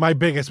 My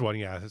biggest one,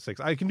 yeah, is 6.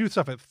 I can do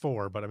stuff at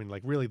 4, but I mean,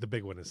 like, really, the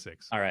big one is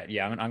 6. All right,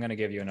 yeah, I'm gonna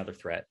give you another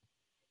threat.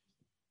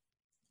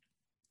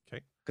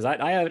 Okay. Because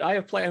I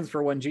have plans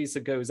for when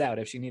Jisa goes out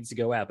if she needs to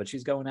go out, but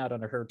she's going out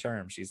under her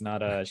term. She's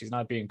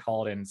not being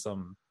called in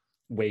some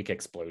wake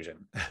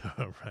explosion.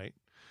 Right.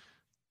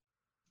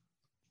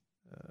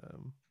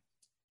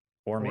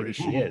 Or maybe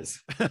she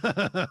is.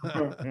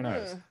 Who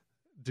knows?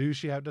 Does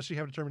she have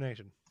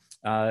determination?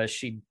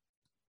 She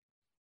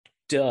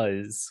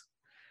does.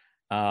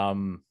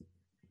 Can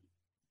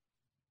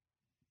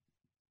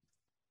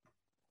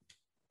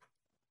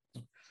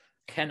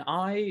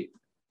I,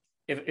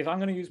 if I'm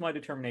going to use my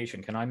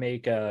determination, can I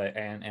make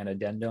an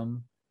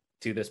addendum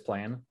to this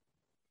plan?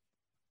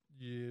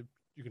 You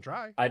can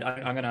try.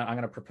 I'm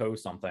gonna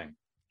propose something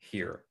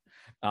here.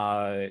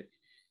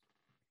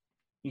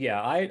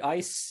 Yeah, I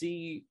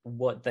see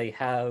what they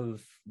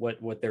have,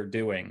 what they're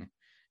doing,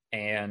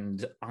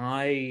 and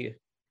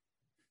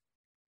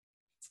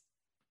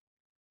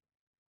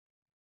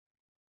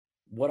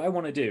what I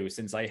want to do,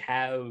 since I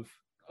have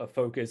a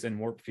focus in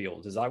warp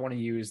fields, is I want to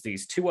use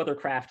these 2 other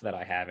craft that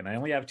I have, and I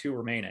only have 2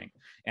 remaining,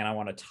 and I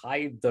want to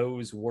tie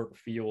those warp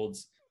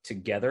fields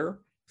together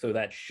so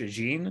that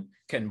Shajin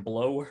can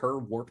blow her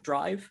warp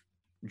drive,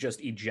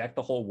 just eject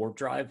the whole warp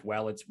drive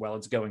while it's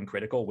going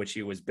critical, which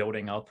she was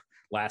building up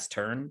last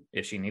turn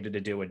if she needed to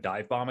do a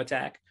dive bomb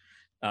attack,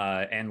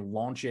 and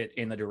launch it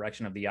in the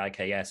direction of the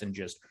IKS and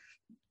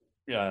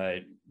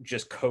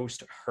just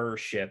coast her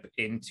ship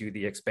into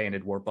the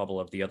expanded warp bubble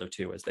of the other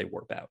 2 as they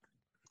warp out.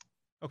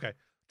 Okay.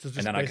 So just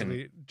And then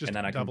basically just and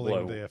then I can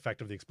doubling blow the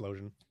effect of the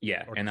explosion.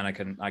 Yeah, and then I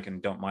can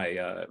dump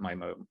my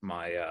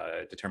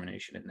my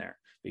determination in there,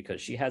 because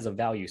she has a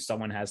value.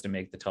 Someone has to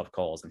make the tough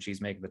calls, and she's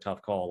making the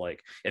tough call.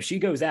 Like, if she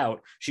goes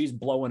out, she's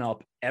blowing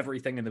up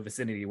everything in the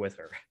vicinity with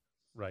her.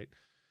 Right.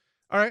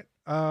 All right.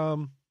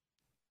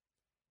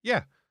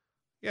 Yeah.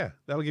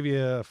 That'll give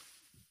you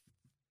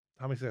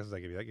how many successes does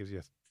that give you? That gives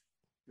you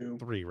 2.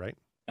 3, right?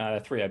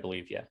 3, I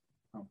believe. Yeah,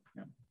 Oh,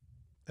 yeah.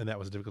 And that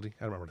was a difficulty.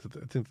 I don't remember. I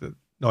think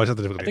I said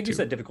the difficulty. I think 2. you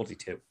said difficulty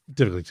 2.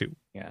 Difficulty 2.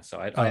 Yeah, so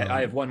I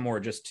have one more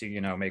just to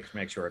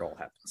make sure it all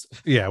happens.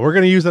 Yeah, we're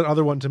gonna use that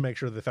other one to make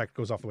sure the effect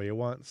goes off the way you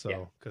want.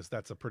 So, because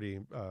that's a pretty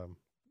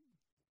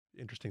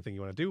interesting thing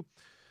you want to do.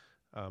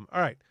 All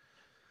right.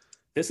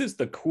 This is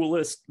the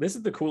coolest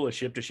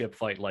ship to ship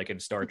fight, like, in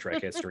Star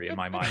Trek history in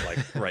my mind,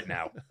 like, right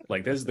now.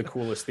 Like, this is the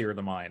coolest theory of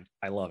the mind.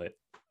 I love it.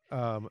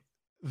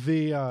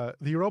 The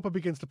Europa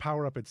begins to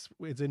power up its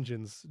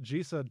engines.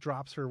 Jisa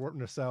drops her warp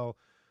nacelle,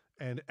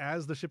 and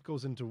as the ship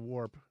goes into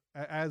warp,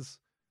 as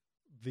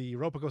the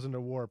Europa goes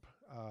into warp,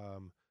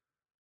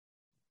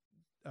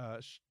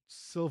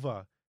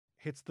 Silva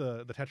hits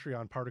the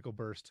Tetrion particle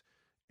burst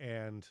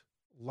and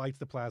lights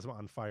the plasma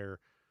on fire.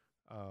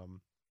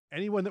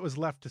 Anyone that was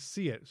left to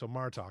see it, so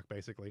Martok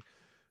basically,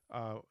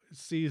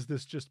 sees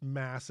this just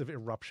massive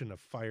eruption of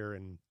fire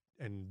and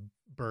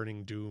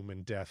burning doom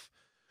and death.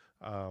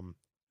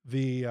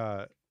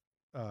 The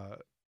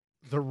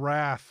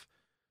Wrath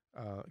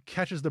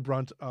catches the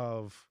brunt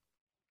of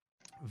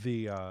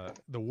the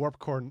warp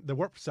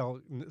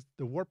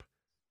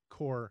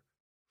core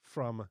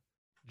from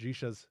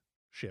Jisha's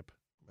ship.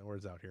 My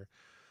words out here.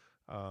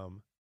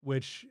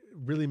 Which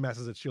really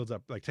messes its shields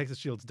up, like takes its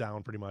shields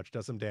down pretty much,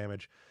 does some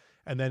damage,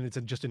 and then it's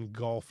just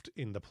engulfed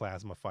in the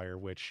plasma fire,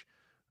 which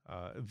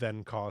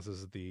then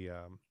causes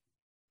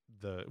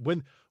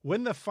when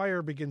the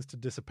fire begins to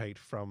dissipate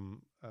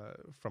from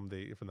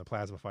the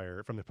plasma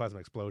fire, from the plasma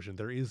explosion,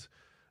 there is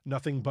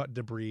nothing but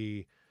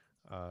debris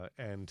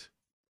and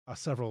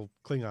several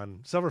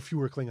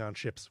fewer Klingon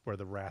ships where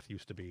the Wrath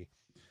used to be.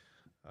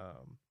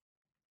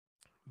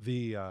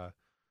 The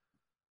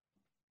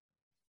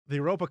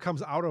Europa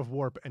comes out of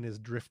warp and is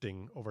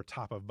drifting over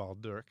top of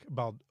Balduk.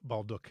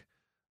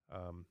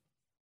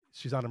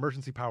 She's on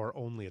emergency power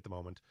only at the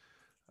moment.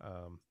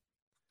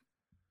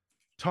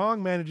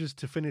 Tong manages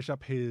to finish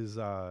up his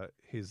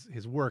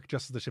work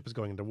just as the ship is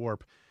going into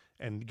warp,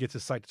 and gets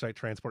his site-to-site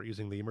transport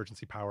using the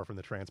emergency power from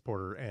the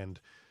transporter and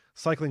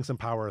cycling some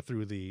power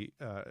through the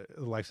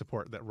life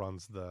support that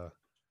runs the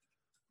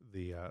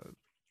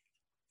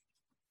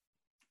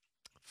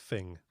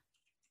thing.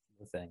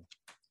 The thing,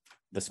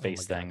 the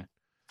space God. thing,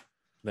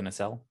 the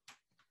nacelle.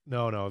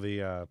 No,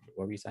 the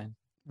What were you saying?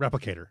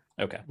 replicator,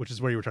 Okay, which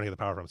is where you were trying to get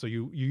the power from. So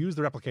you use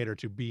the replicator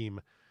to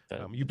beam. You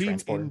the beam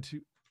transporter.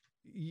 into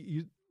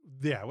you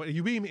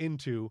beam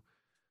into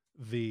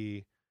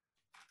the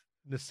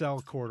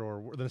nacelle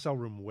corridor, the nacelle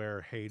room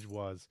where Hage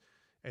was,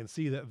 and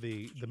see that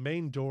the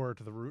main door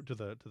to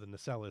the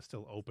nacelle is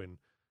still open,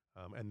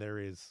 and there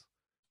is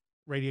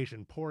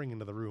radiation pouring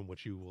into the room,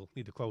 which you will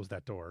need to close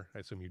that door. I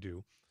assume you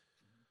do.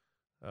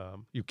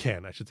 You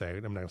can, I should say.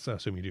 I'm not going to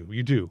assume you do.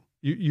 You do.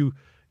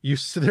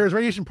 So there's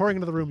radiation pouring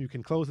into the room. You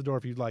can close the door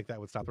if you'd like. That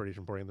would stop the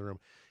radiation pouring in the room.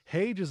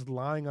 Hage is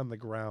lying on the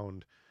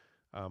ground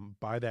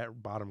by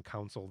that bottom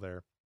console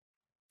there,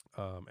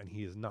 and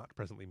he is not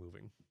presently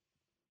moving.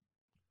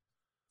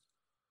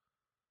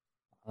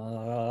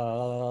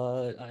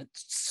 I'm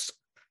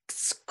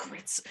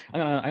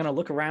gonna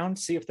look around,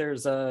 see if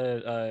there's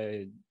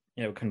a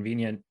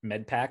convenient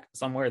med pack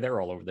somewhere.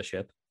 They're all over the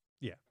ship.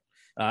 Yeah.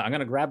 I'm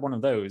gonna grab one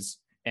of those,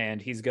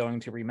 and he's going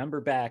to remember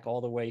back all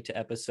the way to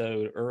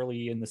episode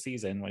early in the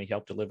season when he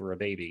helped deliver a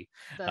baby.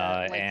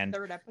 The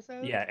third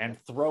episode. Yeah, and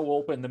throw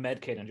open the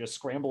med kit and just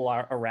scramble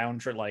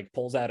around,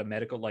 pulls out a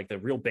medical, the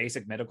real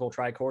basic medical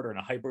tricorder and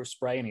a hypo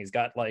spray, and he's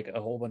got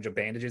a whole bunch of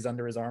bandages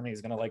under his arm. And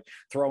he's gonna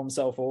throw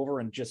himself over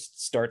and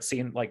just start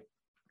seeing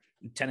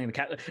telling the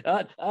captain,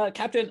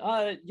 Captain,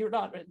 you're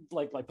not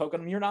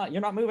poking him. You're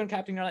not moving,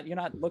 Captain. You're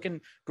not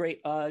looking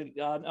great.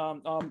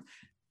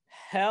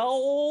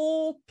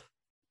 Help,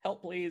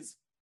 please,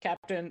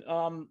 Captain.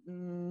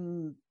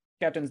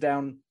 Captain's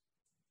down.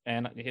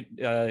 And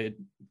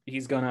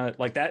he's gonna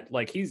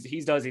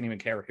he doesn't even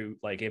care who,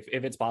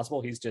 if it's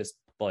possible, he's just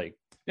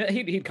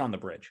he'd calm the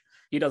bridge.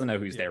 He doesn't know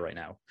who's there right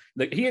now.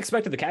 He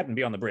expected the captain to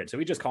be on the bridge, so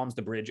he just calms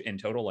the bridge in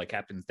total,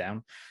 Captain's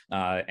down,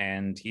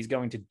 and he's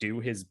going to do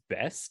his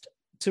best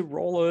to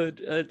roll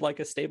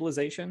a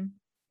stabilization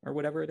or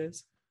whatever it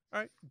is. All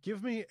right,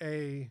 give me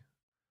a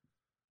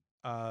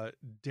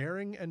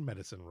daring and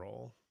medicine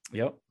roll.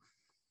 Yep.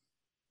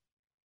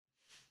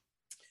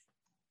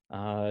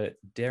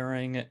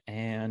 Daring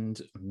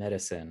and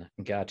medicine.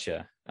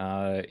 Gotcha.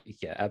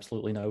 Yeah,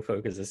 absolutely no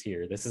focuses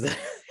here. This is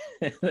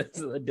this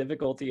is a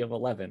difficulty of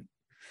 11.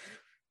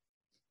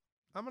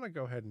 I'm gonna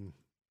go ahead and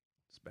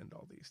spend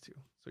all these two.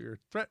 So your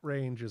threat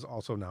range is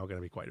also now going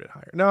to be quite a bit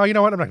higher. No, you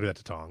know what? I'm not gonna do that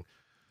to Tong.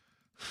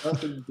 I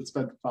think you can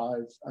spend 5.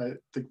 I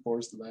think 4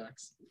 is the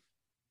max.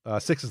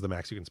 6 is the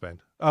max you can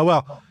spend.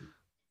 Well,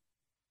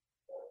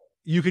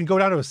 you can go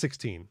down to a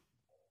 16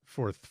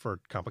 for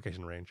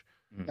complication range.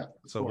 Yeah,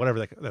 so 4.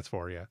 whatever that's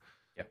for, yeah.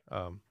 Yeah.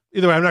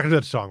 Either way, I'm not gonna do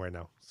that to Tong right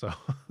now. So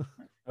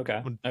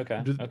Okay.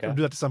 Okay. do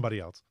that to somebody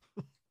else.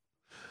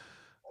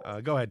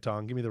 Go ahead,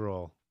 Tong. Give me the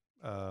roll.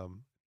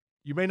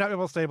 You may not be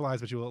able to stabilize,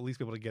 but you will at least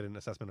be able to get an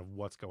assessment of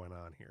what's going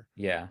on here.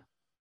 Yeah.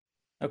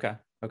 Okay.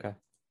 What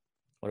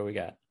do we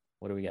got?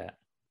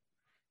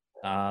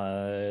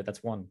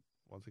 That's 1.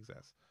 1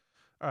 success.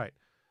 All right.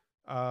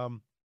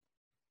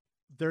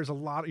 There's a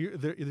lot. Your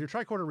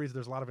tricorder reads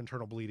there's a lot of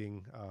internal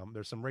bleeding.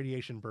 There's some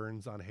radiation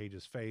burns on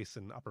Hage's face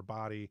and upper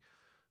body.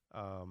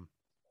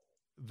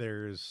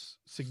 There's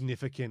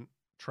significant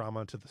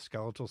trauma to the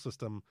skeletal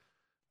system.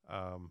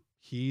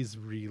 He's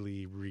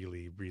really,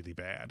 really, really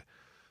bad.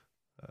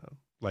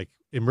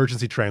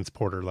 Emergency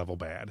transporter level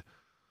bad.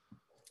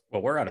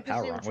 Well, we're out of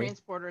power, aren't we?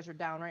 Transporters are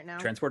down right now.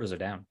 Transporters are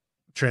down.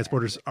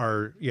 Transporters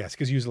are, yes,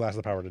 because you use the last of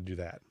the power to do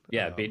that.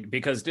 Yeah,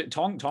 because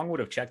Tong would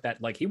have checked that.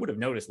 He would have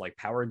noticed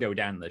power go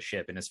down in the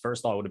ship, and his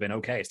first thought would have been,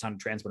 okay, it's time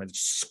to transport. And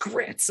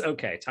scrits.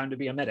 Okay, time to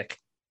be a medic.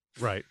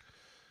 Right.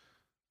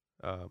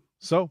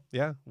 So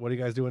yeah, what are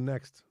you guys doing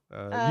next? You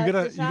get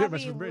a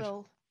message from the bridge.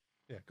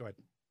 Yeah, go ahead.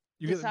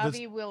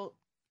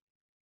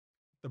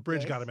 The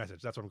bridge got a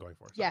message. That's what I'm going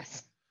for. Sorry.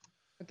 Yes.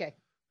 Okay.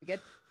 You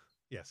good?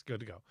 Yes, good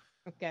to go.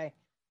 Okay.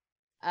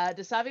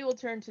 Dasavi will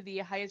turn to the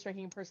highest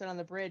ranking person on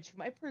the bridge,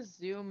 whom I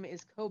presume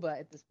is Koba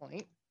at this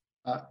point.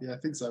 Yeah, I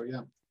think so.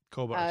 Yeah.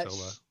 Koba or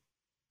Soba.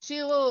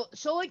 She'll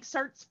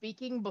start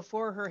speaking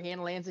before her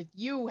hand lands.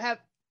 You have,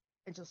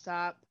 and she'll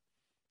stop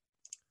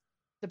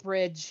the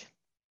bridge,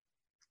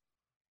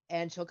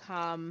 and she'll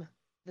calm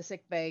the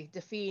sick bay.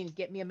 Define,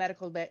 get me a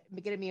medical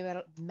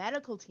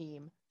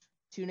team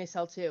to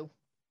Nacelle 2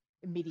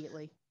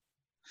 immediately.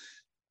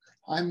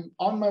 I'm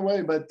on my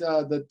way, but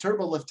the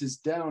turbo lift is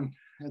down.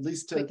 At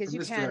least to because you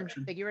can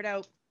direction. Figure it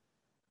out.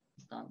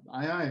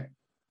 Aye.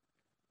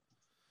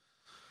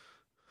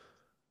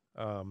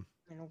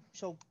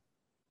 She'll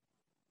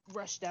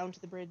rush down to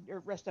the bridge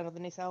or rush down to the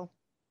nacelle.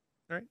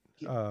 All right.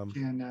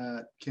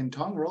 Can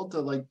Tong roll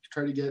to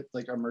try to get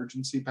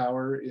emergency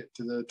power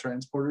to the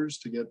transporters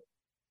to get?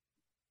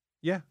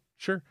 Yeah,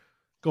 sure.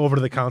 Go over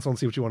to the console and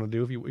see what you want to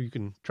do. If you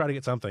can try to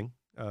get something,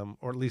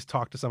 or at least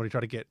talk to somebody,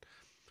 try to get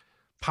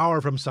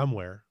power from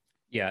somewhere.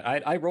 Yeah,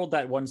 I rolled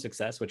that 1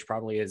 success, which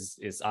probably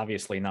is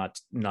obviously not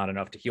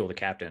enough to heal the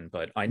captain,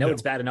 but I know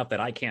it's bad enough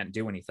that I can't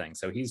do anything.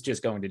 So he's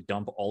just going to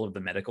dump all of the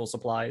medical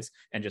supplies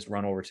and just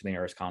run over to the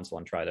nearest console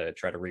and try to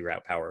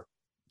reroute power.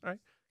 All right,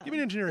 give me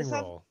an engineering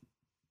roll.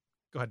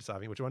 Go ahead,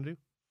 Dasavi. What you want to do?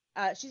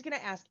 She's gonna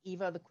ask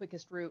Eva the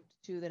quickest route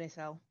to the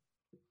nacelle.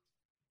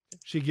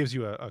 She gives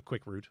you a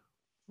quick route.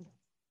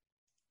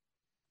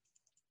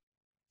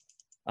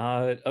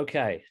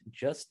 Okay.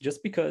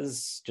 Just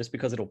because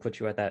it'll put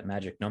you at that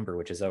magic number,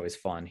 which is always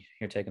fun.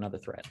 Here, take another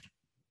threat.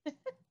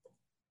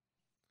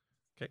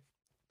 Okay.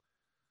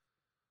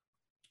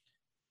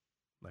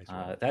 Nice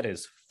roll. That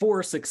is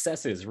 4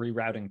 successes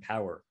rerouting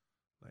power.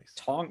 Nice.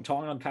 Tong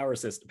on power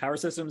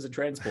systems and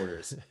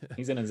transporters.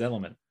 He's in his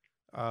element.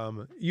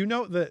 You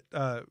know that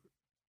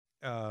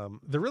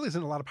there really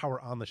isn't a lot of power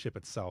on the ship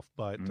itself,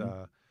 but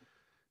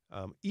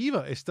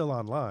Eva is still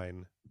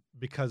online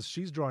because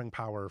she's still drawing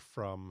power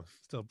from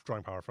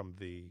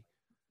the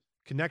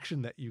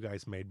connection that you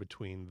guys made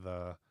between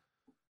the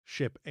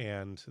ship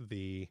and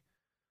the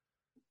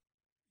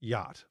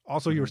yacht.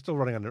 Also, you were still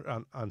running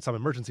on some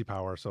emergency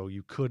power, so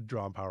you could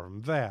draw on power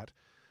from that.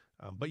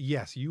 But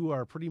yes, you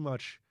are pretty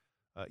much.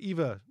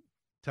 Eva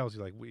tells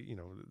you, like,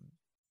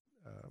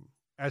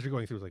 as you're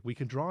going through, like, we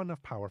can draw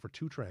enough power for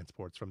 2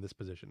 transports from this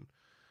position.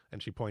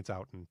 And she points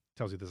out and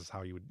tells you this is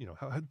how you would,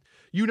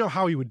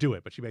 how you would do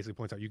it. But she basically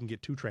points out you can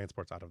get 2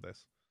 transports out of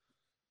this.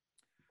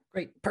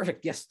 Great.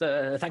 Perfect. Yes.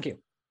 Thank you.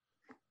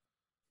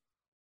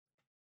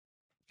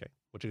 Okay.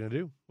 What you going to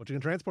do? What you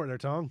going to transport there,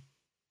 Tong?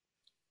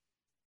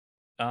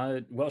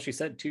 Well, she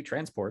said 2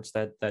 transports.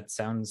 That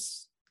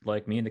sounds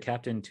like me and the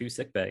captain to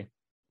sick bay.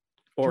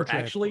 Or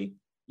actually,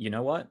 you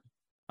know what?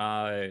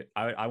 I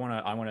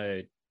want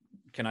to.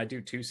 Can I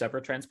do 2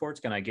 separate transports?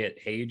 Can I get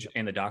Hage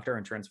and the doctor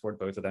and transport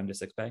both of them to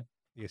sick bay?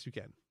 Yes, you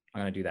can. I'm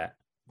gonna do that.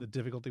 The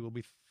difficulty will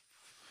be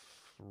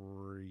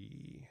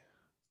 3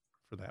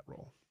 for that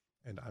roll,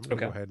 and I'm gonna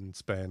go ahead and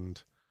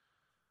spend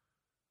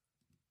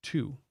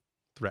 2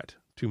 threat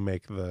to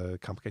make the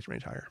complication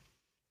range higher.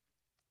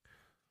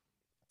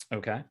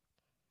 Okay.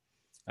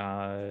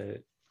 Go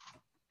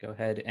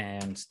ahead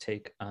and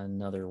take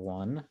another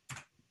one.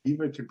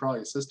 Eva could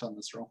probably assist on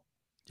this roll.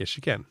 Yes,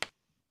 she can.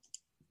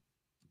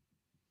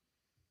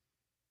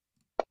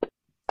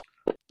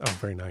 Oh,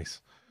 very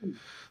nice.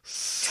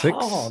 6.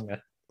 Tong.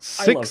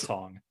 6. I love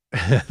Tong.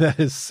 That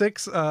is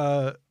 6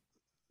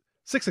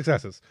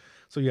 successes.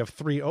 So you have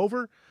 3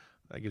 over.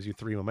 That gives you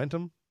 3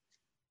 momentum.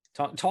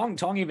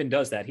 Tong even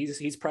does that.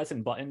 He's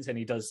pressing buttons and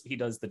he does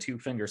the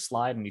 2-finger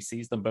slide and he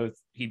sees them both.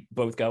 He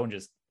both go and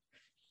just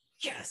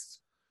yes.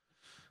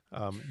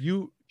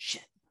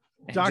 Shit.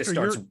 And Doctor,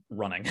 just starts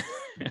running.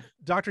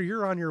 Doctor,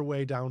 you're on your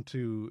way down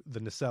to the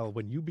nacelle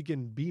when you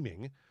begin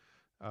beaming,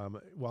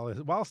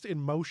 whilst in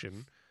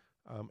motion,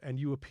 and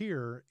you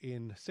appear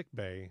in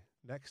sickbay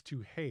next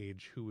to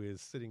Hage, who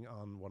is sitting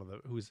on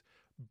who's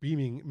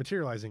beaming,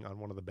 materializing on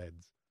one of the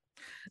beds.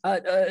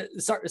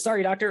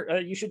 Sorry,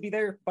 Doctor. You should be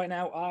there by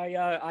now.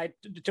 I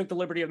took the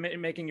liberty of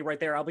making you right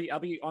there. I'll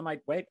be on my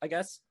way, I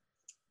guess.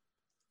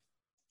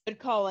 Good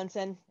call,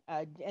 Ensign.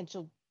 And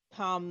she'll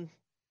calm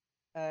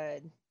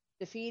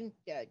Define.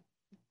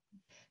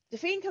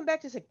 Define, come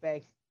back to sick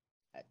bay.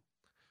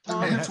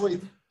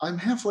 I'm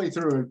halfway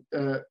through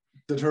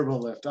the turbo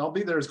lift. I'll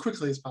be there as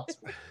quickly as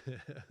possible.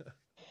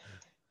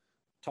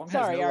 Tong has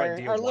Sorry, no our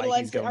idea why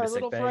he's going to sick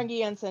little bay.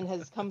 Ferengi ensign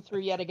has come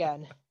through yet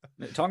again.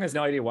 Tong has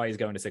no idea why he's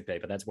going to sick bay,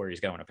 but that's where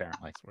he's going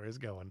apparently. That's where he's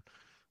going.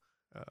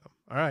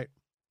 All right.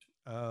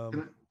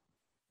 Can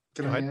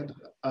I add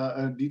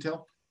a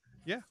detail?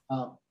 Yeah.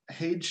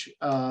 Hage,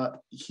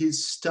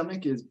 his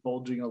stomach is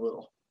bulging a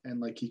little, and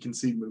like he can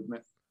see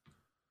movement.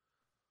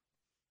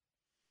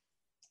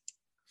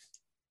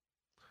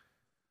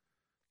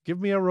 Give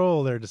me a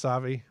roll there,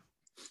 Dasavi.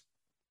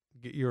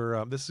 Get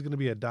your. This is going to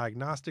be a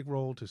diagnostic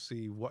roll to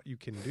see what you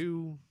can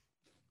do.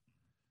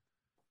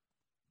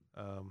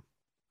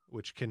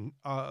 Which can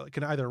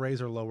either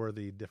raise or lower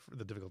the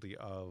difficulty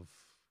of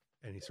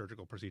any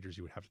surgical procedures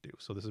you would have to do.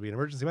 So this would be an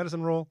emergency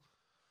medicine roll,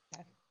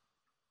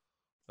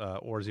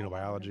 or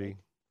xenobiology.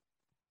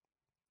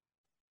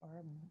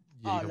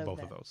 Yeah, you have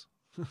both of those.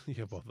 You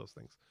have both of those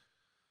things.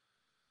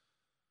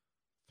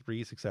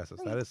 3 successes.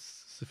 That is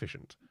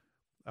sufficient.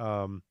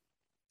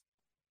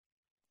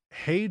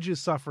 Hage is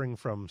suffering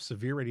from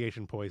severe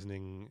radiation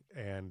poisoning,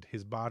 and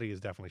his body is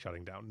definitely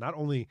shutting down. Not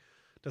only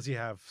does he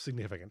have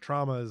significant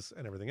traumas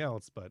and everything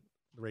else, but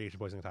the radiation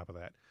poisoning on top of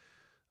that.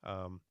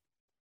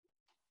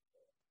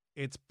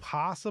 It's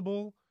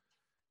possible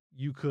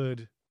you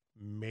could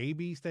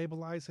maybe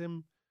stabilize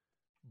him,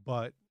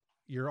 but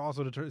you're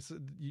also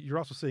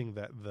seeing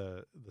that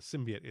the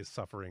symbiote is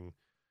suffering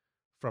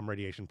from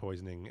radiation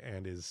poisoning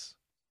and is.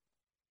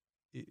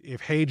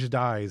 If Hage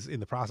dies in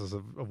the process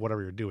of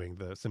whatever you're doing,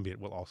 the symbiote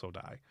will also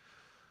die.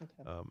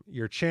 Okay.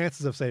 Your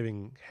chances of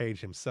saving Hage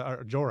himself,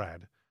 or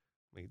Jorad,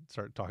 let me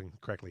start talking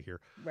correctly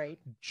here. Right.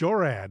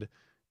 Jorad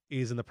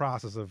is in the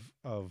process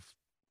of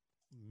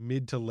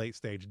mid to late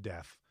stage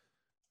death.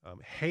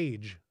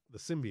 Hage, the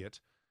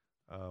symbiote,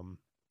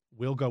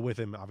 will go with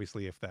him,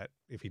 obviously,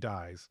 if he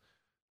dies.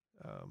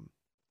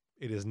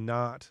 It is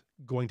not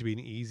going to be an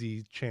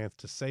easy chance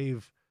to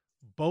save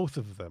both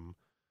of them.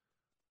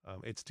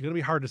 It's going to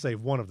be hard to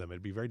save one of them.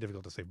 It'd be very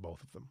difficult to save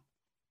both of them.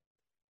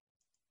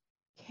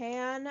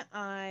 Can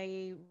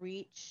I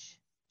reach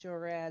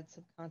Jorad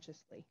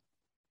subconsciously?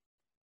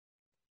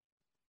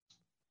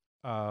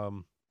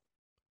 Sure.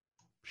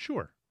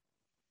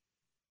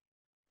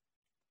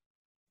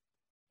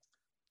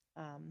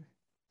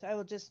 So I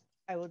will just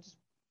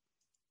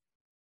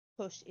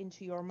push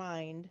into your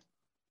mind.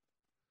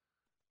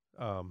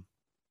 For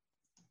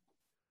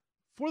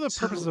the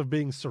purposes So- of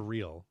being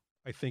surreal,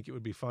 I think it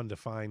would be fun to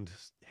find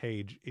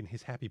Hage in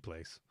his happy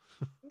place.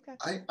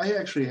 Okay. I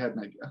actually had an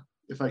idea.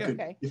 If I Yeah. could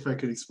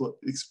Okay. explore.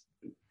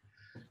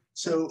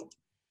 So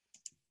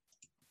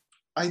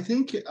I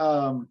think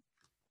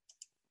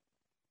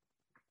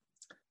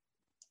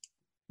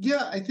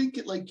yeah, I think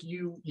like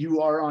you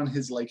are on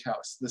his lake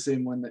house, the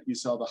same one that you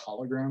saw the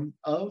hologram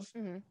of,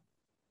 Mm-hmm.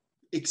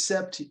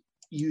 except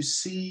you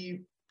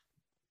see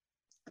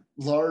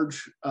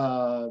large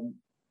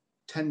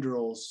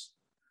tendrils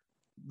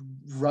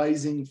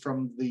rising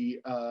from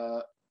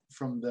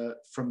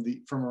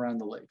around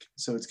the lake.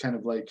 So it's kind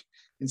of like,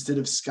 instead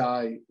of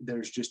sky,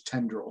 there's just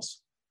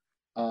tendrils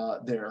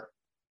there.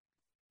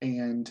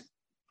 And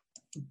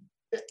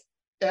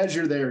as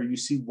you're there, you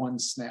see one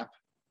snap,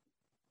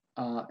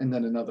 and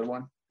then another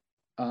one,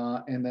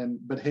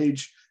 but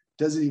Hage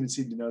doesn't even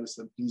seem to notice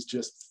them. He's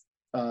just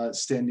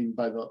standing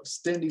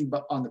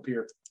on the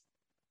pier.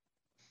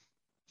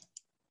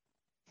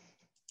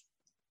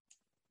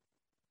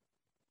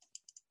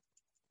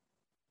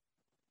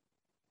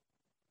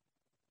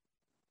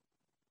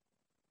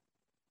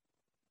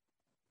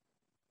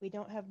 We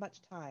don't have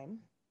much time,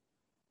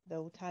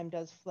 though time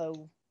does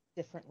flow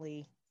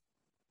differently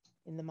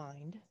in the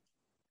mind.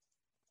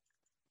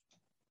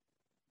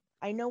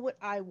 I know what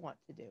I want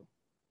to do.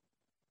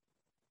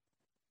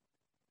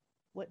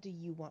 What do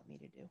you want me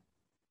to do?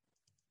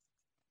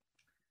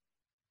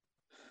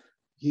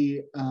 He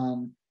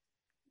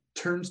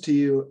turns to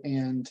you,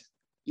 and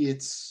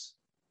his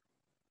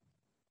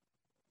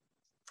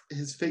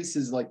face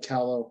is like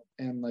callow,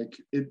 and like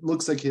it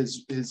looks like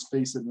his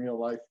face in real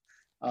life,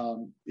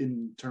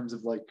 in terms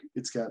of like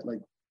it's got like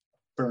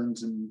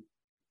burns and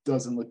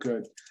doesn't look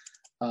good.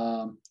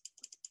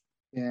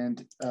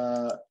 And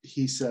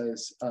he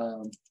says,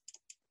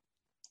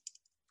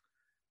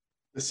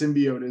 the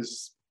symbiote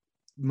is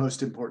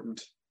most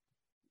important.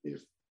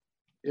 If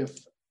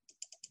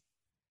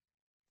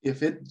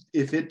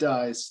it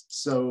dies,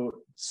 so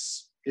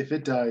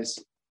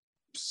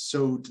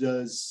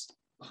does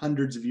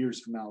hundreds of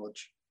years of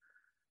knowledge.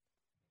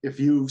 If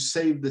you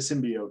save the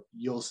symbiote,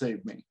 you'll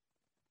save me.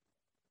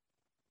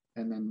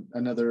 And then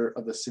another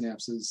of the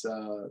synapses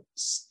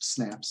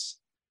snaps.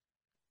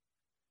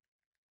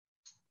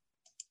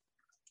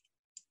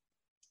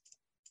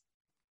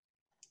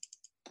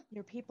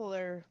 Your people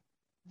are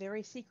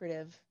very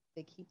secretive.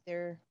 They keep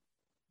their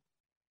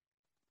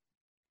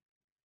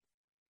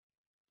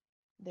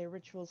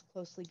rituals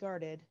closely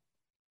guarded.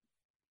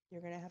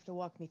 You're going to have to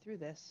walk me through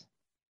this.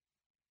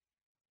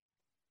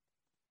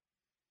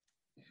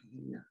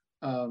 Yeah.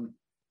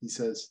 He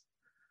says,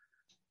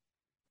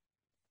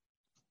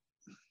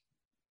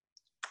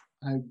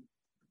 I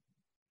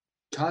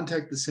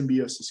contact the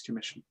Symbiosis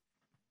Commission.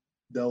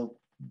 They'll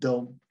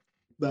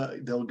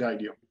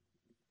guide you.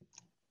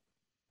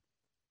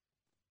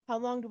 How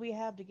long do we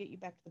have to get you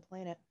back to the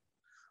planet?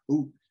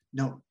 Oh,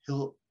 no,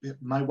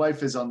 my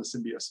wife is on the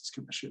Symbiosis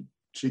Commission.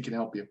 She can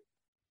help you.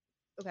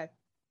 Okay.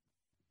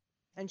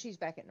 And she's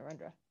back at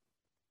Narendra.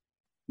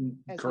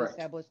 As Correct. we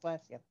established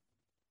last, yep.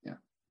 Yeah.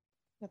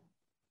 Yep.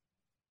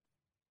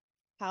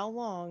 How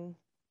long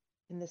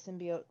can the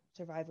symbiote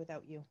survive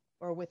without you,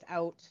 or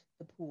without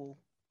the pool?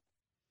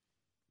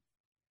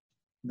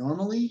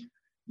 Normally,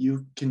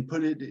 you can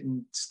put it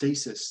in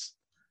stasis,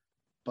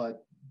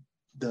 but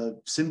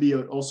the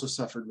symbiote also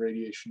suffered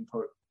radiation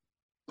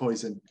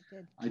poison.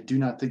 I do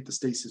not think the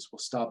stasis will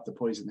stop the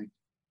poisoning.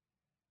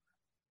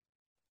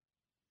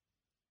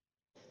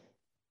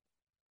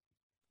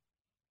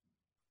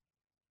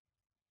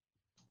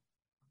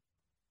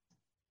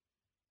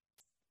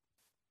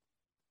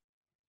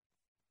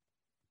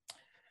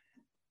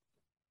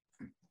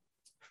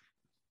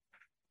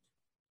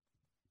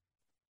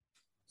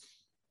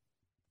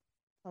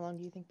 How long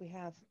do you think we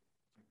have?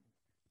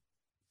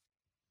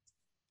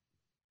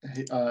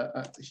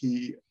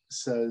 He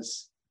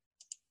says,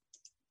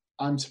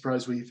 I'm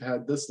surprised we've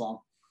had this long.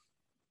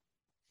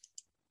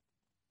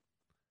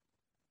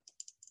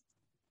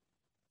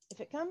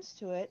 If it comes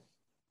to it,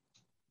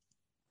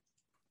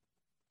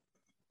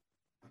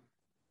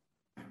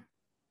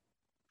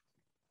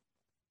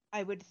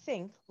 I would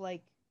think,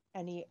 like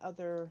any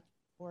other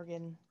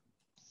organ,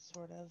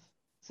 sort of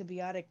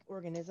symbiotic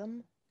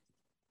organism,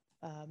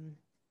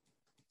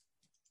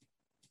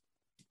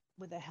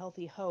 with a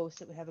healthy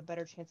host, it would have a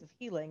better chance of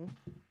healing.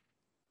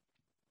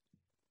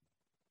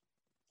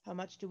 How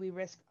much do we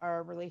risk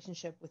our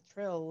relationship with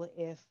Trill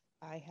if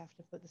I have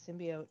to put the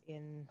symbiote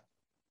in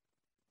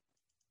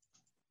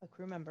a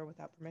crew member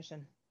without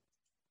permission?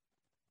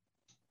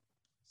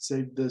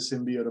 Save the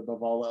symbiote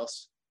above all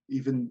else.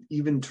 Even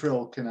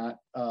Trill cannot.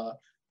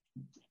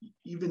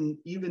 Even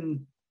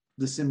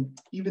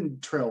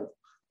Trill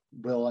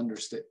will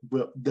understand.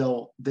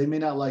 They may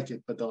not like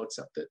it, but they'll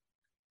accept it.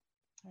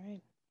 All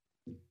right.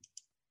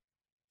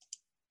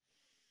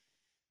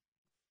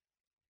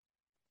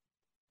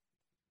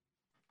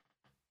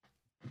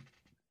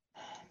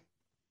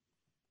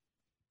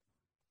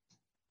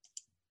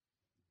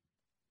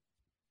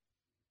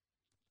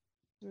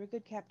 were a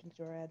good captain,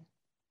 Jorad,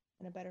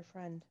 and a better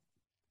friend.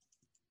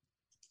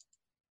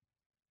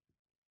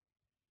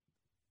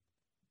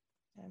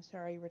 And I'm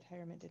sorry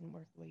retirement didn't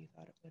work the way you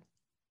thought it would.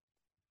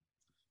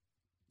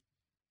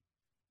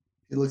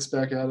 He looks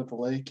back out at the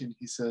lake and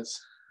he says,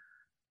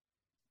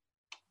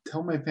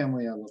 "Tell my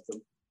family I love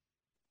them.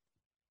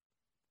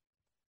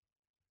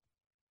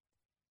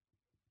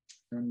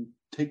 And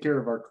take care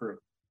of our crew."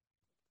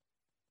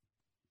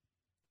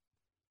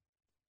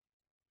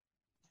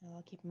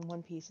 I'll keep him in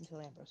one piece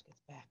until Ambrose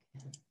gets back.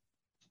 He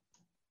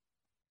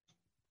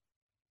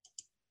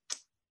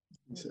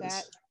With says,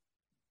 that,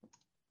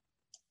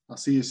 "I'll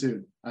see you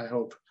soon, I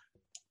hope."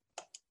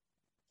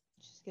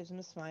 just gives him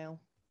a smile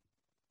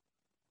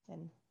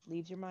and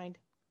leaves your mind.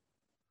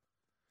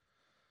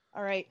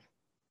 All right,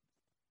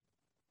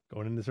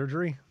 Going into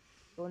surgery.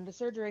 going to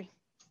surgery.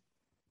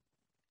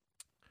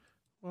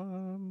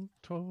 1,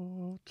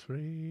 2,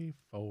 3,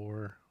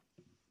 4.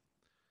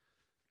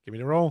 Give me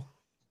the roll.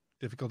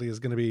 Difficulty is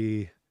going to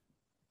be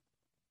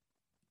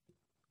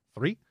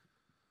 3.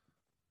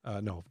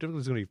 No,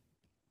 difficulty is going to be.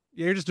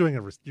 Yeah, you're just doing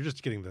you're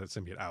just getting the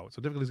symbiote out.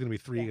 So difficulty is going to be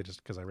 3 Yeah.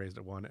 just because I raised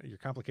it 1. Your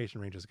complication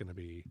range is going to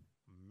be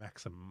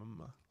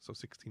maximum, so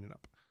 16 and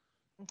up.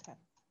 Okay.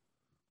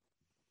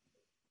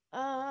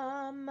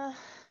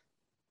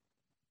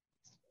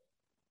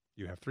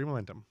 You have 3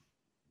 momentum.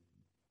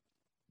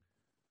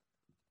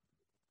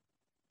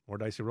 More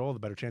dice you roll, the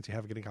better chance you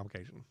have of getting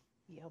complication.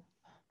 Yep.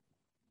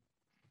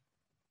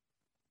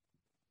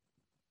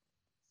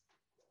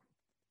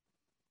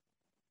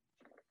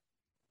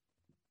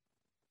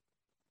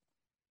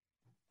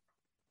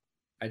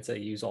 I'd say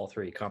use all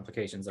 3.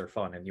 Complications are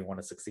fun, and you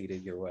want to succeed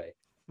in your way.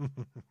 I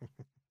don't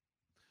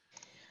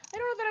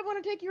know that I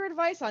want to take your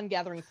advice on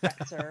gathering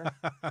threats, sir.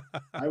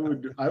 I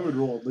would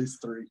roll at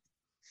least 3.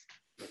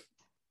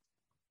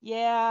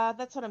 Yeah,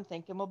 that's what I'm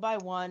thinking. We'll buy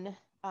 1.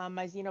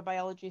 My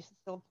xenobiology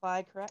still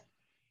apply, correct?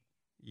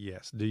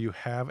 Yes. Do you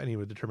have any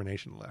with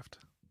determination left?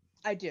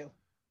 I do.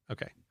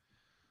 Okay.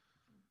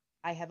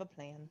 I have a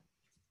plan.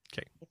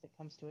 'Kay. If it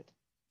comes to it.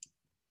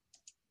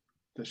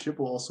 The ship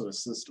will also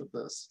assist with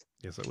this.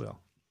 Yes, it will.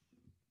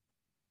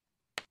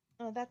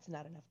 Oh, that's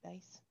not enough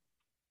dice.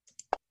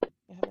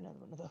 I have another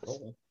one of those.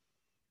 Roll.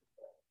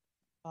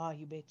 Oh,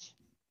 you bitch.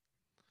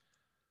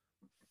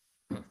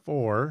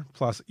 4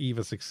 plus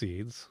Eva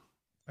succeeds.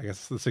 I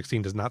guess the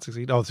 16 does not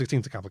succeed. Oh, the 16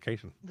 is a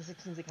complication. The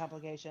 16's a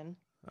complication.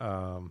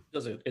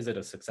 Is it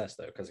a success,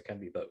 though? Because it can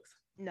be both.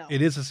 No.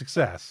 It is a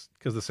success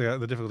because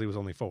the difficulty was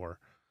only 4.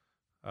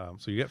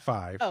 So you get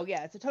 5. Oh,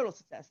 yeah, it's a total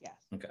success,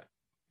 yes. Okay.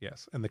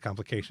 Yes, and the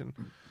complication.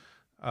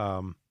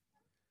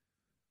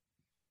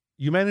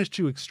 You managed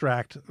to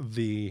extract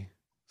the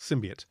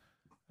symbiote.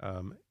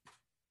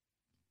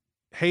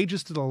 Hage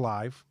is still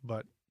alive,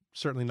 but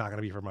certainly not going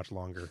to be for much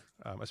longer.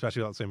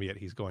 Especially without symbiote,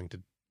 he's going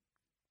to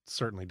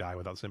certainly die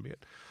without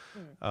symbiote.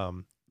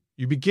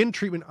 You begin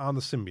treatment on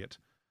the symbiote.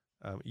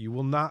 You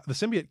will not. The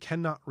symbiote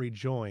cannot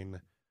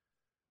rejoin.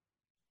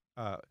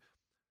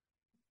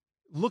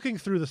 Looking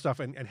through the stuff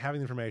and having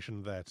the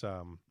information that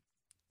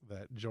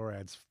that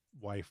Jorad's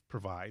wife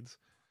provides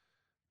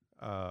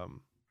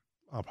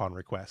upon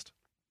request.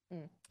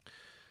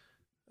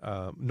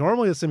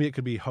 Normally, the symbiote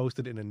could be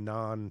hosted in a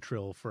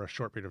non-trill for a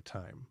short period of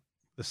time.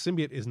 The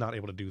symbiote is not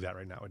able to do that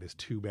right now. It is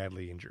too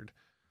badly injured.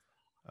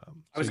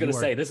 I was going to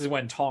say, this is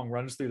when Tong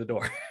runs through the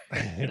door.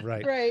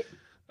 Right. Right.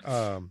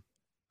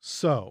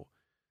 So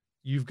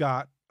you've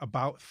got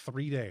about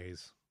 3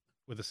 days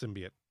with the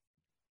symbiote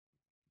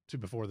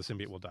before the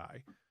symbiote will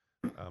die.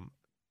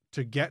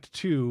 To get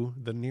to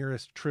the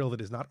nearest trill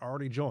that is not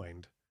already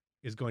joined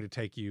is going to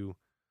take you,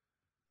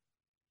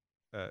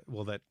 that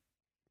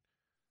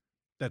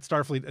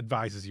Starfleet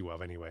advises you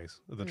of anyways.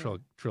 The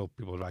trill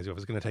people advise you of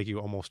is going to take you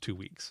almost 2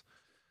 weeks.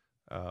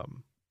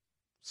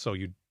 So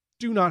you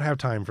do not have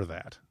time for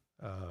that.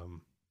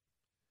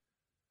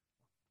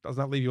 Does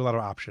not leave you a lot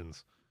of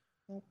options.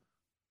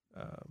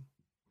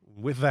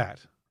 With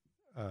that,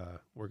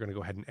 we're going to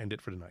go ahead and end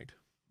it for tonight,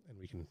 and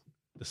we can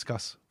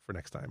discuss for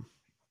next time.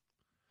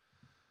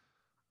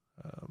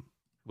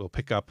 We'll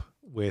pick up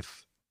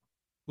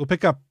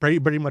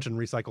pretty much and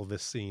recycle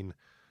this scene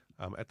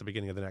at the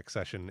beginning of the next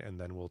session, and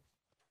then we'll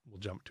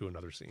jump to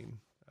another scene.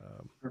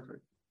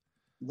 Perfect.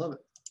 Love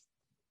it.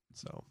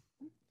 So,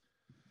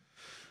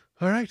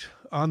 all right.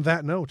 On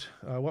that note,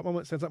 what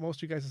moment stands out most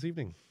to you guys this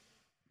evening?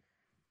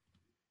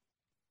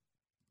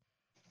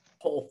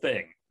 Whole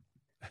thing.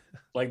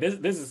 Like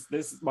this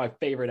is my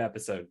favorite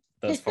episode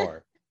thus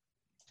far.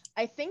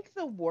 I think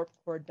the warp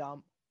core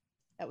dump,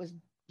 that was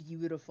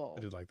beautiful.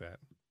 I did like that.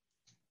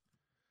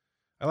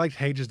 I liked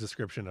Hage's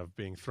description of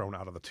being thrown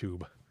out of the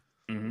tube.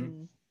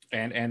 Mm-hmm.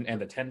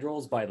 And the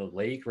tendrils by the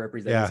lake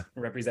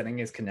representing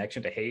his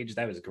connection to Hage.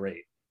 That was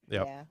great.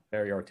 Yep. Yeah.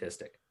 Very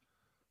artistic.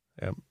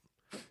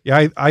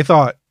 Yeah, I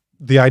thought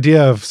the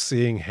idea of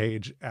seeing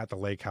Hage at the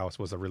lake house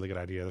was a really good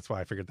idea. That's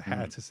why I figured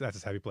that's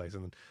his heavy place.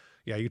 And then,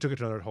 yeah, you took it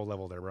to another whole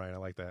level there, Brian. I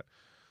like that.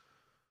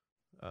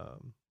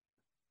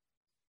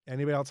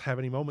 Anybody else have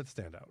any moments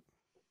stand out?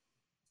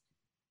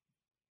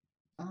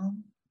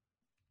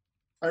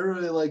 I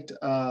really liked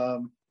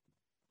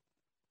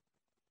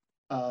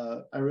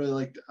I really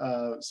liked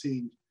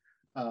seeing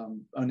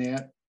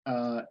Onat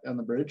on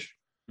the bridge.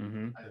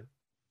 Mm-hmm.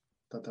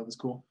 Thought that was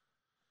cool.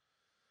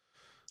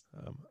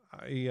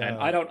 And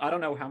I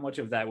don't know how much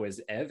of that was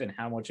Ev and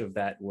how much of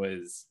that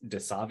was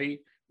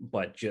Dasavi,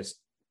 but just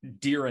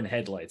deer in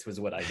headlights was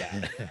what I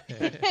got.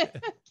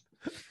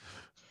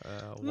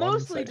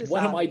 Mostly like,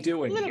 what am I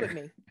doing Little here?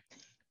 bit me.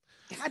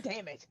 God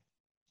damn it.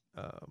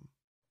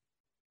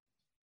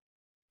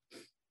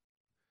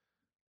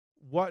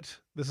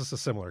 This is a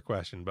similar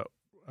question, but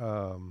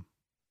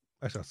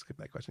actually I'll skip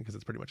that question because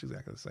it's pretty much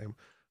exactly the same.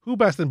 Who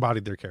best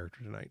embodied their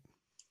character tonight?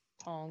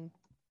 Tong.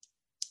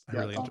 I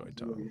really enjoyed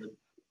Tong. Really good.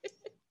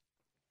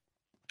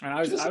 And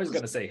I was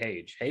going to say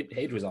Hage.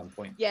 Hage was on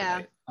point. Yeah,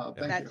 tonight. Oh,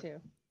 thank that you.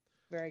 too.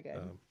 Very good.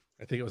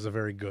 I think it was a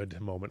very good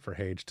moment for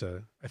Hage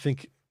to. I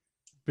think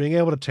being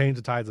able to change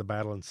the tides of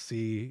battle and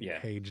see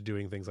Hage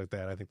doing things like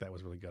that, I think that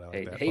was really good. I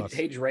like that.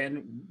 Hage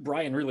ran.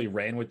 Brian really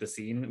ran with the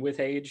scene with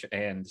Hage,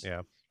 and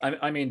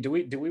I mean, do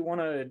we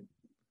want to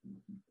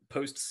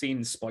post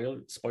scene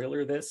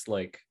spoiler this?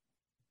 Like,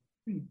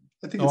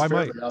 I think it's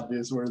fairly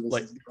obvious where this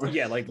is going.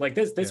 Yeah, like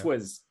this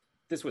was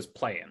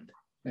planned.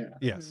 Yeah.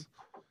 Yes.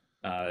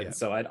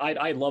 So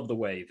I love the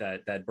way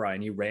that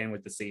Brian, you ran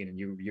with the scene and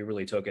you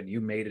really took it. You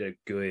made it a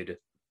good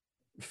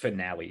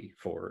finale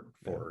for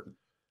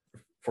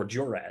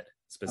Jorad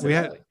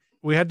specifically.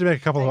 We had to make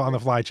a couple of on the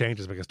fly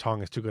changes because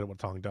Tong is too good at what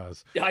Tong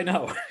does. Yeah, I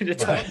know.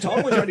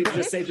 Tong was ready to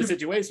just save the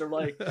situation.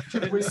 Like,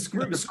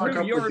 screw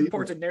your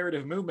important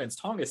narrative movements.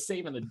 Tong is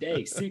saving the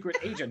day. Secret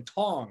Agent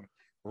Tong,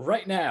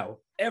 right now,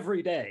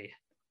 every day.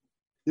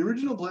 The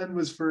original plan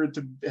was for it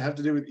to have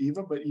to do with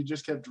Eva, but you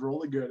just kept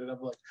rolling good, and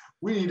I'm like,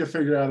 we need to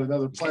figure out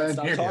another plan.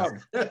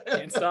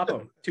 Can't stop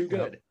him. Too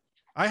good.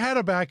 I had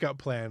a backup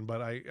plan,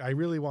 but I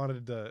really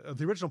wanted the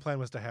original plan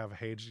was to have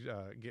Hage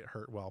get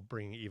hurt while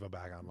bringing Eva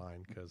back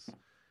online because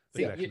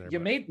you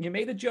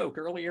made a joke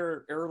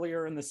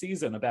earlier in the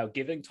season about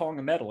giving Tong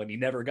a medal, and he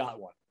never got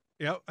one.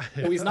 Yep.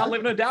 So he's not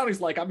living it down.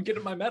 He's like, I'm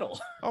getting my medal.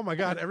 Oh my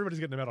god, everybody's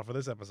getting a medal for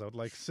this episode.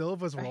 Like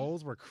Silva's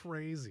rolls were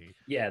crazy.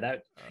 Yeah,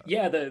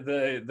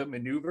 the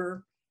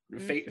maneuver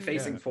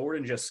facing forward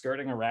and just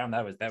skirting around,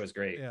 that was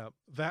great. Yeah,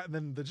 that and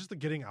then just the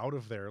getting out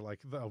of there, like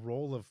the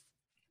roll of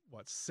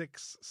what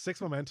six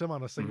momentum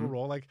on a single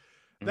roll, like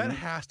that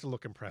has to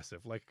look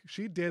impressive. Like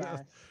she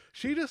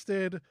just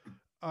did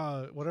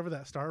whatever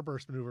that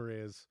starburst maneuver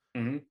is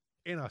in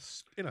a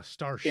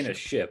starship. In a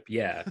ship,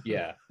 yeah.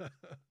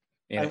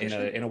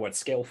 In a what,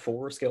 scale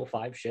 4, scale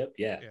 5 ship?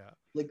 Yeah.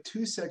 Like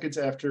 2 seconds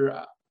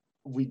after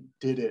we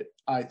did it,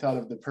 I thought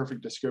of the perfect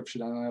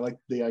description, and I like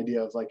the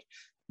idea of like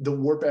the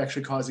warp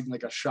actually causing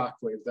like a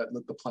shockwave that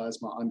lit the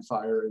plasma on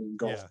fire and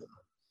engulfed them.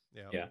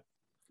 Yeah.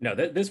 No,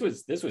 this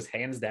was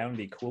hands down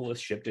the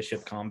coolest ship to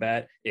ship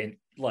combat in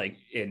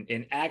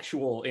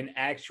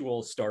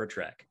actual Star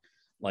Trek.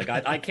 Like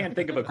I can't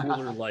think of a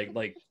cooler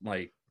like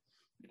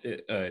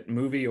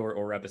movie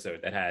or episode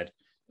that had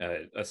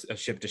a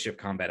ship-to-ship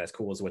combat as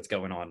cool as what's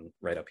going on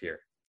right up here.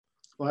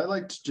 Well, I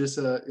liked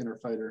Jissa in her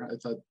fighter. I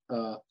thought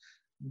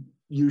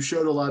you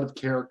showed a lot of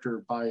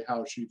character by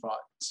how she fought.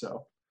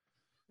 So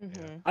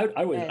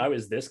I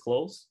was this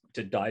close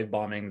to dive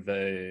bombing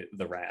the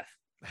Wrath.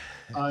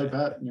 I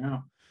bet, yeah.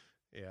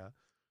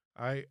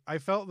 I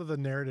felt that the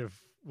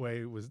narrative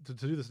way was to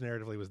do this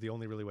narratively was the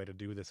only really way to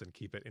do this and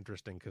keep it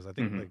interesting, because I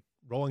think like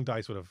rolling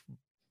dice would have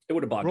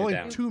bogged it down.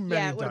 Rolling too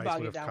many dice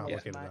would have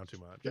complicated it down too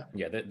much.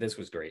 Yeah, this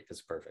was great. This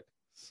is perfect.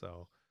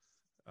 So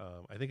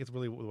I think it's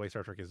really the way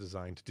Star Trek is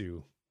designed to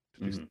do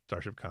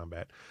starship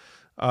combat.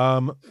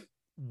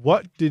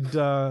 What did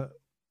you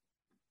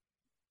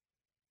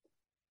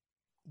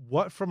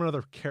see from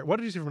another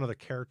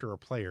character or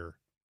player?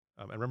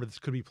 And remember, this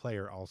could be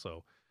player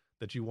also,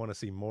 that you want to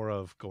see more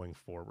of going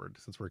forward,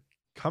 since we're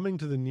coming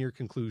to the near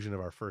conclusion of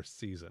our first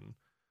season.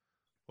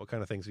 What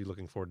kind of things are you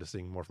looking forward to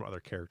seeing more from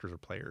other characters or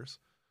players?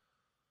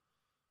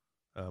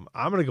 I'm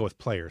going to go with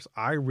players.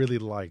 I really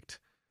liked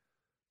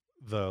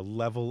the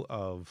level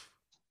of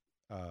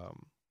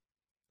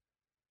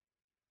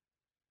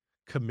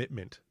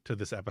commitment to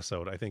this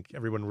episode. I think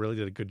everyone really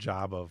did a good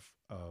job of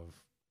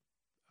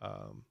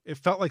it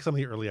felt like some of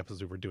the early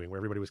episodes we were doing, where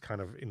everybody was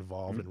kind of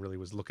involved and really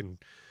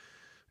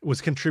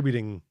was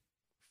contributing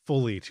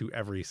fully to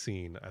every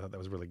scene. I thought that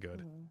was really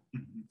good.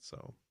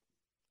 So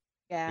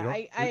yeah,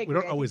 I agree. We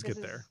don't always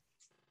get there.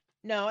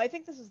 No, I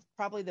think this is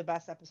probably the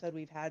best episode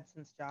we've had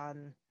since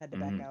John had to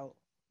back out.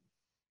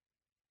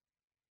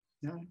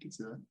 Yeah, I can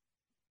see that.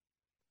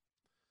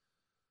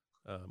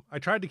 I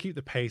tried to keep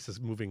the pace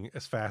moving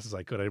as fast as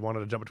I could. I wanted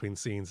to jump between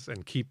scenes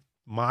and keep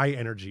my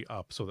energy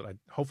up so that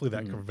hopefully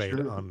that conveyed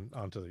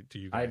onto to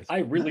you guys. I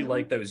really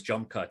like those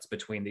jump cuts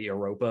between the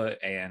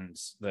Europa and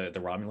the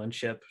Romulan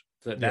ship.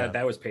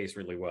 That was paced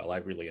really well. I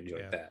really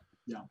enjoyed that.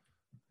 Yeah,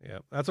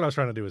 that's what I was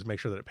trying to do, is make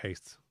sure that it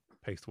paced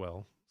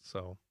well.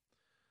 So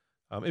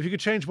if you could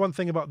change one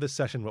thing about this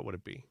session, what would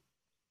it be?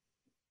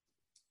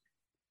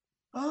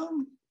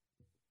 I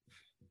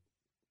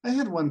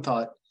had one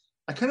thought.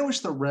 I kind of wish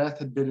the Wrath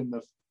had been in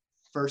the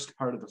first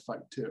part of the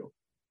fight too.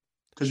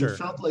 because Sure. it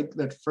felt like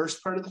that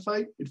first part of the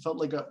fight. It felt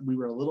like we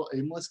were a little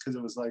aimless because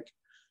it was like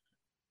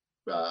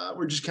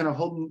we're just kind of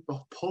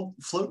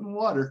floating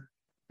water,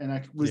 and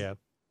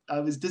I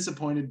was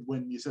disappointed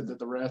when you said that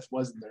the Wrath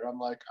wasn't there. I'm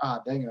like,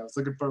 dang it, I was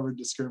looking forward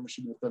to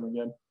skirmishing with them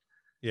again.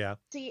 Yeah.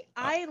 See,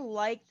 I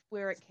liked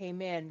where it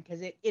came in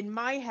because in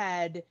my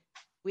head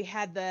we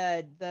had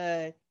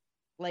the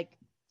like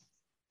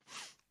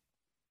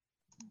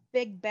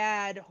big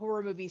bad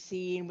horror movie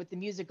scene with the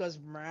music goes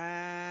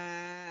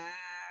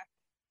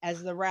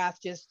as the Wrath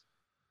just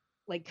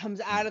like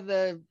comes out of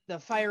the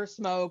fire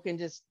smoke and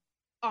just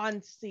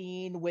on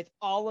scene with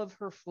all of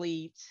her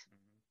fleet.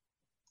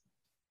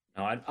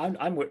 No,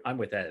 I'm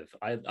with Ev.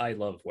 I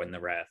love when the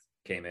Wrath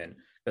came in,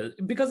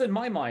 because in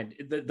my mind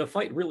the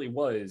fight really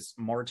was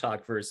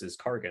Martok versus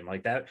Kargan.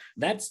 Like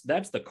that's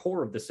the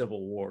core of the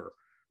Civil War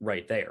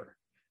right there.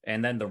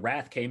 And then the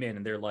Wrath came in,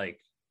 and they're like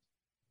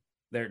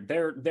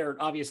they're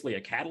obviously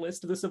a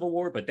catalyst to the Civil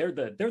War, but they're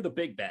the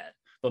big bad.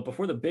 But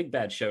before the big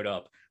bad showed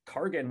up,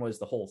 Kargan was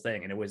the whole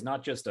thing, and it was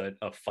not just a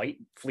fight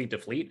fleet to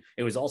fleet.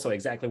 It was also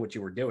exactly what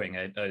you were doing,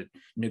 a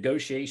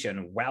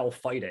negotiation while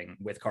fighting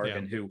with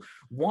Kargan, who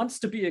wants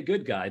to be a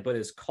good guy but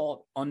is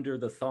caught under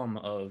the thumb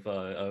of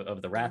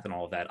the Wrath and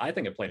all of that. I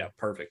think it played out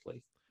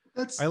perfectly.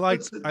 I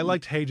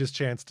liked Hage's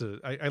chance to.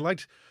 I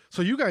liked.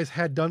 So you guys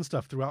had done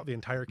stuff throughout the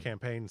entire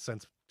campaign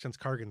since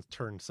Kargan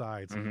turned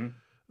sides. Mm-hmm.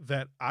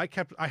 That I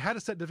had a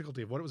set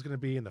difficulty of what it was going to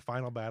be in the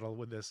final battle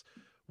with this.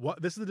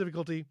 This is the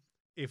difficulty.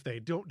 If they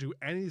don't do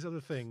any of these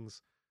other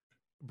things,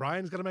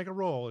 Brian's going to make a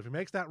roll. If he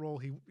makes that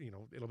roll,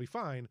 it'll be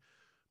fine,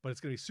 but it's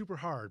going to be super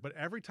hard. But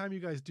every time you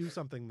guys do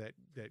something that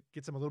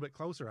gets him a little bit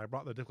closer, I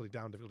brought the difficulty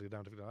down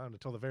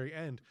until the very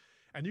end.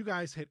 And you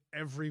guys hit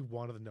every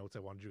one of the notes I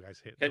wanted you guys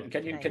hit.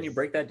 Can you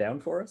break that down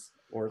for us?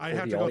 Or I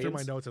have to go through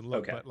my notes and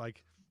look, okay. But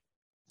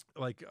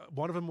like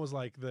one of them was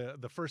like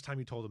the first time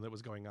you told him that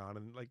was going on,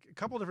 and like a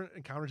couple of different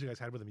encounters you guys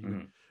had with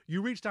him.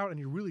 You reached out and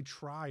you really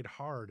tried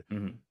hard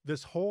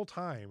this whole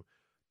time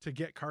to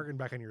get Kargan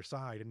back on your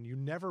side, and you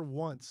never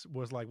once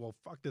was like, well,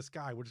 fuck this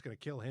guy, we're just gonna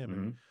kill him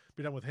and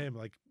be done with him.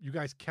 Like, you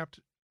guys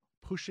kept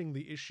pushing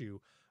the issue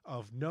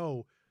of,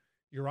 no,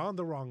 you're on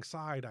the wrong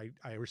side.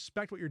 I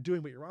respect what you're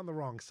doing, but you're on the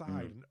wrong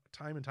side, and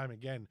time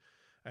again,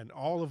 and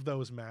all of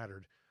those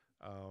mattered.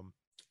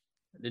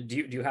 Do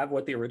you have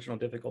what the original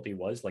difficulty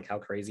was? Like how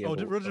crazy? The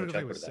original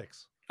difficulty was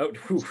 6. Oh,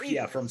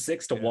 yeah, from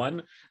 6 to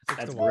 1.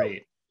 That's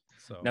great.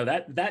 So no,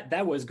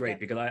 that was great,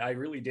 because I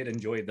really did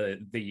enjoy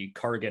the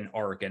Kargan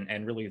arc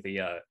and really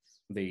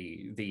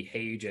the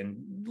Hage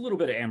and a little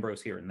bit of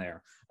Ambrose here and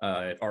there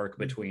arc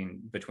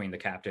between the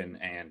captain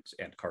and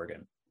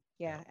Kargan.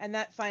 Yeah, and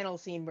that final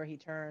scene where he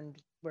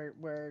turned,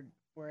 where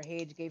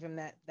Hage gave him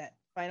that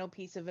final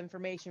piece of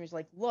information, was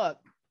like, look,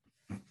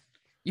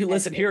 you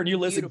listen here and you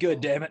listen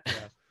good, damn it. Yeah.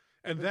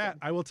 And that,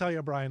 I will tell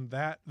you, Brian,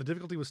 that the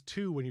difficulty was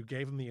 2 when you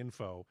gave him the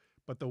info,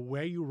 but the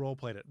way you role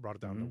played it brought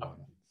it down to 1.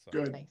 So.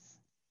 Good. Nice.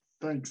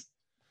 Thanks.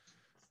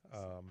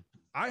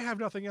 I have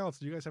nothing else.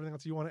 Do you guys have anything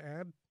else you want to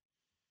add?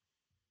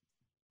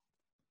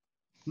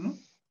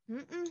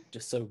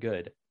 Just so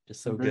good.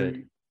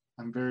 Good.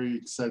 I'm very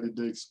excited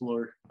to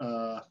explore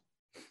the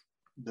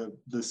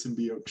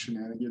symbiote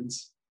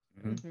shenanigans.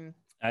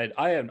 I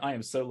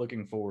am so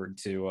looking forward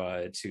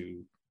to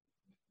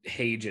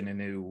Hage in a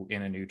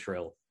new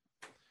Trill.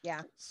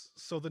 Yeah.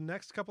 So the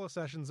next couple of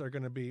sessions are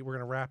going to be, we're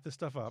going to wrap this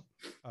stuff up,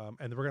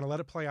 and we're going to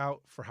let it play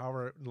out for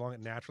however long it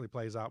naturally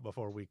plays out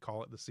before we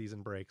call it the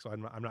season break. So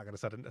I'm not going to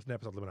set an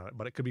episode limit on it,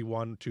 but it could be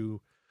 1,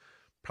 2,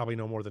 probably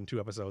no more than 2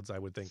 episodes, I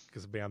would think,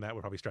 because beyond that,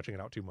 we're probably stretching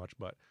it out too much.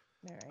 But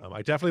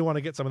I definitely want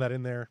to get some of that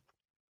in there.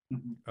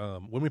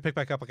 When we pick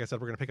back up, like I said,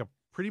 we're going to pick up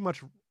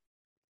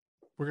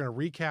we're going to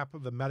recap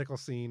the medical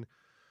scene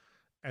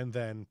and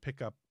then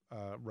pick up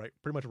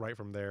pretty much right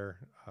from there.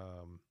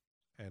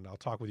 And I'll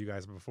talk with you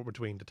guys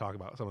between to talk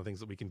about some of the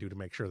things that we can do to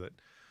make sure that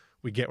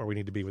we get where we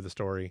need to be with the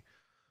story.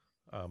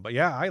 But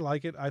yeah, I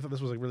like it. I thought this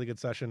was a really good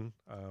session.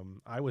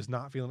 I was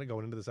not feeling it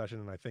going into the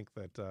session, and I think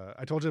that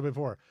I told you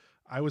before,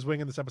 I was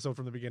winging this episode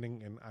from the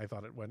beginning, and I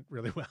thought it went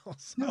really well.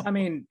 So. I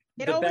mean,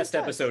 the best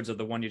episodes are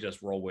the one you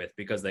just roll with,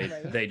 because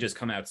they just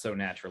come out so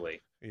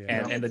naturally.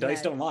 Yeah. And the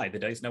dice don't lie. The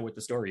dice know what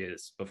the story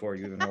is before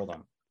you even roll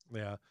them.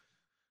 Yeah.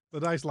 The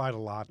dice lied a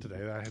lot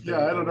today. I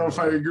don't know if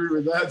I agree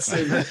with that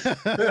statement.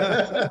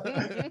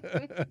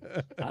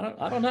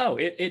 I don't know.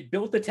 It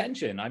built the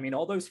tension. I mean,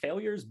 all those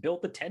failures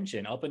built the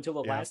tension up until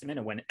the last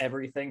minute when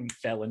everything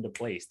fell into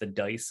place. The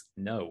dice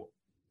know.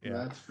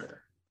 Yeah, that's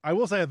fair. I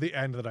will say at the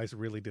end, the dice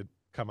really did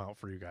come out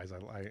for you guys.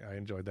 I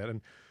enjoyed that.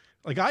 And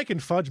like, I can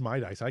fudge my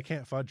dice. I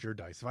can't fudge your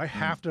dice. If I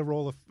have to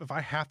roll, if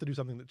I have to do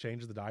something that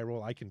changes the die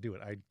roll, I can do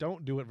it. I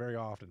don't do it very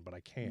often, but I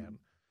can.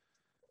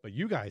 But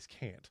you guys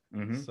can't.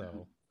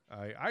 So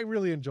I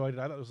really enjoyed it.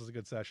 I thought this was a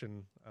good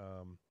session.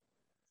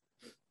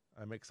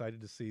 I'm excited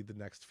to see the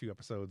next few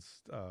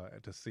episodes,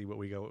 to see what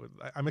we go.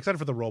 I'm excited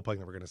for the role playing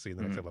that we're going to see in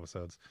the next couple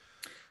episodes.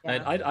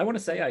 Yeah. I want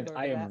to say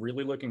I am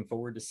really looking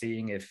forward to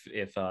seeing if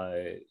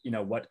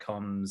what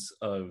comes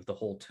of the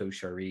whole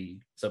Toshari,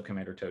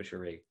 Subcommander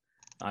Toshari.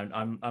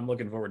 I'm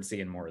looking forward to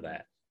seeing more of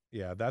that.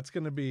 Yeah, that's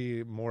going to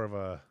be more of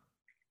a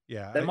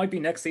That might be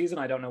next season.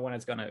 I don't know when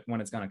it's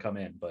gonna come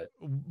in, but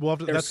we'll have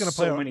to, there's that's going to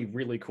play so out. many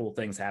really cool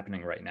things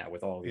happening right now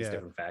with all these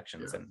different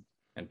factions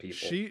and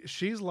people.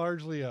 She's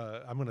largely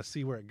I'm going to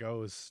see where it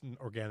goes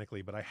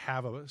organically, but I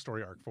have a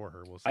story arc for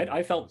her. We'll see.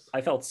 I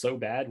felt so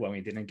bad when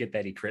we didn't get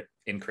that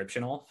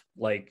encryption off.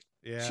 Like,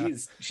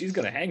 she's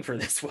gonna hang for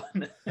this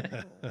one.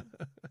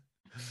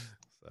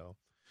 So,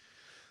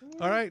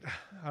 all right.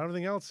 I don't have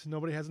anything else.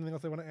 Nobody has anything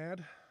else they want to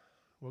add?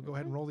 We'll go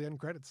ahead and roll the end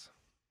credits.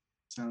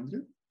 Sounds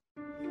good.